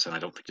adore this, and I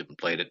don't think she'd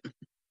played it.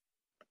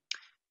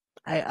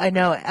 I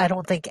know.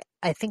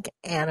 I think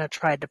Anna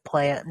tried to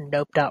play it and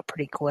noped out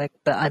pretty quick,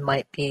 but I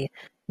might be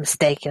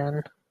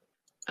mistaken.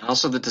 And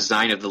also the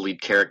design of the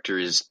lead character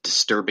is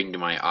disturbing to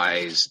my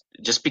eyes,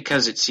 just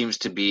because it seems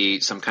to be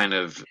some kind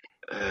of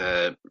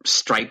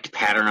striped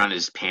pattern on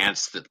his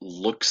pants that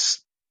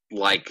looks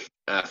like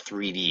a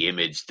 3D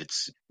image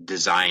that's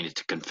designed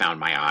to confound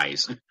my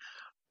eyes.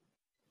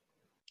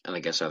 And I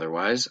guess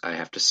otherwise, I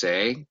have to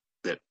say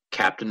that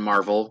Captain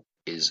Marvel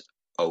is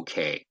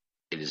okay.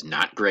 It is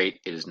not great.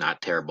 It is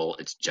not terrible.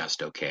 It's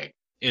just okay.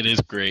 It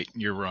is great.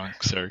 You're wrong,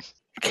 sir.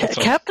 That's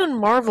all. Captain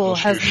Marvel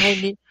has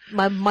Bullshit.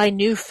 my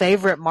new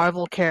favorite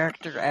Marvel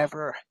character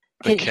ever.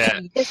 The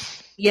cat.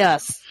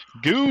 Yes.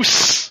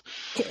 Goose.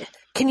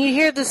 Can you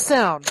hear the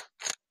sound?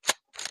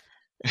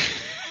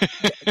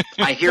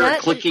 I hear That-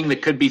 a clicking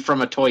that could be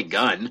from a toy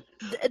gun.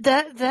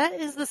 That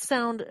is the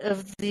sound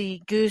of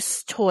the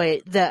Goose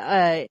toy that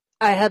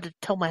I had to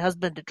tell my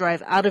husband to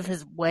drive out of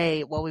his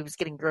way while we was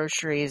getting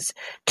groceries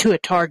to a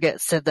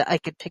Target so that I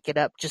could pick it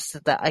up just so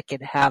that I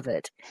could have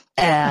it.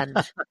 And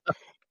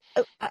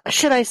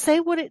should I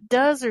say what it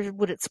does, or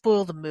would it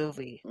spoil the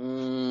movie?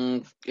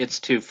 It's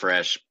too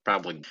fresh,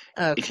 probably.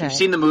 Okay. If you've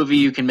seen the movie,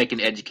 you can make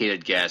an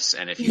educated guess,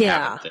 and if you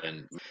Yeah. haven't,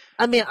 then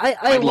I mean, I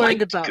I learned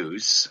liked about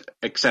Goose,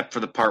 except for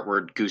the part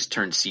where Goose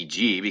turned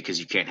CG, because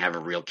you can't have a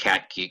real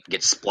cat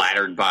get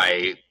splattered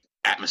by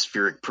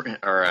atmospheric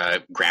or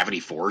gravity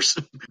force.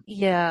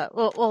 Yeah,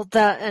 well,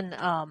 that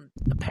and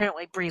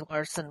apparently Brie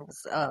Larson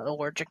was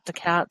allergic to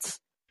cats.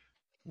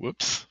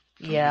 Whoops.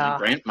 Yeah,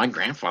 My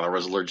grandfather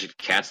was allergic to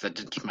cats. That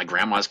didn't keep my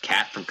grandma's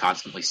cat from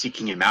constantly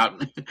seeking him out.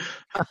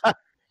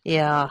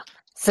 yeah.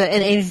 So,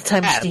 and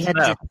Cats,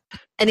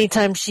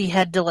 anytime she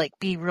had to like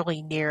be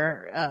really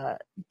near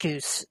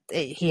Goose,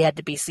 he had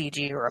to be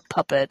CG or a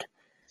puppet.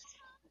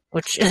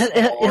 Which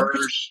Or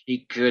she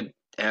could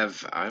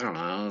have, I don't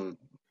know.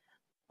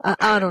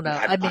 I don't know.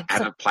 I mean,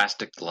 had a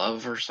plastic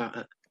glove or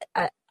something.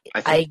 I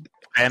think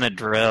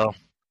Benadryl.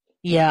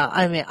 Yeah,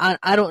 I mean,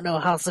 I don't know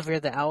how severe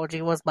the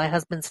allergy was. My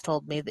husband's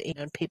told me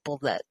that people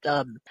that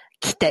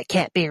that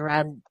can't be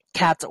around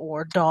cats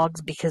or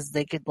dogs because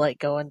they could like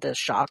go into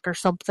shock or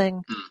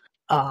something.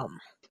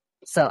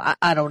 So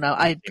I don't know.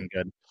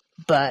 Good.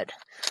 But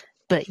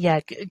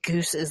yeah,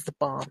 Goose is the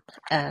bomb,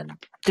 and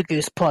the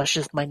Goose plush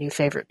is my new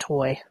favorite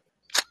toy.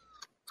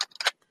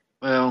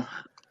 Well,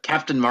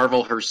 Captain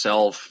Marvel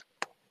herself,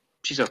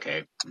 she's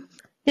okay.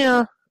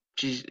 Yeah.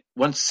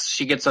 Once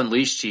she gets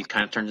unleashed, she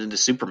kind of turns into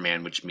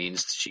Superman, which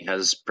means she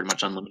has pretty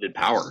much unlimited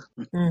power.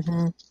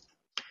 Mm-hmm.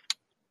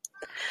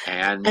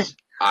 And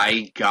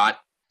I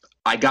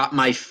got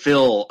my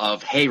fill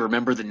of, hey,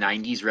 remember the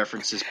 90s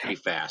references pretty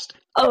fast.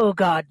 Oh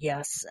God,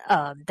 yes.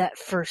 That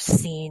first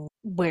scene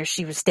where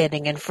she was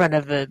standing in front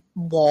of a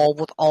wall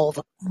with all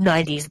the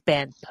 '90s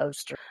band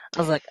posters. I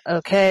was like,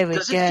 okay, we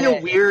Does it get feel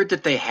it. weird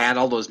that they had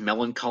all those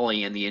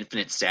Melancholy and the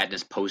Infinite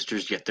Sadness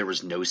posters, yet there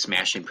was no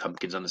Smashing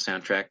Pumpkins on the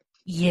soundtrack?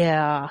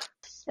 Yeah.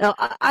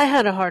 I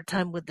had a hard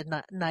time with the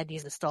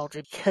 '90s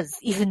nostalgia because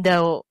even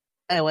though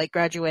I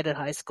graduated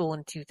high school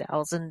in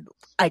 2000,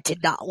 I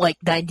did not like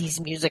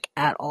 '90s music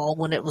at all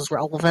when it was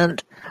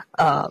relevant.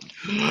 Do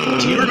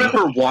you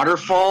remember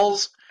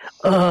Waterfalls?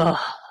 I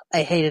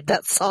hated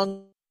that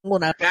song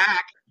when I.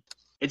 Back.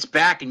 It's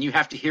back, and you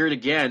have to hear it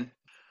again.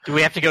 Do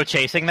we have to go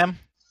chasing them?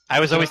 I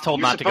was always told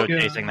You're not to go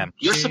supposed- chasing them.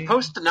 You're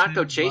supposed to not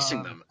go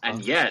chasing them,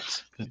 and yet,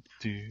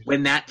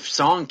 when that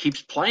song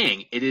keeps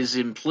playing, it is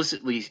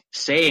implicitly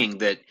saying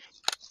that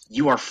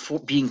you are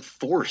being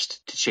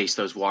forced to chase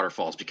those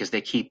waterfalls because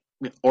they keep,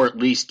 or at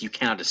least you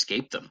cannot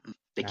escape them.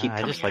 They keep I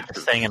coming just like after.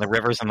 staying in the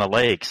rivers and the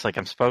lakes like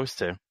I'm supposed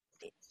to.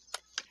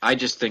 I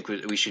just think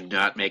we should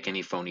not make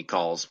any phony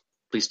calls.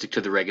 Please stick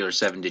to the regular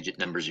 7-digit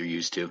numbers you're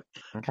used to.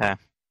 Okay.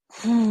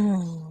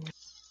 All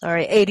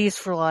right, '80s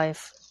for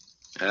life.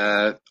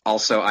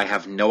 Also, I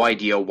have no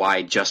idea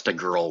why Just a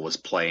Girl was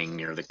playing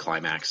near the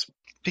climax.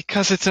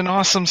 Because it's an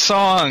awesome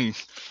song.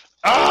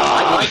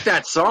 I like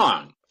that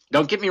song.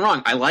 Don't get me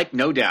wrong. I like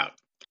No Doubt.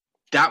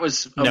 That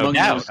was No among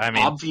doubt, the most I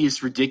mean-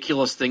 obvious,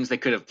 ridiculous things they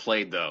could have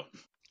played, though.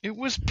 It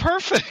was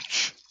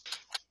perfect.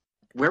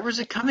 Where was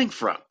it coming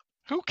from?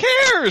 Who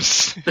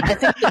cares? I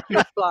think the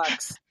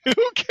jukebox.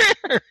 Who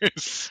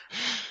cares?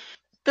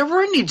 There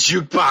weren't any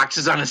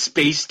jukeboxes on a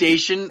space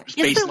station, Yes,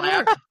 space there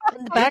lab. were,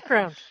 in the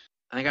background.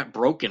 And they got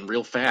broken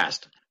real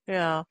fast.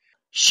 Yeah.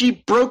 She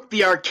broke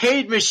the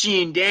arcade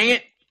machine, dang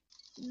it!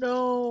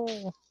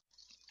 No.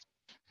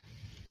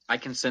 I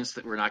can sense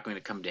that we're not going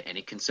to come to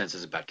any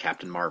consensus about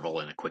Captain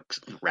Marvel in a quick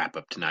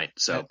wrap-up tonight.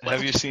 So,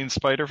 Have you seen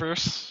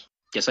Spider-Verse?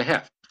 Yes, I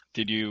have.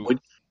 Did you?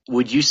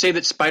 Would you say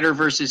that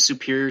Spider-Verse is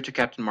superior to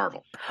Captain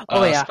Marvel?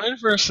 Oh, yeah.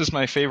 Spider-Verse is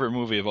my favorite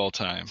movie of all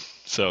time.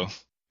 So,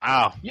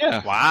 Wow.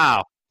 yeah.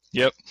 Wow.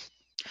 Yep.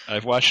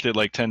 I've watched it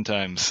like 10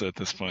 times at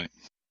this point.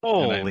 And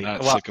I'm Holy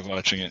not well, sick of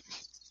watching it.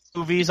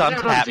 movies on Is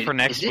it tap vid- for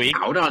next is it week.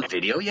 out on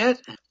video yet?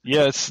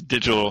 Yeah, it's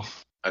digital.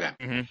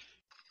 Okay.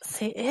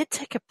 See, it'd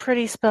take a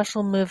pretty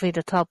special movie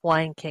to top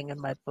Lion King in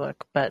my book,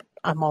 but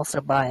I'm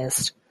also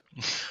biased.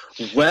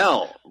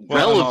 Well, I'm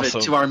relevant also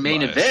to our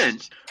main biased.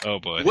 event, Oh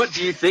boy. what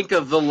do you think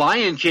of the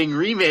Lion King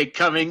remake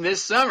coming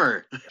this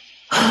summer?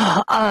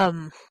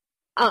 I'm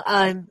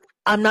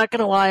not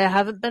gonna lie, I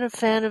haven't been a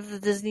fan of the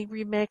Disney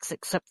remakes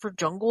except for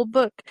Jungle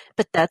Book,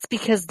 but that's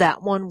because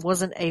that one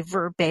wasn't a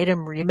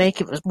verbatim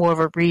remake, it was more of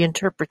a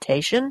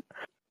reinterpretation.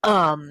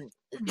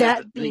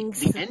 That being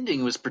the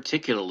ending was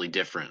particularly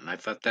different, and I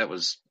thought that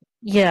was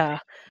yeah.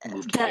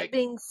 moved That big.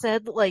 being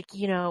said, like,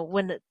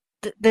 when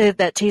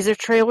that teaser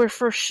trailer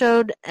first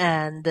showed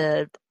and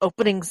the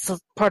opening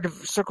part of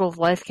Circle of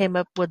Life came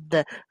up with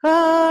the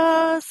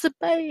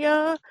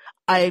Sabaya,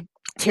 I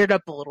teared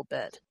up a little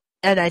bit.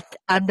 and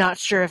I'm not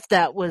sure if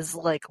that was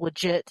like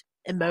legit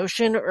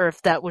emotion or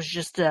if that was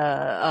just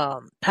a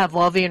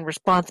Pavlovian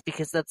response,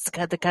 because that's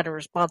the kind of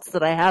response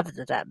that I have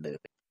to that movie.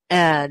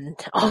 And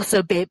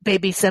also,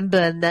 baby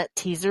Simba in that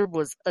teaser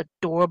was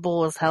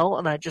adorable as hell,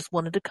 and I just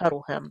wanted to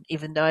cuddle him,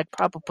 even though I'd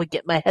probably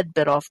get my head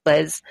bit off by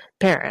his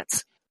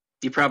parents.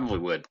 You probably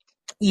would.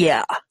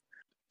 Yeah.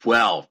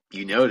 Well,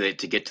 you know that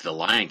to get to the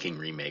Lion King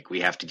remake,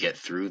 we have to get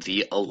through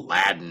the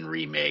Aladdin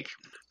remake.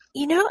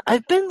 You know,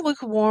 I've been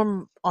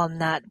lukewarm on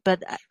that,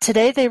 but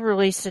today they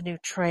released a new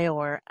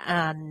trailer,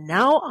 and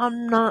now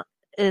I'm not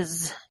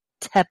as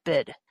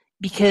tepid,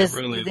 because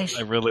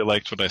I really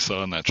liked what I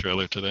saw in that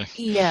trailer today.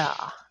 Yeah.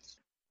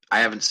 I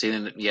haven't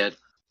seen it yet.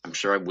 I'm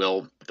sure I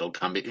will. They'll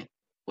come.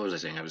 What was I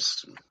saying?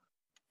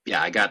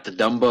 I got the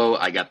Dumbo,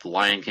 I got the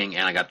Lion King,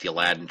 and I got the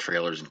Aladdin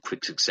trailers in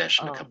quick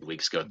succession a couple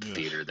weeks ago at the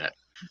theater.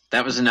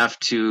 That was enough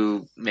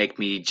to make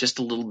me just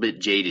a little bit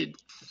jaded.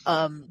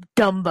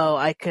 Dumbo,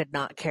 I could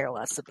not care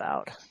less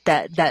about.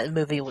 That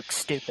movie looks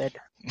stupid.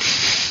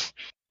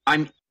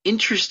 I'm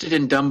interested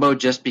in Dumbo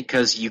just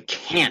because you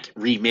can't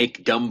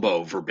remake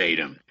Dumbo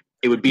verbatim.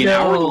 It would be an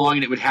hour long,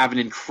 and it would have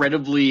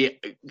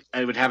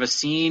a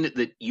scene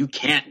that you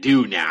can't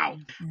do now.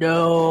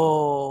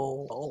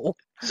 No.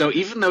 So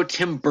even though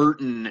Tim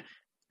Burton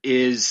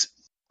is,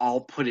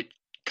 I'll put it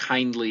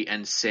kindly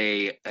and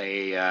say,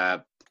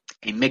 a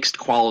mixed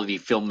quality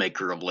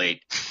filmmaker of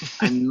late,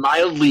 I'm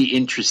mildly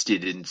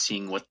interested in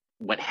seeing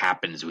what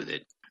happens with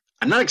it.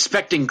 I'm not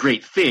expecting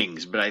great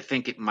things, but I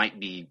think it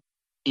might be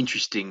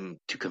interesting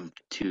to come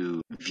to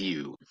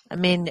view. I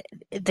mean,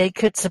 they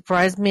could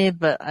surprise me,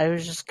 but I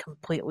was just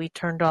completely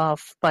turned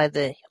off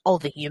by all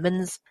the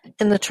humans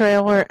in the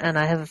trailer, and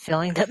I have a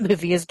feeling that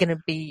movie is going to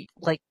be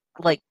like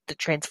the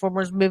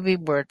Transformers movie,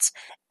 where it's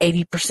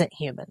 80%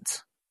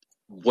 humans.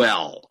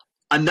 Well,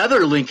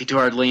 another link to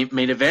our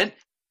main event,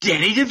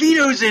 Danny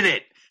DeVito's in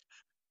it!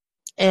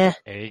 There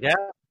you go.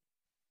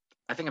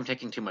 I think I'm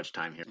taking too much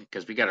time here,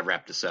 because we got to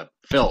wrap this up.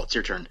 Phil, it's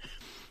your turn.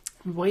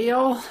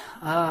 Well,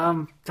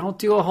 don't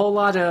do a whole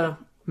lot of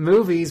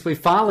movies. We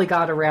finally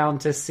got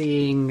around to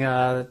seeing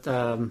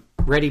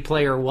Ready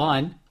Player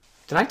One.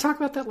 Did I talk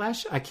about that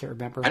last year? I can't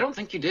remember. I don't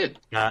think you did.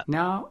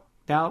 No.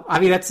 I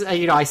mean, that's,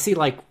 I see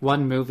like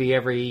one movie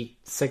every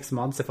 6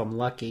 months if I'm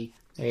lucky.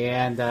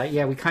 And I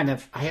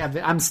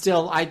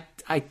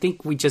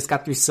think we just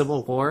got through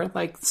Civil War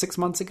like 6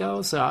 months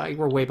ago, so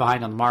we're way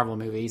behind on the Marvel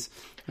movies.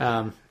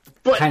 Kind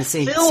of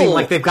seem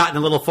like they've gotten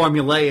a little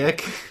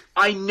formulaic.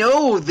 I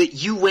know that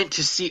you went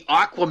to see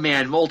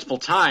Aquaman multiple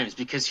times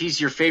because he's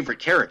your favorite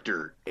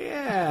character.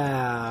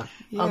 Yeah,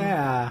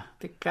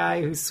 the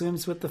guy who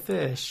swims with the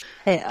fish.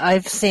 Hey,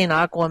 I've seen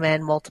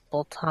Aquaman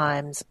multiple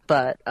times,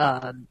 but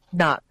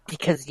not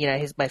because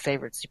he's my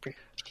favorite superhero.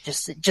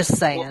 Just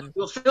saying.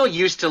 Well, Phil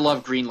used to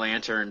love Green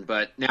Lantern,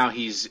 but now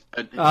he's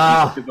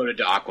devoted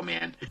to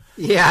Aquaman.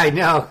 Yeah, I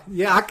know.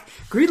 Yeah,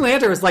 Green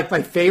Lantern was like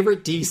my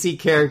favorite DC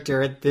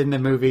character, and then the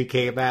movie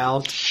came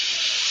out.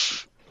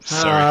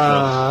 Sorry,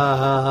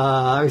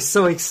 I was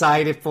so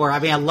excited for it. I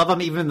mean, I love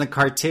him even in the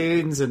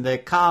cartoons and the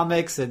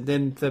comics, and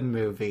then the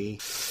movie.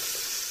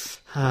 It's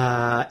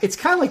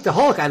kind of like the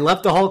Hulk. I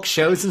love the Hulk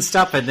shows and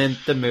stuff, and then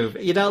the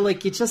movie. You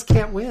just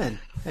can't win.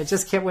 I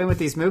just can't win with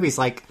these movies.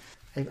 Like,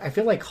 I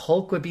feel like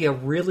Hulk would be a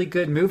really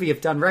good movie if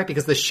done right,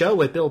 because the show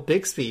with Bill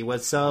Bixby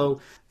was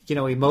so,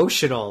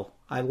 emotional.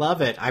 I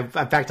love it. In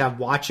fact, I'm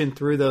watching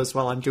through those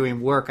while I'm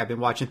doing work. I've been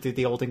watching through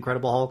the old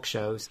Incredible Hulk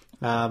shows.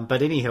 But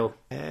anywho,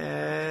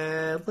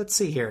 let's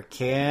see here.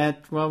 I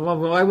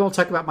won't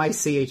talk about my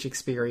CH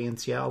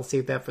experience yet. I'll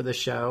save that for the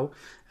show.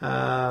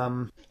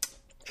 And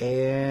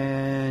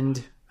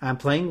I'm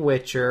playing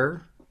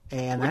Witcher.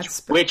 And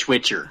Which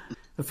Witcher?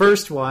 The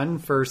first one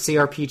for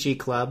CRPG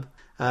Club.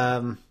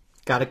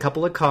 Got a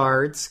couple of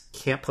cards.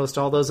 Can't post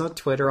all those on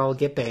Twitter. I'll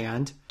get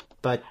banned.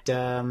 But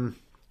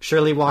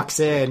Shirley walks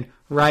in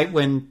right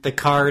when the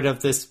card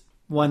of this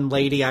one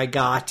lady I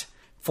got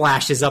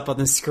flashes up on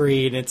the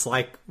screen. It's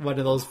like one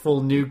of those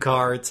full new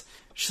cards.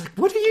 She's like,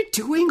 "What are you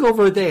doing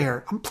over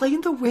there?" "I'm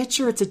playing The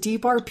Witcher. It's a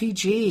deep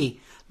RPG.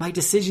 My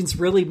decisions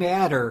really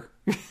matter."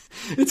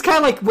 It's kind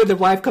of like when the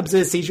wife comes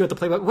in and sees you at the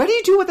Playboy. "What do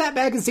you do with that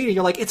magazine?" And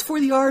you're like, "It's for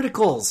the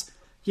articles."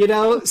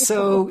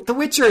 So The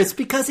Witcher, it's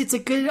because it's a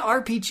good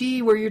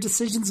RPG where your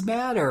decisions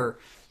matter.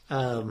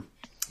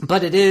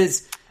 But it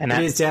is,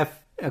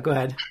 go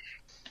ahead.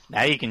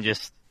 Now you can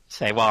just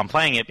say, well, I'm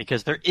playing it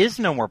because there is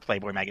no more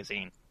Playboy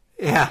magazine.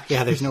 Yeah,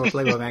 there's no more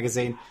Playboy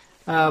magazine.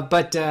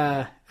 But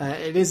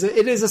it is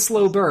a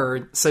slow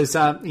burn. So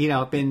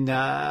I've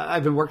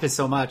been working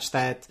so much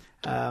that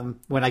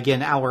when I get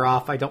an hour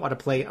off, I don't want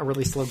to play a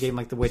really slow game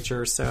like The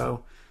Witcher.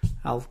 So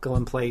I'll go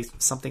and play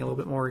something a little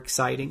bit more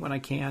exciting when I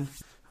can.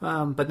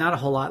 But not a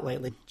whole lot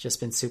lately. Just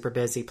been super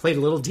busy. Played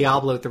a little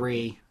Diablo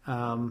 3.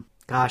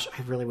 Gosh,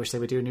 I really wish they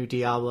would do a new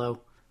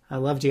Diablo. I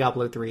love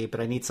Diablo 3, but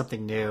I need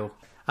something new.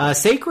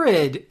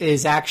 Sacred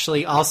is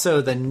actually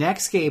also the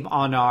next game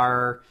on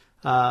our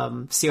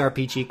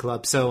CRPG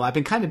Club. So I've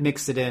been kind of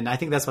mixed it in. I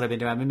think that's what I've been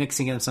doing. I've been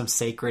mixing in some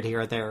Sacred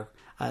here or there.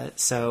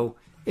 So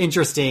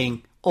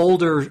interesting.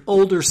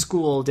 older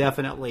school,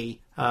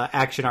 definitely,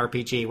 action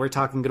RPG. We're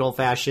talking good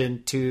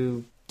old-fashioned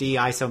 2D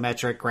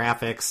isometric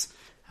graphics,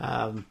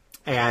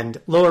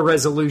 and lower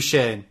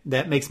resolution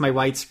that makes my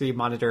widescreen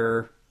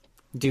monitor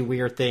do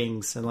weird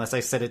things unless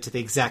I set it to the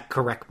exact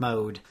correct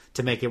mode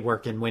to make it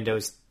work in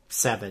Windows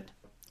 7.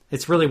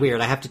 It's really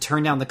weird. I have to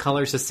turn down the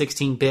colors to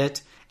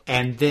 16-bit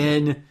and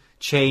then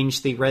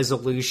change the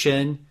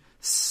resolution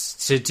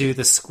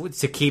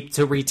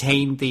to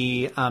retain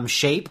the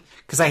shape,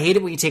 because I hate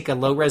it when you take a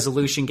low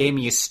resolution game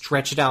and you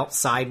stretch it out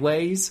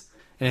sideways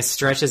and it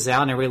stretches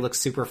out and everybody looks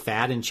super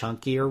fat and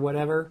chunky or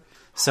whatever.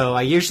 So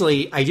I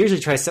usually try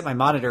to set my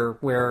monitor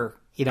where,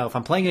 if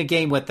I'm playing a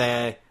game with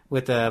a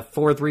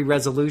 4:3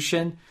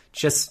 resolution,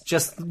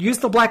 just use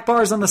the black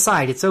bars on the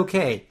side. It's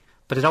okay.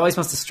 But it always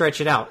wants to stretch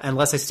it out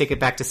unless I stick it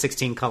back to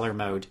 16 color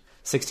mode,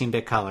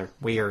 16-bit color.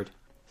 Weird.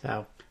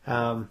 So,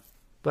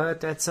 but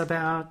that's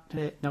about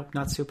it. Nope,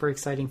 not super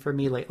exciting for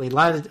me lately. A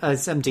lot of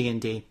some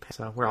D&D.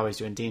 So we're always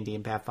doing D&D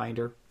and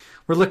Pathfinder.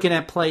 We're looking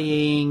at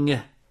playing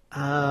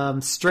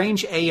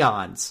Strange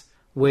Aeons,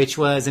 which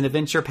was an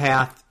adventure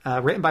path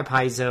written by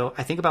Paizo,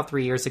 I think about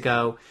 3 years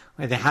ago.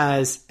 It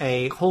has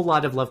a whole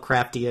lot of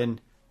Lovecraftian,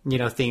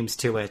 themes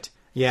to it.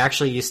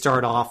 You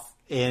start off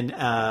in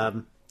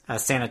a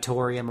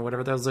sanatorium or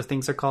whatever those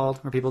things are called,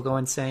 where people go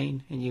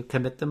insane and you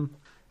commit them.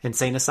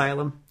 Insane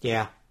asylum.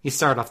 Yeah, you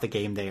start off the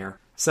game there.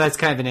 So that's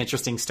kind of an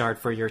interesting start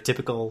for your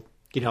typical,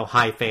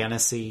 high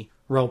fantasy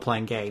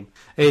role-playing game.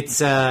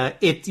 It's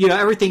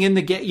everything in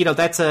the game,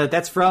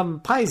 that's from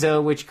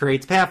Paizo, which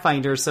creates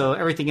Pathfinder, so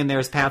everything in there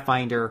is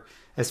Pathfinder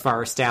as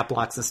far as stat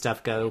blocks and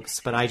stuff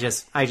goes. But I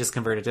just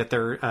converted to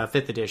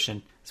 5th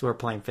edition, so we're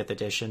playing 5th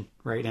edition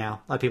right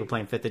now. A lot of people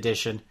playing 5th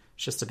edition.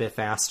 It's just a bit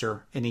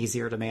faster and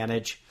easier to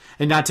manage.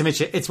 And not to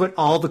mention, it's what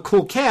all the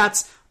cool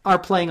cats are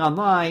playing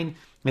online.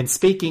 And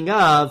speaking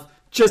of,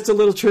 just a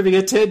little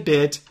trivia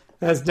tidbit,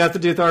 has nothing to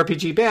do with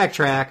RPG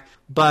Backtrack,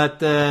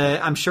 but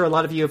I'm sure a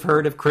lot of you have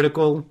heard of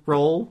Critical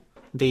Role,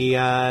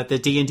 the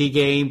D&D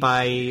game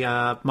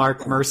by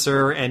Mark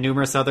Mercer and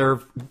numerous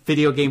other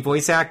video game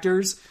voice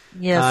actors.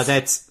 Yes.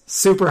 That's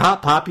super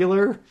hot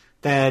popular,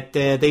 that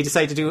they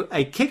decided to do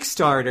a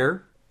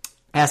Kickstarter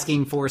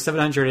asking for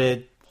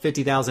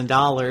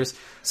 $750,000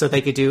 so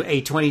they could do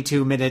a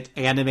 22-minute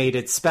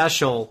animated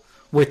special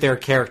with their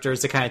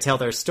characters to kind of tell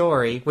their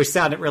story, which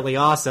sounded really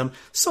awesome.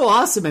 So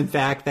awesome, in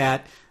fact,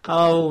 that,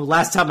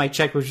 last time I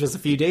checked, which was a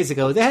few days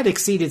ago, they had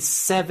exceeded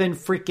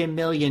 $7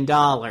 million.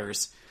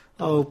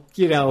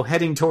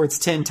 Heading towards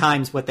 10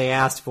 times what they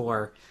asked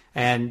for.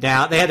 And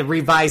now they had to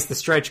revise the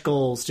stretch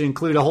goals to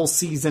include a whole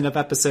season of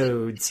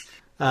episodes,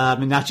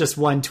 and not just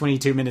one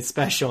 22-minute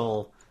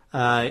special.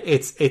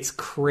 It's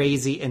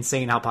crazy,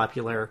 insane how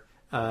popular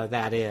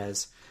that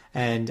is.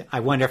 And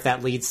I wonder if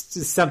that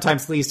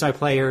sometimes leads to my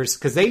players,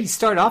 because they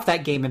start off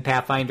that game in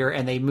Pathfinder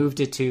and they moved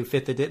it to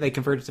they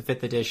converted to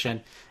 5th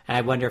edition. And I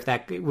wonder if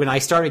when I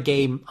start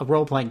a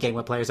role-playing game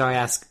with players, I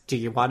ask, do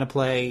you want to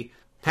play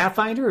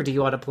Pathfinder or do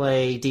you want to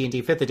play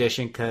D&D 5th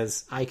edition?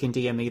 Because I can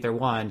DM either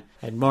one.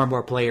 And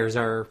more players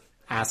are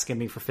asking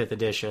me for 5th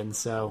edition.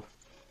 So,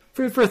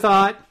 food for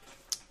thought.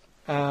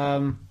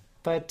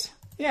 But,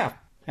 yeah.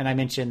 And I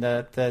mentioned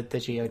the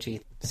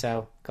GOG,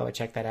 so go and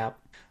check that out.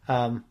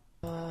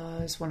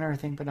 There's one other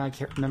thing, but I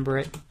can't remember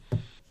it.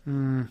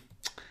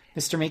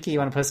 Mr. Miki, you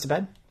want to put us to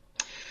bed?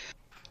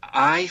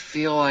 I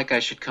feel like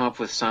I should come up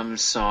with some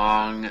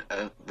song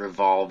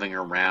revolving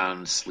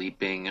around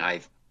sleeping.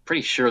 I'm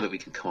pretty sure that we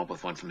can come up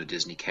with one from the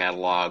Disney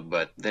catalog,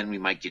 but then we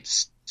might get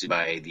sued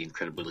by the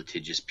incredibly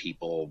litigious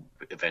people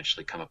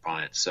eventually come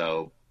upon it.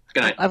 So,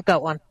 good night. I've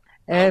got one.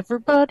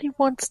 Everybody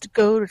wants to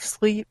go to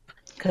sleep,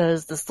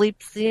 because the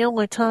sleep's the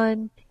only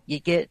time you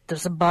get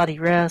some body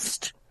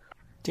rest.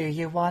 Do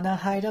you want to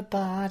hide a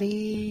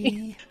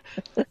body?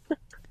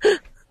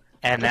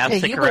 And now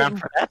stick around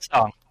for that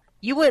song.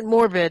 You went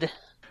morbid.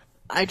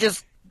 I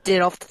just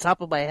did off the top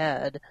of my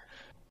head.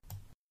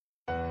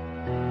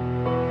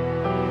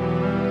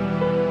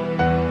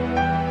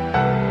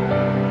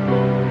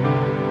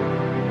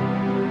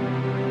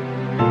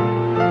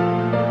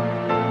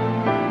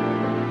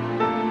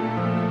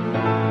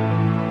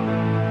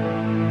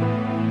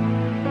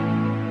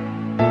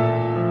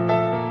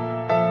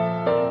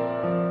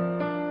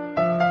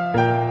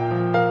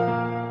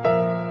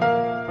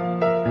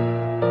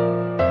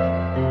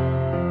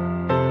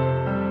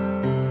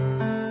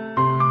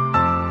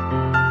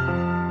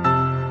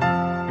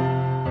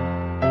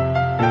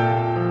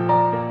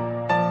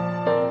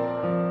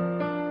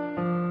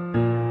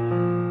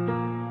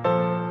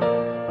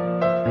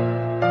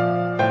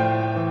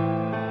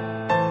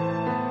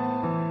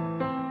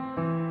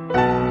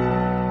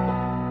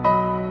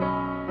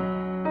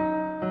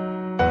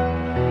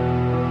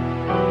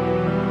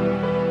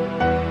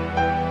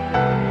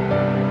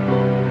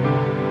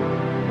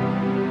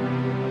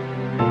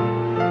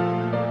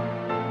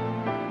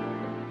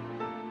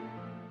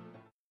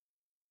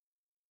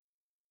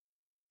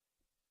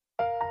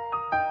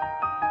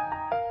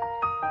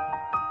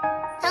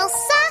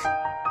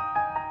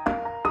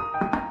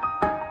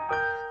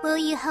 Will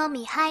you help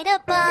me hide a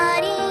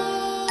body?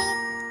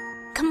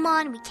 Come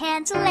on, we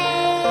can't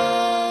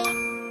delay.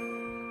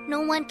 No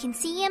one can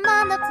see him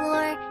on the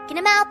floor. Get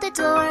him out the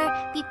door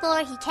before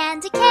he can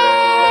decay.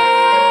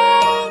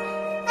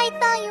 I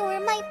thought you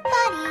were my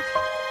buddy.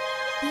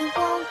 You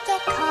won't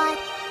get caught.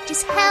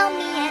 Just help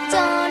me and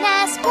don't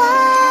ask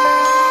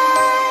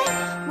why.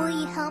 Will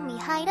you help me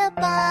hide a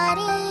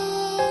body?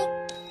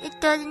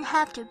 It doesn't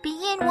have to be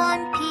in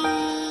one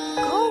piece.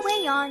 Go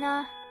away,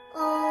 Anna.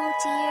 Oh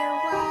dear,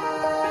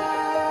 why?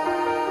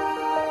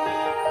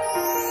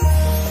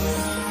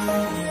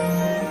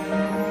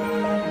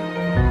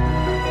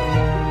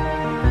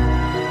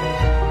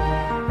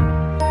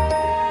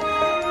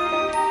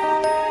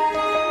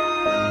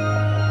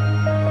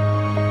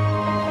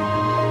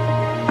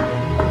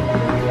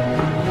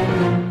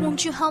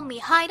 Won't you help me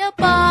hide a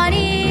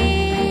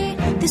body?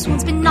 This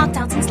one's been knocked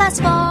out since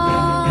last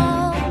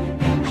fall.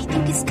 I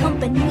think his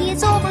company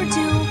is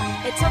overdue.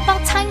 It's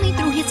about time we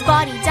threw his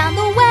body down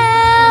the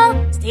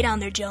well. Stay down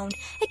there, Joan.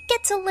 It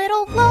gets a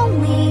little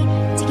lonely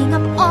digging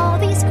up all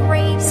these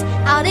graves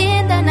out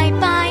in the night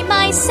by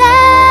myself.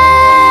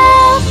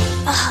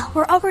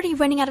 We're already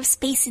running out of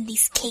space in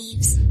these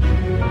caves.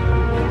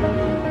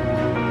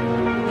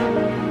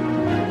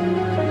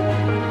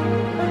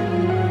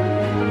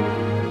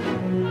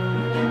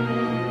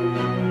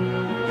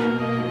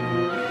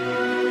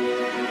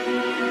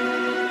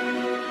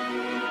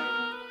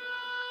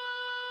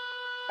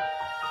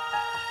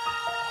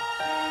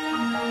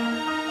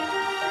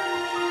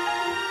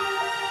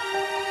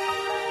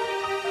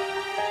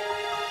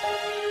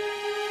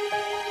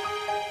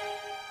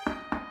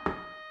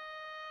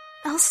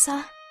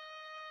 Elsa,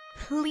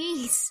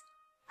 please.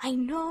 I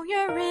know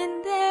you're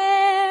in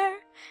there.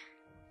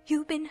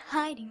 You've been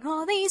hiding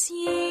all these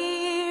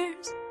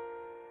years.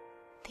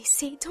 They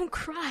say don't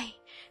cry,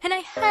 and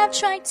I have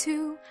tried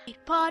to.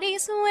 8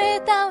 bodies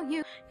without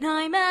you, now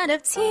I'm out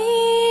of tears.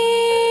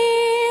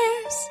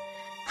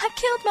 I've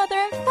killed mother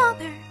and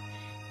father,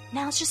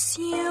 now it's just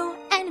you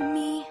and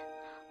me.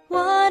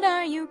 What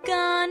are you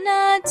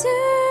gonna do?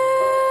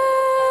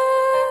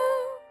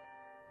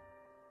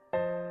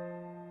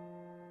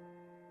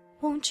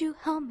 Won't you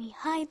help me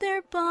hide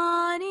their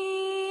bodies?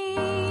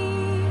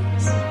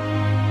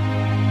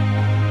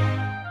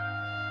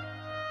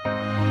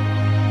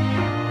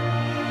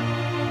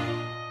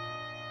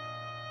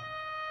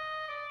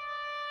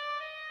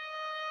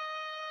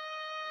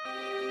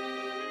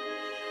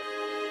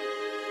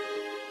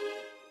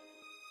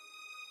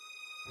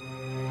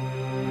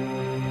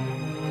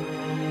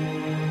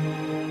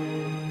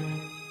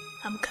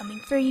 I'm coming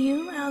for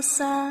you,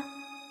 Elsa.